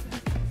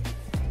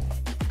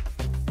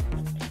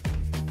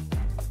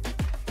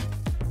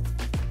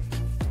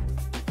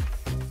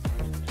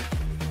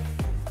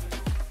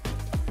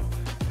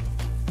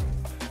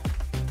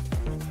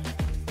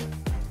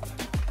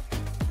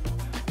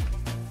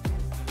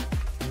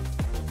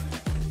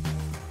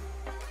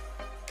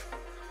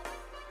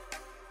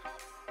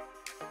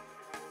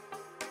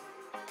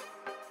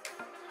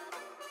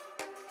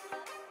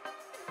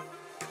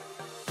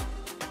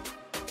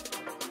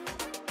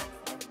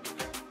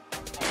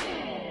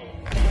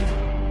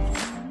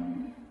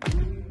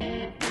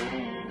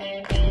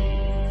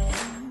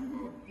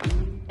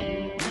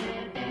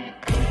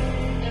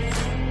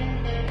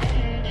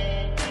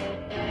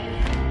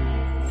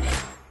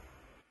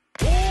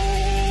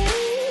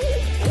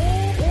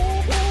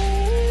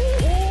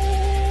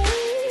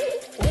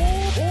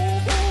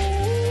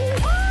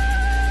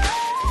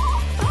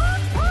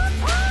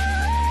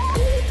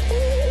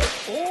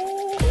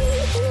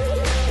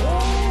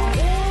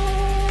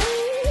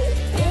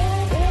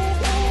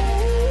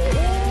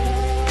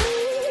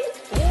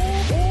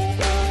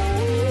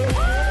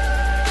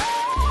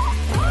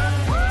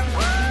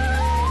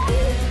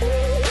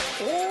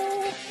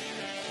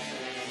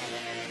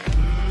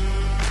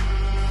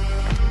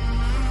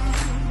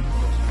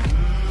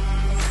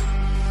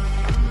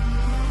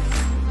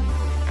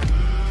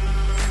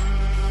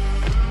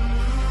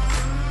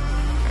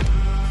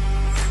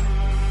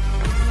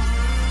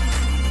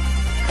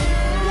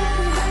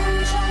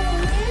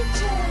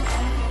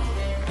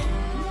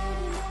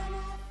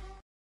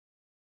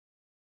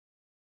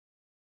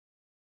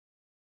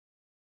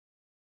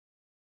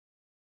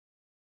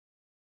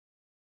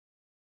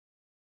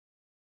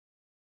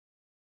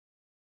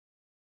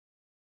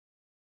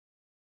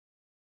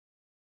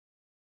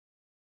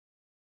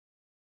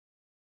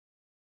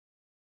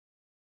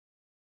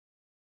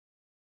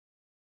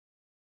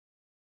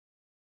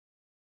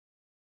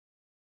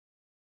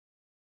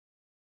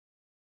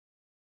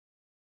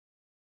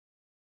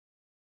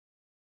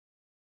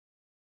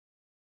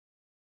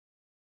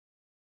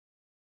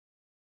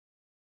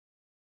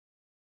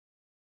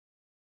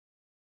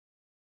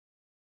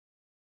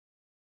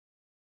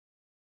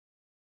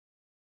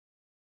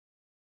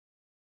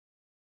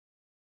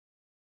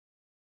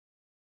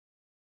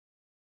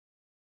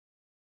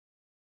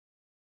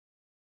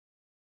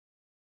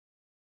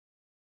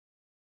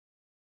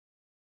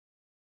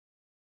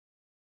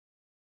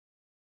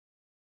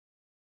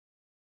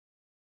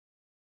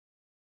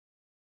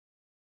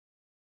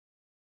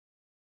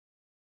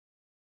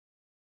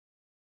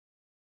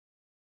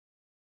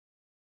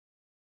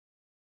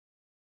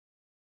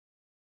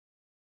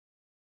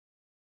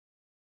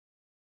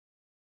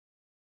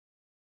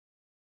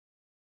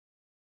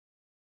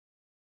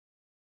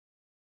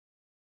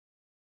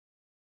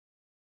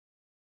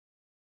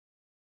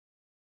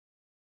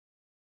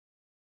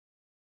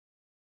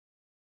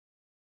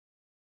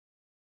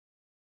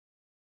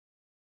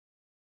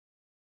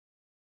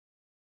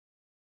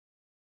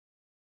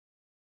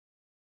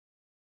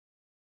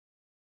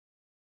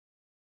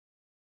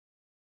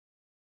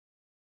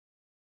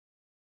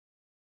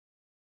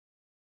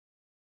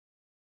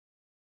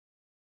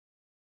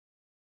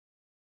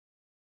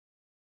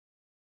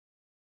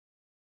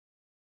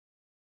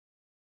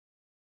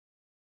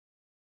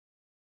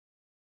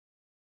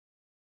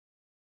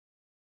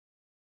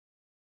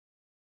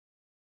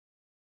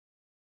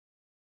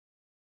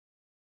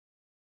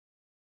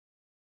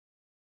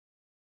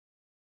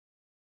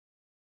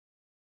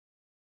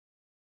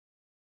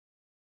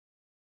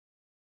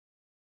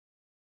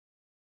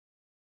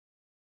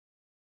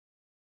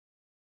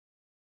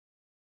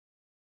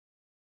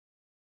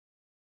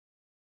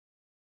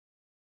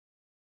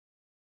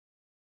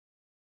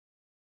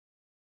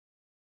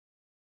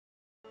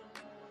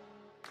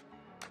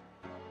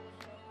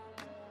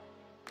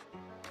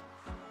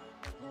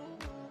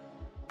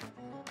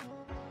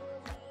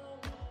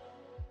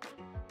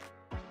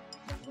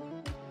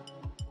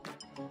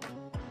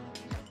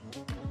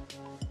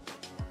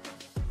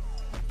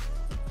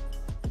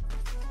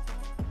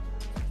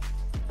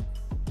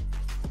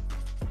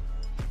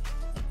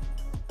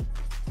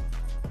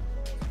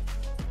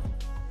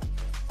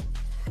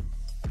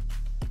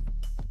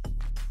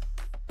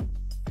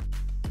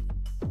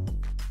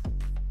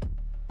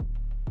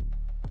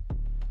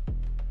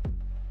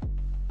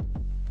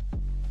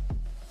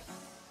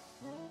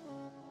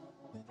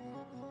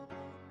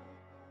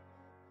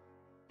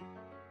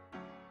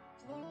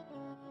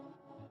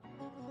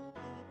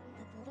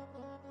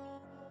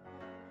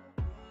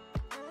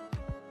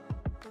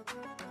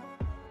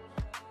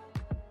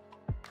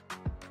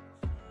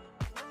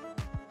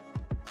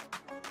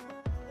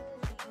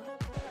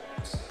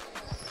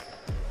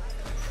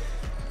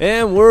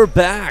 And we're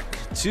back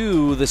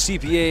to the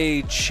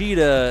CPA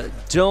Cheetah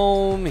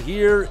Dome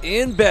here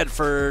in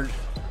Bedford.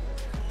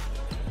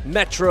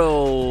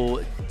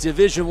 Metro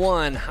Division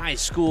I High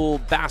School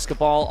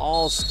Basketball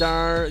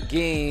All-Star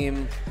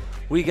Game.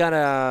 We got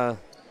a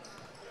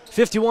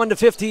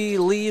 51-50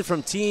 lead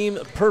from Team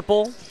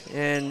Purple.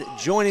 And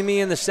joining me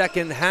in the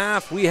second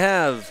half, we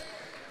have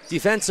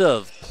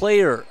Defensive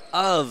Player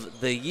of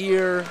the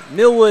Year,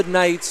 Millwood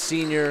Knights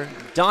senior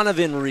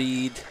Donovan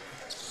Reed.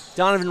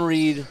 Donovan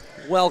Reed,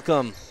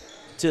 welcome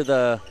to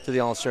the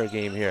All-Star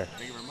Game here.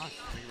 Thank you very much.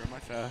 Thank you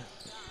very much.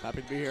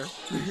 Happy to be here.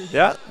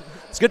 Yeah,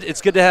 it's good. It's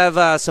good to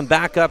have some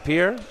backup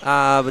here.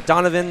 But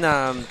Donovan,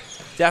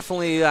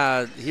 definitely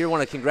here.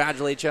 Want to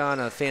congratulate you on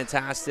a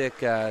fantastic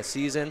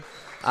season.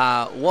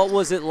 What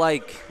was it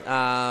like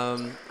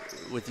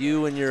with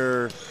you and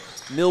your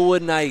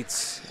Millwood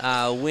Knights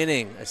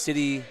winning a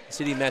City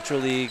Metro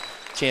League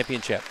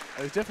championship?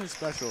 It was definitely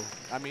special.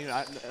 I mean,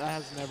 that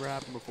has never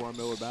happened before in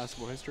Millwood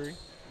basketball history.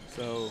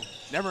 So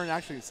never in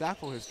actually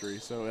Sackville history.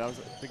 So that was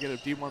to get a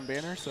D1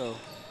 banner. So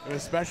it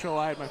was special.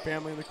 I had my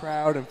family in the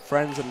crowd and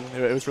friends, and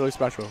it was really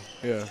special.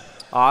 Yeah.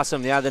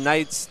 Awesome. Yeah, the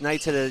Knights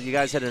had you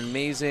guys had an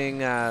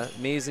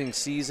amazing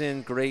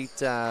season. Great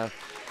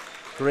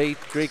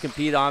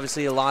compete.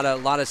 Obviously, a lot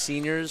of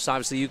seniors.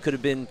 Obviously, you could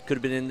have been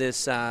in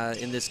this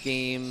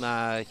game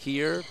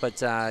here,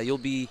 but you'll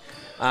be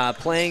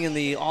playing in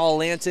the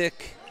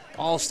All-Atlantic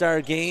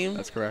All-Star Game.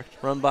 That's correct.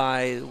 Run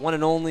by one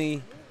and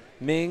only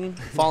Ming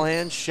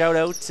Fallhan. Shout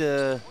out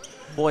to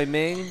boy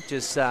Ming,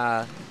 just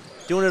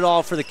doing it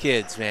all for the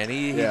kids, man.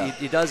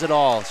 He does it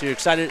all. So you're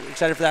excited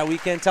for that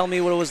weekend. Tell me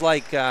what it was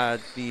like.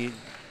 Did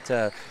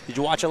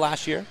you watch it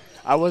last year?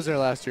 I was there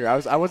last year.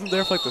 I wasn't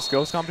there for like the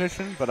skills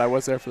competition, but I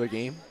was there for the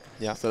game.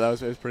 Yeah. So it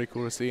was pretty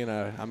cool to see, and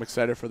I'm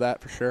excited for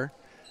that for sure.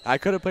 I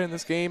could have played in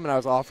this game, and I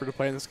was offered to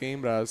play in this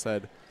game, but I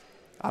said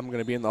I'm going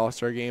to be in the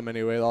All-Star game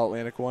anyway, the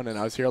All-Atlantic one, and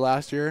I was here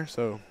last year,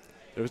 so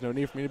there was no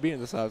need for me to be in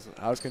this. I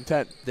was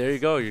content. There you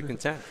go. You're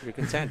content. You're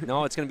content.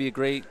 No, it's going to be a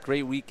great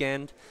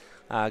weekend.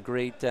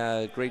 Great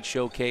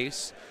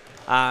showcase.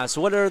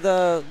 So what are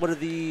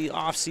the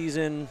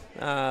off-season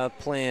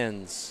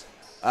plans?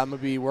 I'm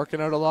gonna be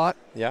working out a lot.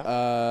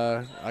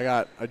 Yeah. I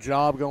got a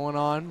job going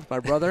on with my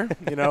brother.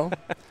 You know,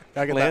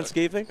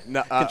 landscaping,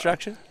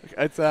 construction.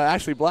 It's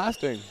actually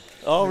blasting.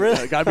 Oh,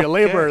 really? Got to be a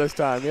laborer this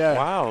time. Yeah.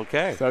 Wow.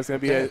 Okay. So it's gonna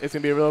be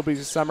a real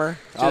busy summer.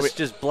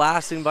 Just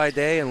blasting by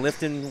day and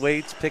lifting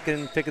weights,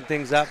 picking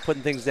things up,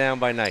 putting things down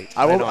by night.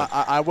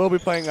 I will be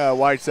playing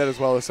wide set as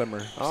well this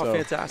summer. Oh, so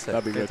fantastic!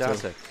 That'd be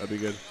fantastic. good. Too. That'd be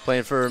good.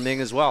 Playing for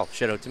Ming as well.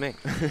 Shout out to Ming.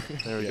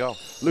 There we go.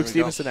 Luke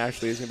Stevenson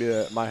actually is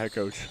gonna be my head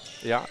coach.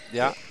 Yeah.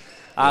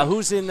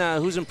 Who's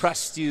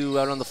impressed you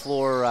out on the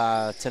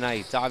floor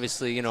tonight?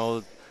 Obviously, you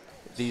know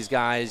these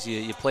guys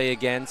you play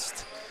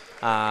against,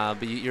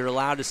 but you're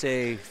allowed to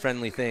say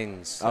friendly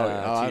things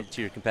to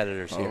your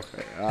competitors here.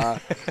 Okay.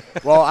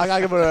 Well, I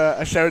gotta give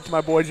a shout out to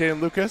my boy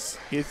Jaden Lucas.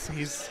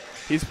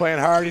 He's playing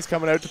hard. He's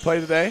coming out to play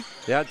today.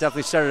 Yeah,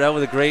 definitely started out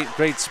with a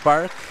great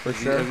spark. For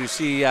sure. You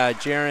see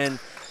Jaron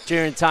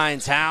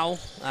Tynes Howe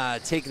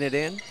taking it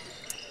in.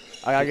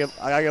 I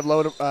gotta give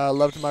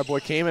love to my boy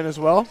Cayman as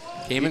well.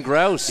 Cayman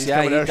Grouse, he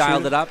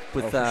dialed it up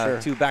with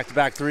sure. 2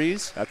 back-to-back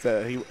threes. That's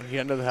it. He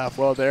ended the half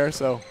well there.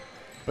 So,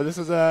 but this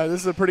is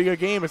a pretty good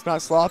game. It's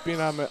not sloppy,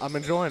 and I'm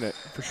enjoying it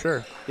for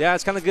sure. Yeah,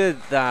 it's kind of good.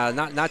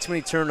 Not too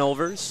many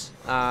turnovers.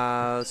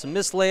 Some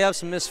missed layups,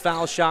 some missed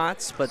foul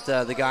shots, but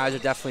the guys are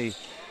definitely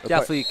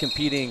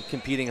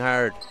competing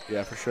hard.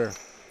 Yeah, for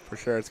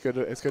sure. It's good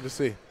to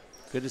see.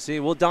 Good to see.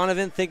 Well,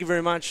 Donovan, thank you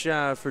very much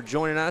for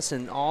joining us,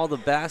 and all the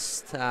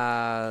best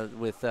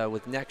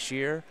with next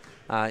year.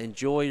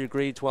 Enjoy your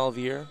grade 12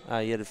 year.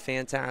 You had a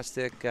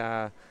fantastic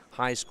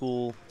high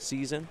school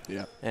season.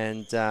 Yeah.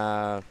 And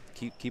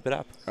keep it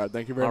up. All right.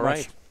 Thank you very much. All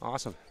right.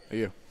 Awesome.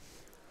 Thank you.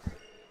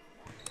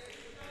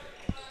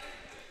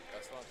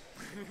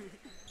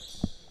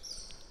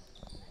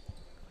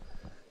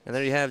 And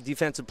there you have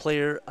Defensive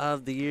Player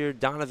of the Year,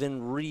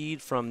 Donovan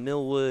Reed from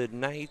Millwood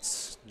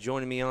Knights,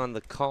 joining me on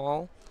the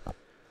call.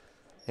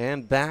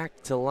 And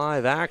back to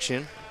live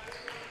action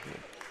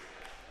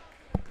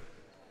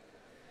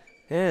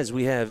as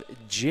we have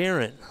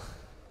Jaron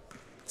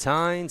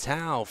Tynes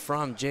Howe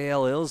from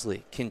JL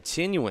Ilsley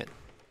continuing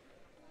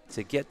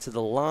to get to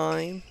the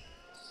line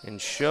and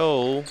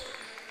show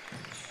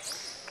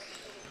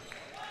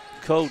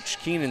Coach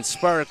Keenan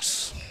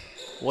Sparks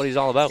what he's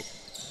all about.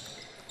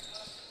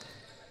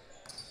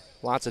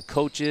 Lots of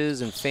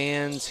coaches and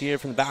fans here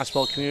from the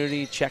basketball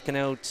community checking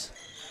out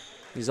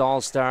these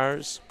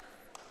All-Stars.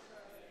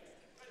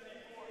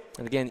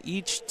 And again,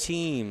 each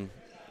team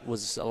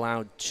was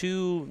allowed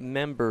 2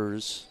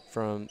 members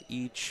from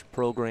each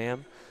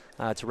program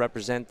to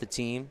represent the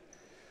team.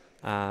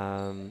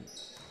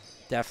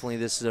 Definitely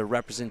this is a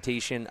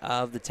representation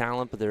of the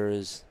talent, but there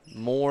is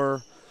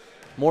more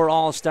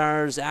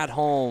All-Stars at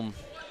home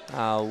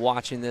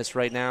watching this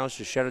right now.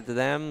 So shout out to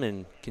them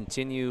and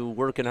continue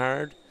working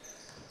hard.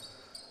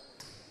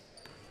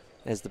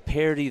 As the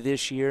parity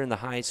this year in the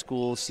high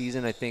school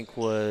season, I think,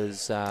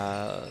 was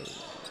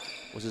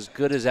was as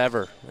good as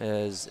ever,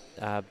 as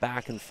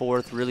back and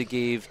forth, really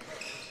gave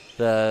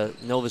the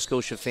Nova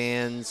Scotia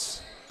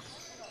fans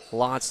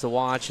lots to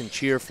watch and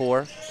cheer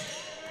for.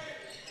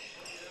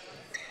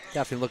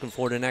 Definitely looking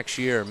forward to next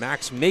year.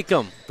 Max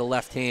Makem, the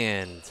left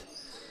hand.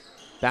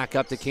 Back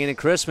up to Kanan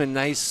Chrisman.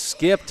 Nice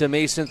skip to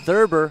Mason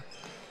Thurber.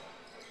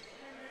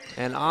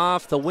 And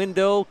off the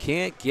window,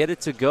 can't get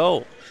it to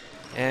go.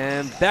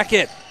 And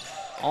Beckett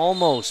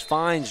almost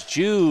finds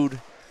Jude.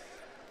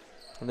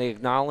 And they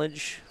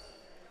acknowledge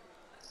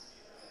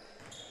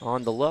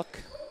on the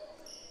look.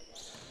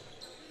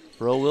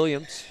 Bro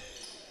Williams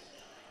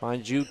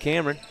finds Jude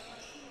Cameron.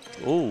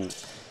 Ooh,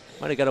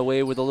 might have got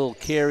away with a little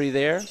carry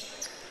there.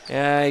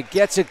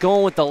 Gets it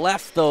going with the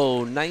left,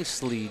 though.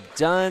 Nicely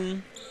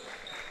done.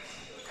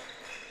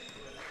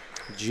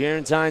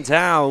 Jaron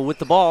Tynes-Howe with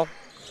the ball.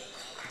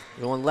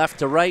 Going left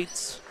to right.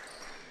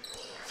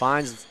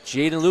 Finds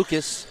Jaden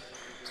Lucas.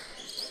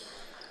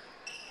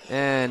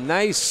 And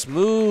nice,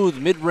 smooth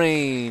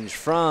mid-range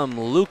from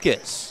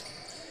Lucas.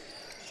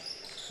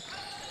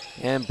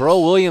 And Bro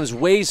Williams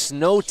wastes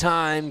no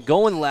time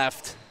going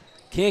left.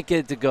 Can't get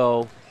it to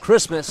go.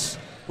 Christmas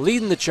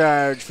leading the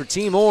charge for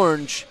Team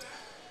Orange.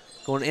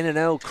 Going in and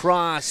out,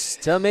 cross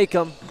to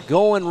Makem.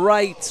 Going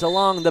right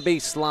along the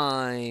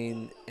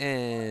baseline.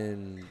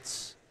 And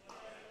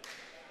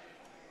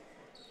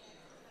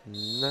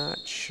not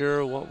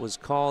sure what was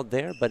called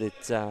there, but it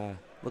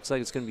looks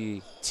like it's going to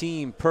be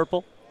Team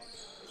Purple.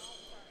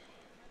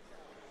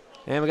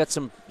 And we got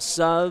some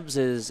subs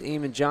as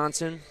Eamon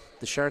Johnson,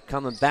 the Shark,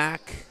 coming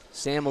back.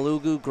 Sam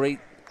Alugu, great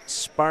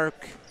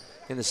spark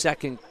in the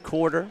second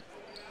quarter.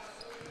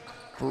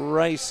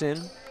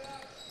 Bryson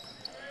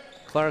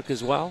Clark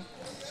as well.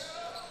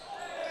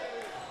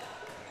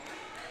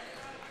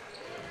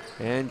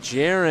 And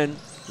Jaron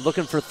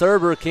looking for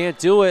Thurber, can't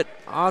do it.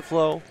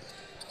 Othlow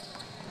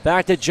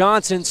back to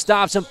Johnson,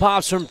 stops and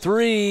pops from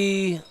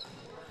three.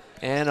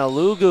 And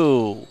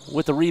Alugu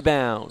with the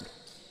rebound.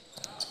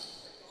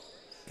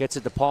 Gets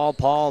it to Paul.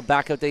 Paul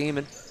back out to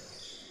Eamon.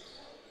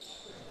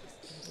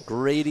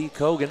 Grady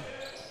Kogan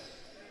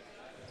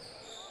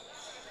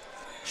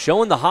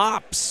showing the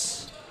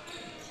hops.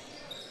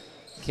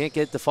 Can't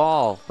get the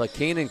fall, but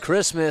Kanan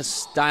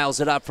Christmas dials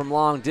it up from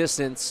long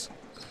distance.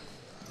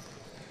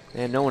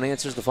 And no one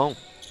answers the phone.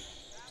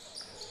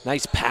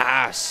 Nice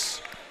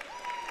pass.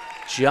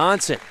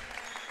 Johnson.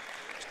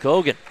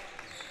 Kogan.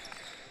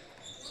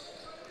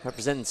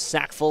 Representing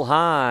Sackville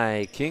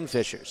High,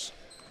 Kingfishers.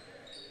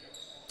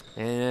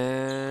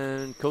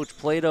 And Coach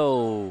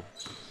Plato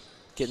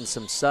getting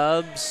some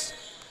subs.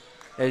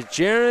 As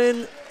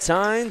Jaron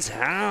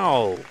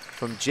Tynes-Howe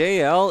from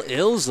JL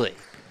Ilsley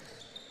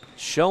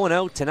showing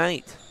out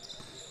tonight.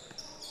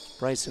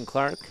 Bryson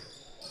Clark,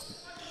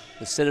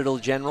 the Citadel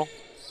General.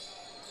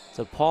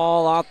 So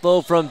Paul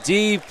Othlow from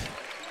deep.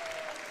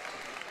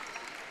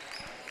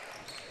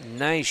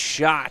 Nice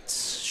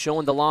shots,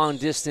 showing the long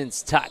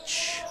distance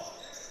touch.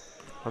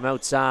 From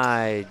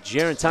outside,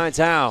 Jaron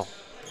Tynes-Howe.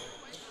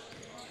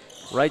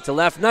 Right to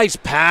left, nice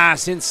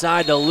pass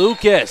inside to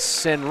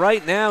Lucas. And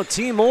right now,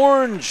 Team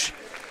Orange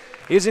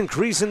is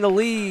increasing the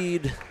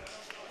lead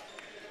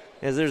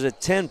as there's a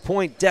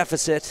 10-point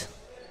deficit,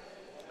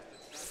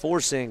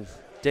 forcing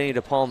Danny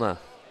DePalma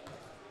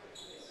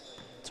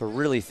to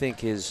really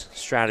think his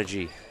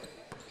strategy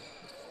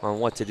on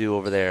what to do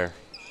over there.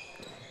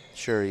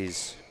 Sure,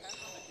 he's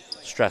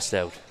stressed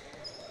out.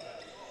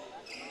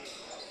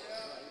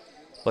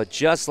 But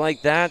just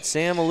like that,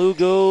 Sam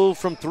Alugu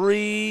from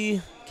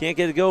three. Can't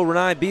get it to go.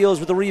 Renai Beals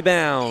with the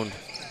rebound.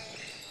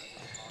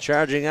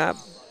 Charging up.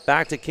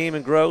 Back to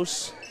Cayman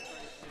Gross.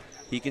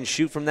 He can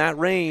shoot from that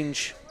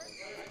range.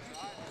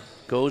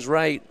 Goes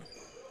right.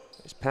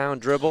 Nice pound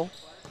dribble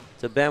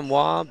to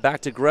Benoit. Back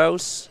to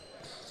Gross.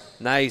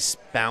 Nice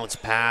bounce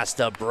pass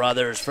to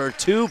Brothers for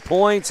 2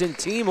 points, in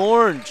Team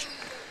Orange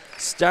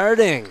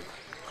starting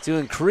to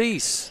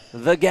increase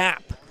the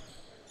gap.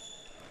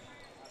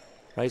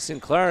 Bryson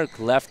Clark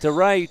left to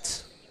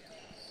right.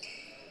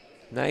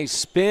 Nice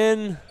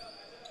spin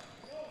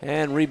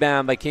and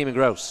rebound by Cayman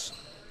Gross.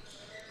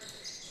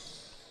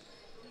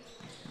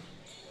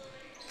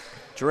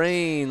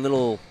 Drain,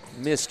 little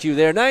miscue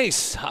there.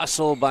 Nice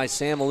hustle by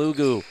Sam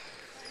Alugu.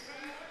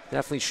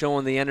 Definitely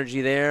showing the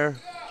energy there.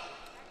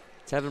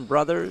 Tevin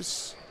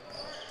Brothers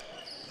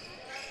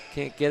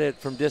can't get it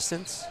from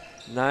distance.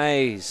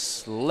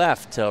 Nice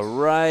left to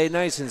right,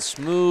 nice and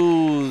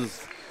smooth.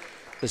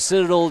 The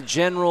Citadel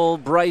General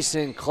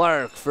Bryson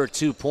Clark for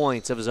 2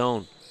 points of his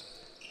own.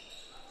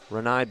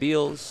 Renai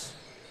Beals,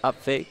 up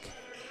fake,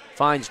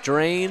 finds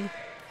Drain.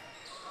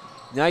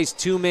 Nice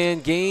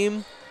two-man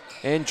game,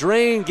 and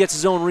Drain gets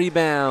his own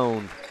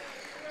rebound.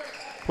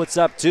 Puts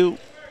up two.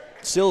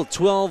 Still a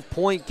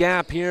 12-point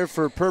gap here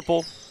for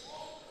Purple.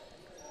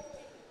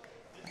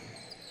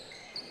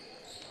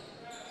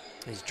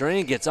 As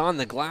Drain gets on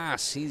the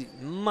glass, he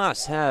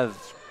must have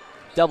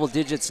double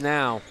digits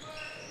now.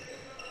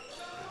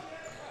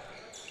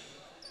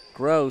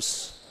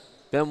 Gross.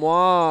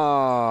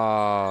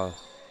 Benoit.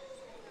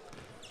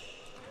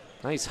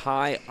 Nice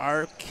high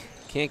arc.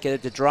 Can't get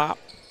it to drop.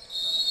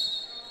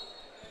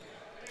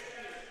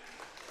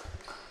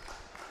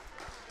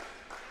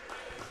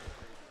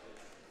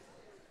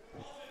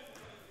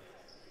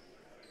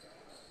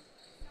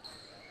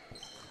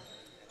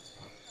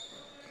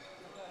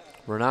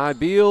 Renai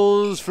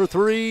Beals for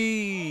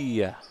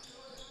 3.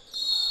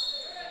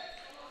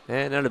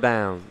 And out of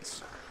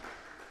bounds.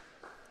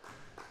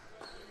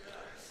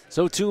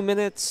 So 2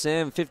 minutes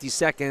and 50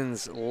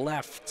 seconds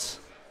left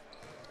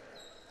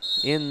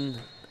in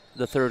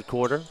the third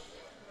quarter.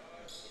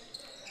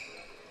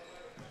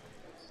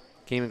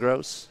 Cayman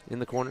Gross in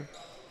the corner.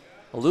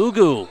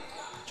 Alugu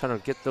trying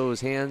to get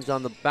those hands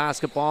on the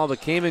basketball,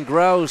 but Cayman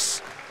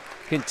Gross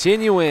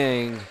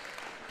continuing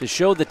to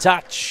show the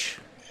touch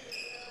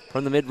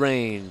from the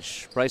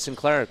mid-range. Bryson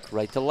Clark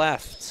right to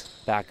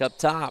left, back up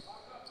top.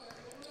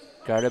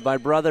 Guarded by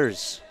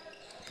Brothers.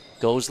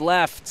 Goes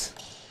left.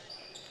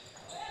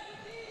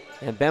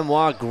 And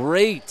Benoit,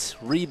 great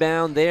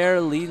rebound there,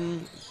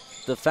 leading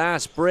the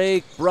fast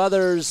break.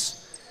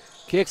 Brothers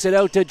kicks it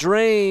out to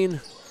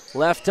Drain.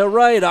 Left to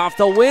right, off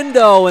the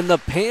window, and the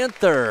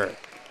Panther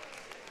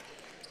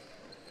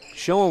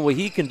showing what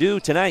he can do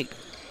tonight.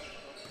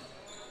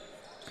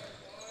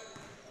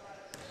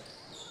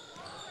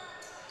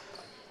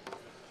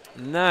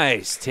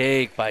 Nice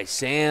take by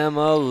Sam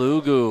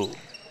Alugu.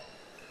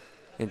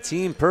 And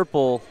Team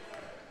Purple,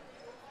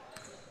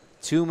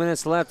 2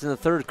 minutes left in the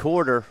third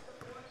quarter.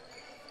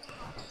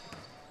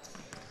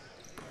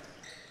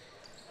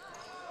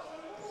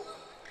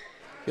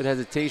 Good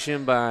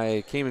hesitation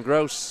by Cayman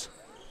Gross.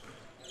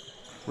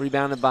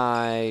 Rebounded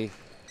by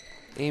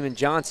Eamon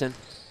Johnson.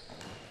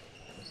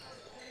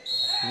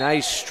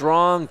 Nice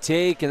strong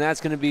take, and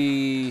that's going to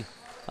be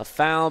a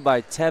foul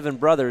by Tevin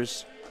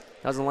Brothers.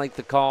 Doesn't like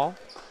the call.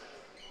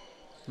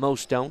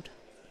 Most don't.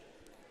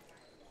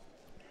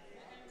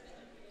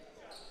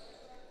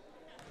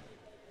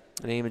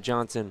 And Eamon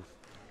Johnson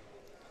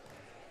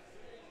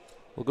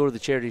will go to the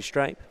charity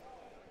stripe.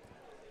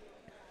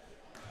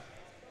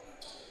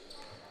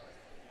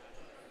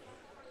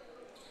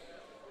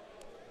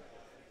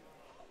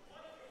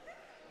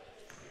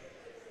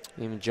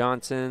 Eamon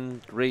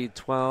Johnson, grade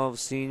 12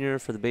 senior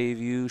for the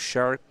Bayview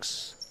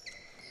Sharks.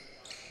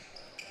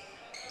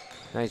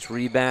 Nice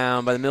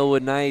rebound by the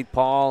Millwood Knight.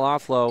 Paul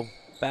Offlow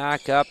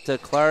back up to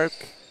Clark.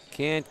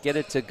 Can't get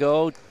it to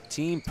go.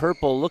 Team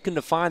Purple looking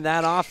to find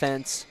that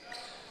offense.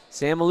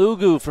 Sam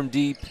Alugu from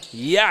deep.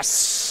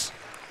 Yes!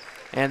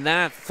 And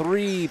that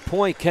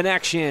three-point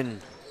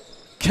connection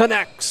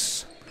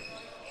connects.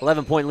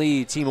 11-point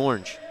lead, Team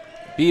Orange.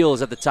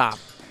 Beals at the top.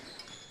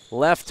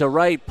 Left to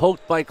right,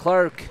 poked by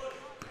Clark.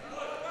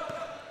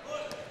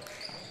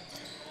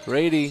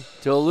 Grady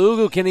to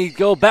Alugu. Can he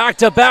go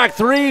back-to-back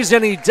threes?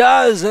 And he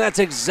does, and that's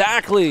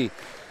exactly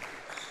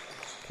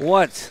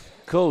what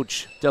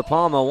Coach De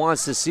Palma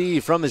wants to see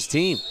from his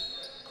team.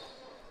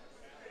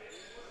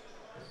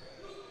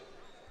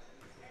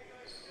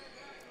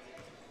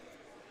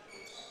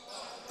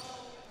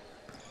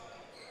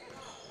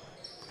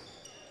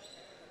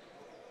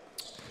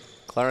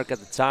 Clark at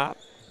the top.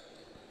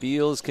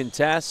 Beals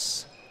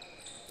contests.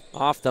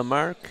 Off the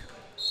mark.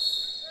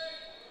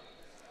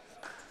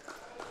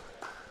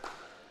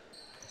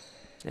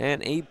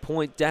 And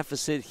 8-point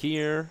deficit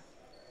here.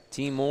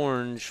 Team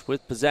Orange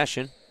with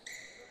possession.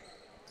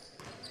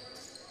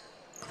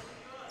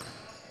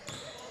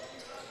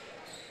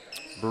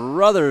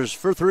 Brothers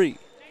for 3.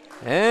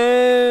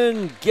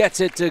 And gets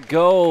it to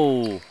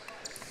go.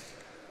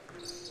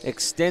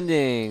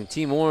 Extending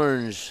Team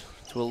Orange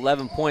to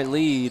 11-point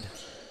lead.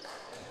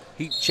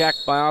 Heat check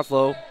by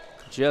Offlow,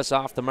 just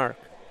off the mark.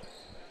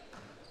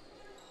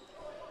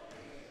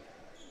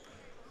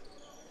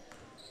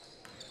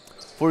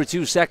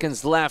 .42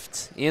 seconds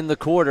left in the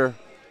quarter.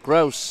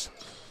 Gross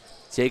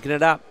taking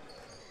it up.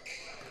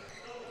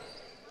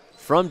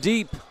 From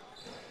deep.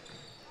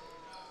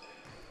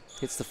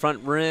 Hits the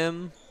front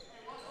rim.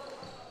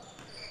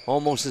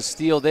 Almost a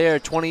steal there.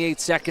 28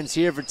 seconds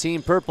here for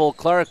Team Purple.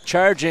 Clark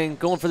charging,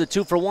 going for the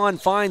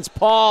 2-for-1. Finds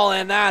Paul,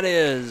 and that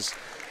is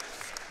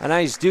a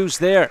nice deuce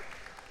there.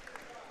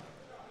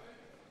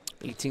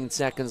 18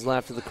 seconds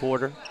left of the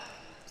quarter.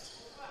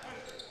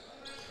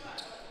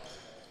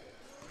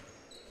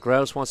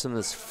 Grouse wants them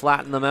to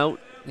flatten them out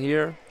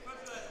here.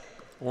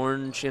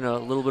 Orange in a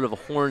little bit of a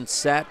horn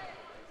set.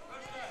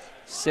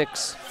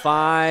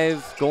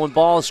 6-5, going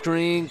ball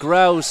screen.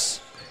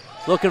 Grouse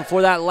looking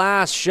for that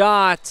last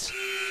shot.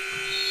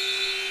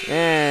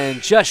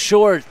 And just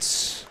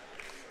short.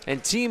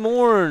 And Team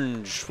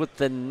Orange with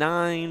the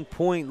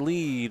 9-point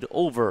lead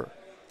over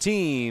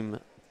Team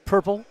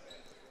Purple.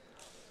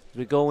 As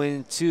we go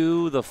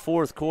into the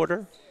fourth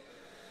quarter,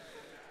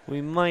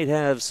 we might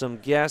have some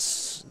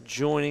guests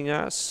joining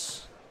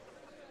us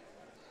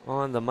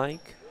on the mic.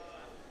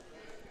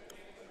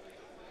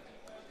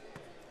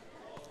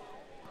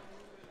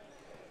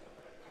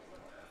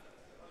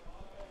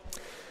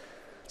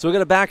 So we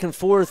got a back and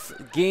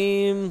forth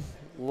game,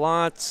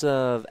 lots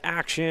of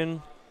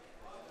action,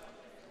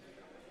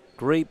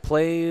 great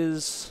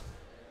plays.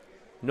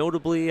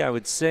 Notably, I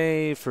would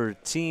say for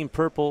Team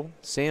Purple,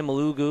 Sam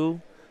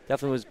Alugu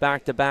definitely was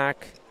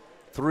back-to-back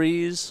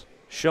threes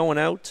showing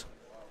out.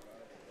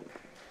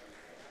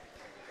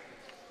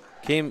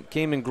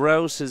 Cayman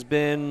Grouse has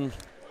been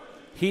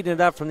heating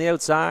it up from the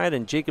outside,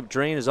 and Jacob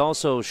Drain is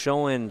also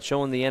showing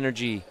the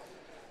energy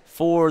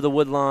for the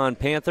Woodlawn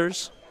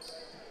Panthers.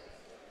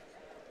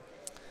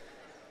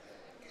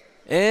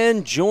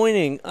 And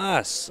joining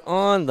us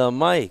on the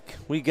mic,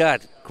 we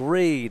got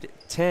grade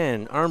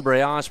 10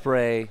 Armbre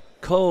Osprey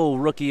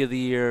co-rookie of the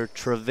year,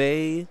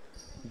 Trevay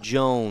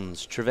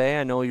Jones.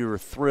 Trevay, I know you were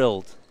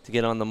thrilled to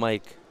get on the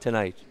mic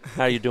tonight.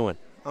 How are you doing?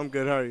 I'm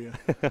good. How are you?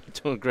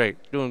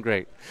 Doing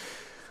great.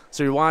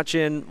 So you're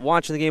watching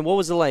the game. What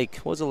was it like?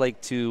 What was it like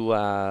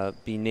to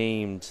be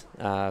named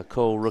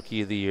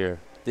co-rookie of the year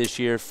this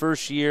year?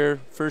 First year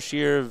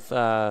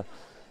of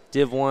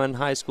Div 1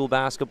 high school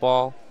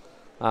basketball.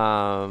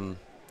 What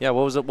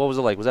was it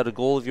like? Was that a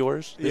goal of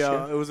yours this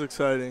year? It was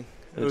exciting.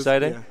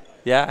 Exciting?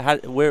 Yeah.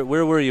 Where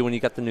were you when you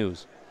got the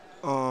news?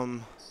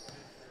 I'm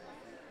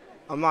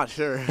not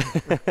sure.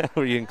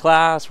 Were you in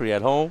class? Were you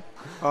at home?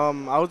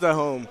 I was at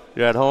home.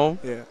 You're at home?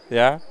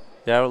 Yeah.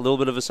 Yeah, a little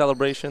bit of a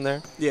celebration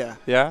there? Yeah.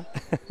 Yeah?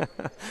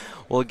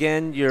 Well,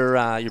 again, you're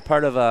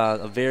part of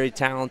a very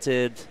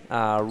talented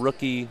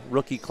rookie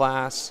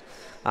class.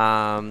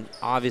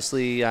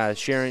 Obviously,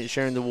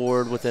 sharing the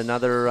award with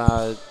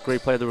another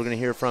great player that we're going to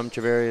hear from,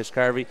 Travarius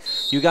Carvey.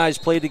 You guys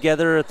played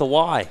together at the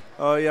Y.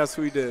 Oh, yes,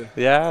 we did.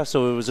 Yeah.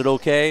 So was it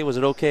okay? Was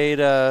it okay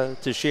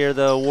to share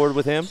the award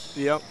with him?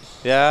 Yep.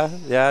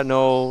 Yeah.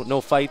 No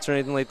fights or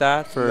anything like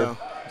that. No.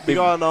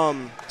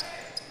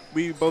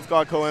 We both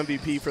got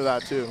co-MVP for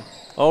that too.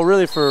 Oh,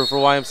 really? For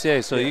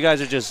YMCA? So you guys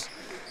just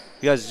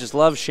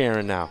love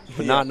sharing now,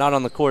 but not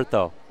on the court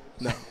though.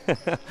 No.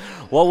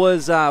 What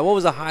was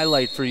a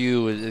highlight for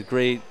you at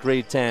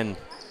grade 10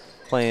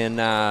 playing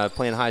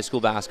high school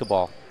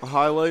basketball? A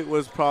highlight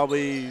was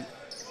probably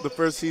the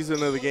first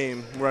season of the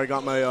game where I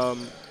got my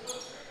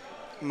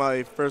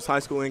first high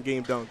school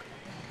in-game dunk.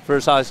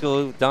 First high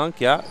school dunk,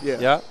 yeah.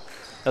 That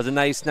was a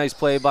nice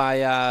play by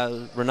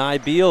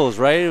Renai Beals,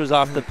 right? It was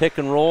off the pick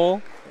and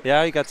roll.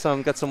 Yeah, you got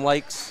some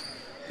likes,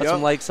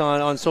 some likes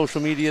on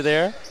social media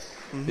there.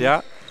 Mm-hmm.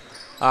 Yeah.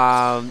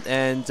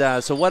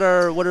 So what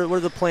are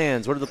the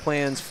plans? What are the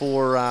plans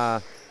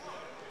for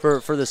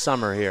the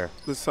summer here?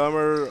 The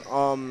summer,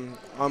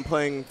 I'm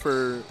playing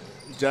for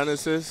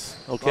Genesis.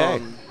 Okay.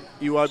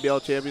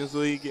 EYBL Champions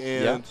League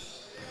and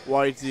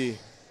YT.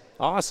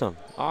 Awesome.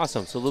 So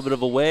a little bit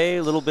of away,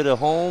 a little bit of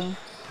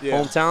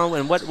hometown.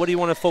 And what do you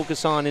want to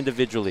focus on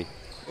individually?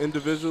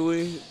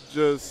 Individually,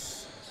 just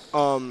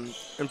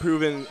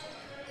improving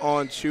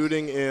on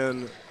shooting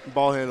and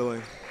ball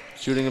handling.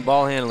 Shooting and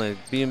ball handling,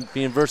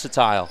 being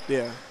versatile.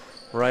 Yeah.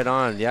 Right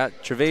on. Yeah.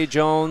 Trevay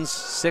Jones,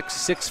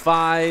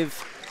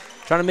 6'5",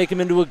 trying to make him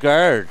into a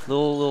guard,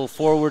 little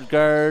forward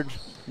guard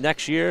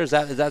next year. Is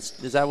that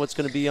what's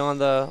going to be on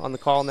the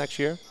call next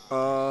year?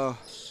 Yeah.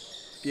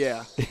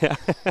 Yeah.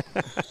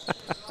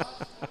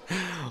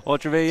 Well,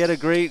 Trevay, you had a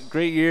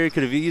great year.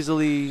 Could have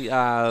easily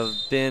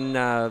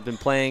been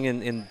playing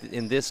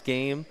in this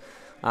game.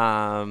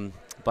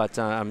 But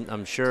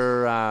I'm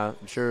sure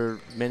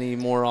many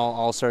more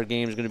All-Star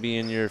games are going to be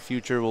in your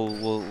future.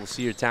 We'll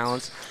see your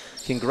talents.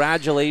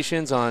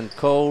 Congratulations on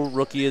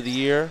co-rookie of the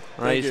year.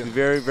 All right, you should be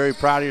very, very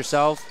proud of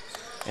yourself,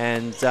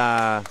 and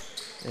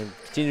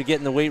continue to get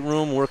in the weight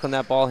room, work on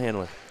that ball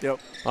handling. Yep.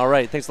 All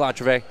right, thanks a lot,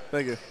 Trevay.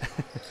 Thank you.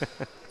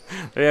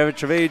 There you have it,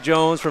 Trevay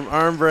Jones from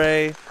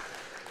Armbre,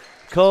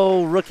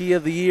 co-rookie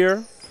of the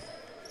year,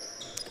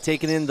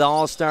 taking in the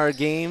All-Star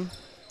game.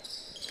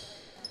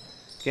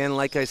 Again,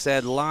 like I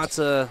said, lots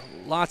of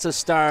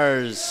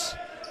stars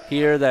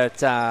here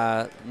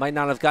that might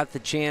not have got the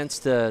chance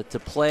to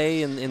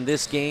play in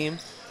this game.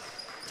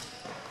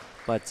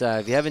 But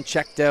if you haven't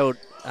checked out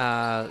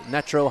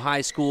Metro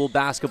High School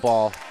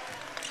basketball,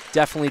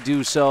 definitely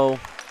do so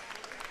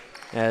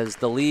as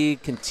the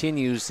league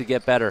continues to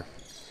get better.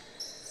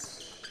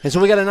 And so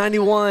we got a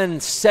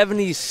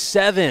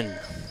 91-77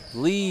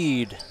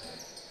 lead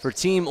for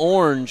Team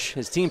Orange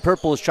as Team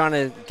Purple is trying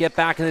to get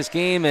back in this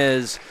game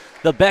as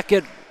the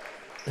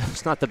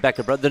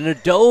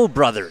Nadeau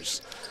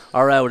brothers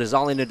are out as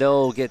Ollie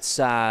Nadeau gets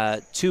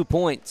 2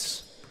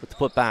 points with the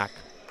putback.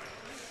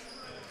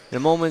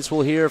 In moments,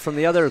 we'll hear from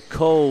the other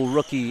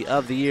co-rookie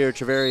of the year,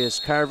 Travarius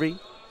Carvey.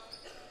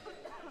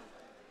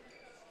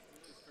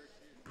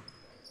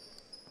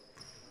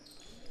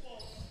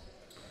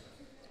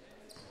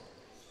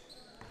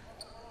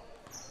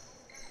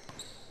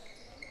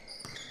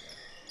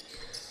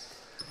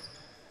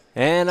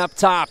 And up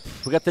top,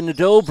 we got the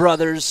Nadeau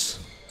brothers.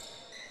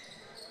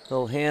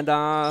 Little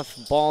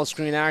handoff, ball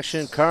screen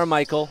action.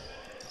 Carmichael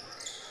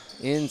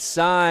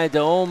inside to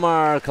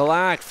Omar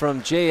Kalak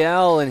from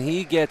JL, and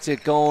he gets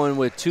it going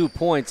with 2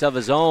 points of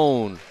his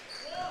own.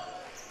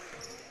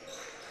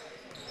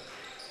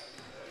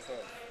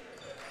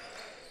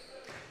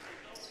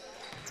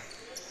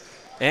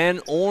 And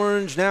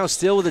Orange now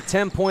still with a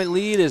 10-point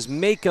lead as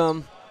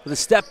Macomb with a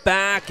step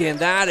back, and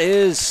that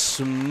is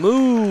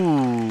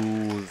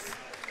smooth.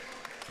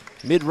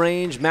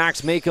 Mid-range,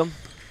 Max Macomb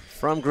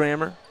from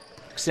Grammar,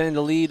 extending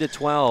the lead to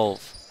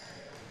 12.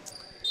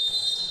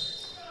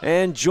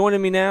 And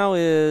joining me now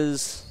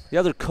is the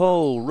other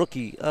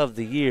co-rookie of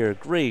the year,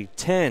 grade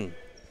 10,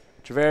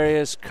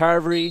 Travarius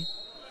Carvey.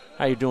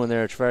 How you doing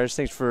there, Travis?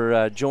 Thanks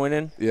for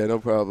joining. Yeah, no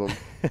problem.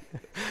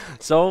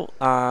 So,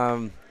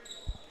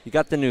 you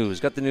got the news.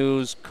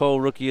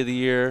 Co-Rookie of the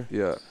Year.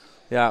 Yeah.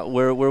 Yeah.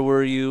 Where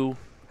were you?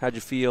 How'd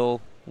you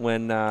feel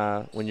when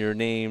you're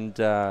named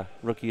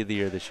Rookie of the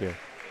Year this year?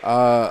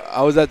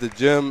 I was at the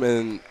gym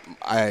and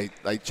I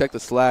checked the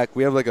Slack.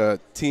 We have like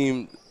a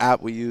team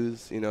app we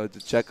use, to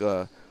check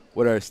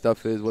what our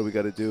stuff is, what we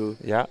got to do.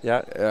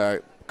 Yeah.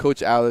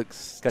 Coach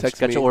Alex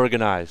got you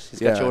organized.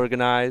 He's got you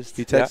organized.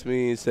 He texted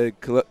me. He said,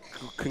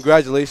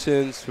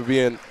 "Congratulations for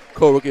being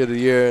Co-Rookie of the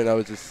Year." And I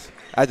was just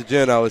at the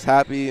gym. I was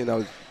happy and I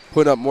was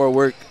putting up more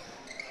work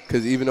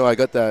because even though I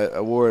got that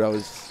award, I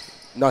was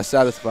not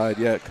satisfied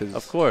yet. Cause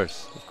of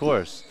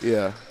course.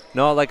 Yeah.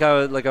 No, like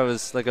I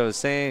was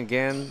saying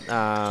again,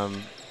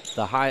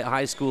 the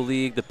high school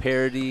league, the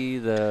parity,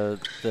 the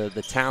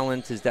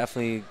talent is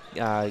definitely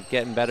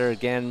getting better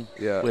again.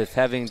 Yeah. With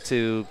having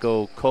to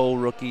go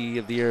co-Rookie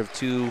of the Year of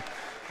two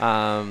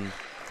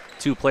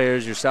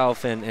players,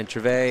 yourself and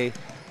Treve,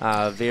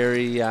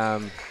 very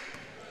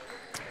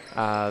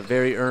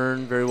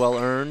well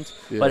earned.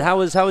 Yeah. But how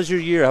was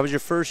your year? How was your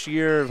first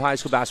year of high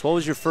school basketball?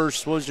 What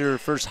was your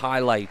first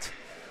highlight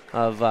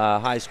of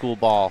high school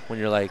ball when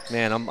you're like,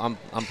 man, I'm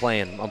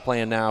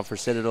playing now for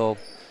Citadel,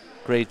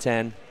 grade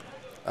 10?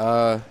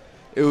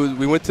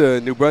 We went to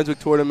New Brunswick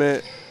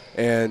tournament,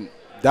 and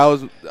that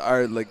was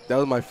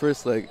my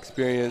first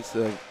experience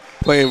of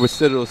playing with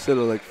Citadel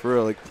for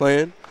real,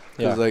 playing.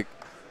 Because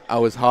I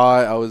was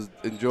hot, I was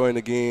enjoying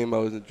the game, I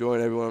was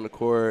enjoying everyone on the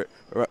court,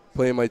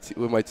 playing with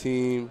my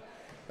team,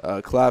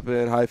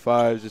 clapping, high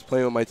fives, just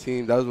playing with my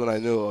team. That was when I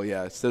knew, oh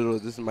yeah, Citadel,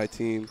 this is my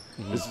team.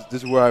 Mm-hmm.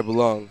 This is where I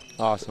belong.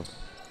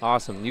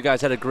 Awesome. You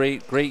guys had a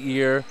great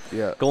year.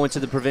 Yeah. Going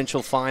to the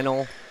provincial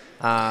final.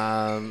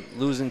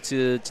 Losing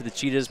to the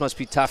Cheetahs must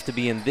be tough to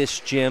be in this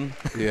gym.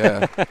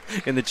 Yeah.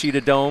 In the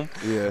Cheetah Dome.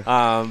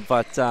 Yeah.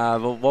 But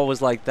what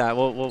was like that?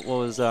 What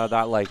was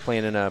that like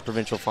playing in a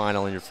provincial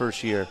final in your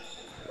first year?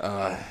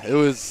 It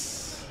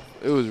was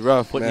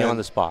rough. Putting man. you on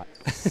the spot.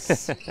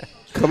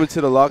 Coming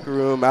to the locker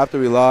room after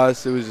we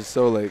lost, it was just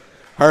so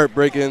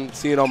heartbreaking.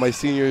 Seeing all my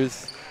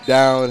seniors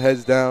down,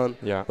 heads down.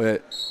 Yeah.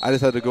 But I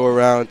just had to go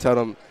around, tell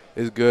them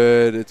it's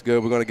good.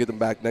 We're gonna get them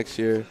back next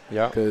year.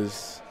 Yeah.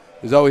 Because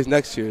there's always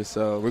next year,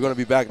 so we're going to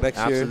be back next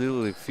year.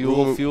 Absolutely.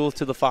 Fuel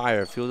to the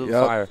fire. Fuel to the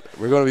fire.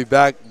 We're going to be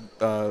back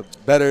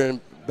better and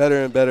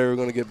better. We're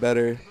going to get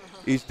better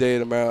each day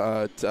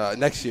tomorrow,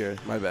 next year.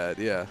 My bad,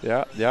 yeah.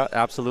 Yeah,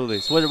 absolutely.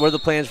 So what are the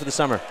plans for the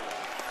summer?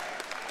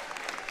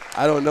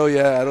 I don't know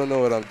yet. I don't know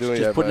what I'm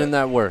doing yet. Just putting in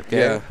that work,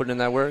 yeah. Putting in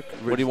that work.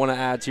 What do you want to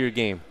add to your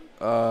game?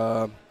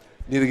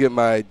 Need to get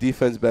my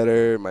defense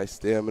better, my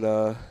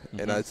stamina,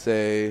 and I'd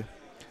say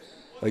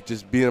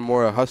just being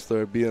more a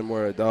hustler, being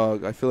more a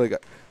dog. I feel like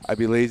I'd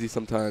be lazy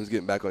sometimes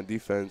getting back on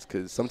defense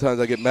because sometimes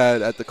I get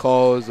mad at the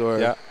calls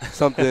or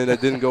something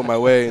that didn't go my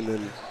way, and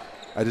then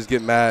I just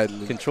get mad.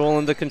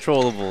 Controlling the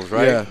controllables,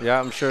 right? Yeah.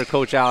 I'm sure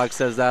Coach Alex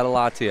says that a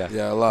lot to you.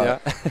 Yeah, a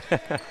lot.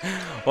 Yeah.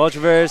 Well,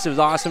 Travis, it was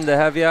awesome to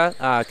have you.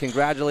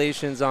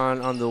 Congratulations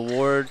on the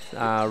award.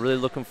 Really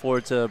looking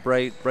forward to a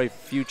bright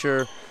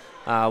future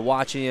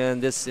watching you in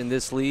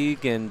this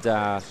league, and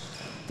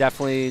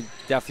definitely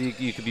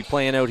you could be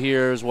playing out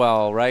here as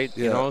well, right?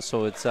 Yeah.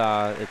 So it's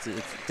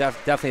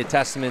definitely a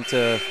testament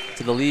to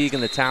the league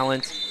and the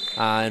talent,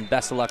 and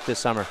best of luck this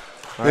summer.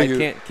 All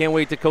right, can't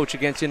wait to coach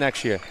against you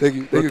next year. Thank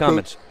you. We're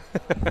coming. Coach.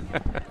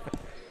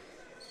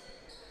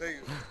 Thank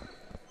you.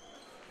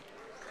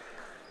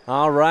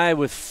 All right,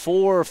 with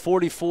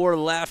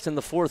 4:44 left in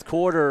the fourth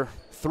quarter,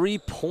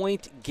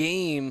 3-point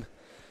game.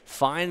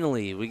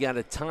 Finally, we got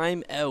a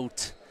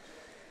timeout.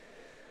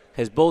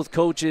 As both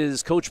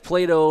coaches, Coach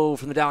Plato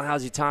from the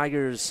Dalhousie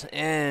Tigers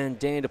and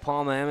Danny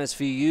DePalma,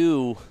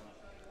 MSVU,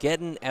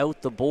 getting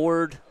out the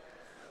board,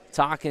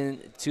 talking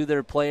to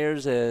their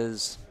players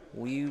as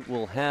we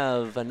will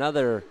have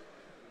another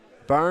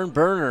barn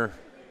burner.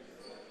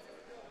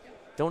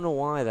 Don't know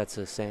why that's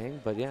a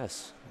saying, but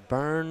yes,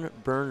 barn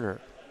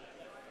burner.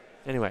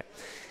 Anyway,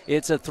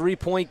 it's a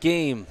 3-point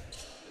game.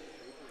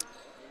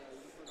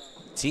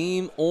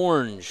 Team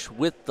Orange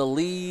with the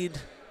lead,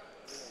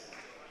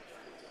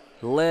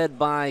 led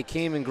by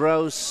Cayman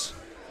Gross,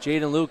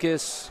 Jaden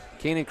Lucas.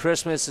 Kanan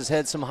Christmas has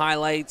had some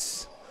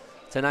highlights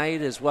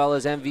tonight, as well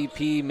as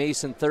MVP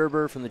Mason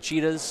Thurber from the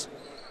Cheetahs.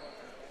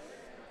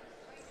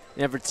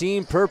 And for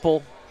Team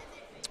Purple,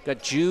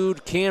 got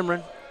Jude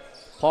Cameron,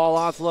 Paul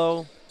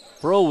Othlow,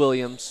 Bro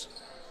Williams,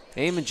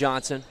 Eamon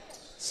Johnson,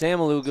 Sam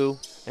Alugu,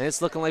 and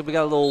it's looking like we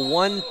got a little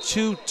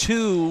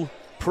 1-2-2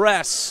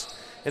 press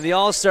in the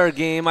All-Star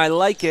game. I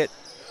like it.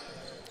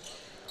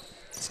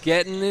 It's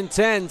getting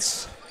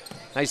intense.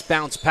 Nice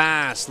bounce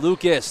pass.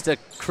 Lucas to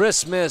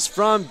Christmas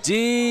from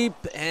deep,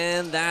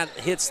 and that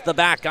hits the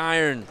back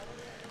iron.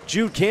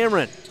 Jude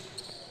Cameron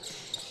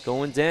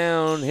going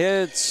down,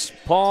 hits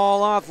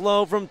Paul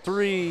Othlow from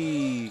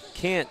 3.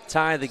 Can't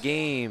tie the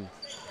game.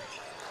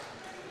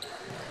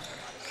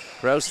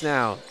 Gross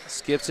now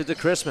skips it to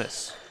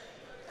Christmas.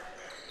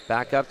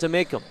 Back up to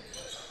Makem.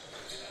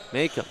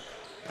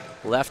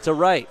 Left to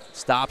right,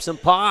 stops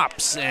and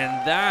pops,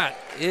 and that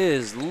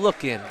is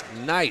looking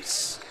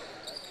nice.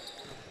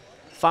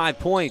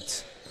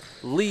 5-point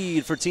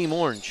lead for Team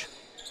Orange.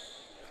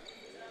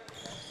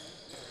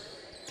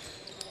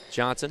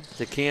 Johnson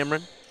to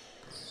Cameron.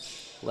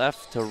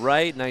 Left to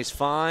right, nice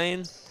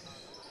find.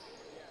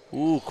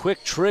 Ooh,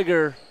 quick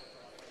trigger.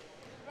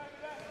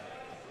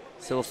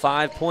 Still a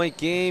 5-point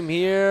game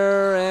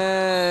here,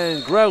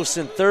 and Gross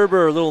and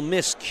Thurber, a little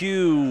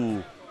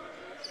miscue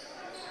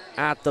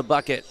at the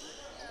bucket.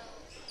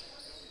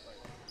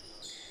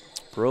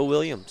 Bro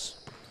Williams.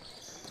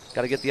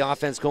 Got to get the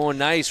offense going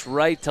nice,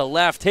 right to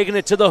left, taking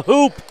it to the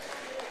hoop,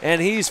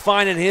 and he's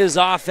finding his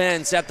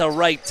offense at the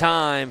right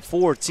time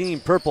for Team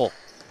Purple.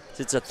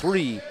 It's a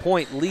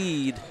 3-point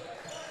lead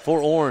for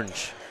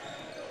Orange.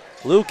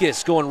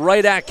 Lucas going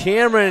right at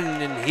Cameron,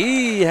 and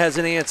he has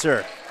an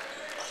answer.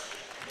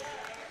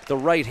 The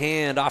right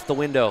hand off the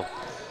window.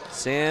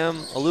 Sam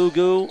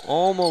Alugu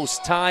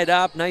almost tied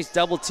up. Nice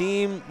double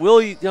team.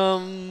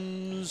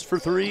 Williams for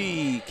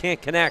 3.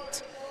 Can't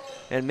connect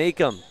and make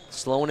him.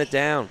 Slowing it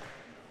down.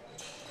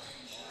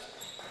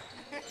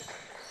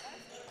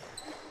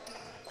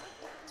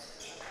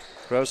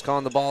 Gross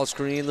calling the ball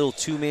screen. Little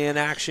two-man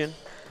action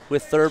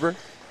with Thurber.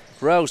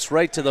 Gross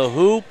right to the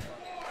hoop.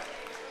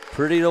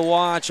 Pretty to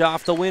watch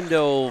off the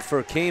window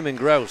for Kamen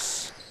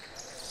Gross.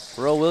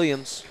 Bro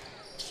Williams.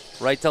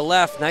 Right to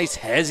left. Nice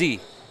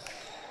hezzy.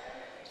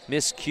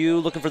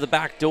 Miscue looking for the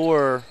back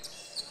door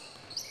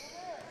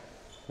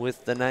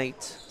with the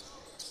Knight.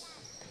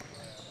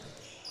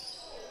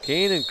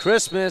 Kane and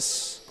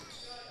Christmas.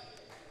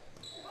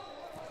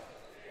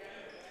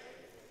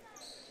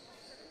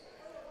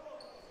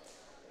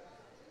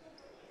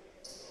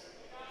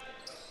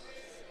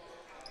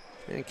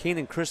 And Kane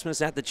and Christmas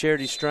at the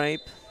charity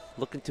stripe,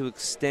 looking to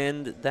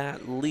extend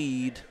that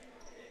lead.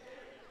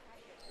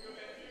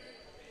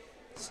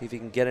 See if he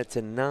can get it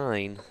to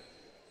 9.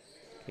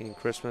 Kane and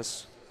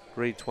Christmas,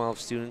 grade 12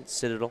 student,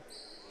 Citadel,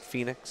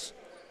 Phoenix.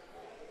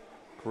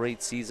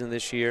 Great season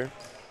this year.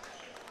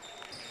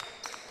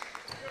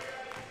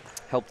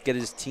 Helped get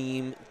his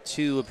team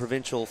to a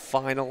provincial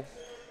final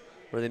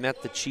where they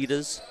met the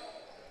Cheetahs.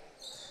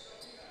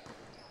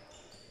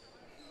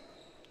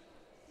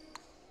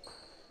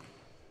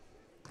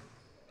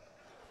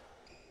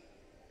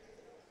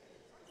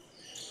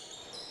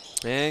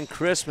 And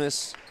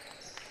Christmas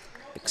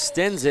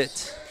extends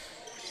it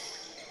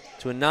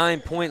to a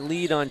 9-point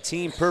lead on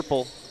Team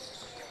Purple.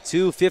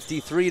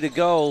 2:53 to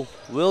go.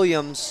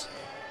 Williams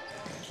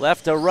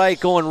left to right,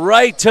 going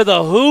right to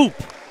the hoop.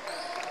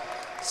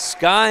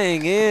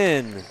 Skying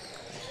in.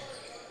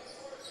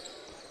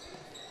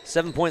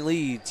 7-point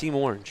lead, Team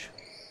Orange.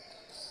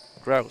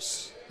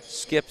 Gross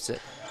skips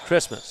it.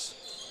 Christmas.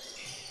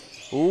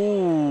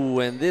 Ooh,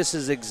 and this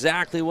is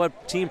exactly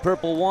what Team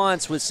Purple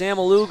wants with Sam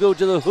Alugo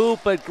to the hoop,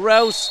 but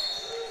Grouse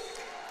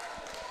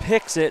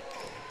picks it.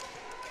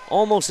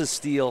 Almost a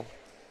steal.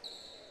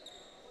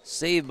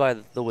 Saved by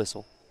the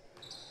whistle.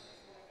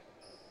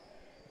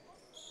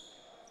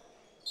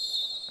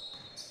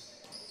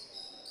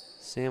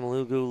 Sam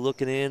Alugo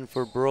looking in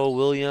for Bro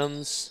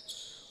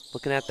Williams.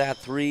 Looking at that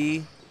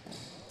 3.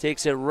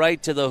 Takes it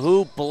right to the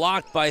hoop.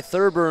 Blocked by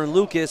Thurber and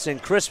Lucas,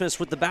 and Christmas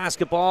with the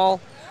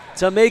basketball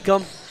to make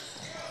them.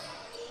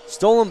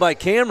 Stolen by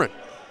Cameron.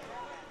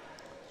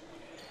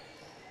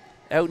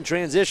 Out in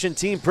transition,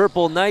 Team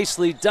Purple,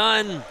 nicely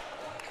done.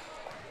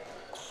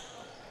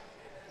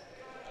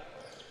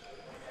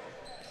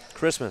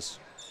 Christmas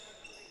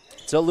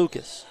to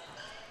Lucas.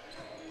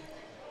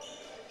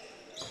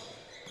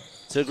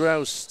 To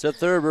Grouse, to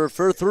Thurber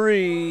for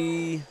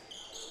 3.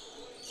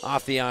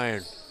 Off the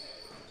iron.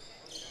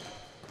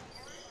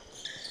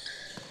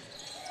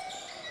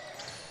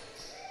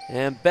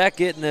 And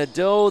Beckett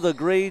Nadeau, the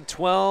grade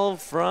 12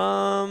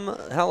 from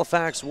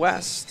Halifax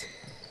West.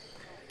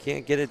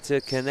 Can't get it to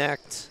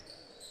connect.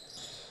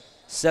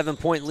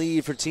 7-point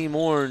lead for Team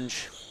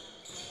Orange.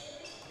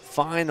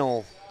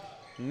 Final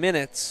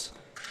minutes.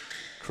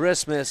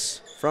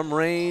 Christmas from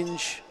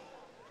range.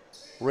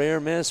 Rare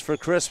miss for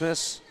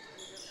Christmas.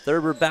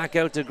 Thurber back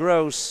out to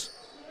Gross.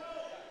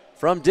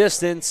 From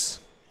distance.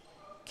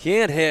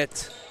 Can't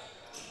hit.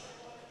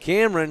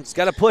 Cameron's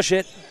got to push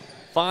it.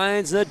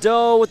 Finds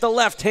Nadeau with the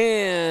left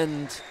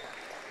hand.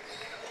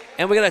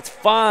 And we got a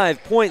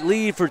 5-point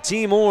lead for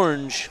Team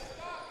Orange.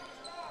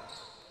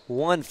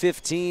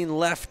 1:15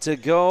 left to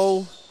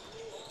go.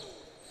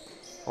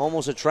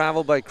 Almost a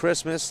travel by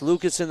Christmas.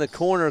 Lucas in the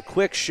corner,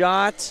 quick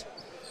shot.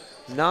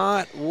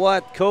 Not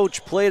what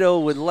Coach Plato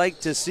would like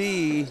to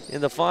see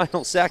in the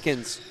final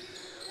seconds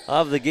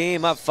of the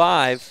game, up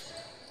 5.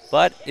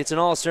 But it's an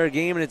all-star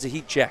game and it's a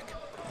heat check.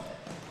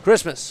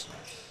 Christmas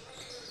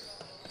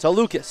to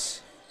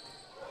Lucas.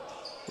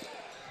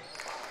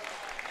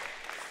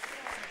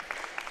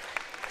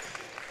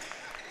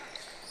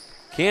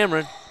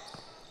 Cameron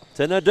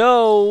to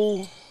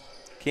Nadeau.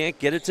 Can't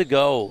get it to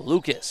go.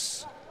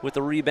 Lucas with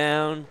the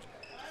rebound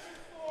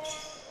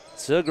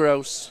to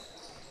Gross.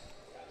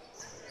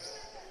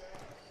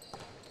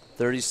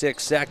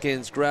 36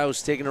 seconds.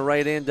 Grouse taking a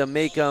right in to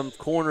make him.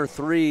 Corner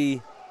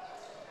 3.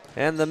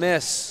 And the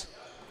miss.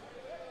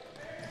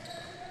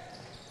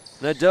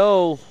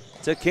 Nadeau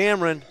to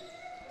Cameron.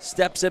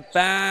 Steps it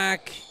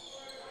back.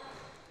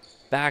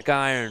 Back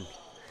iron.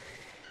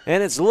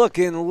 And it's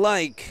looking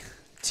like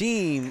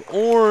Team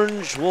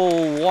Orange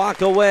will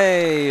walk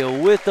away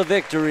with the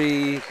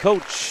victory,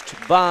 coached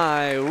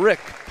by Rick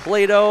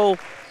Plato,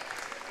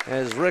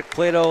 as Rick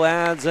Plato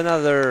adds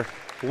another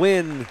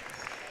win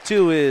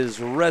to his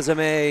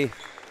resume,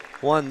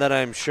 one that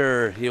I'm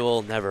sure he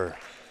will never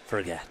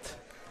forget.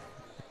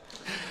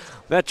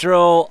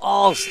 Metro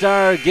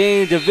All-Star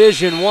Game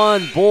Division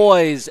I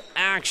boys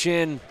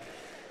action.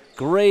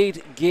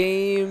 Great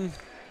game.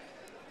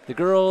 The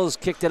girls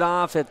kicked it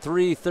off at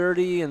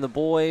 3:30, and the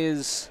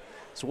boys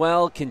as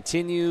well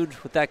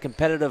continued with that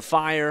competitive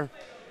fire.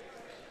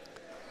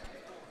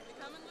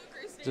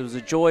 It was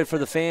a joy for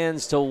the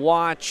fans to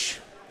watch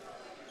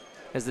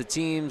as the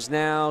teams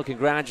now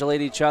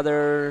congratulate each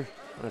other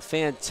on a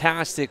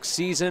fantastic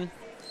season.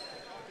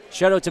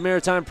 Shout out to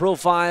Maritime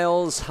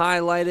Profiles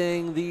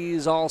highlighting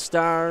these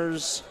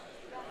All-Stars.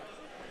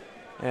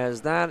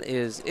 As that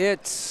is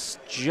it.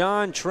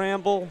 John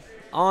Tramble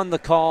on the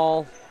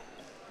call.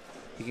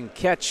 You can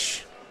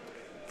catch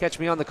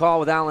me on the call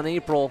with Alan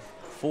April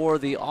for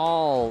the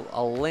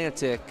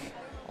All-Atlantic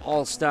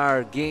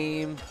All-Star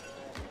Game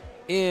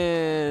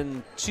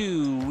in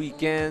 2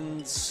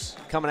 weekends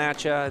coming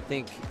at you. I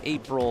think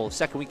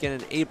second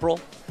weekend in April,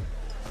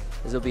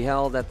 as it'll be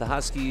held at the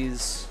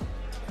Huskies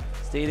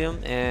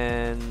Stadium.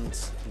 And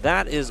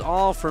that is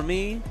all for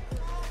me.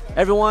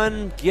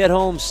 Everyone, get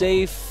home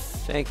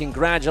safe, and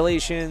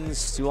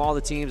congratulations to all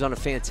the teams on a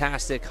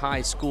fantastic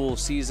high school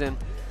season.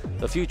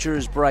 The future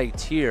is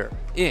bright here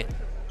in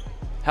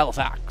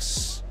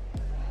Halifax.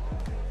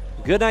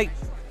 Good night.